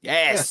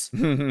 Yes.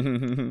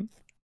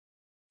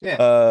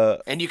 Yeah.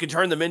 And you can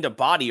turn them into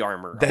body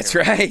armor. That's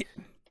right.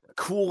 A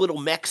cool little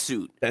mech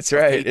suit. That's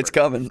right. Paper. It's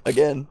coming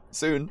again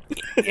soon.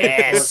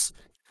 Yes.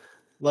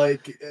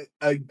 Like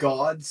a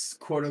god's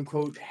quote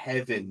unquote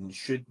heaven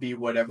should be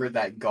whatever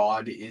that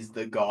god is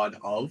the god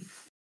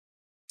of.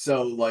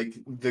 So like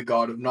the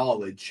god of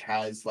knowledge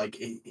has like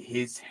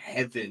his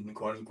heaven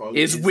quote unquote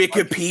is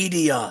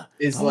Wikipedia.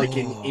 Is like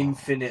an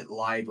infinite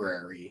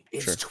library.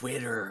 It's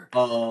Twitter.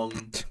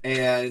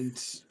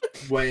 And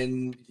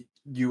when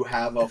you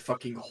have a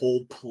fucking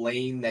whole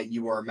plane that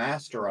you are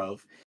master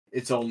of,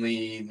 it's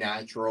only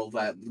natural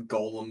that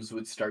golems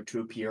would start to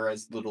appear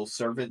as little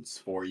servants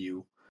for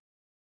you.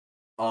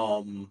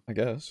 I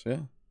guess,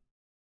 yeah.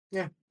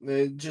 Yeah,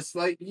 just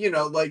like,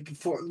 like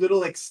for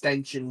little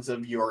extensions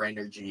of your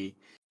energy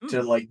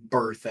to like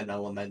birth an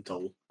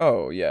elemental.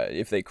 Oh yeah,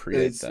 if they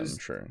create them,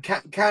 sure.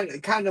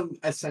 Kind of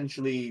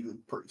essentially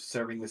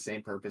serving the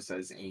same purpose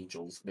as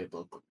angels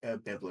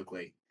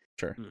biblically.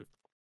 Sure.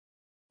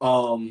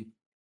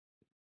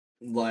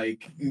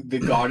 Like the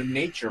god of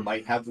nature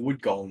might have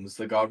wood golems.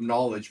 The god of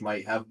knowledge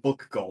might have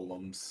book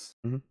golems.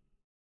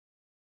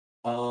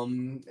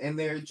 And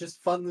they're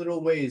just fun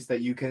little ways that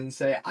you can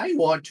say, I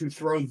want to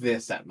throw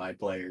this at my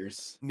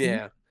players.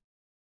 Yeah.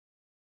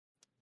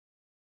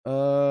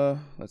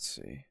 Let's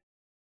see.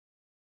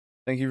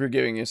 Thank you for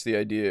giving us the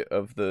idea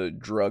of the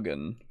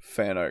Druggen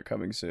fan art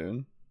coming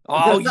soon.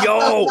 Oh,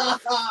 yo!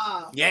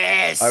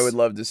 Yes! I would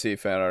love to see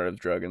fan art of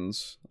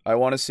Druggens. I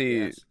want to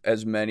see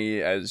as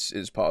many as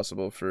is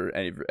possible for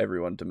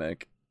everyone to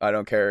make. I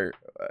don't care.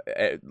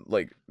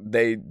 Like,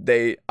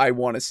 I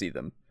want to see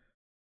them.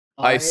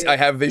 I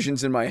have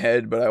visions in my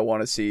head, but I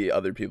want to see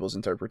other people's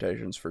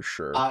interpretations for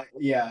sure. I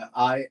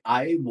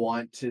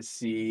want to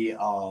see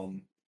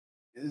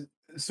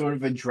sort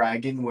of a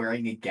dragon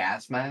wearing a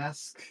gas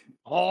mask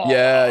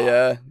Yeah,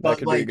 that But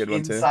could be a like good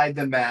one too. inside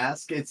the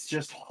mask, it's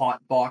just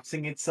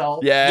hotboxing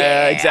itself. Yeah,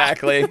 Yeah.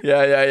 exactly.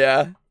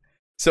 Yeah.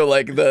 So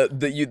like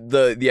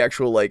the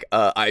actual like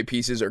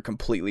eyepieces are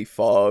completely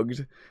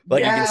fogged.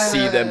 Like you can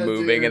see them Yeah,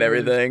 moving and dude.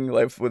 everything,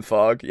 like with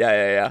fog.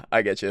 Yeah.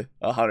 I get you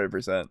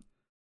 100%.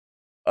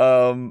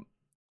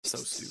 So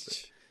stupid.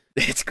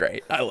 It's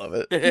great. I love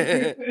it.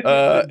 The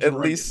At dragon.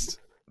 least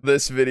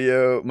this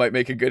video might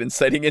make a good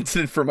inciting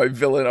incident for my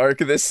villain arc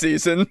this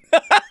season.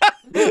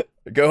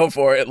 Go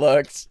for it,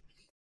 Lux.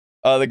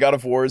 The God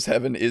of War's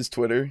heaven is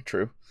Twitter.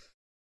 True.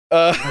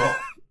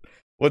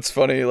 What's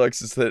funny,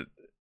 Lux, is that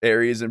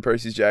Ares and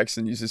Percy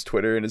Jackson uses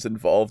Twitter and is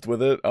involved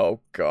with it. Oh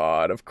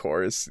God, of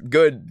course.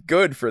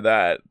 Good for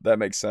that. That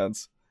makes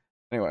sense.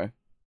 Anyway,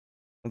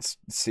 let's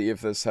see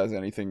if this has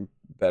anything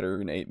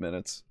better in 8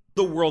 minutes.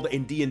 The world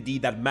in D&D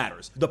that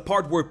matters. The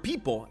part where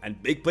people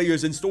and big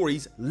players in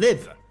stories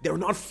live. They're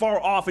not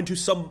far off into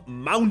some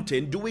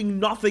mountain doing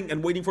nothing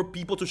and waiting for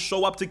people to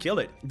show up to kill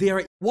it. They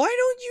are. Why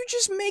don't you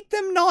just make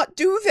them not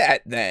do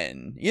that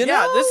then? You know?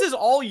 Yeah, this is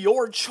all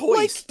your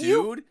choice, Like,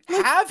 you- dude.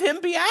 Have him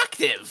be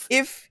active.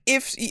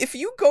 If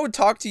you go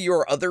talk to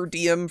your other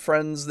DM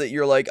friends that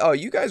you're like, oh,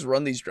 you guys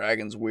run these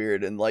dragons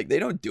weird and like they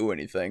don't do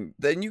anything,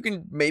 then you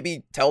can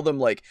maybe tell them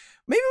like,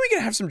 maybe we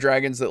can have some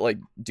dragons that like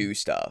do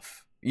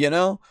stuff, you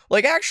know,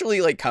 like actually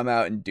like come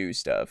out and do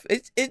stuff.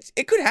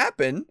 It could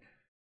happen.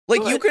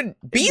 Like you could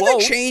be the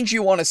won't. change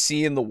you want to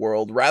see in the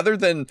world rather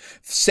than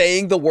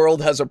saying the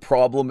world has a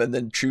problem and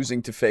then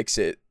choosing to fix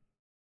it.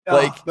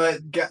 Like- but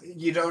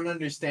you don't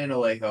understand,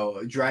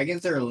 Alejo.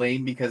 Dragons are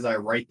lame because I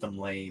write them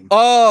lame.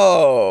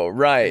 Oh,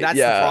 right. That's the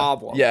yeah.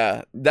 problem.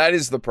 Yeah, that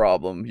is the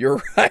problem.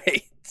 You're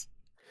right.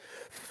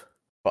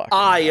 Fucking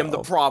I am the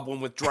hell. problem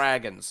with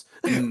dragons.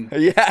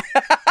 Yeah.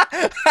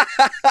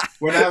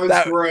 When I was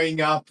That-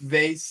 growing up,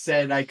 they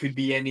said I could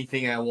be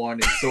anything I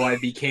wanted, so I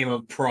became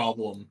a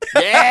problem.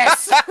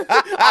 Yes!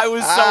 I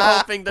was so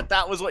hoping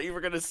that was what you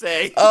were going to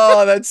say.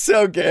 Oh, that's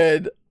so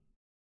good.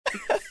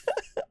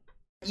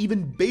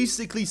 Even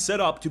basically set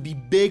up to be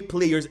big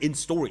players in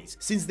stories,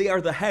 since they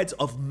are the heads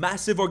of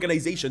massive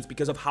organizations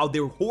because of how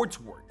their hordes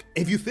work.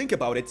 If you think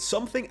about it,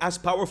 something as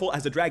powerful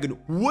as a dragon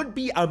would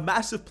be a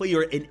massive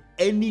player in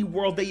any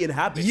world they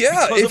inhabit.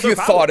 Yeah, because of if their you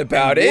power. thought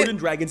about And it. Warden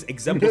dragons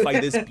exemplify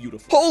this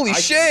beautifully. Holy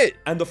shit.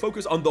 And the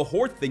focus on the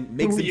horde thing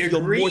makes We it feel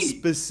agree. more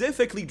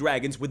specifically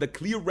dragons with a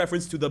clear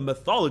reference to the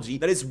mythology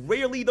that is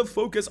rarely the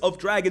focus of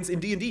dragons in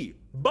D&D.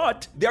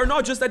 But they are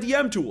not just a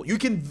DM tool. You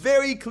can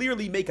very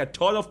clearly make a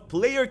ton of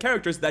player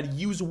characters that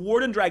use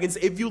warden dragons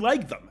if you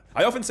like them.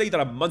 I often say that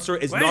a monster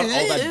is not all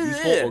that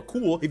useful or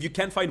cool if you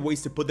can't find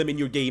ways to put them in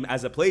your game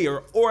as a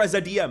player or as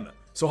a DM.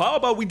 So how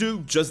about we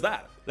do just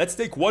that? Let's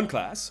take one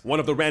class,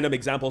 one of the random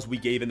examples we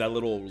gave in that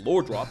little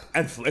lore drop,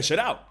 and flesh it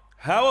out.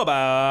 How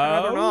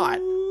about... Rather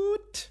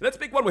not. Let's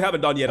pick one we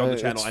haven't done yet on the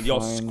It's channel and y'all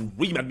fine.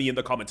 scream at me in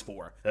the comments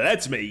for.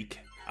 Let's make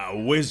a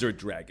wizard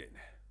dragon.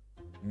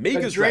 Make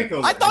A a dragon.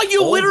 Draco. I thought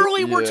you Oh,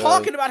 literally were yeah.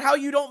 talking about how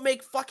you don't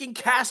make fucking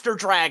caster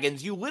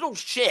dragons, you little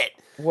shit.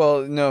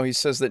 Well, no, he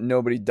says that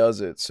nobody does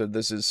it, so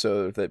this is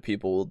so that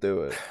people will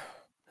do it.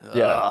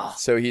 Yeah. Ugh,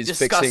 So he's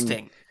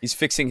disgusting.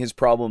 fixing his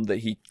problem that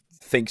he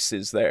thinks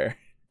is there.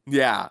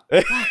 Yeah.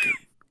 Fucking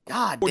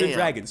God Warden damn.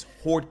 dragons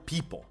hoard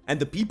people, and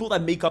the people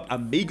that make up a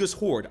Magus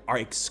horde are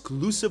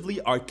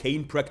exclusively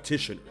arcane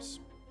practitioners.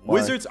 Why?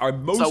 Wizards are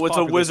most So it's a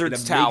popular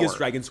wizard's in a Magus tower.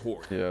 dragon's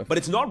horde. Yeah. But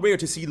it's not rare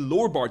to see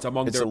lore bards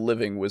among It's their a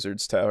living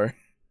wizard's tower.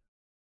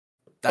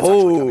 That's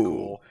actually kind of Oh,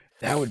 cool.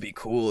 that would be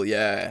cool,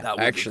 yeah. That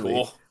would actually. be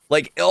cool.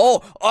 Like,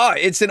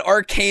 it's an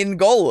arcane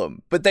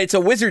golem, but that's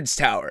a wizard's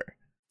tower.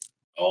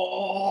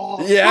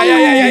 Oh,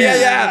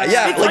 Yeah. It's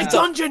like like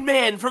Dungeon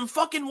Man from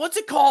fucking, what's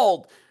it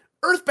called?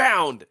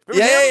 Earthbound.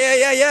 Remember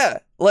him? Yeah.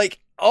 Like,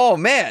 oh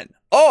man.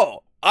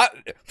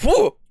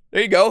 Whew,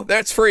 there you go.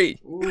 That's free.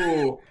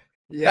 Ooh,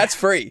 yeah. That's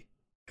free.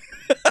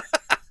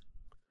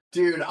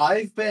 Dude,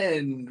 I've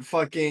been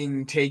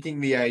fucking taking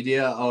the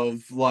idea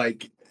of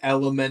like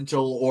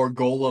elemental or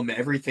golem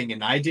everything,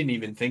 and I didn't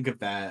even think of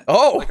that.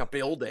 Oh, Like a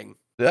building.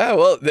 yeah.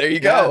 Well, there you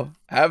go.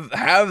 Have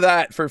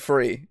that for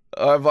free.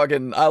 I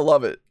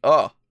love it.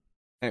 Oh,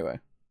 anyway.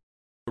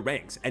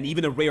 ranks, and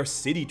even a rare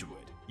city druid.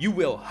 You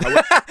will,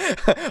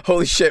 however,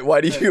 Holy shit!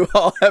 Why do you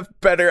all have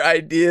better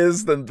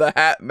ideas than the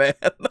Hat Man?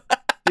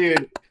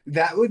 Dude,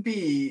 that would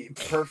be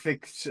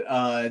perfect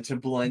to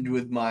blend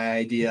with my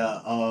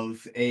idea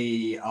of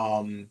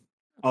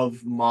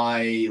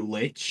my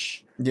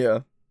lich. Yeah.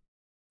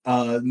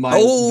 The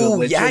Oh,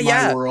 lich yeah, of my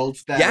yeah. world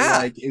that Yeah.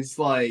 like is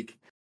like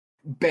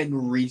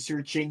been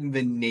researching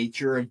the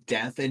nature of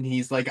death, and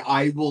he's like,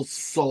 I will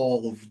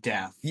solve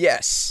death.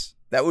 Yes,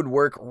 that would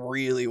work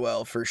really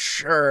well for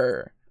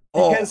sure.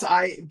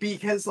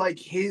 Because like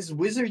his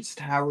wizard's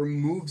tower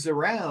moves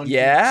around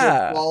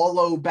Yeah. to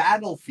follow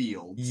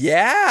battlefields.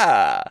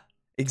 Yeah,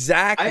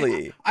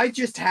 exactly. I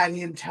just had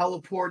him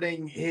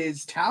teleporting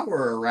his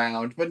tower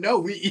around, but no,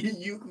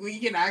 we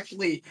can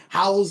actually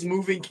Howl's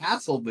Moving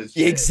Castle this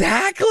shit.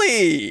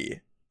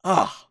 Exactly.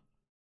 Oh,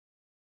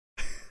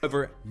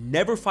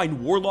 never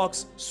find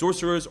warlocks,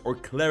 sorcerers, or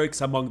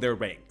clerics among their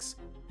ranks.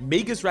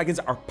 Magus dragons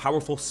are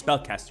powerful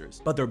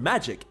spellcasters, but their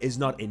magic is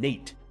not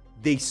innate.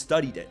 They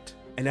studied it.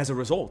 And as a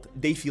result,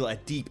 they feel a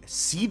deep,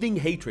 seething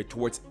hatred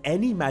towards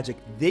any magic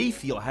they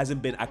feel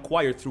hasn't been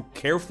acquired through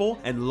careful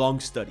and long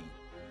study.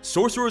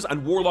 Sorcerers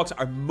and warlocks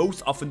are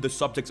most often the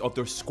subjects of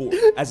their scorn,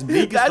 as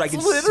Magus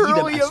dragons see them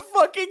literally as a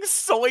fucking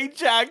soy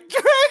jack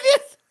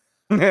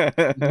dragon!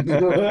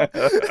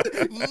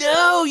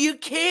 No, you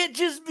can't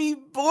just be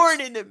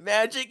born into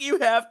magic, you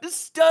have to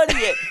study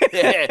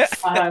it!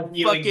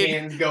 Healing Fucking-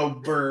 hands go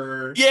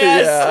burr.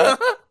 Yes!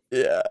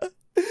 Yeah.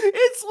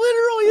 It's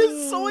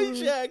literally a soy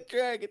jack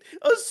dragon.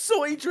 A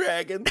soy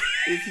dragon,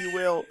 if you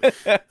will.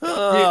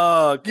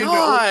 Oh, you know-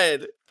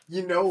 God!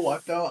 You know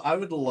what though? I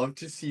would love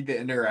to see the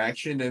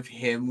interaction of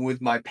him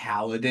with my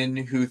paladin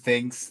who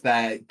thinks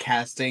that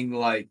casting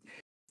like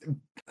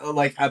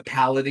a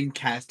paladin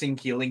casting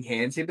healing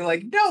hands, he'd be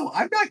like, "No,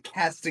 I'm not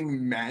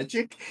casting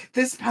magic.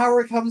 This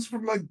power comes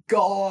from a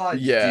god,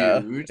 Yeah,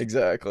 dude.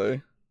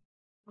 exactly.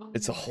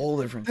 It's a whole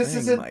different This thing,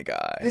 isn't- my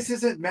guy. This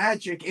isn't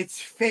magic, it's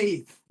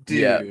faith,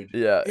 Yeah, dude."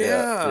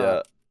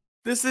 yeah.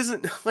 This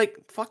isn't like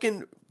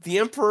fucking the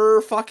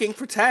Emperor fucking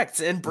protects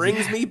and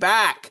brings me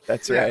back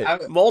That's Yeah,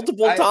 right.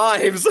 multiple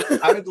times.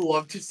 I would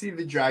love to see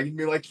the dragon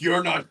be like,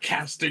 "You're not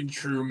casting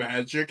true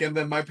magic," and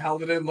then my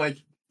paladin like,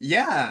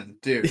 "Yeah,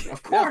 dude, of Yeah,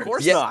 course." of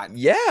course Yeah, not.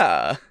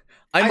 yeah.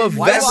 I'm a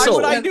Why vessel.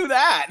 would I do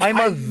that? I'm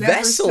a I never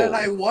vessel. said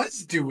I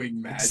was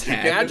doing magic. Exactly.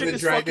 And then Magic the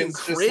is fucking dragon's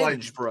just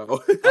cringe, like,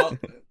 bro. oh,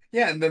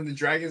 yeah, and then the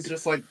dragon's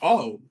just like,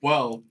 "Oh,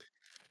 well,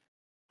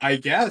 I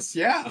guess,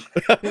 yeah."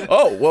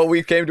 Oh, well,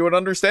 we came to an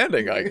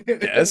understanding, I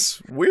guess.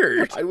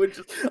 Weird. I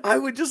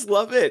would just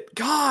love it.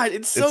 God,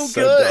 it's so It's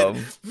so good.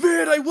 dumb.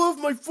 Man, I love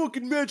my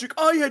fucking magic.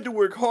 I had to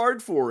work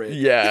hard for it.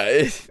 Yeah,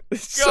 it's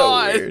so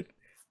God. weird.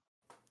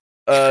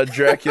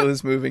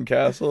 Dracula's Moving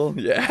Castle.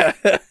 Yeah.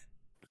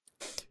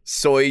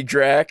 Soy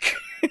Drac.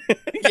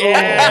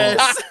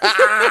 Yes.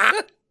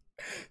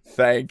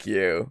 Thank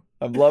you.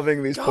 I'm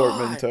loving these God.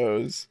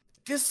 portmanteaus.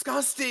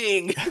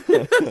 Disgusting.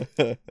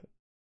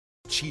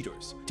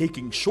 cheaters,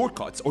 taking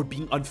shortcuts or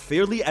being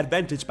unfairly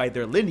advantaged by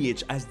their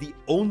lineage as the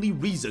only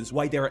reasons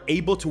why they are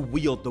able to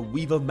wield the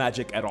weave of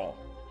magic at all.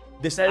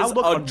 This That is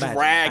outlook a on magic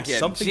dragon. as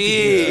something to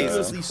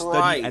Jesus be rigorously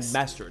studied and Christ.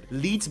 mastered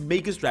leads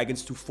Magus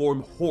dragons to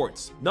form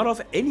hordes, not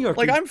of any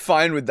arcane. Like, I'm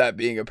fine with that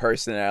being a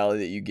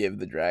personality that you give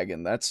the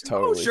dragon. That's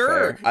totally sure.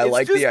 fair. I It's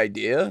like just- the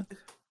idea.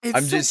 It's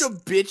I'm such just- a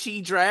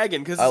bitchy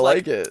dragon because I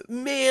like it.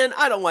 Man,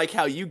 I don't like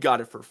how you got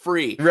it for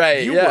free.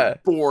 Right, You yeah. were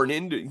born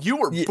into. You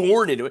were Ye-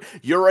 born into it.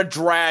 You're a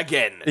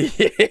dragon.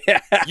 Yeah.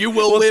 You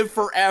will live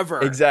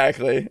forever.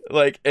 Exactly.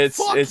 Like, it's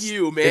Fuck it's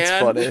you, It's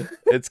man. funny.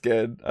 It's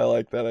good. I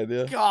like that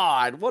idea.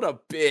 God, what a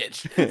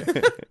bitch.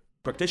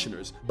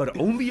 practitioners, but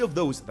only of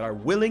those that are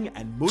willing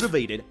and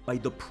motivated by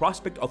the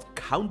prospect of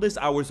countless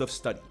hours of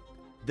study.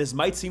 This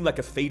might seem like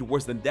a fate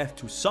worse than death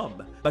to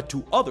some, but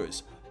to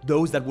others,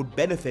 those that would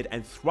benefit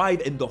and thrive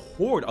in the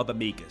horde of a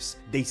Magus,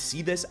 they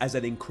see this as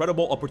an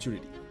incredible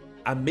opportunity.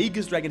 A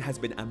Magus dragon has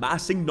been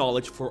amassing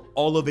knowledge for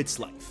all of its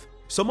life.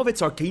 Some of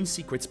its arcane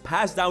secrets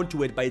passed down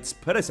to it by its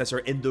predecessor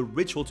in the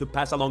ritual to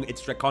pass along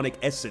its draconic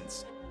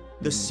essence.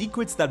 The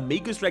secrets that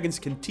Magus dragons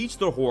can teach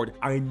their horde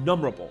are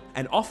innumerable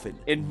and often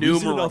reason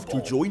enough to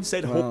Innumerable. join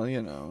said Well,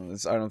 you know,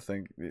 I don't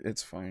think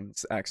it's fine.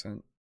 It's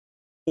accent.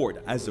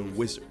 horde as a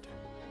wizard.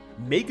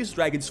 Magus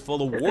dragons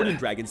follow warden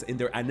dragons in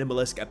their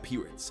animalesque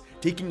appearance,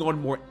 taking on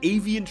more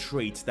avian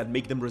traits that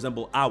make them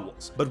resemble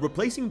owls, but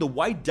replacing the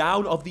white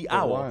down of the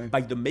owl why?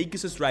 by the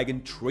Magus'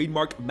 dragon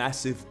trademark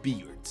massive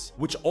beards,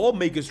 which all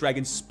Magus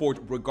dragons sport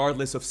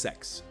regardless of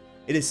sex.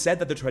 It is said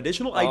that the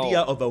traditional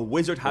idea of a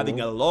wizard having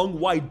a long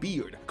white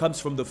beard comes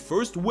from the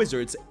first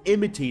wizards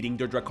imitating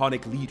their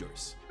draconic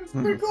leaders.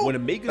 Pretty cool. When a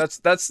Magus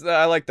That's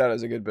I like that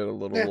as a good bit of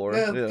little Yeah, lore.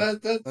 yeah, Yeah,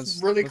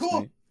 that's really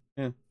cool.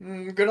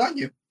 neat. Good on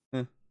you.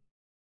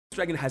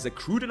 dragon has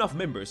accrued enough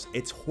members,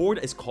 its horde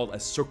is called a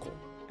circle,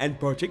 and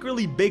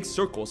particularly big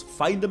circles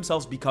find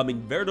themselves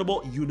becoming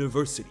veritable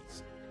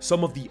universities.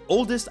 Some of the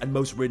oldest and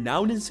most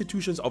renowned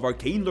institutions of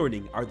arcane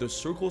learning are the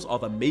circles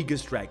of a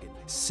Magus dragon,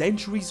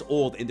 centuries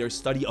old in their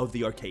study of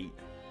the arcane.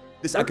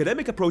 This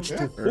academic approach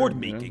to horde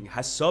making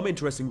has some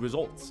interesting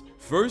results.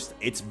 First,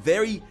 it's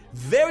very,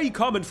 very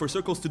common for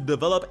circles to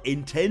develop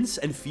intense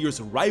and fierce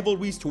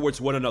rivalries towards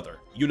one another.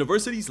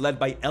 Universities led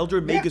by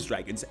elder Magus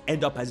dragons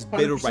end up as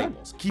bitter 100%.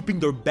 rivals, keeping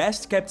their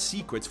best kept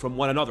secrets from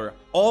one another,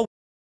 all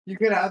You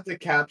could have the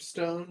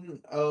capstone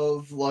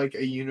of like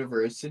a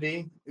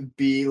university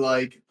be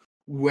like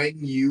when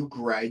you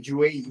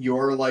graduate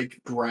your like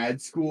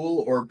grad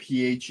school or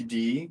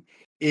PhD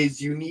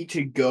is you need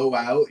to go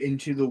out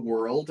into the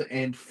world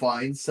and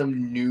find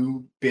some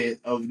new bit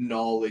of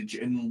knowledge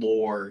and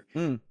lore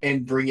Hmm.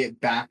 and bring it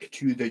back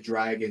to the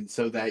dragon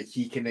so that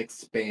he can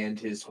expand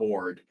his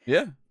horde.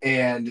 Yeah.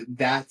 And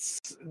that's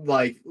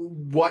like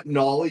what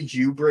knowledge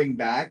you bring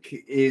back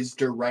is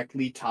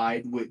directly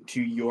tied with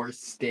to your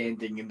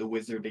standing in the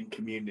wizarding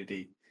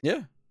community.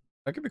 Yeah.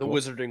 That could be The cool.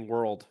 Wizarding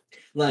World.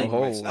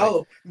 Language.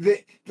 Oh.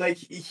 Like No, you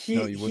he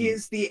wouldn't.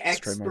 is the It's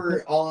trademark.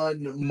 expert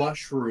on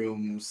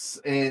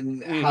mushrooms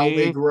and how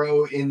they Mhm.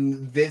 grow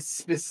in this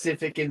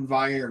specific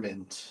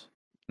environment.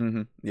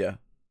 Mm-hmm. Yeah.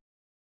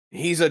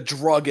 He's a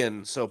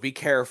druggin, so be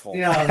careful.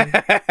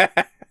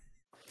 Yeah.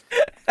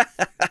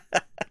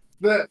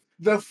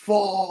 The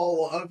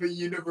fall of a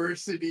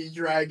university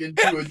dragon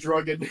to a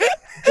dragon.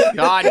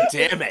 God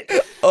damn it.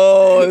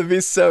 Oh, it'd be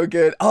so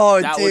good.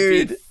 Oh, That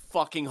dude. would be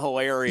fucking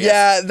hilarious.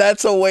 Yeah,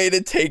 that's a way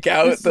to take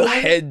out This the one-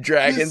 head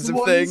dragons This of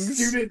one things.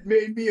 student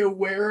made me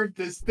aware of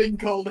this thing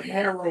called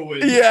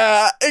heroin.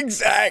 Yeah,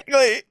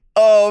 exactly.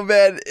 Oh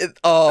man,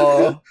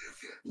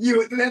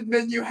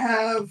 Then you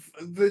have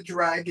the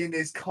dragon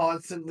is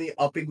constantly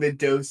upping the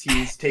dose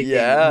he's taking.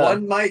 Yeah.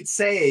 One might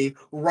say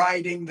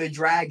riding the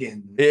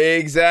dragon.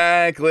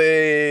 exactly.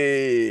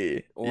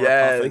 Or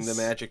yes. puffing the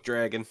magic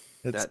dragon.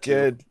 It's That too.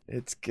 good.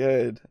 It's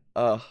good.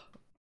 Oh.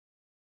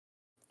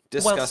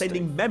 Disgusting. While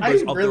sending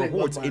members of really their love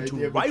hordes my idea into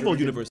of a rival dragon.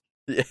 universities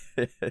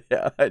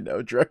Yeah, I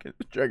know.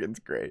 Dragon's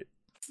great.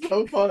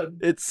 So fun.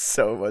 It's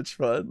so much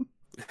fun.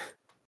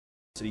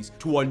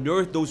 to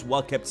unearth those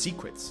well-kept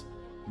secrets.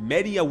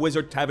 Many a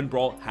wizard tavern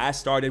brawl has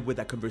started with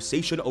a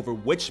conversation over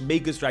which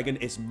Magus Dragon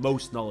is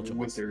most knowledgeable.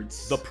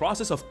 Wizards. The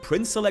process of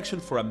prince selection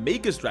for a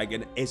Magus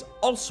Dragon is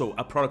also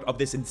a product of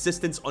this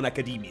insistence on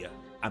academia.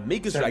 A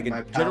Magus Setting Dragon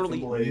my path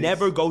generally ablaze.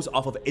 never goes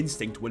off of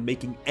instinct when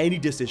making any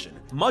decision,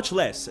 much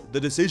less the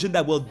decision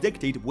that will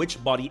dictate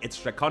which body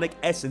its draconic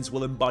essence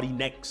will embody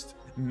next.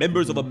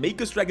 Members of a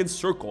Magus Dragon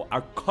circle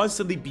are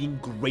constantly being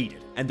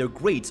graded, and their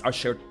grades are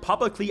shared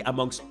publicly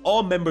amongst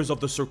all members of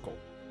the circle.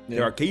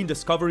 Their arcane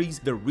discoveries,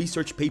 their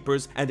research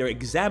papers, and their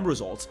exam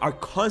results are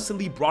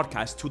constantly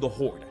broadcast to the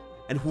Horde.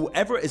 And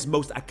whoever is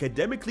most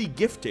academically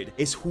gifted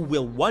is who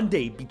will one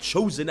day be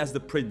chosen as the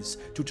prince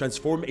to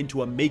transform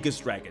into a Magus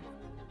Dragon.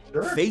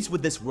 Sure. Faced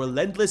with this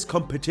relentless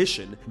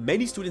competition,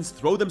 many students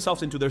throw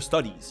themselves into their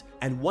studies,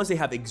 and once they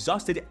have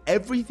exhausted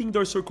everything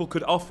their circle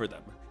could offer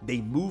them,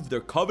 they move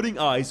their coveting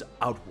eyes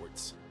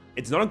outwards.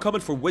 It's not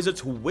uncommon for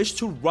wizards who wish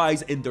to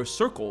rise in their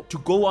circle to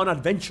go on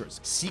adventures,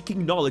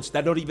 seeking knowledge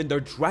that not even their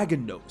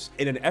dragon knows,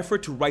 in an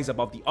effort to rise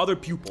above the other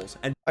pupils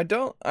and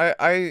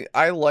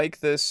I like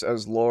this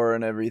as lore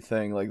and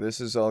everything. Like, this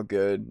is all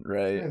good,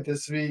 right? Yeah,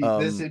 this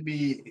would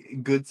be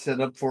good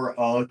setup for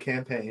a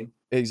campaign.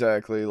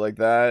 Exactly, like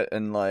that,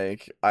 and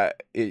like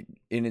it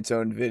in its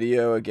own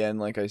video again.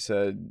 Like I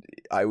said,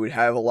 I would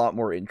have a lot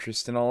more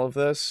interest in all of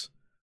this,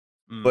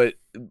 but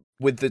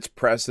with its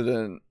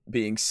precedent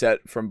being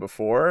set from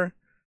before,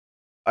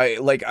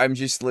 I'm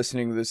just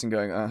listening to this and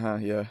going,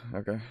 yeah,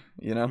 okay,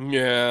 you know,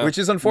 Yeah. which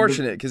is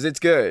unfortunate because it's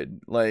good,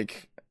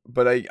 like,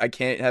 but I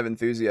can't have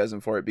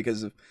enthusiasm for it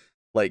because of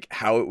like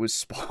how it was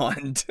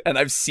spawned, and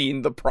I've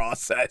seen the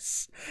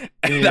process,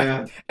 and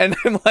Yeah. I'm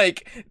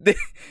like.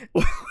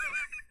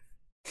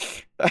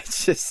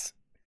 That's just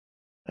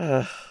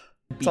it's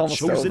be almost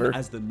chosen over.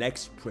 as the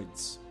next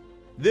prince.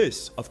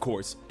 This, of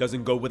course,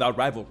 doesn't go without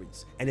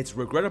rivalries, and it's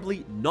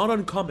regrettably not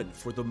uncommon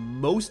for the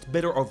most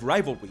bitter of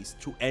rivalries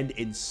to end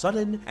in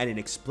sudden and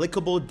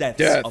inexplicable deaths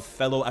Death. of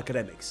fellow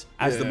academics,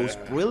 as the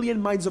most brilliant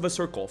minds of a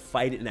circle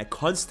fight in a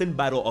constant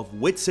battle of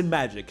wits and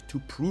magic to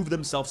prove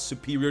themselves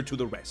superior to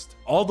the rest,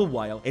 all the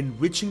while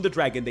enriching the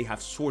dragon they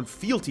have sworn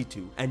fealty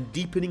to and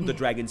deepening the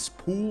dragon's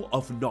pool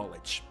of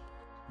knowledge.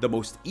 The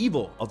most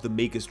evil of the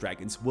Magus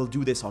Dragons will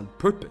do this on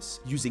purpose,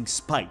 using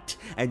spite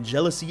and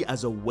jealousy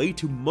as a way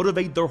to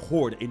motivate their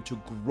horde into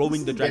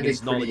growing the This is dragon's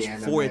getting pretty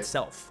knowledge for anime.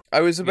 itself. I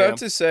was about Yeah.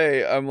 to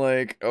say, I'm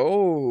like, I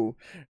was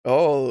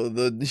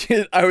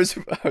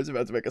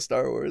about to make a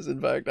Star Wars. In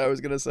fact, I was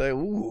gonna say,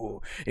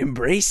 ooh,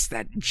 embrace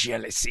that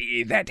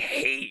jealousy, that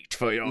hate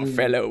for your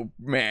fellow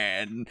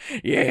man.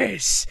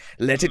 Yes,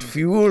 let it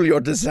fuel your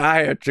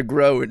desire to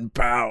grow in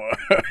power.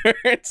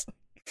 it's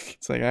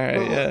like, all right,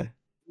 Well, yeah.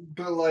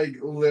 But like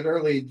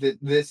literally,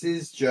 this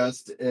is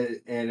just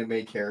an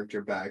anime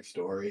character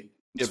backstory.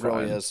 It's It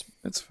really fine. is.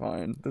 It's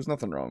fine. There's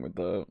nothing wrong with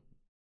that.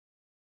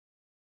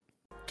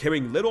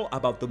 Caring little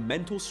about the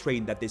mental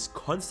strain that this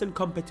constant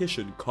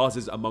competition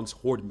causes amongst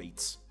horde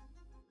mates.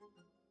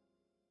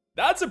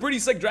 That's a pretty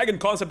sick dragon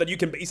concept that you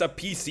can base a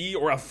PC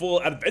or a full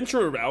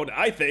adventure around,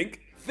 I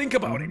think. Think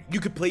about it. You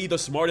could play the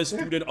smartest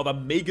student of a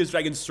Magus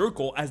Dragon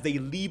circle as they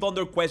leave on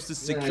their quest to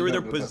Yeah, I secure know,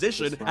 their but that's the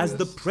position as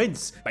the smartest.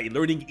 prince by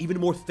learning even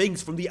more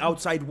things from the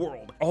outside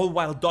world, all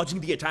while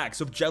dodging the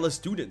attacks of jealous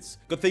students.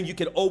 Good thing you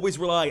can always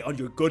rely on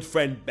your good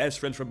friend, best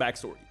friend from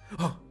Backstory.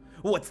 Oh,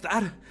 what's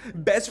that?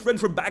 Best friend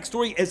from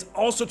Backstory is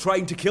also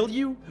trying to kill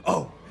you?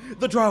 Oh,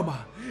 the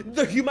drama,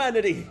 the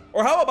humanity.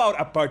 Or how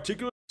about a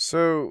particular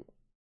So,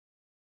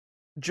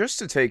 just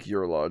to take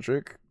your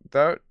logic,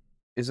 that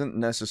isn't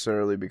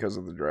necessarily because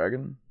of the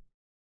dragon.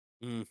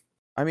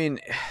 I mean,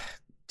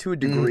 to a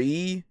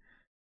degree,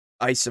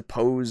 I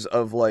suppose,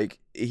 of like,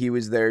 he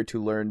was there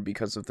to learn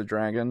because of the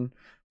dragon,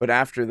 but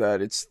after that,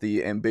 it's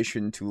the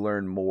ambition to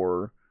learn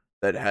more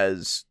that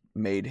has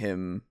made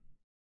him,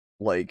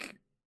 like,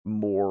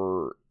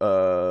 more,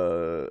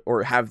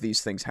 or have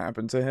these things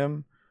happen to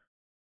him.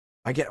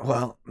 I get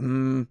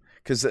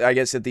because I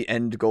guess at the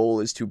end goal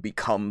is to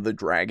become the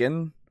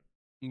dragon.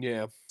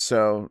 Yeah.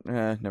 So,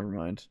 never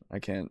mind. I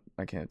can't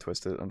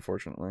twist it,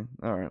 unfortunately.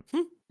 All right,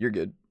 you're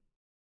good.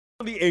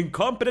 The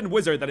incompetent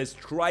wizard that is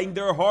trying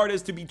their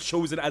hardest to be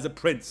chosen as a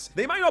prince.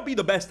 They might not be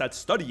the best at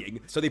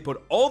studying, so they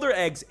put all their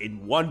eggs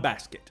in one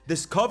basket,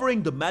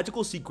 discovering the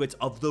magical secrets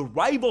of the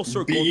rival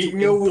circle Being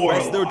to a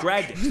impress their warlock.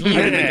 dragons. I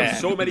can think of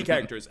so many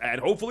characters,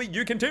 and hopefully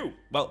you can too.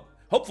 Well,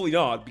 hopefully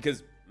not,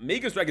 because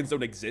Magus dragons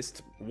don't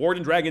exist.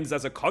 Warden dragons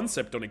as a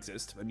concept don't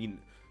exist. I mean,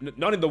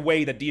 not in the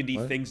way that D&D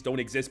things don't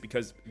exist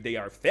because they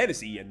are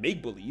fantasy and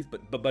make-believe,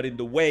 but in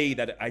the way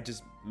that I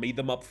just made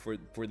them up for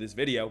this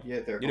video. Yeah,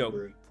 they're you know,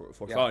 homebrew.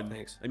 for Yeah, fun.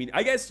 thanks. I mean,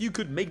 I guess you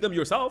could make them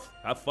yourself.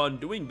 Have fun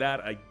doing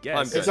that, I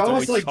guess. It's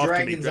almost always like tough to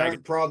make dragons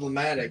aren't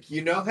problematic.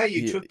 You know how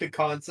you Yeah. took the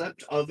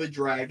concept of a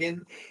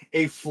dragon,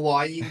 a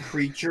flying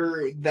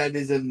creature that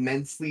is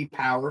immensely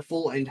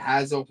powerful and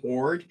has a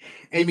horde,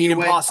 and mean you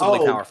went, impossibly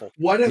 "Oh, powerful."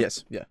 What if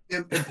Yes, yeah.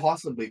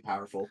 impossibly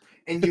powerful?"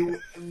 And you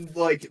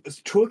like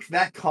took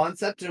that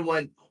concept and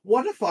went,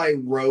 "What if I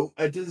wrote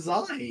a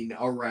design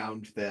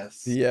around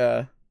this?"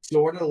 Yeah,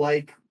 Sort of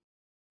like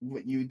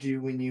what you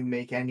do when you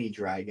make any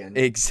dragon.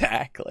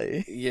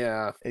 exactly.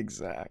 Yeah.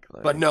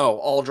 Exactly. But no,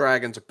 all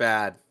dragons are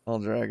bad. all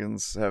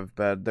dragons have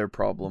their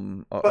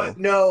problem. But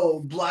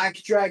no, black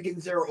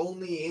dragons are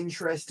only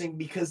interesting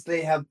because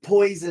they have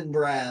poison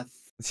breath.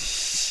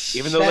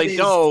 Even though That they is-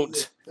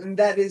 don't. And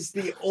that is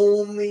the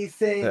only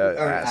thing, or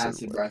acid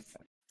acid breath.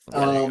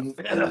 Yeah, there you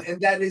go.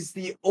 And that is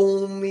the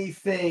only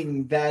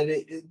thing that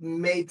it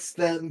makes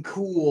them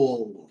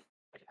cool.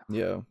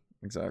 Yeah,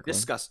 exactly.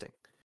 Disgusting.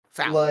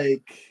 Foul.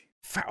 Like,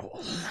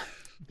 Foul.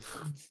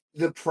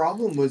 the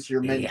problem was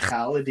your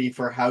mentality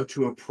for how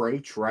to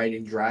approach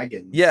riding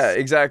dragons. Yeah,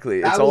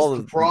 exactly. That It's was all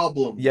the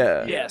problem.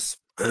 Yeah. Yes.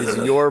 It's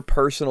your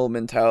personal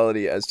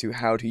mentality as to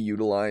how to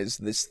utilize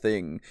this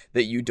thing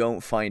that you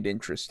don't find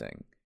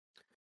interesting.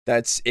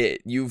 That's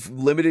it. You've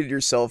limited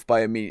yourself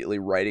by immediately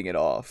writing it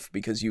off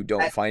because you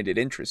don't find it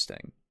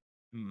interesting.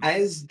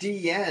 As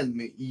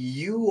DM,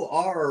 you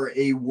are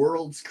a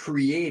world's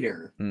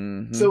creator.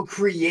 Mm-hmm. So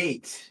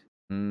create.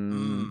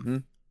 Mm-hmm.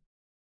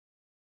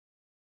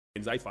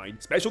 I find,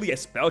 especially a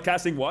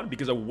spellcasting one,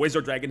 because a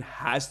wizard dragon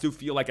has to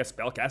feel like a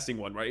spellcasting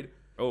one, right?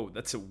 Oh,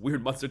 that's a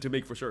weird monster to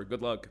make for sure.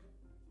 Good luck.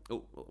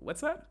 Oh, what's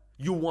that?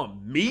 You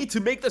want me to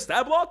make the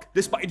stab block?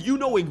 Despite you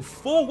knowing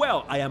full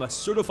well I am a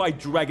certified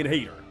dragon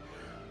hater.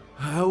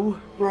 How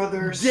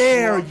Brother,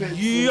 dare swap its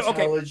you?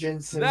 Okay,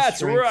 intelligence and that's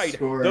strength right. The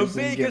scores and give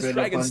Magus it a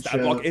Dragon bunch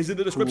stat block of is in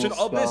the description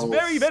cool of this spells.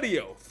 very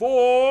video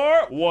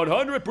for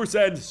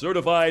 100%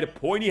 certified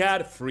pointy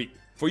hat free.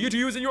 For you to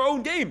use in your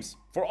own games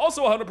for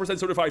also 100%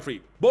 certified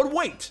free. But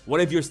wait,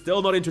 what if you're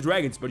still not into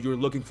dragons but you're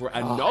looking for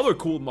another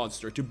cool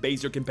monster to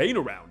base your campaign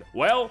around?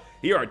 Well,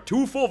 here are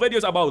 2 full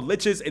videos about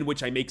liches in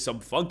which I make some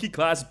funky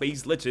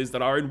class-based liches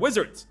that are in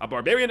wizards, a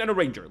barbarian and a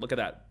ranger. Look at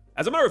that.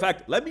 As a matter of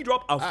fact, let me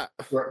drop a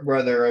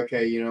Brother,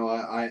 okay, you know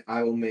what?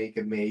 I will make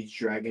a mage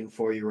dragon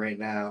for you right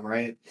now,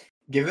 right?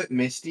 Give it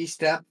Misty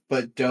Step,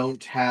 but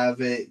don't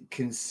have it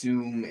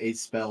consume a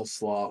spell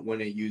slot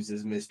when it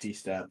uses Misty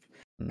Step.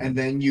 And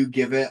then you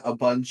give it a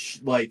bunch,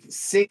 like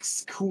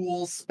 6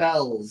 cool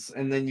spells,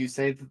 and then you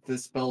say that the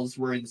spells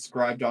were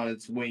inscribed on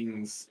its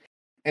wings.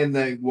 And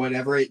then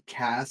whenever it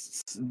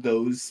casts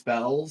those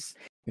spells,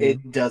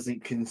 it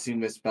doesn't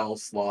consume a spell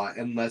slot,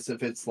 unless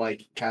if it's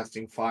like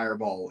casting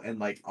Fireball and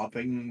like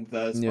upping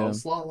the spell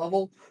slot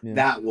level,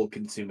 that will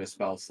consume a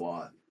spell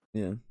slot.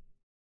 Yeah.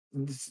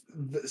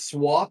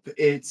 Swap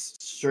its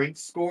strength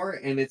score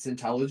and its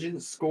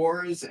intelligence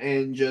scores,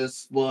 and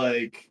just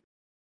like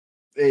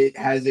it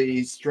has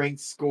a strength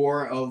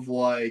score of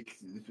like,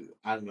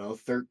 I don't know,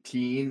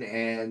 13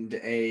 and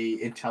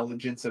a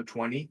intelligence of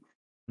 20.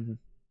 Mhm.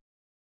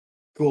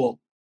 Cool.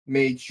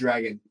 Mage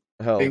dragon.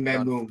 Hell, Bing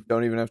bang boom.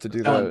 don't even have to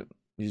do Done. that.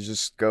 You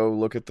just go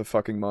look at the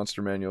fucking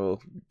monster manual,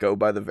 go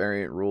by the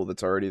variant rule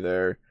that's already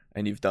there,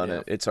 and you've done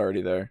it. It's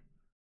already there.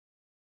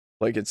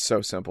 Like, it's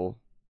so simple.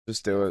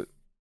 Just do it.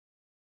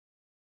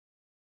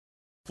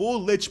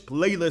 full Lich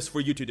playlist for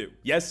you to do.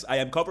 Yes, I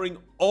am covering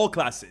all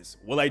classes.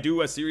 Will I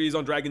do a series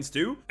on dragons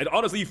too? It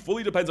honestly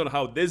fully depends on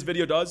how this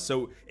video does,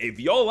 so if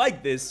y'all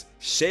like this,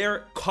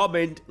 share,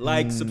 comment,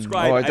 like,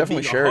 subscribe. Oh, I I'm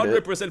definitely being shared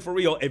it. 100% for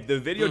real. If the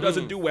video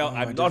doesn't do well,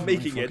 I'm not definitely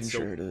making it, fucking so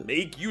shared it.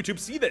 make YouTube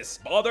see this.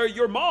 Bother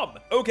your mom.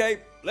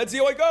 Okay, let's see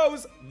how it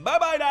goes.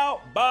 Bye-bye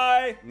now.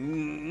 Bye.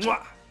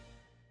 Mwah.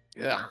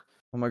 Yeah.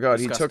 Oh my god,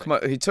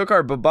 Disgusting. he took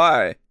our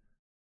bye-bye.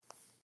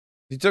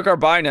 He took our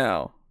bye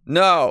now.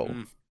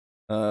 No.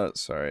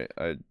 Sorry.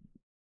 There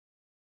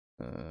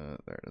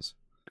it is.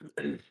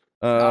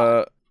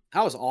 That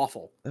was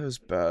awful. That was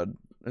bad.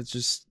 It's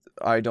just,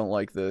 I don't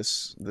like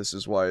this. This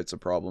is why it's a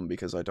problem,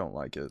 because I don't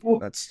like it.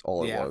 That's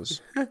all it Yeah.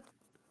 was.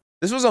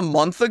 This was a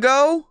month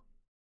ago?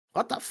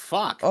 What the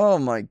fuck? Oh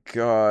my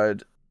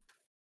god.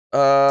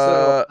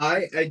 So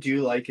I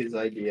do like his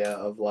idea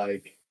of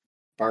like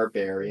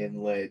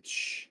barbarian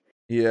lich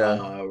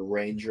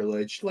Ranger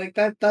Lich. Like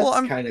that's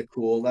Well, kind of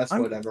cool. That's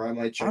I'm- whatever. I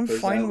might check I'm those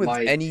fine out. with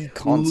Might any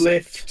concept.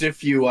 lift a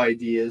few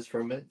ideas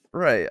from it.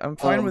 Right, I'm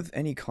fine Um, with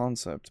any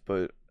concept,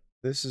 but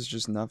this is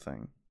just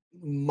nothing.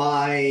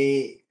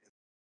 My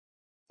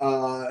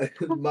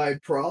my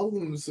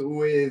problems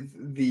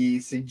with the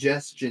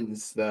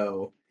suggestions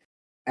though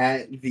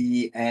at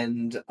the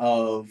end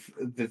of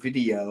the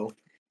video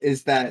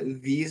is that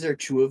these are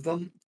two of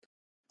them.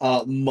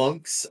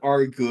 Monks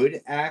are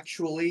good,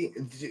 actually.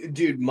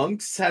 Dude,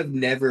 monks have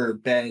never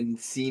been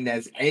seen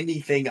as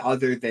anything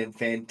other than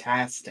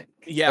fantastic.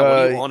 Yeah, what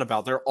are you on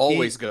about? They're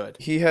always good.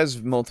 He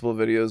has multiple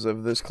videos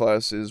of this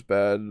class is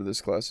bad,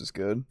 this class is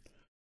good.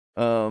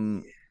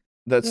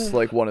 That's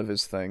like one of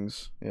his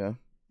things. Yeah.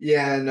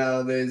 Yeah,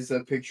 no, there's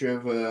a picture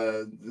of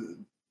a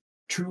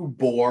too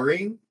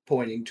boring,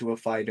 pointing to a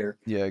fighter.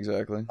 Yeah,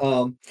 exactly.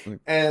 And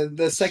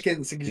the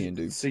second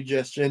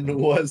suggestion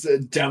was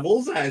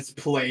devils as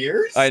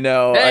players. I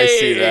know, I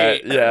see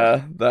that. Hey!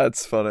 Yeah,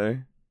 that's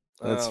funny.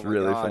 That's Oh my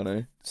really God.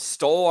 funny.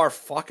 Stole our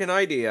fucking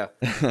idea.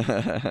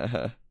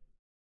 How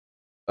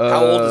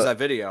old is that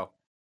video?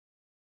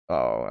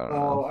 Oh, I don't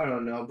know. I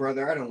don't know,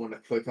 brother. I don't want to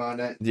click on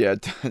it. Yeah,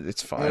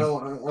 it's fine. I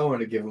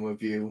want to give him a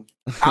view.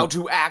 How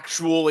to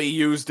actually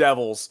use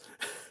devils.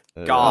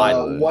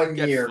 God, 1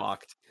 get year.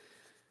 fucked.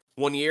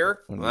 1 year?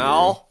 1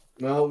 Well,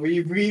 No,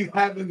 we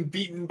haven't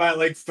beaten by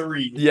like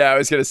 3. Yeah, I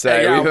was gonna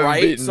say Yeah, we haven't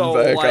right? beaten So,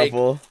 by a like,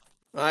 couple.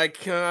 I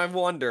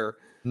wonder.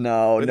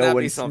 No, Wouldn't that be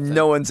one's something?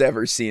 no one's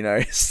ever seen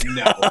our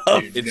stuff.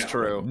 No, dude, It's no.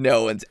 true.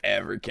 No one's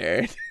ever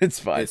cared. It's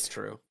fine. It's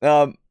true.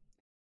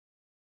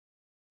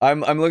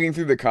 I'm looking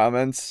through the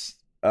comments.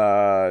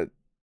 There's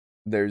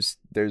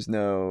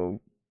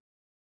no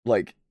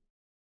like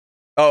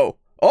oh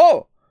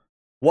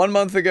 1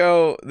 month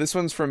ago. This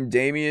one's from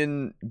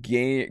Damian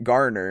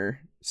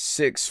Garner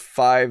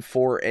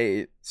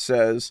 6548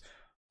 says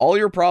all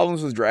your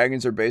problems with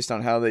dragons are based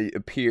on how they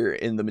appear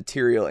in the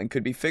material and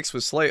could be fixed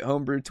with slight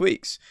homebrew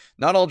tweaks.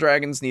 Not all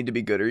dragons need to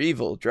be good or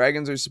evil.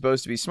 Dragons are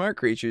supposed to be smart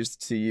creatures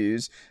to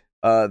use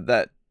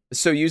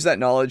use that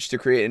knowledge to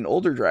create an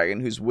older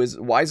dragon who's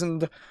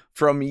wizened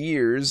from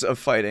years of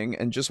fighting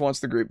and just wants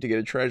the group to get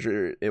a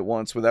treasure it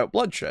wants without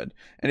bloodshed.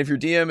 And if your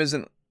DM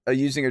isn't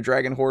using a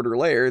dragon horde or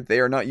lair, they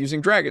are not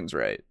using dragons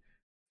right.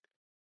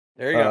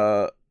 There you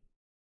go.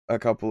 A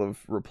couple of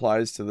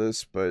replies to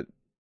this, but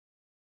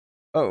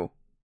a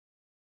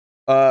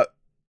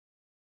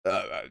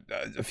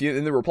few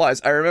in the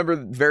replies. I remember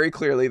very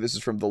clearly. This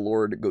is from the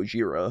Lord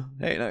Gojira.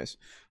 Hey, nice.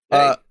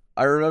 Hey.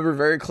 I remember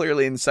very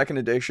clearly in second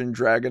edition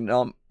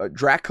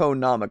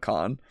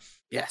Draconomicon.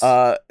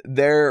 Yes.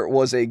 There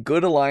was a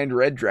good aligned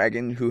red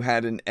dragon who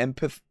had an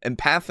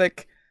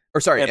empathetic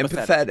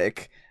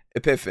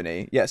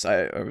epiphany. Yes,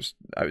 I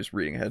was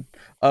reading ahead.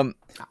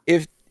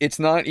 If it's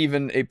not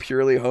even a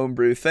purely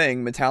homebrew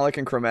thing, metallic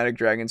and chromatic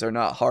dragons are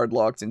not hard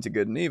locked into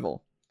good and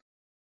evil.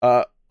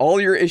 All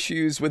your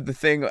issues with the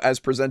thing as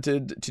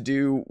presented to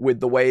do with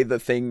the way the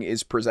thing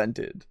is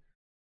presented.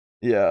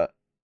 Yeah.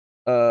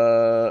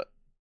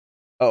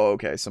 Oh,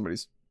 okay.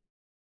 Somebody's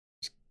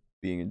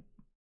being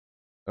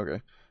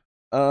okay.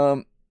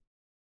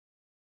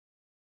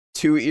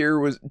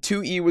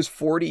 2E was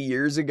 40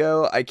 years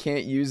ago. I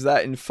can't use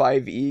that in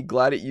 5E.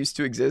 Glad it used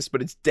to exist,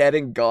 but it's dead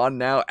and gone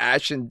now.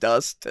 Ash and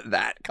dust.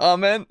 That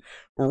comment?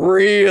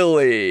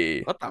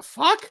 Really? What the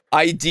fuck?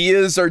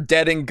 Ideas are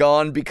dead and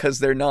gone because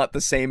they're not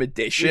the same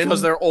edition?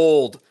 Because they're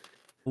old.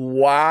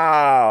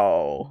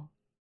 Wow.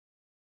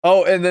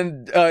 Oh, and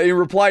then in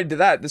reply to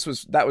that,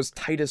 that was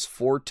Titus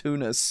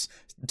Fortunus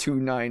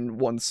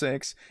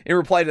 2916. In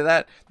reply to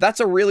that, that's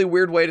a really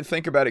weird way to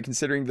think about it,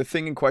 considering the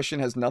thing in question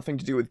has nothing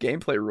to do with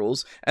gameplay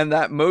rules, and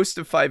that most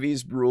of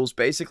 5e's rules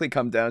basically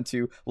come down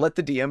to let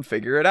the DM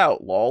figure it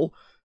out, lol.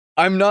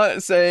 I'm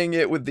not saying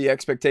it with the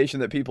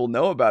expectation that people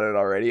know about it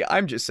already.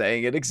 I'm just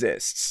saying it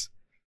exists.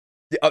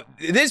 The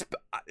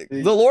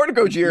Lord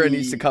Gojira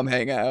needs to come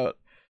hang out.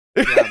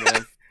 Yeah,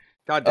 man.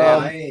 God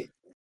damn.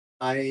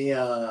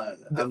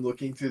 I'm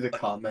looking through the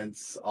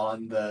comments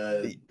on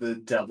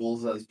the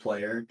devils as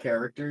player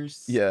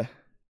characters. Yeah.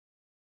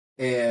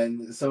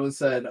 And someone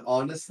said,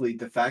 honestly,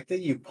 the fact that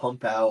you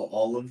pump out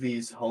all of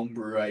these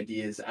homebrew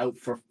ideas out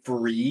for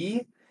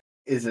free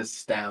is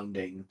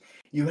astounding.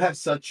 You have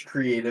such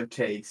creative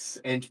takes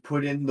and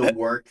put in the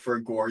work for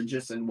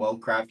gorgeous and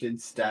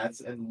well-crafted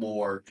stats and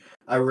lore.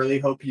 I really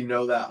hope you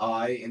know that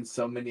I and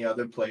so many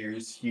other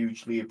players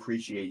hugely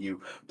appreciate you.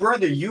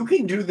 Brother, you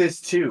can do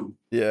this too.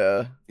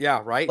 Yeah.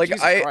 Yeah, right? Like,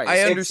 Jesus I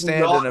Christ.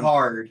 understand It's not and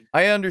hard.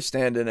 I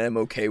understand and am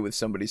okay with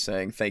somebody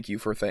saying thank you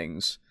for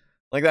things.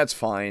 Like, that's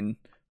fine.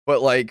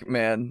 But, like,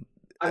 man...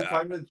 I'm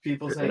fine with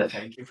people saying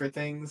thank you for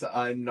things.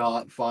 I'm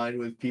not fine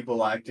with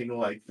people acting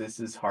like this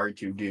is hard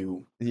to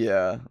do.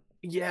 Yeah.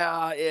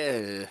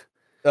 Yeah.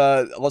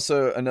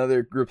 Also,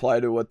 another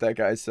reply to what that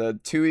guy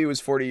said. 2E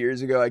was 40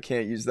 years ago. I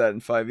can't use that in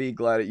 5e.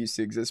 Glad it used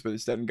to exist, but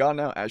it's dead and gone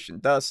now. Ash and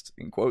dust,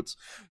 in quotes.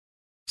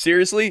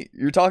 Seriously,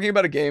 you're talking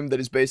about a game that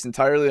is based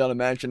entirely on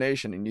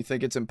imagination, and you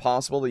think it's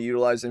impossible to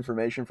utilize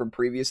information from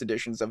previous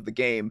editions of the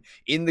game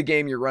in the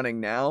game you're running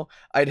now?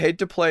 I'd hate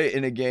to play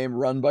in a game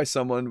run by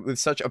someone with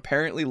such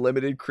apparently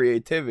limited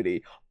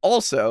creativity.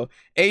 Also,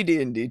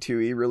 AD&D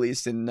 2E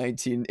released in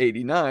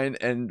 1989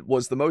 and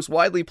was the most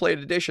widely played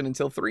edition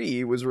until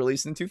 3E was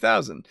released in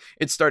 2000.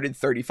 It started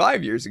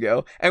 35 years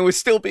ago and was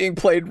still being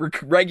played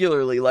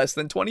regularly less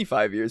than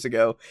 25 years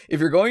ago. If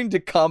you're going to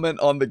comment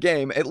on the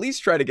game, at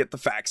least try to get the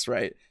facts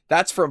right.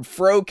 That's from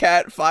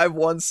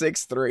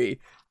Frocat5163.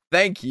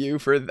 Thank you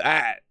for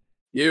that.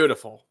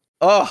 Beautiful.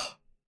 Oh,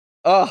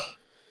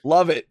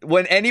 love it.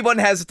 When anyone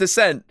has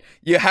dissent,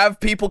 you have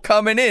people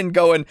coming in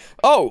going,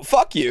 oh,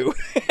 fuck you.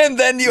 And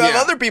then you have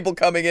other people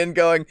coming in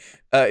going,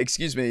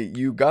 excuse me,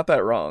 you got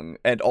that wrong.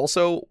 And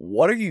also,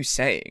 what are you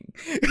saying?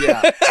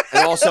 Yeah.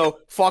 And also,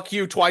 fuck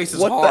you twice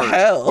as hard. What the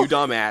hell? You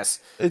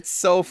dumbass. It's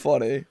so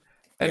funny.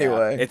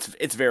 Anyway. Yeah,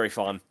 it's very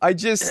fun.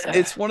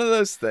 It's one of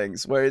those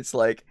things where it's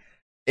like,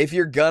 if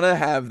you're gonna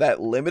have that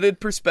limited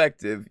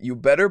perspective, you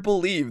better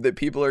believe that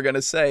people are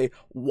gonna say,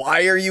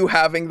 why are you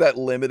having that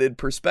limited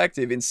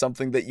perspective in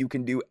something that you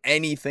can do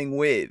anything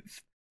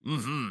with?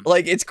 Mm-hmm.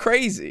 Like, it's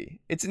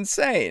crazy. It's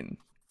insane.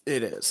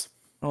 It is.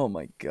 Oh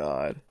my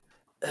god.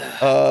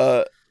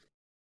 There's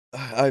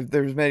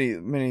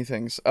many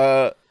things.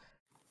 If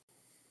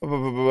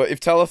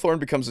Talathorn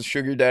becomes a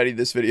sugar daddy,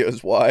 this video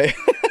is why.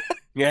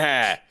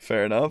 Yeah.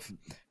 Fair enough.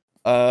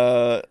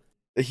 Hatman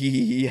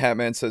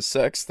says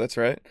sex, that's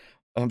right.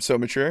 I'm so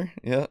mature,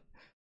 yeah.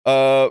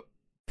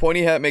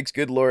 Pointy Hat makes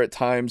good lore at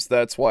times,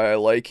 that's why I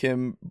like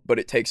him, but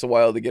it takes a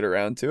while to get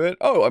around to it.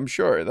 Oh, I'm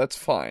sure, that's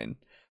fine.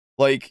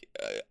 Like,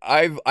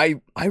 I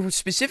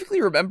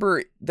specifically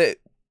remember that,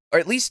 or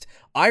at least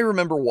I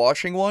remember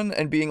watching one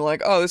and being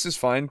like, oh, this is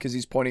fine, because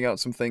he's pointing out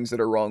some things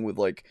that are wrong with,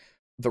 like,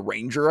 the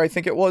Ranger, I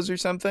think it was, or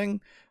something.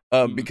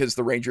 Because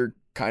the Ranger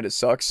kind of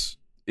sucks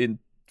in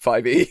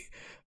 5e.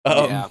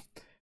 Yeah.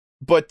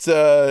 But,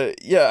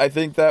 yeah, I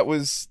think that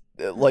was...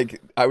 like,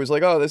 I was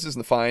like, oh, this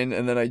isn't fine,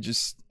 and then I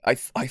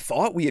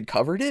thought we had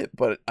covered it,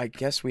 but I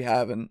guess we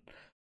haven't.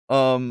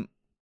 But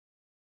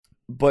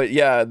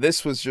yeah,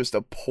 this was just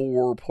a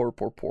poor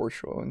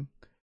showing.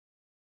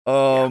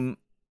 I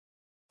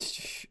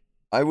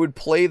would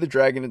play the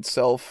dragon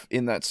itself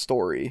in that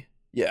story.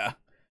 Yeah.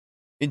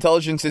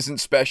 Intelligence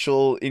isn't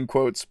special, in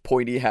quotes,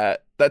 Pointy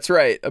Hat. That's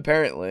right,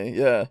 apparently,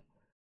 yeah.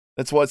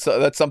 That's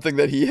something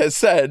that he has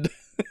said.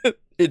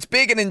 It's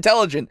big and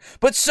intelligent,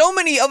 but so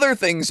many other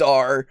things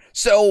are,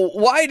 so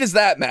why does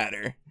that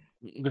matter?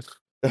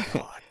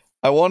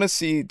 I want to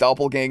see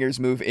doppelgangers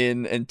move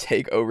in and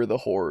take over the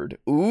horde.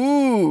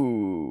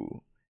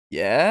 Ooh.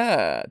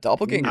 Yeah.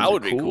 Doppelgangers that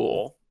would are be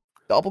cool.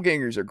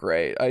 Doppelgangers are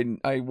great.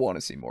 I want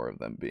to see more of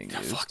them being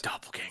used. Fuck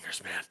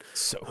doppelgangers, man.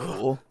 So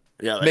cool.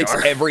 Yeah, they Makes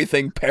are.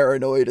 everything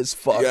paranoid as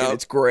fuck, and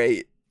it's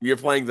great. You're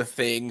playing the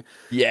Thing.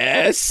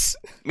 Yes.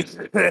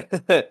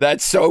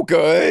 That's so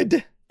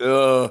good.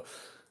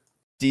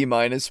 D-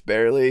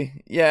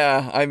 barely.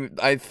 Yeah,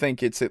 I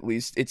think it's at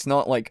least, it's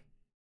not like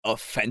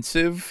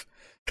offensive,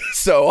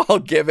 so I'll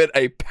give it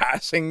a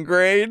passing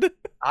grade.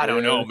 I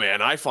don't know,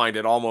 man. I find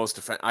it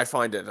I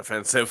find it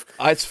offensive.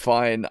 It's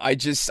fine. I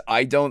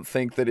don't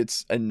think that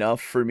it's enough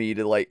for me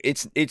to like,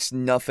 it's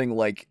nothing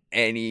like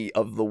any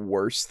of the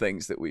worst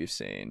things that we've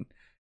seen.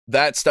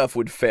 That stuff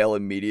would fail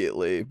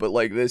immediately, but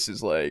like this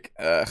is like,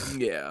 ugh.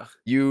 Yeah.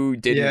 You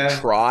didn't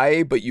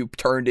try, but you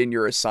turned in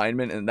your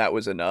assignment and that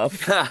was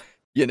enough.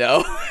 You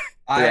know?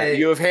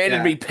 You have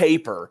handed me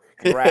paper.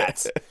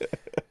 Congrats.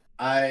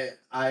 I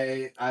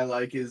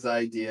like his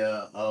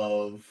idea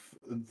of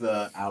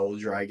the owl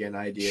dragon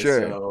idea.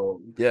 Sure.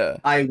 So yeah.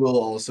 I will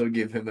also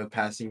give him a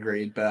passing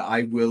grade, but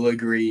I will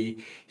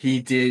agree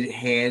he did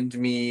hand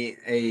me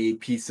a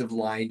piece of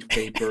lined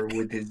paper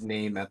with his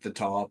name at the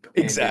top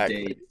Exactly.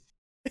 and a date.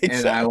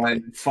 And I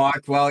went,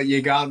 fuck, well,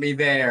 you got me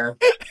there.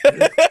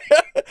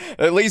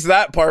 At least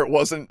that part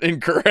wasn't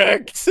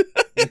incorrect.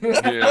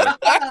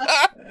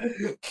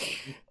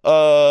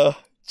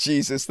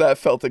 Jesus, that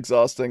felt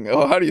exhausting.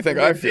 Oh, how do you think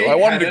I feel? I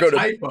wanted to go to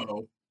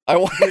typo.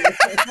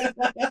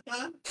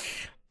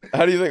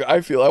 How do you think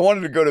I feel? I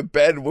wanted to go to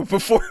bed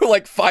before,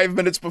 like 5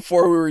 minutes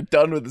before we were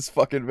done with this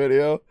fucking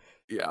video.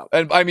 Yeah.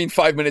 And I mean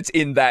 5 minutes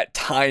in that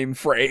time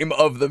frame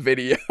of the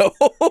video.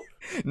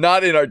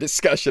 Not in our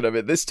discussion of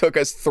it. This took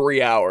us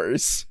 3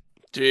 hours.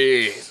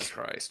 Jesus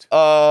Christ.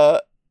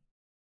 The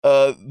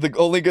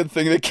only good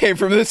thing that came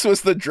from this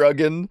was the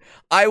Druggen.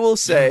 I will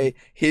say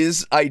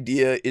his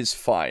idea is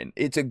fine.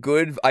 It's a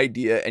good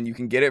idea, and you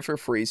can get it for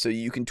free, so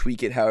you can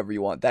tweak it however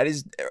you want. That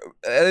is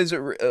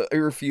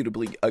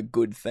irrefutably a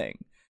good thing.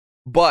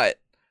 But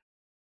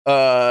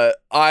I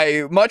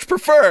much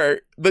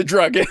prefer the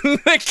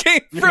Druggen that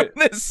came from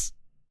this.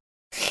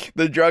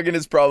 The Druggen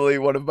is probably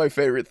one of my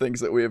favorite things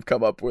that we have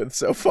come up with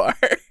so far.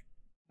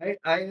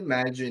 I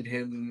imagine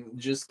him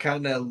just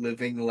kind of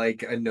living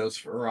like a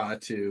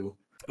Nosferatu.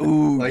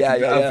 Ooh, like yeah.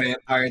 a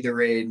Vampire the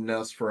Raid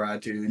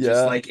Nosferatu. Yeah.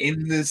 Just like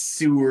in the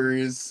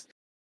sewers.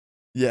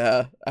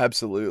 Yeah,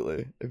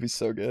 absolutely. It'd be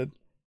so good.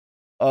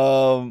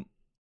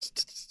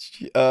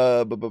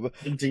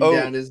 Hunting Oh.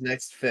 down his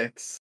next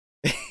fix.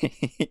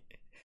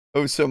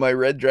 Oh, so my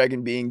red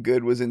dragon being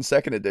good was in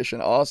 2nd edition.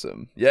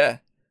 Awesome. Yeah.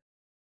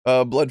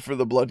 Blood for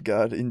the blood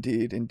god.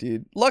 Indeed,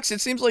 indeed. Lux,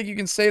 it seems like you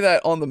can say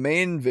that on the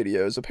main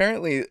videos.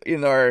 Apparently,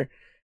 in our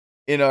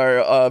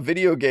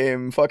video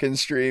game fucking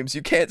streams,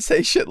 you can't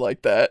say shit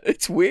like that.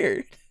 It's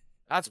weird.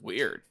 That's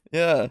weird.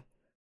 Yeah.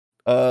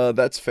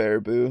 That's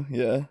fair, boo.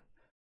 Yeah.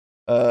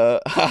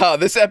 Haha,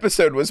 this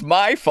episode was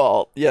my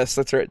fault. Yes,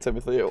 that's right,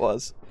 Timothy, it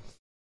was.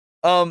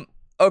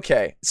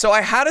 Okay, so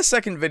I had a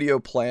second video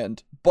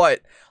planned,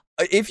 but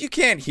if you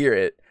can't hear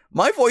it,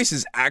 my voice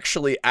is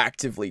actually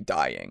actively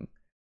dying.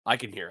 I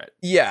can hear it.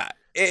 Yeah,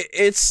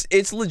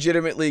 it's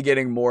legitimately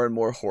getting more and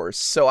more hoarse,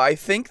 so I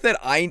think that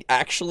I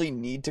actually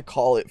need to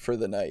call it for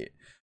the night,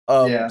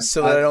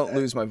 so that I don't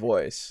lose my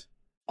voice.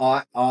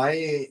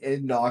 I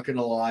am not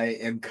gonna lie,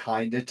 am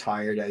kind of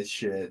tired as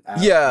shit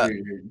Yeah.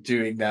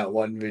 doing that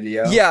one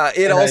video. Yeah,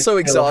 it And I also still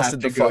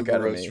exhausted have the to go fuck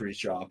out of me. grocery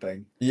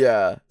shopping.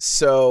 Yeah,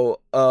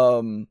 so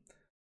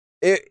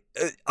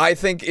I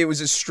think it was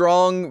a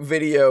strong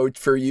video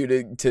for you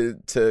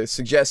to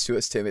suggest to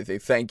us, Timothy.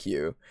 Thank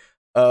you.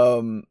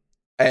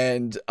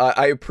 And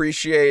I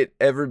appreciate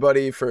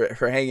everybody for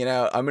hanging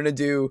out. I'm gonna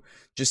do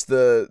just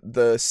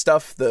the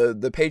stuff,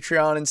 the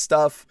Patreon and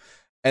stuff,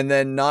 and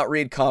then not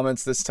read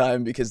comments this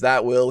time because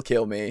that will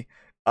kill me.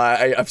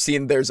 I've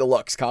seen there's a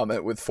Lux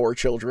comment with 4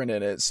 children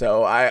in it,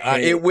 so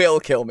it will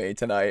kill me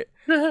tonight.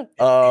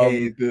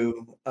 Hey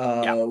boo,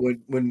 yeah.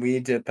 when we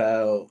dip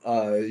out,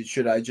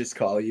 should I just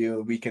call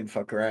you? We can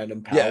fuck around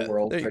in Pal Yeah,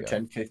 World there you for go.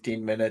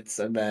 10-15 minutes,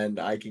 and then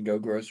I can go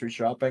grocery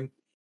shopping.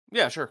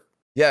 Yeah, sure.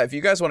 Yeah, if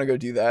you guys want to go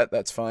do that,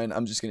 that's fine.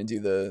 I'm just gonna do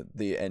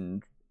the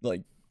end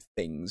like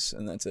things,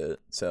 and that's it.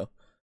 So.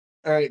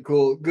 All right,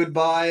 cool.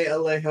 Goodbye,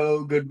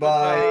 Alejo.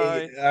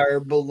 Goodbye,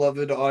 our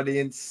beloved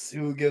audience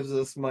who gives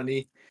us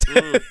money.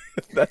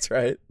 That's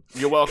right.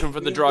 You're welcome for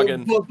the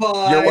drugging.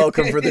 Bye-bye. You're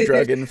welcome for the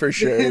drugging for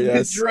sure.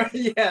 Yes.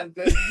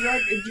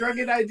 The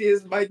drugging idea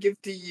is my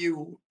gift to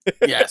you.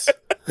 Yes.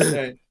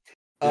 Okay.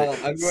 I'm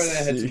going to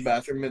head to See. the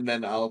bathroom and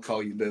then I'll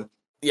call you, boo.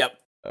 Yep.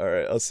 All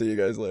right. I'll see you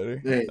guys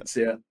later. Hey,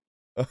 see ya.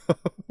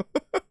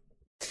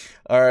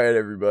 All right,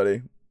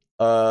 everybody.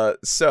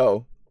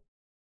 So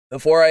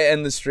before I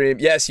end the stream,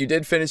 yes, you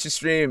did finish the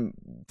stream.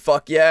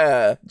 Fuck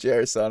yeah,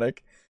 JR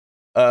Sonic.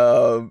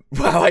 Wow,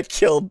 I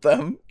killed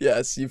them.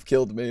 Yes, you've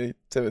killed me,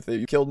 Timothy.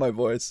 You killed my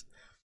voice.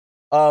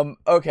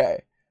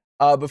 Okay.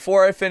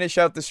 Before I finish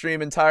out the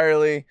stream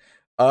entirely,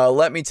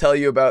 let me tell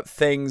you about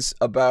things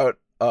about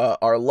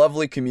our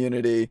lovely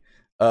community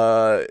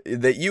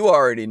that you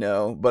already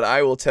know, but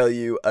I will tell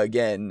you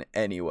again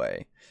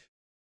anyway.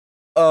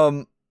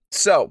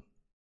 So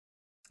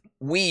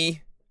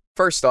we,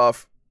 first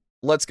off,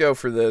 let's go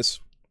for this.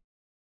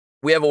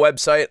 We have a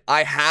website.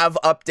 I have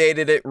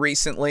updated it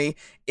recently.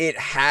 It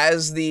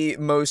has the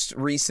most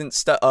recent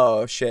stuff.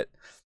 Oh, shit.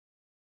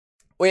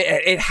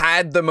 It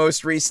had the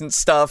most recent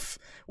stuff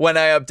when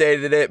I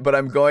updated it, but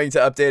I'm going to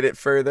update it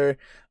further.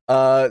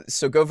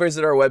 So go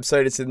visit our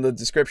website. It's in the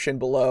description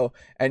below.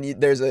 And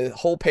there's a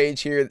whole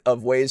page here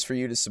of ways for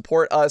you to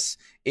support us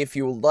if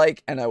you would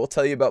like. And I will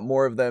tell you about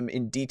more of them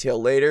in detail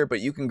later.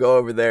 But you can go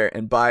over there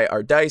and buy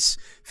our dice,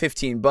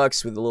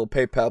 $15 with a little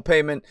PayPal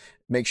payment.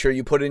 Make sure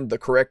you put in the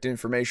correct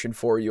information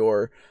for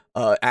your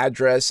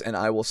address, and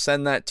I will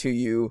send that to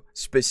you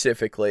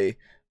specifically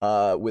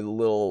with a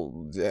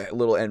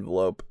little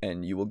envelope,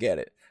 and you will get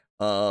it.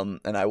 And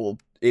I will,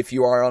 if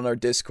you are on our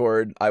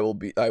Discord, I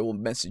will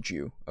message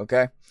you.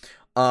 Okay.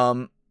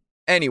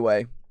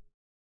 Anyway.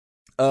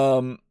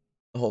 Hold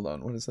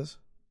on. What is this?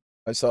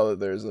 I saw that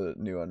there's a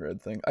new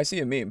unread thing. I see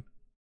a meme.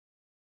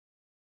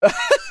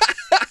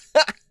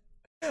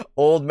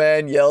 Old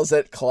man yells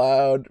at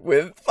cloud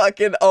with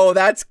fucking, oh,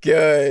 that's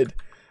good.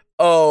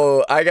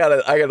 Oh, I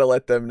gotta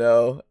let them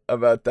know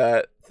about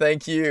that.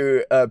 Thank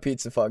you,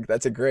 Pizza Funk.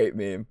 That's a great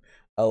meme.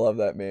 I love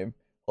that meme.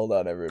 Hold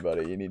on,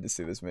 everybody. You need to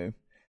see this meme.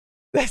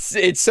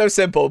 It's so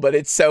simple, but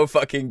it's so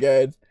fucking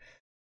good.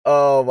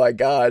 Oh my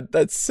god,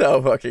 that's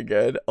so fucking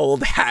good.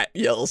 Old hat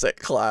yells at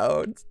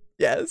cloud.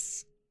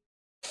 Yes.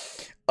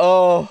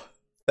 Oh,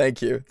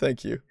 thank you.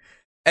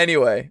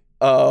 Anyway,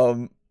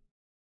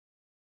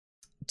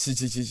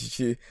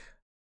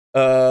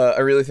 I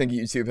really think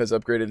YouTube has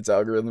upgraded its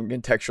algorithm to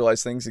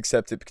contextualize things,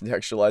 except it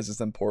contextualizes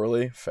them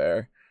poorly.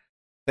 Fair.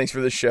 Thanks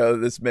for the show.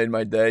 This made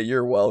my day.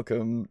 You're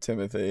welcome,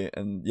 Timothy.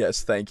 And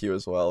yes, thank you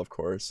as well, of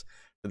course,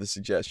 for the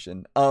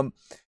suggestion.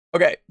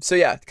 Okay, so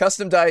yeah,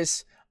 custom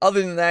dice.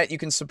 Other than that, you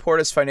can support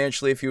us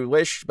financially if you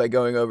wish by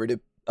going over to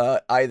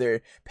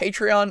either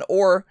Patreon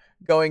or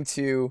going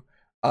to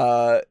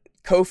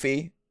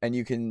Ko-fi, and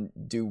you can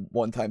do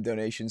one-time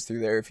donations through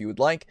there if you would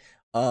like.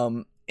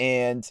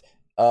 And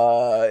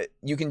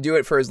you can do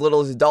it for as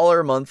little as $1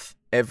 a month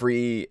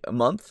every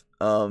month,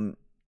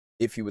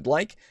 if you would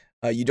like.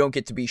 You don't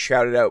get to be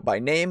shouted out by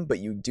name, but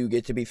you do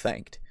get to be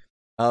thanked.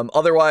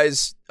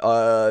 Otherwise,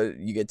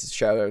 you get to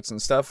shout outs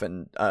and stuff,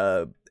 and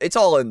it's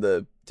all in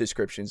the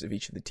descriptions of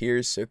each of the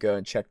tiers, so go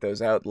and check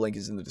those out. The link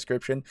is in the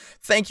description.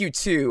 Thank you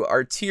to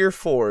our tier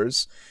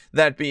 4s,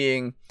 that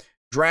being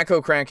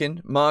Draco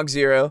Kraken, Mog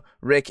Zero,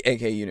 Rick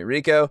aka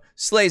Unirico,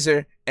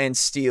 Slazer, and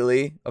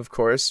Steely, of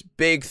course.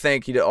 Big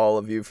thank you to all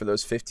of you for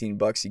those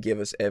 $15 you give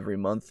us every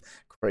month.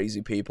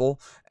 Crazy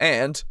people.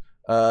 And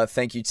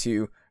thank you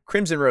to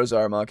Crimson Rose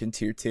Armok in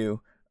tier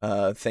 2.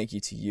 Thank you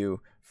to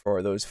you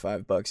for those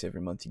 $5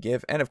 every month you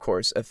give. And of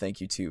course, a thank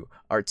you to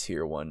our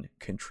tier 1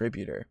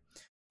 contributor.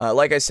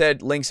 Like I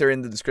said, links are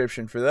in the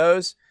description for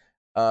those.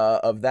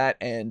 Of that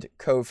and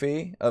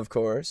Ko-fi, of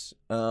course.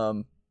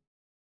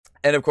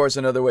 And of course,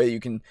 another way you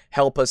can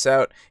help us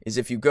out is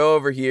if you go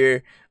over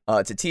here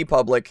to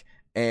TeePublic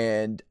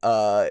and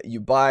you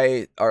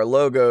buy our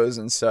logos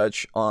and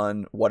such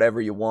on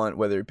whatever you want,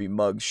 whether it be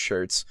mugs,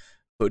 shirts,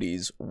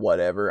 hoodies,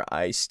 whatever.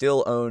 I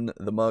still own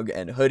the mug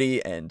and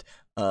hoodie, and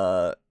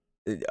what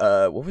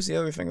was the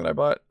other thing that I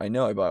bought? I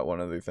know I bought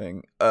one other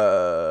thing.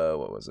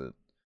 What was it?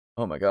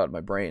 Oh my god,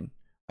 my brain.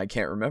 I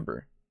can't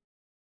remember.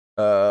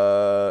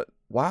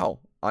 Wow.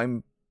 I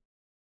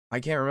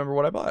can't remember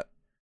what I bought.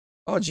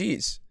 Oh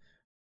jeez.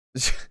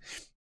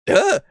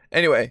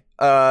 Anyway,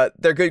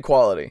 they're good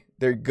quality.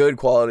 They're good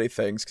quality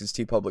things because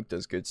TeePublic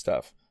does good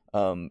stuff.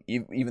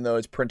 Even though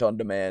it's print on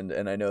demand,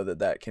 and I know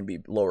that can be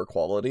lower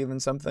quality than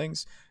some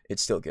things,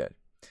 it's still good.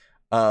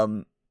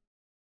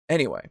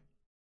 Anyway,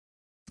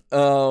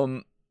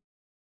 and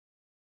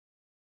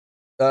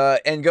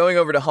going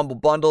over to Humble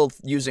Bundle,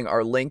 using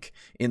our link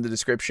in the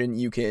description,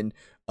 you can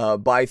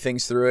buy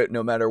things through it,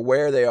 no matter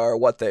where they are,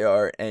 what they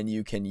are, and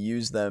you can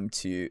use them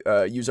to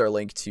use our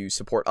link to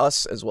support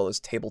us as well as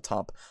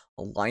Tabletop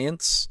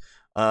Alliance,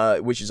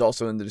 which is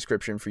also in the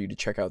description for you to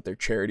check out their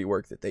charity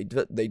work that they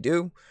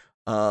do.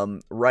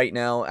 Right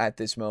now, at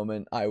this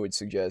moment, I would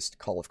suggest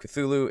Call of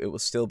Cthulhu. It will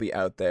still be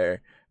out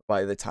there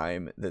by the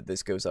time that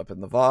this goes up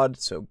in the VOD,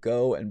 so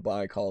go and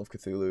buy Call of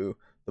Cthulhu,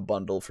 the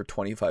bundle, for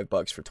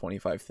 $25 for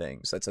 25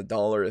 things. That's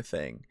 $1 a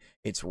thing.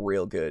 It's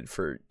real good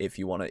for if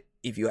you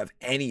have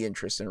any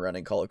interest in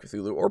running Call of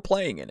Cthulhu or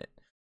playing in it.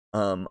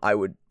 I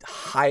would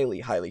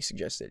highly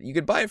suggest it. You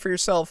could buy it for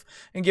yourself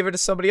and give it to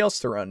somebody else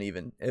to run,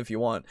 even if you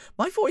want.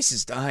 My voice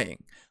is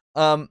dying.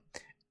 But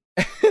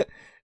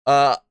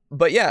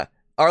yeah,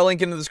 our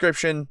link in the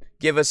description.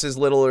 Give us as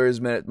little or as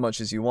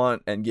much as you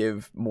want, and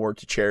give more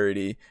to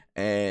charity,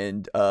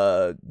 and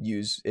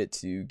use it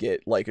to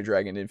get Like a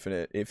Dragon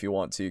Infinite if you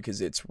want to, because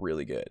it's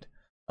really good.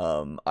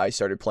 I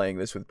started playing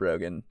this with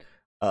Brogan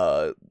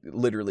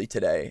literally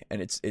today,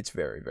 and it's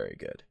very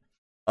good.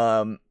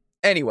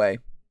 Anyway,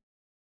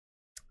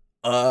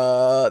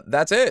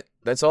 that's it.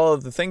 That's all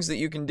of the things that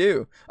you can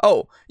do.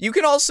 Oh, you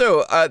can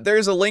also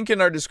there's a link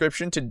in our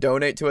description to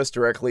donate to us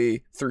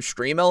directly through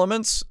Stream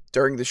Elements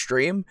during the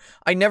stream.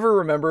 I never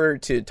remember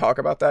to talk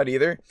about that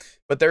either,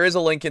 but there is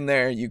a link in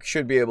there. You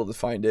should be able to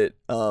find it.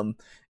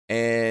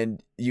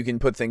 And you can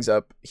put things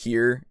up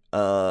here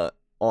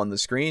on the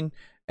screen.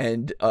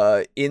 And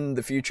in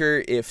the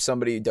future, if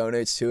somebody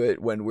donates to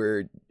it when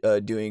we're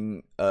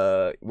when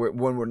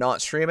we're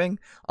not streaming,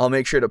 I'll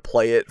make sure to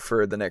play it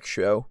for the next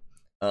show.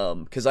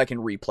 Because I can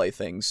replay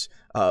things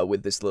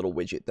with this little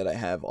widget that I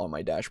have on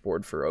my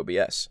dashboard for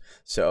OBS.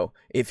 So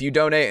if you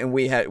donate and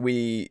we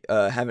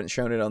haven't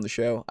shown it on the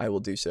show, I will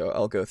do so.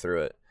 I'll go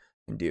through it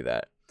and do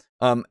that.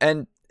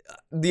 And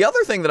the other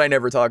thing that I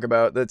never talk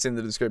about that's in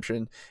the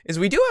description is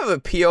we do have a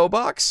PO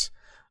box.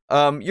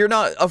 You're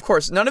not, of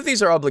course, none of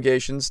these are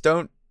obligations.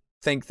 Don't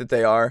think that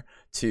they are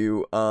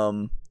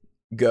to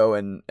go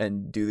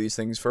and do these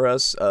things for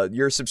us.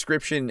 Your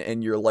subscription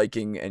and your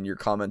liking and your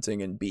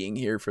commenting and being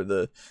here for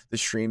the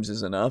streams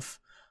is enough.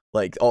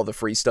 Like all the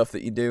free stuff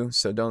that you do.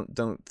 So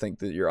don't think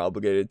that you're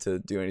obligated to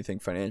do anything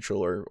financial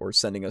or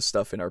sending us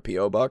stuff in our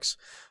PO box.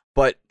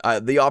 But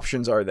the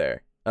options are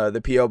there.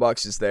 The PO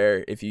box is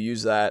there. If you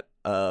use that,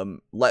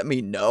 let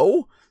me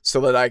know so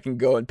that I can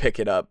go and pick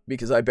it up,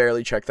 because I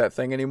barely check that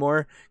thing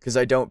anymore because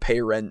I don't pay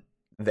rent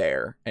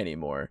there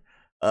anymore.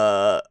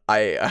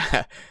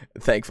 I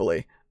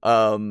thankfully.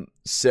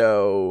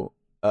 So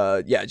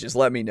yeah, just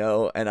let me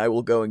know and I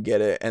will go and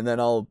get it, and then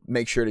I'll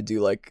make sure to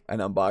do like an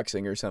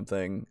unboxing or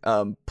something.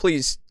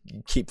 Please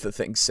keep the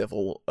things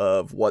civil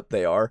of what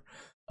they are,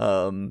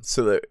 so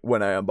that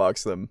when I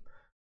unbox them,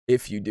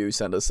 if you do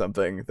send us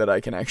something, that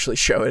I can actually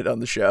show it on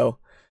the show.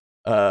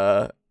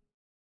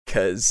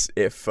 Cause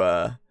if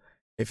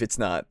it's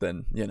not,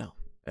 then, you know,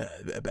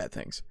 bad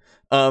things.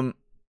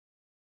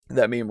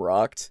 That meme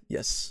rocked.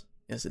 Yes,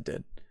 it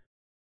did.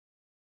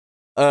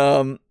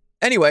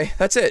 Anyway,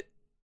 that's it.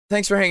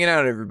 Thanks for hanging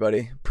out,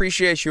 everybody.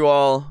 Appreciate you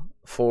all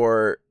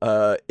for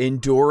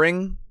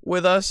enduring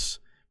with us.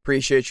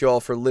 Appreciate you all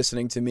for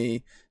listening to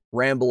me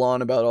ramble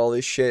on about all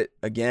this shit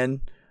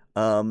again.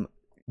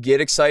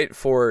 Get excited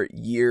for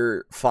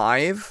year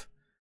 5.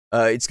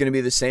 It's going to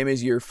be the same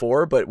as year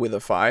 4, but with a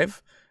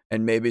 5.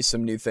 And maybe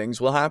some new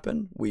things will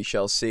happen. We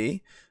shall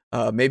see.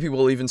 Maybe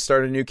we'll even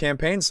start a new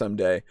campaign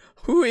someday.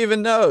 Who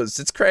even knows?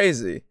 It's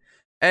crazy.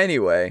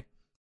 Anyway,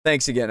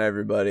 thanks again,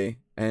 everybody.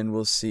 And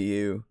we'll see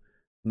you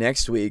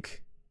next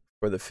week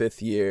for the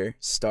 5th year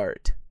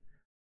start.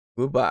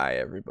 Goodbye,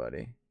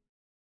 everybody.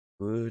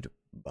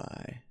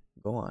 Goodbye.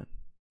 Go on.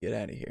 Get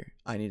out of here.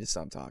 I need to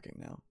stop talking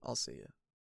now. I'll see you.